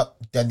 hands up,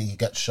 then he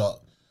gets shot.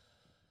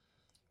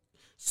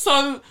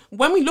 So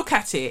when we look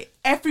at it,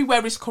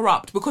 everywhere is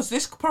corrupt, because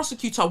this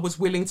prosecutor was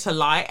willing to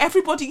lie.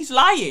 Everybody's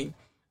lying.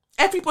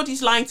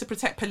 Everybody's lying to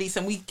protect police,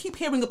 and we keep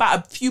hearing about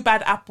a few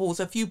bad apples.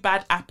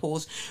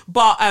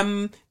 But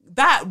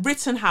that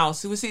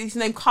Rittenhouse, was his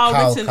name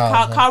Carl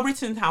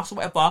Rittenhouse or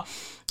whatever,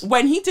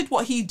 when he did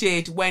what he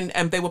did when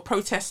they were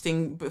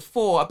protesting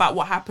before about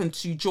what happened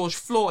to George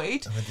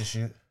Floyd.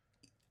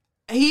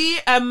 He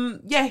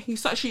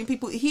started shooting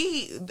people.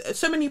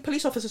 So many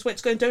police officers went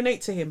to go and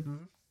donate to him.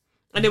 Mm-hmm.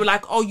 And they were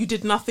like, oh, you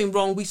did nothing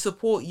wrong, we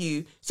support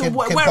you. So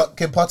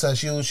Kim Potter,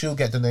 she'll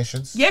get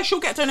donations. Yeah, she'll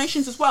get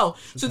donations as well.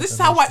 So this is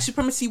how white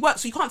supremacy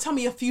works. So you can't tell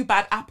me a few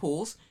bad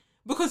apples,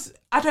 because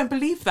I don't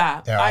believe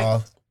that. There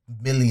are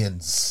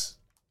millions,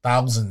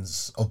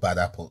 thousands of bad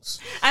apples.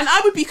 And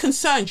I would be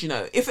concerned, you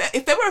know, if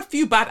there were a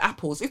few bad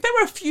apples, if there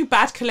were a few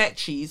bad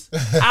Kelechis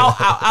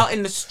out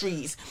in the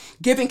streets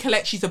giving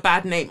Kelechis a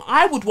bad name,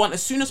 I would want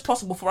as soon as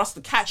possible for us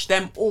to catch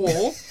them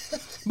all.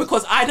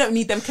 Because I don't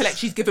need them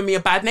Kelechis giving me a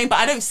bad name, but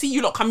I don't see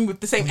you lot coming with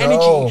the same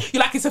energy.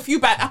 You're like, it's a few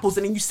bad apples,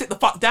 and then you sit the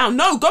fuck down.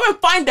 No, go and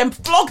find them,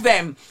 flog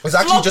them. It's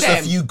actually just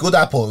a few good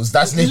apples.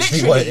 That's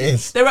literally what it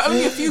is. There are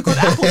only a few good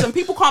apples, and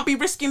people can't be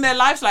risking their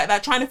lives like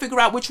that, trying to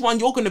figure out which one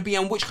you're going to be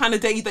and which kind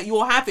of day that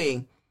you're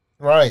having.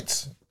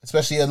 Right.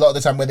 Especially a lot of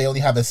the time where they only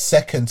have a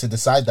second to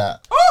decide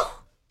that.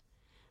 Oh!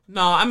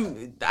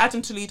 No,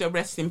 Adam Toledo,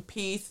 rest in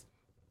peace.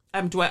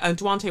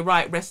 Daunte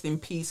Wright, rest in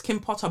peace. Kim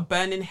Potter,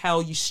 burn in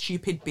hell, you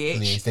stupid bitch.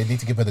 Please, they need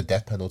to give her the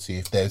death penalty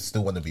if they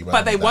still want to be running.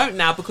 But they won't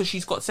now, because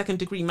she's got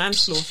second-degree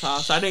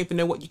manslaughter. So I don't even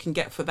know what you can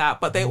get for that.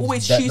 But they're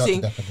always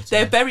choosing.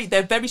 They're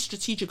very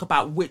strategic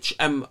about which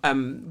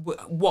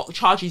what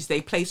charges they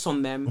place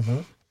on them. Mm-hmm.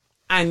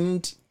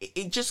 And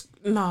it just,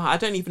 I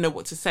don't even know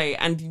what to say.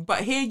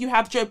 But here you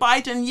have Joe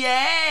Biden.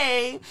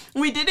 Yay,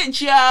 we did it,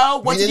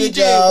 Joe. What did you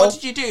do? What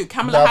did you do?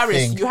 Kamala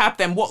Harris. You have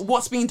them.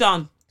 What's being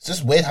done? It's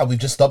just weird how we've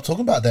just stopped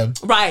talking about them.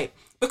 Right.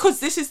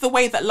 Because this is the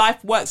way that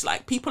life works.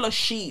 Like, people are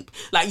sheep.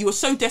 Like, you were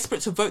so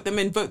desperate to vote them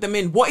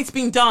in. What is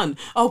being done?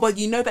 Oh, well,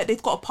 you know that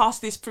they've got to pass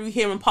this through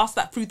here and pass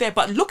that through there.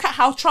 But look at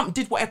how Trump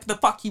did whatever the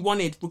fuck he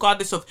wanted,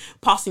 regardless of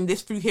passing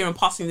this through here and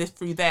passing this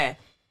through there.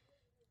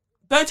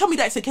 Don't tell me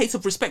that it's a case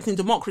of respecting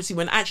democracy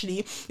when actually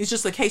it's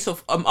just a case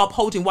of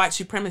upholding white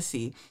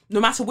supremacy. No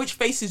matter which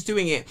face is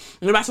doing it,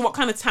 no matter what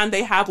kind of tan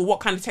they have or what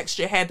kind of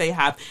texture hair they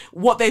have,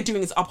 what they're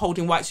doing is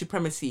upholding white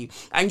supremacy.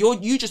 And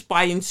you just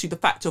buy into the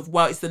fact of,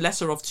 well, it's the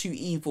lesser of two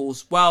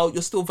evils. Well,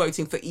 you're still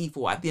voting for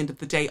evil at the end of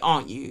the day,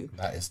 aren't you?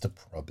 That is the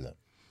problem.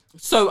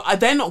 So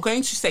they're not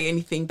going to say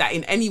anything that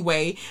in any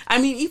way,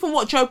 I mean, even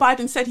what Joe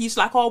Biden said, he's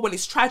like, oh, well,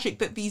 it's tragic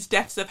that these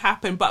deaths have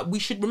happened, but we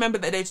should remember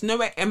that there's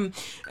no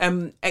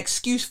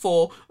excuse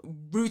for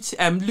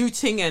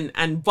looting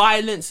and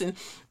violence. And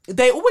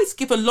they always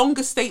give a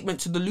longer statement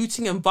to the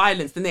looting and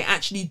violence than they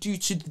actually do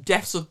to the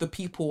deaths of the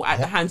people at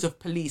the hands of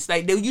police.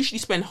 Like, they'll usually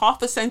spend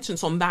half a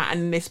sentence on that,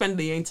 and then they spend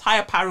the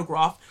entire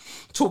paragraph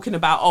talking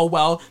about, oh,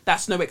 well,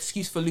 that's no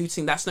excuse for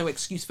looting, that's no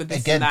excuse for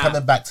this. Again, and that.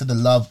 Coming back to the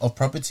love of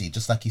property,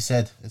 just like you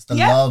said, it's the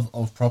love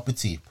of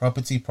property.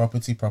 Property.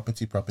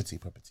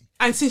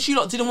 And since you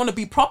lot didn't want to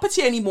be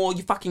property anymore,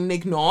 you fucking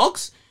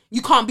nignogs,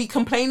 You can't be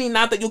complaining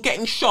now that you're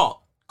getting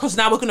shot, because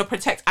now we're going to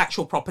protect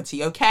actual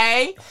property,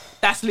 okay?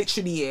 That's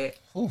literally it.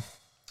 Oof.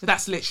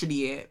 That's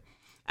literally it.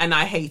 And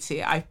I hate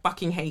it. I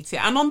fucking hate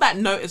it. And on that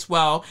note as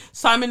well,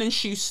 Simon &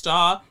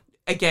 Schuster,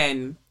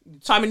 again,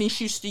 Simon &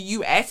 Schuster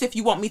US, if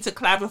you want me to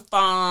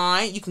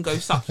clarify, you can go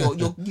suck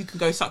you can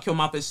go suck your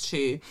mothers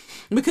too.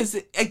 Because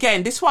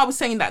again, this is why I was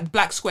saying that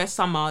Black Square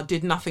Summer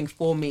did nothing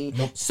for me.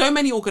 Nope. So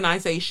many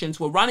organizations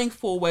were running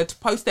forward to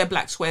post their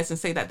black squares and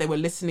say that they were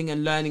listening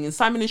and learning, and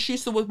Simon &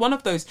 Schuster was one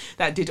of those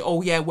that did,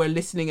 oh yeah, we're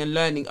listening and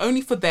learning,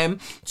 only for them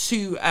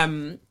to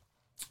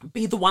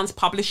be the ones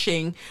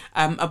publishing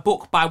a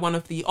book by one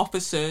of the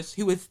officers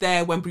who was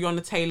there when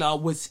Breonna Taylor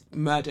was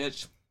murdered.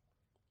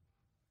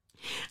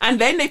 And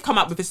then they've come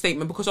up with a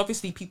statement, because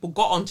obviously people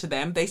got onto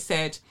them. They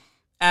said,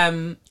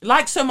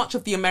 like so much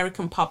of the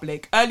American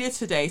public, earlier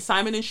today,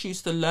 Simon &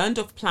 Schuster learned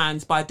of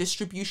plans by a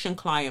distribution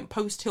client,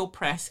 Post Hill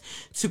Press,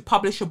 to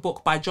publish a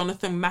book by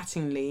Jonathan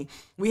Mattingly.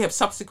 We have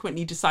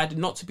subsequently decided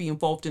not to be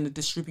involved in the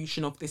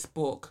distribution of this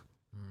book.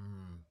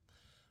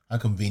 How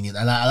convenient.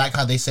 And I like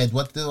how they said,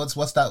 what's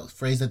that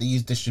phrase that they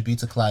use,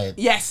 distributor client?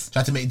 Yes.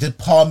 Tried to they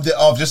palmed it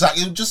off, just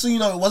so you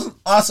know, it wasn't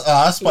us,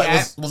 but Yeah.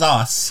 it was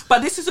us.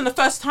 But this isn't the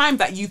first time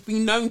that you've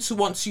been known to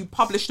want to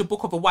publish the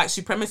book of a white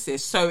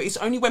supremacist. So it's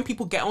only when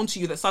people get onto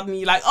you that suddenly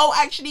you're like, oh,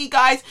 actually,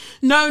 guys,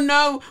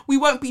 no, we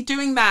won't be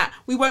doing that.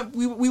 We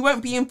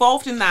won't be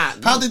involved in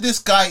that. How did this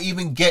guy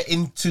even get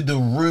into the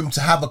room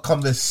to have a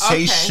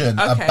conversation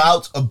Okay.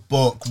 about a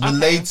book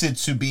related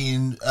to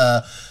being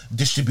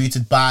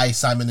distributed by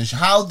Simon & Schuster?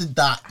 How did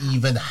that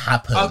even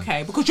happen?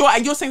 Okay, because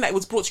you're saying that it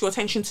was brought to your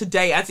attention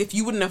today, as if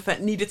you wouldn't have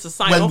needed to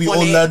sign When off we on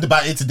all it. learned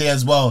about it today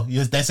as well.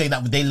 They're saying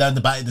that they learned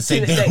about it the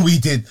same day we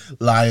did.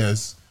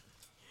 Liars.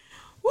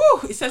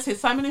 Woo! It says here,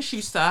 Simon &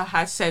 Schuster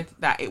has said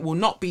that it will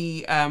not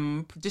be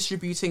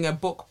distributing a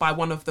book by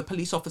one of the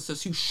police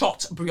officers who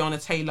shot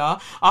Breonna Taylor,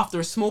 after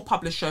a small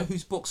publisher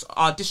whose books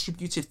are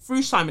distributed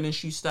through Simon &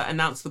 Schuster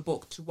announced the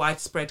book to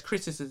widespread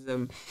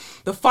criticism.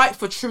 The Fight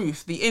for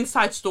Truth, the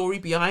inside story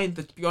behind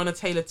the Breonna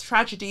Taylor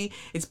tragedy,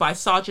 is by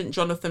Sergeant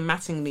Jonathan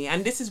Mattingly.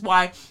 And this is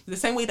why, the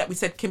same way that we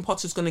said Kim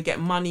Potter's going to get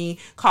money,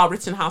 Carl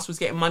Rittenhouse was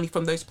getting money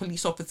from those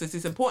police officers,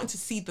 it's important to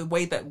see the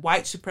way that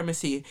white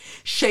supremacy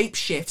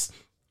shapeshifts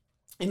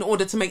in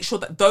order to make sure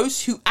that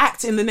those who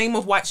act in the name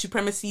of white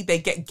supremacy, they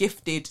get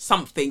gifted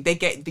something. They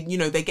get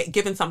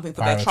given something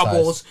for their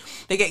troubles.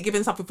 They get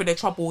given something for their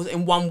troubles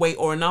in one way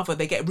or another.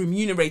 They get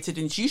remunerated,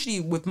 and it's usually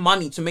with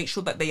money to make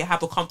sure that they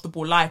have a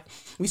comfortable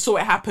life. We saw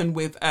it happen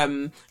with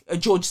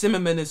George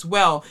Zimmerman as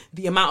well.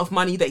 The amount of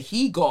money that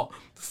he got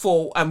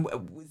for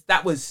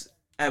that was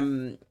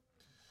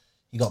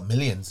He got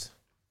millions.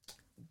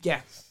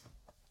 yeah,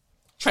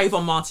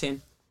 Trayvon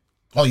Martin.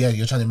 Oh yeah,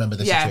 you're trying to remember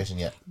the situation,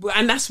 yeah.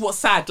 And that's what's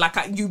sad. Like,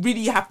 you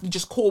really have to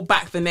just call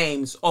back the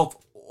names of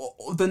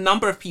the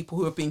number of people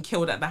who have been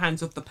killed at the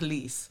hands of the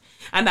police.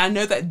 And I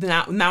know that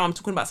now I'm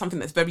talking about something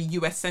that's very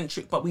US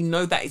centric, but we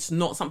know that it's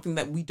not something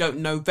that we don't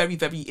know very,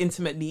 very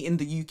intimately in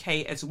the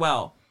UK as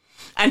well.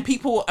 And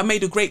people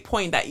made a great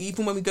point that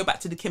even when we go back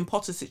to the Kim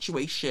Potter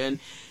situation,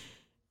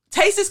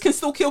 tasers can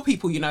still kill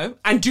people,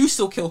 and do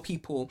still kill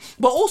people.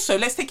 But also,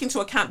 let's take into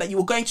account that you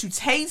were going to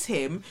tase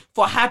him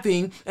for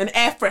having an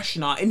air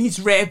freshener in his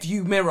rear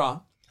view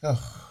mirror.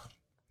 Oh.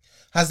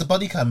 Has the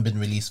body cam been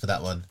released for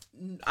that one?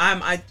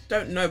 I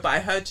don't know, but I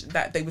heard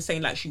that they were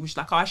saying like she was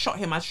like, oh, I shot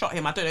him. I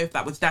don't know if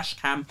that was dash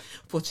cam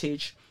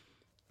footage.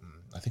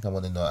 I think I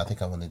want to know. I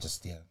think I want to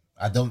just,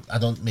 I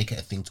don't make it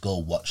a thing to go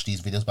watch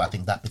these videos, but I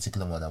think that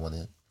particular one I want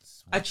to.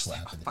 I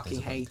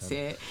fucking hate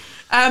it.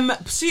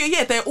 So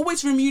yeah, they're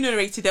always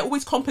remunerated. They're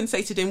always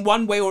compensated in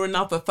one way or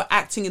another for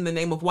acting in the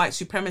name of white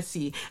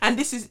supremacy. And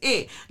this is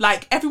it.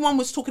 Like, everyone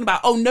was talking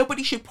about, oh,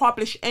 nobody should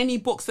publish any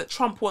books that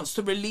Trump wants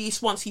to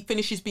release once he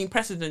finishes being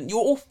president. You're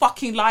all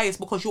fucking liars,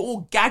 because you're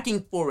all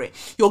gagging for it.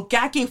 You're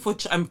gagging for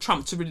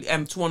Trump to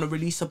want to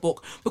release a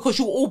book, because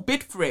you all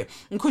bid for it,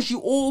 because you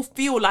all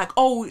feel like,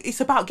 oh,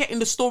 it's about getting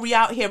the story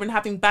out here and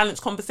having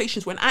balanced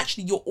conversations, when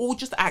actually you're all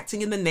just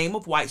acting in the name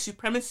of white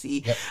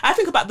supremacy. Yep. I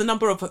think about the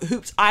number of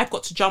hoops I've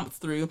got to jump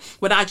through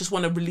when I just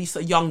want to release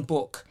a young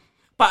book.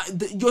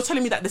 But you're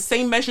telling me that the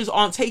same measures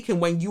aren't taken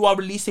when you are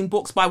releasing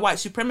books by white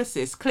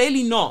supremacists?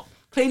 Clearly not,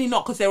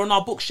 because they're on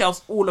our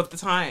bookshelves all of the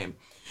time.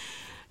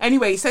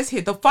 Anyway, it says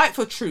here, The Fight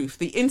for Truth,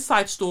 the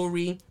inside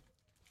story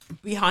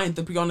behind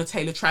the Breonna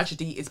Taylor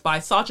tragedy, is by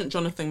Sergeant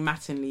Jonathan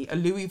Mattingly, a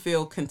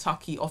Louisville,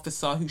 Kentucky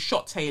officer who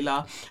shot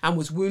Taylor and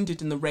was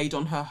wounded in the raid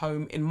on her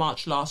home in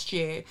March last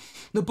year.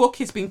 The book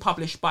is being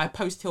published by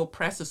Post Hill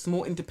Press, a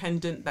small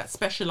independent that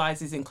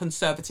specialises in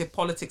conservative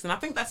politics. And I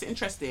think that's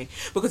interesting,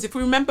 because if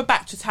we remember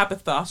back to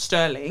Tabitha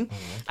Sterling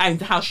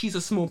and how she's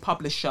a small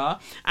publisher,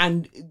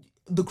 and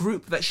the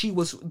group that she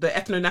was, the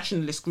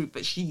ethno-nationalist group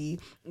that she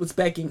was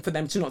begging for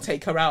them to not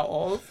take her out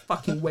of,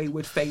 fucking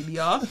wayward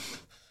failure.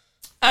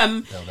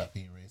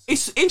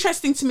 It's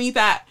interesting to me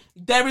that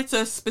there is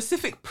a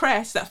specific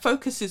press that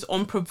focuses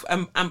on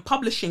and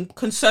publishing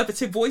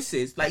conservative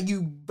voices. Like,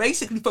 you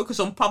basically focus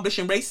on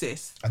publishing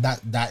racists, and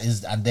that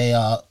is, and they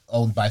are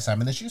owned by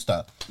Simon &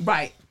 Schuster,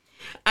 right?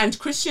 And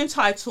Christian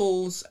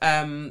Titles,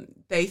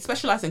 they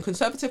specialise in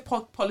conservative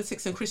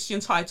politics and Christian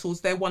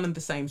Titles. They're one and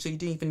the same, so you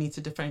don't even need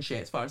to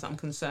differentiate as far as I'm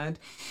concerned.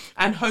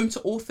 And home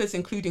to authors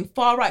including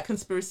far-right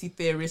conspiracy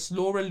theorist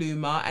Laura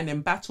Loomer and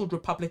embattled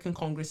Republican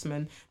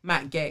Congressman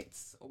Matt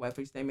Gaetz, or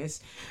whatever his name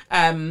is.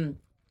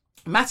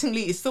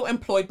 Mattingly is still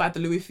employed by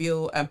the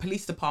Louisville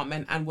Police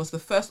Department and was the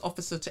first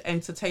officer to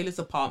enter Taylor's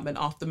apartment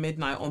after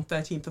midnight on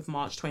 13th of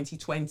March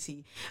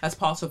 2020 as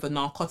part of a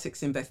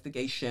narcotics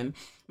investigation.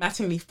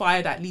 Mattingly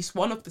fired at least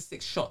one of the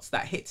 6 shots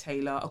that hit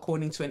Taylor,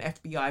 according to an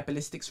FBI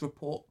ballistics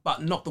report,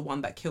 but not the one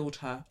that killed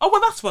her. Oh,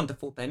 well, that's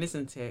wonderful then,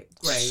 isn't it?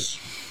 Great.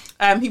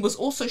 He was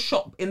also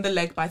shot in the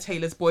leg by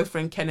Taylor's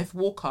boyfriend, Kenneth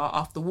Walker,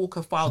 after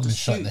Walker filed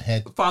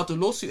a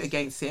lawsuit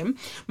against him.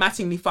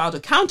 Mattingly filed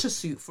a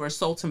countersuit for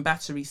assault and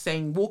battery,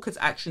 saying Walker's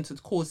actions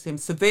had caused him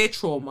severe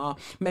trauma,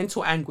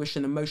 mental anguish,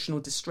 and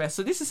emotional distress.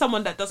 So this is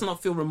someone that does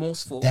not feel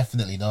remorseful.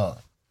 Definitely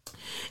not.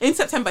 In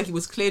September, he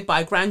was cleared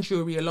by a grand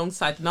jury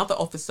alongside another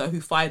officer who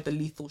fired the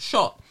lethal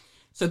shot.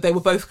 So they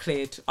were both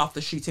cleared after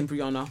shooting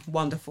Breonna.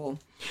 Wonderful.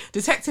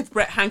 Detective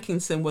Brett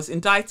Hankinson was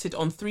indicted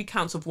on 3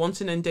 counts of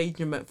wanton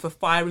endangerment for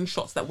firing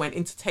shots that went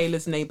into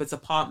Taylor's neighbour's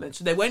apartment.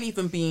 So they weren't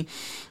even being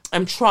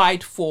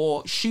tried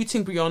for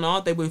shooting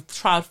Breonna. They were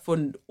tried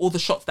for all the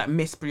shots that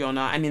missed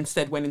Breonna and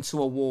instead went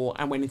into a wall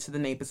and went into the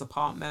neighbour's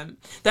apartment.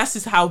 That's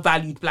just how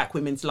valued black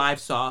women's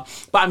lives are.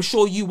 But I'm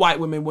sure you white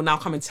women will now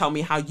come and tell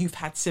me how you've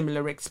had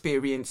similar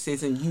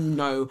experiences and you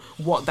know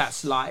what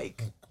that's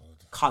like.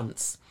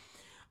 Cunts.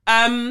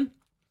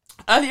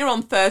 Earlier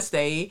on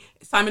Thursday,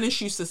 Simon &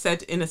 Schuster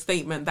said in a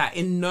statement that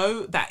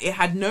it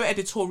had no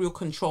editorial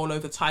control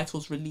over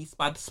titles released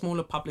by the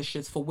smaller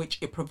publishers for which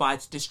it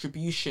provides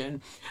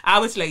distribution.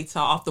 Hours later,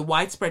 after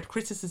widespread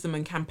criticism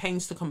and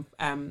campaigns to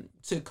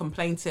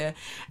complain to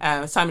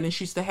Simon &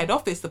 Schuster head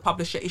office, the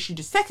publisher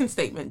issued a second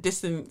statement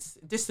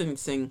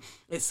distancing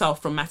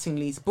itself from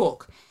Mattingly's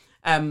book.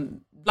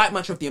 Like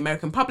much of the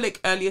American public,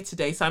 earlier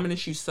today, Simon &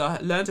 Schuster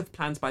learned of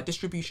plans by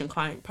distribution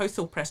client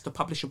Postal Press to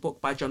publish a book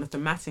by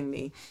Jonathan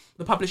Mattingly.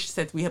 The publisher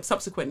said, "We have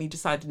subsequently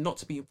decided not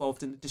to be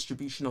involved in the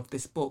distribution of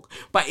this book."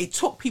 But it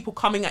took people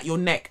coming at your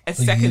neck a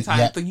second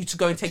time for you to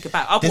go and take it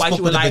back. Otherwise, this book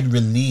you were would have been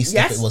released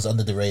if it was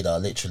under the radar,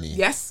 literally.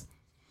 Yes.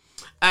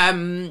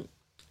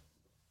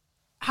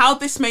 How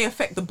this may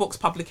affect the book's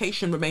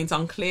publication remains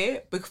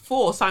unclear.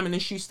 Before Simon &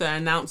 Schuster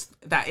announced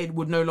that it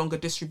would no longer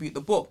distribute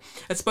the book,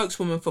 a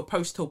spokeswoman for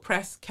Postal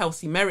Press,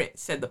 Kelsey Merritt,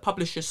 said the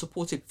publisher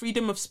supported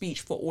freedom of speech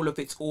for all of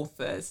its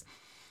authors.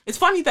 It's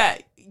funny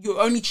that you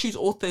only choose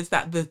authors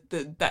that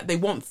that they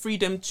want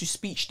freedom to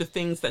speech the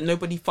things that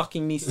nobody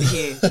fucking needs to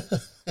hear.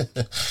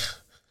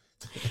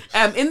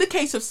 In the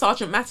case of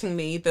Sergeant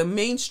Mattingly, the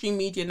mainstream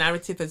media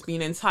narrative has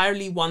been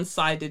entirely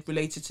one-sided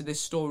related to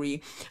this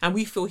story, and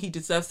we feel he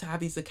deserves to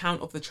have his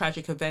account of the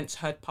tragic events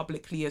heard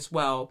publicly as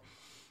well.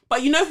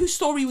 But you know whose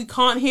story we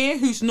can't hear,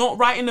 who's not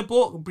writing a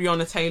book?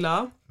 Breonna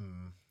Taylor.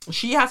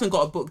 She hasn't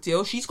got a book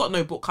deal. She's got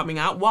no book coming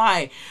out.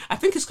 Why? I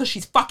think it's because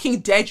she's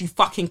fucking dead, you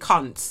fucking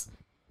cunts.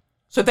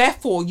 So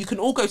therefore, you can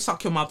all go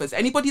suck your mothers.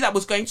 Anybody that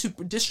was going to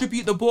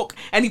distribute the book,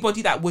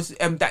 anybody that was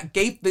that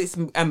gave this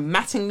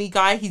Mattingly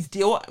guy his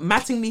deal,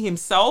 Mattingly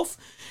himself,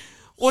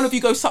 all of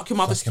you go suck your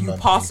mothers till you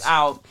pass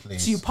out.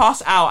 So you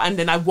pass out, and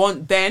then I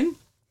want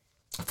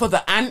for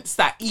the ants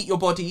that eat your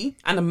body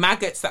and the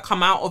maggots that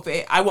come out of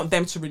it, I want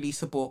them to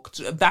release a book.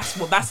 That's the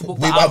book.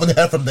 I want to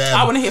hear from them.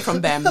 I want to hear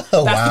from them. That's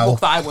the book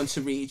that I want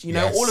to read. You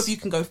know, all of you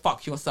can go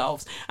fuck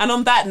yourselves. And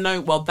on that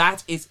note, well,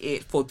 that is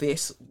it for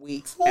this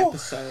week's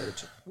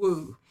episode.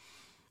 Woo.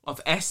 Of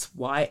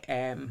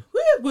SYM.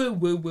 Woo, woo,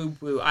 woo, woo,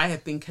 woo. I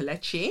have been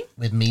Kelechi.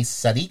 With me,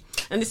 Sadi.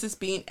 And this has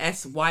been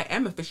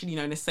SYM, officially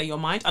known as Say Your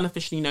Mind,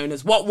 unofficially known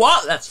as what?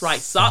 That's right,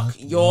 Suck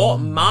Your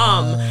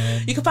Mum.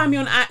 You can find me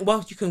on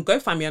you can go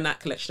find me on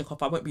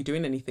 @KolechNikoff. I won't be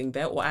doing anything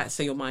there, or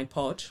 @Say Your Mind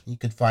Pod. You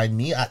can find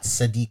me at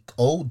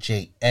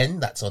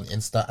SadiqOJN. That's on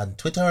Insta and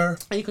Twitter.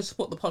 And you can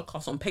support the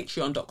podcast on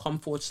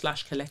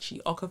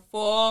patreon.com/Kelechi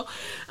Okafor.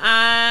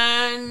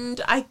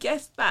 And I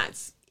guess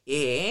that's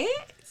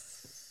it.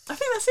 I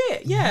think that's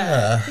it.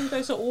 Yeah. I think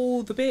those are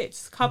all the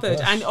bits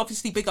covered. And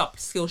obviously, big up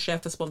Skillshare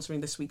for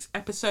sponsoring this week's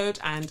episode.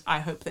 And I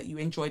hope that you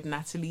enjoyed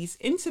Natalie's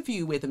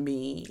interview with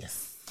me.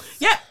 Yes.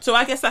 Yeah. So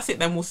I guess that's it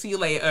then. We'll see you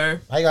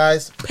later. Bye,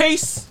 guys.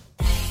 Peace.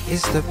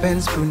 It's the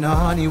Benz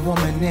Brunani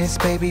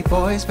womanist, baby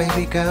boys,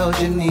 baby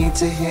girls, you need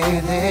to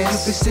hear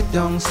this. If you sit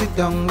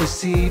down,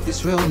 receive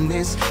this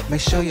realness. Make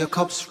sure your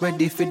cup's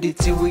ready for the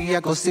tea, we are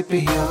go sip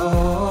it, yo.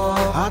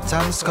 Hot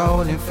time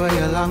scalding for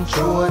your long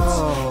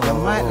throats. You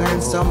might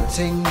learn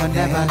something you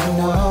never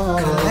know.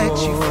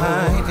 Collect you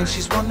fine, and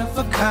she's one of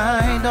a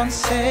kind. Don't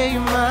say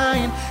your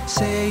mind,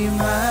 say your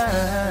mind.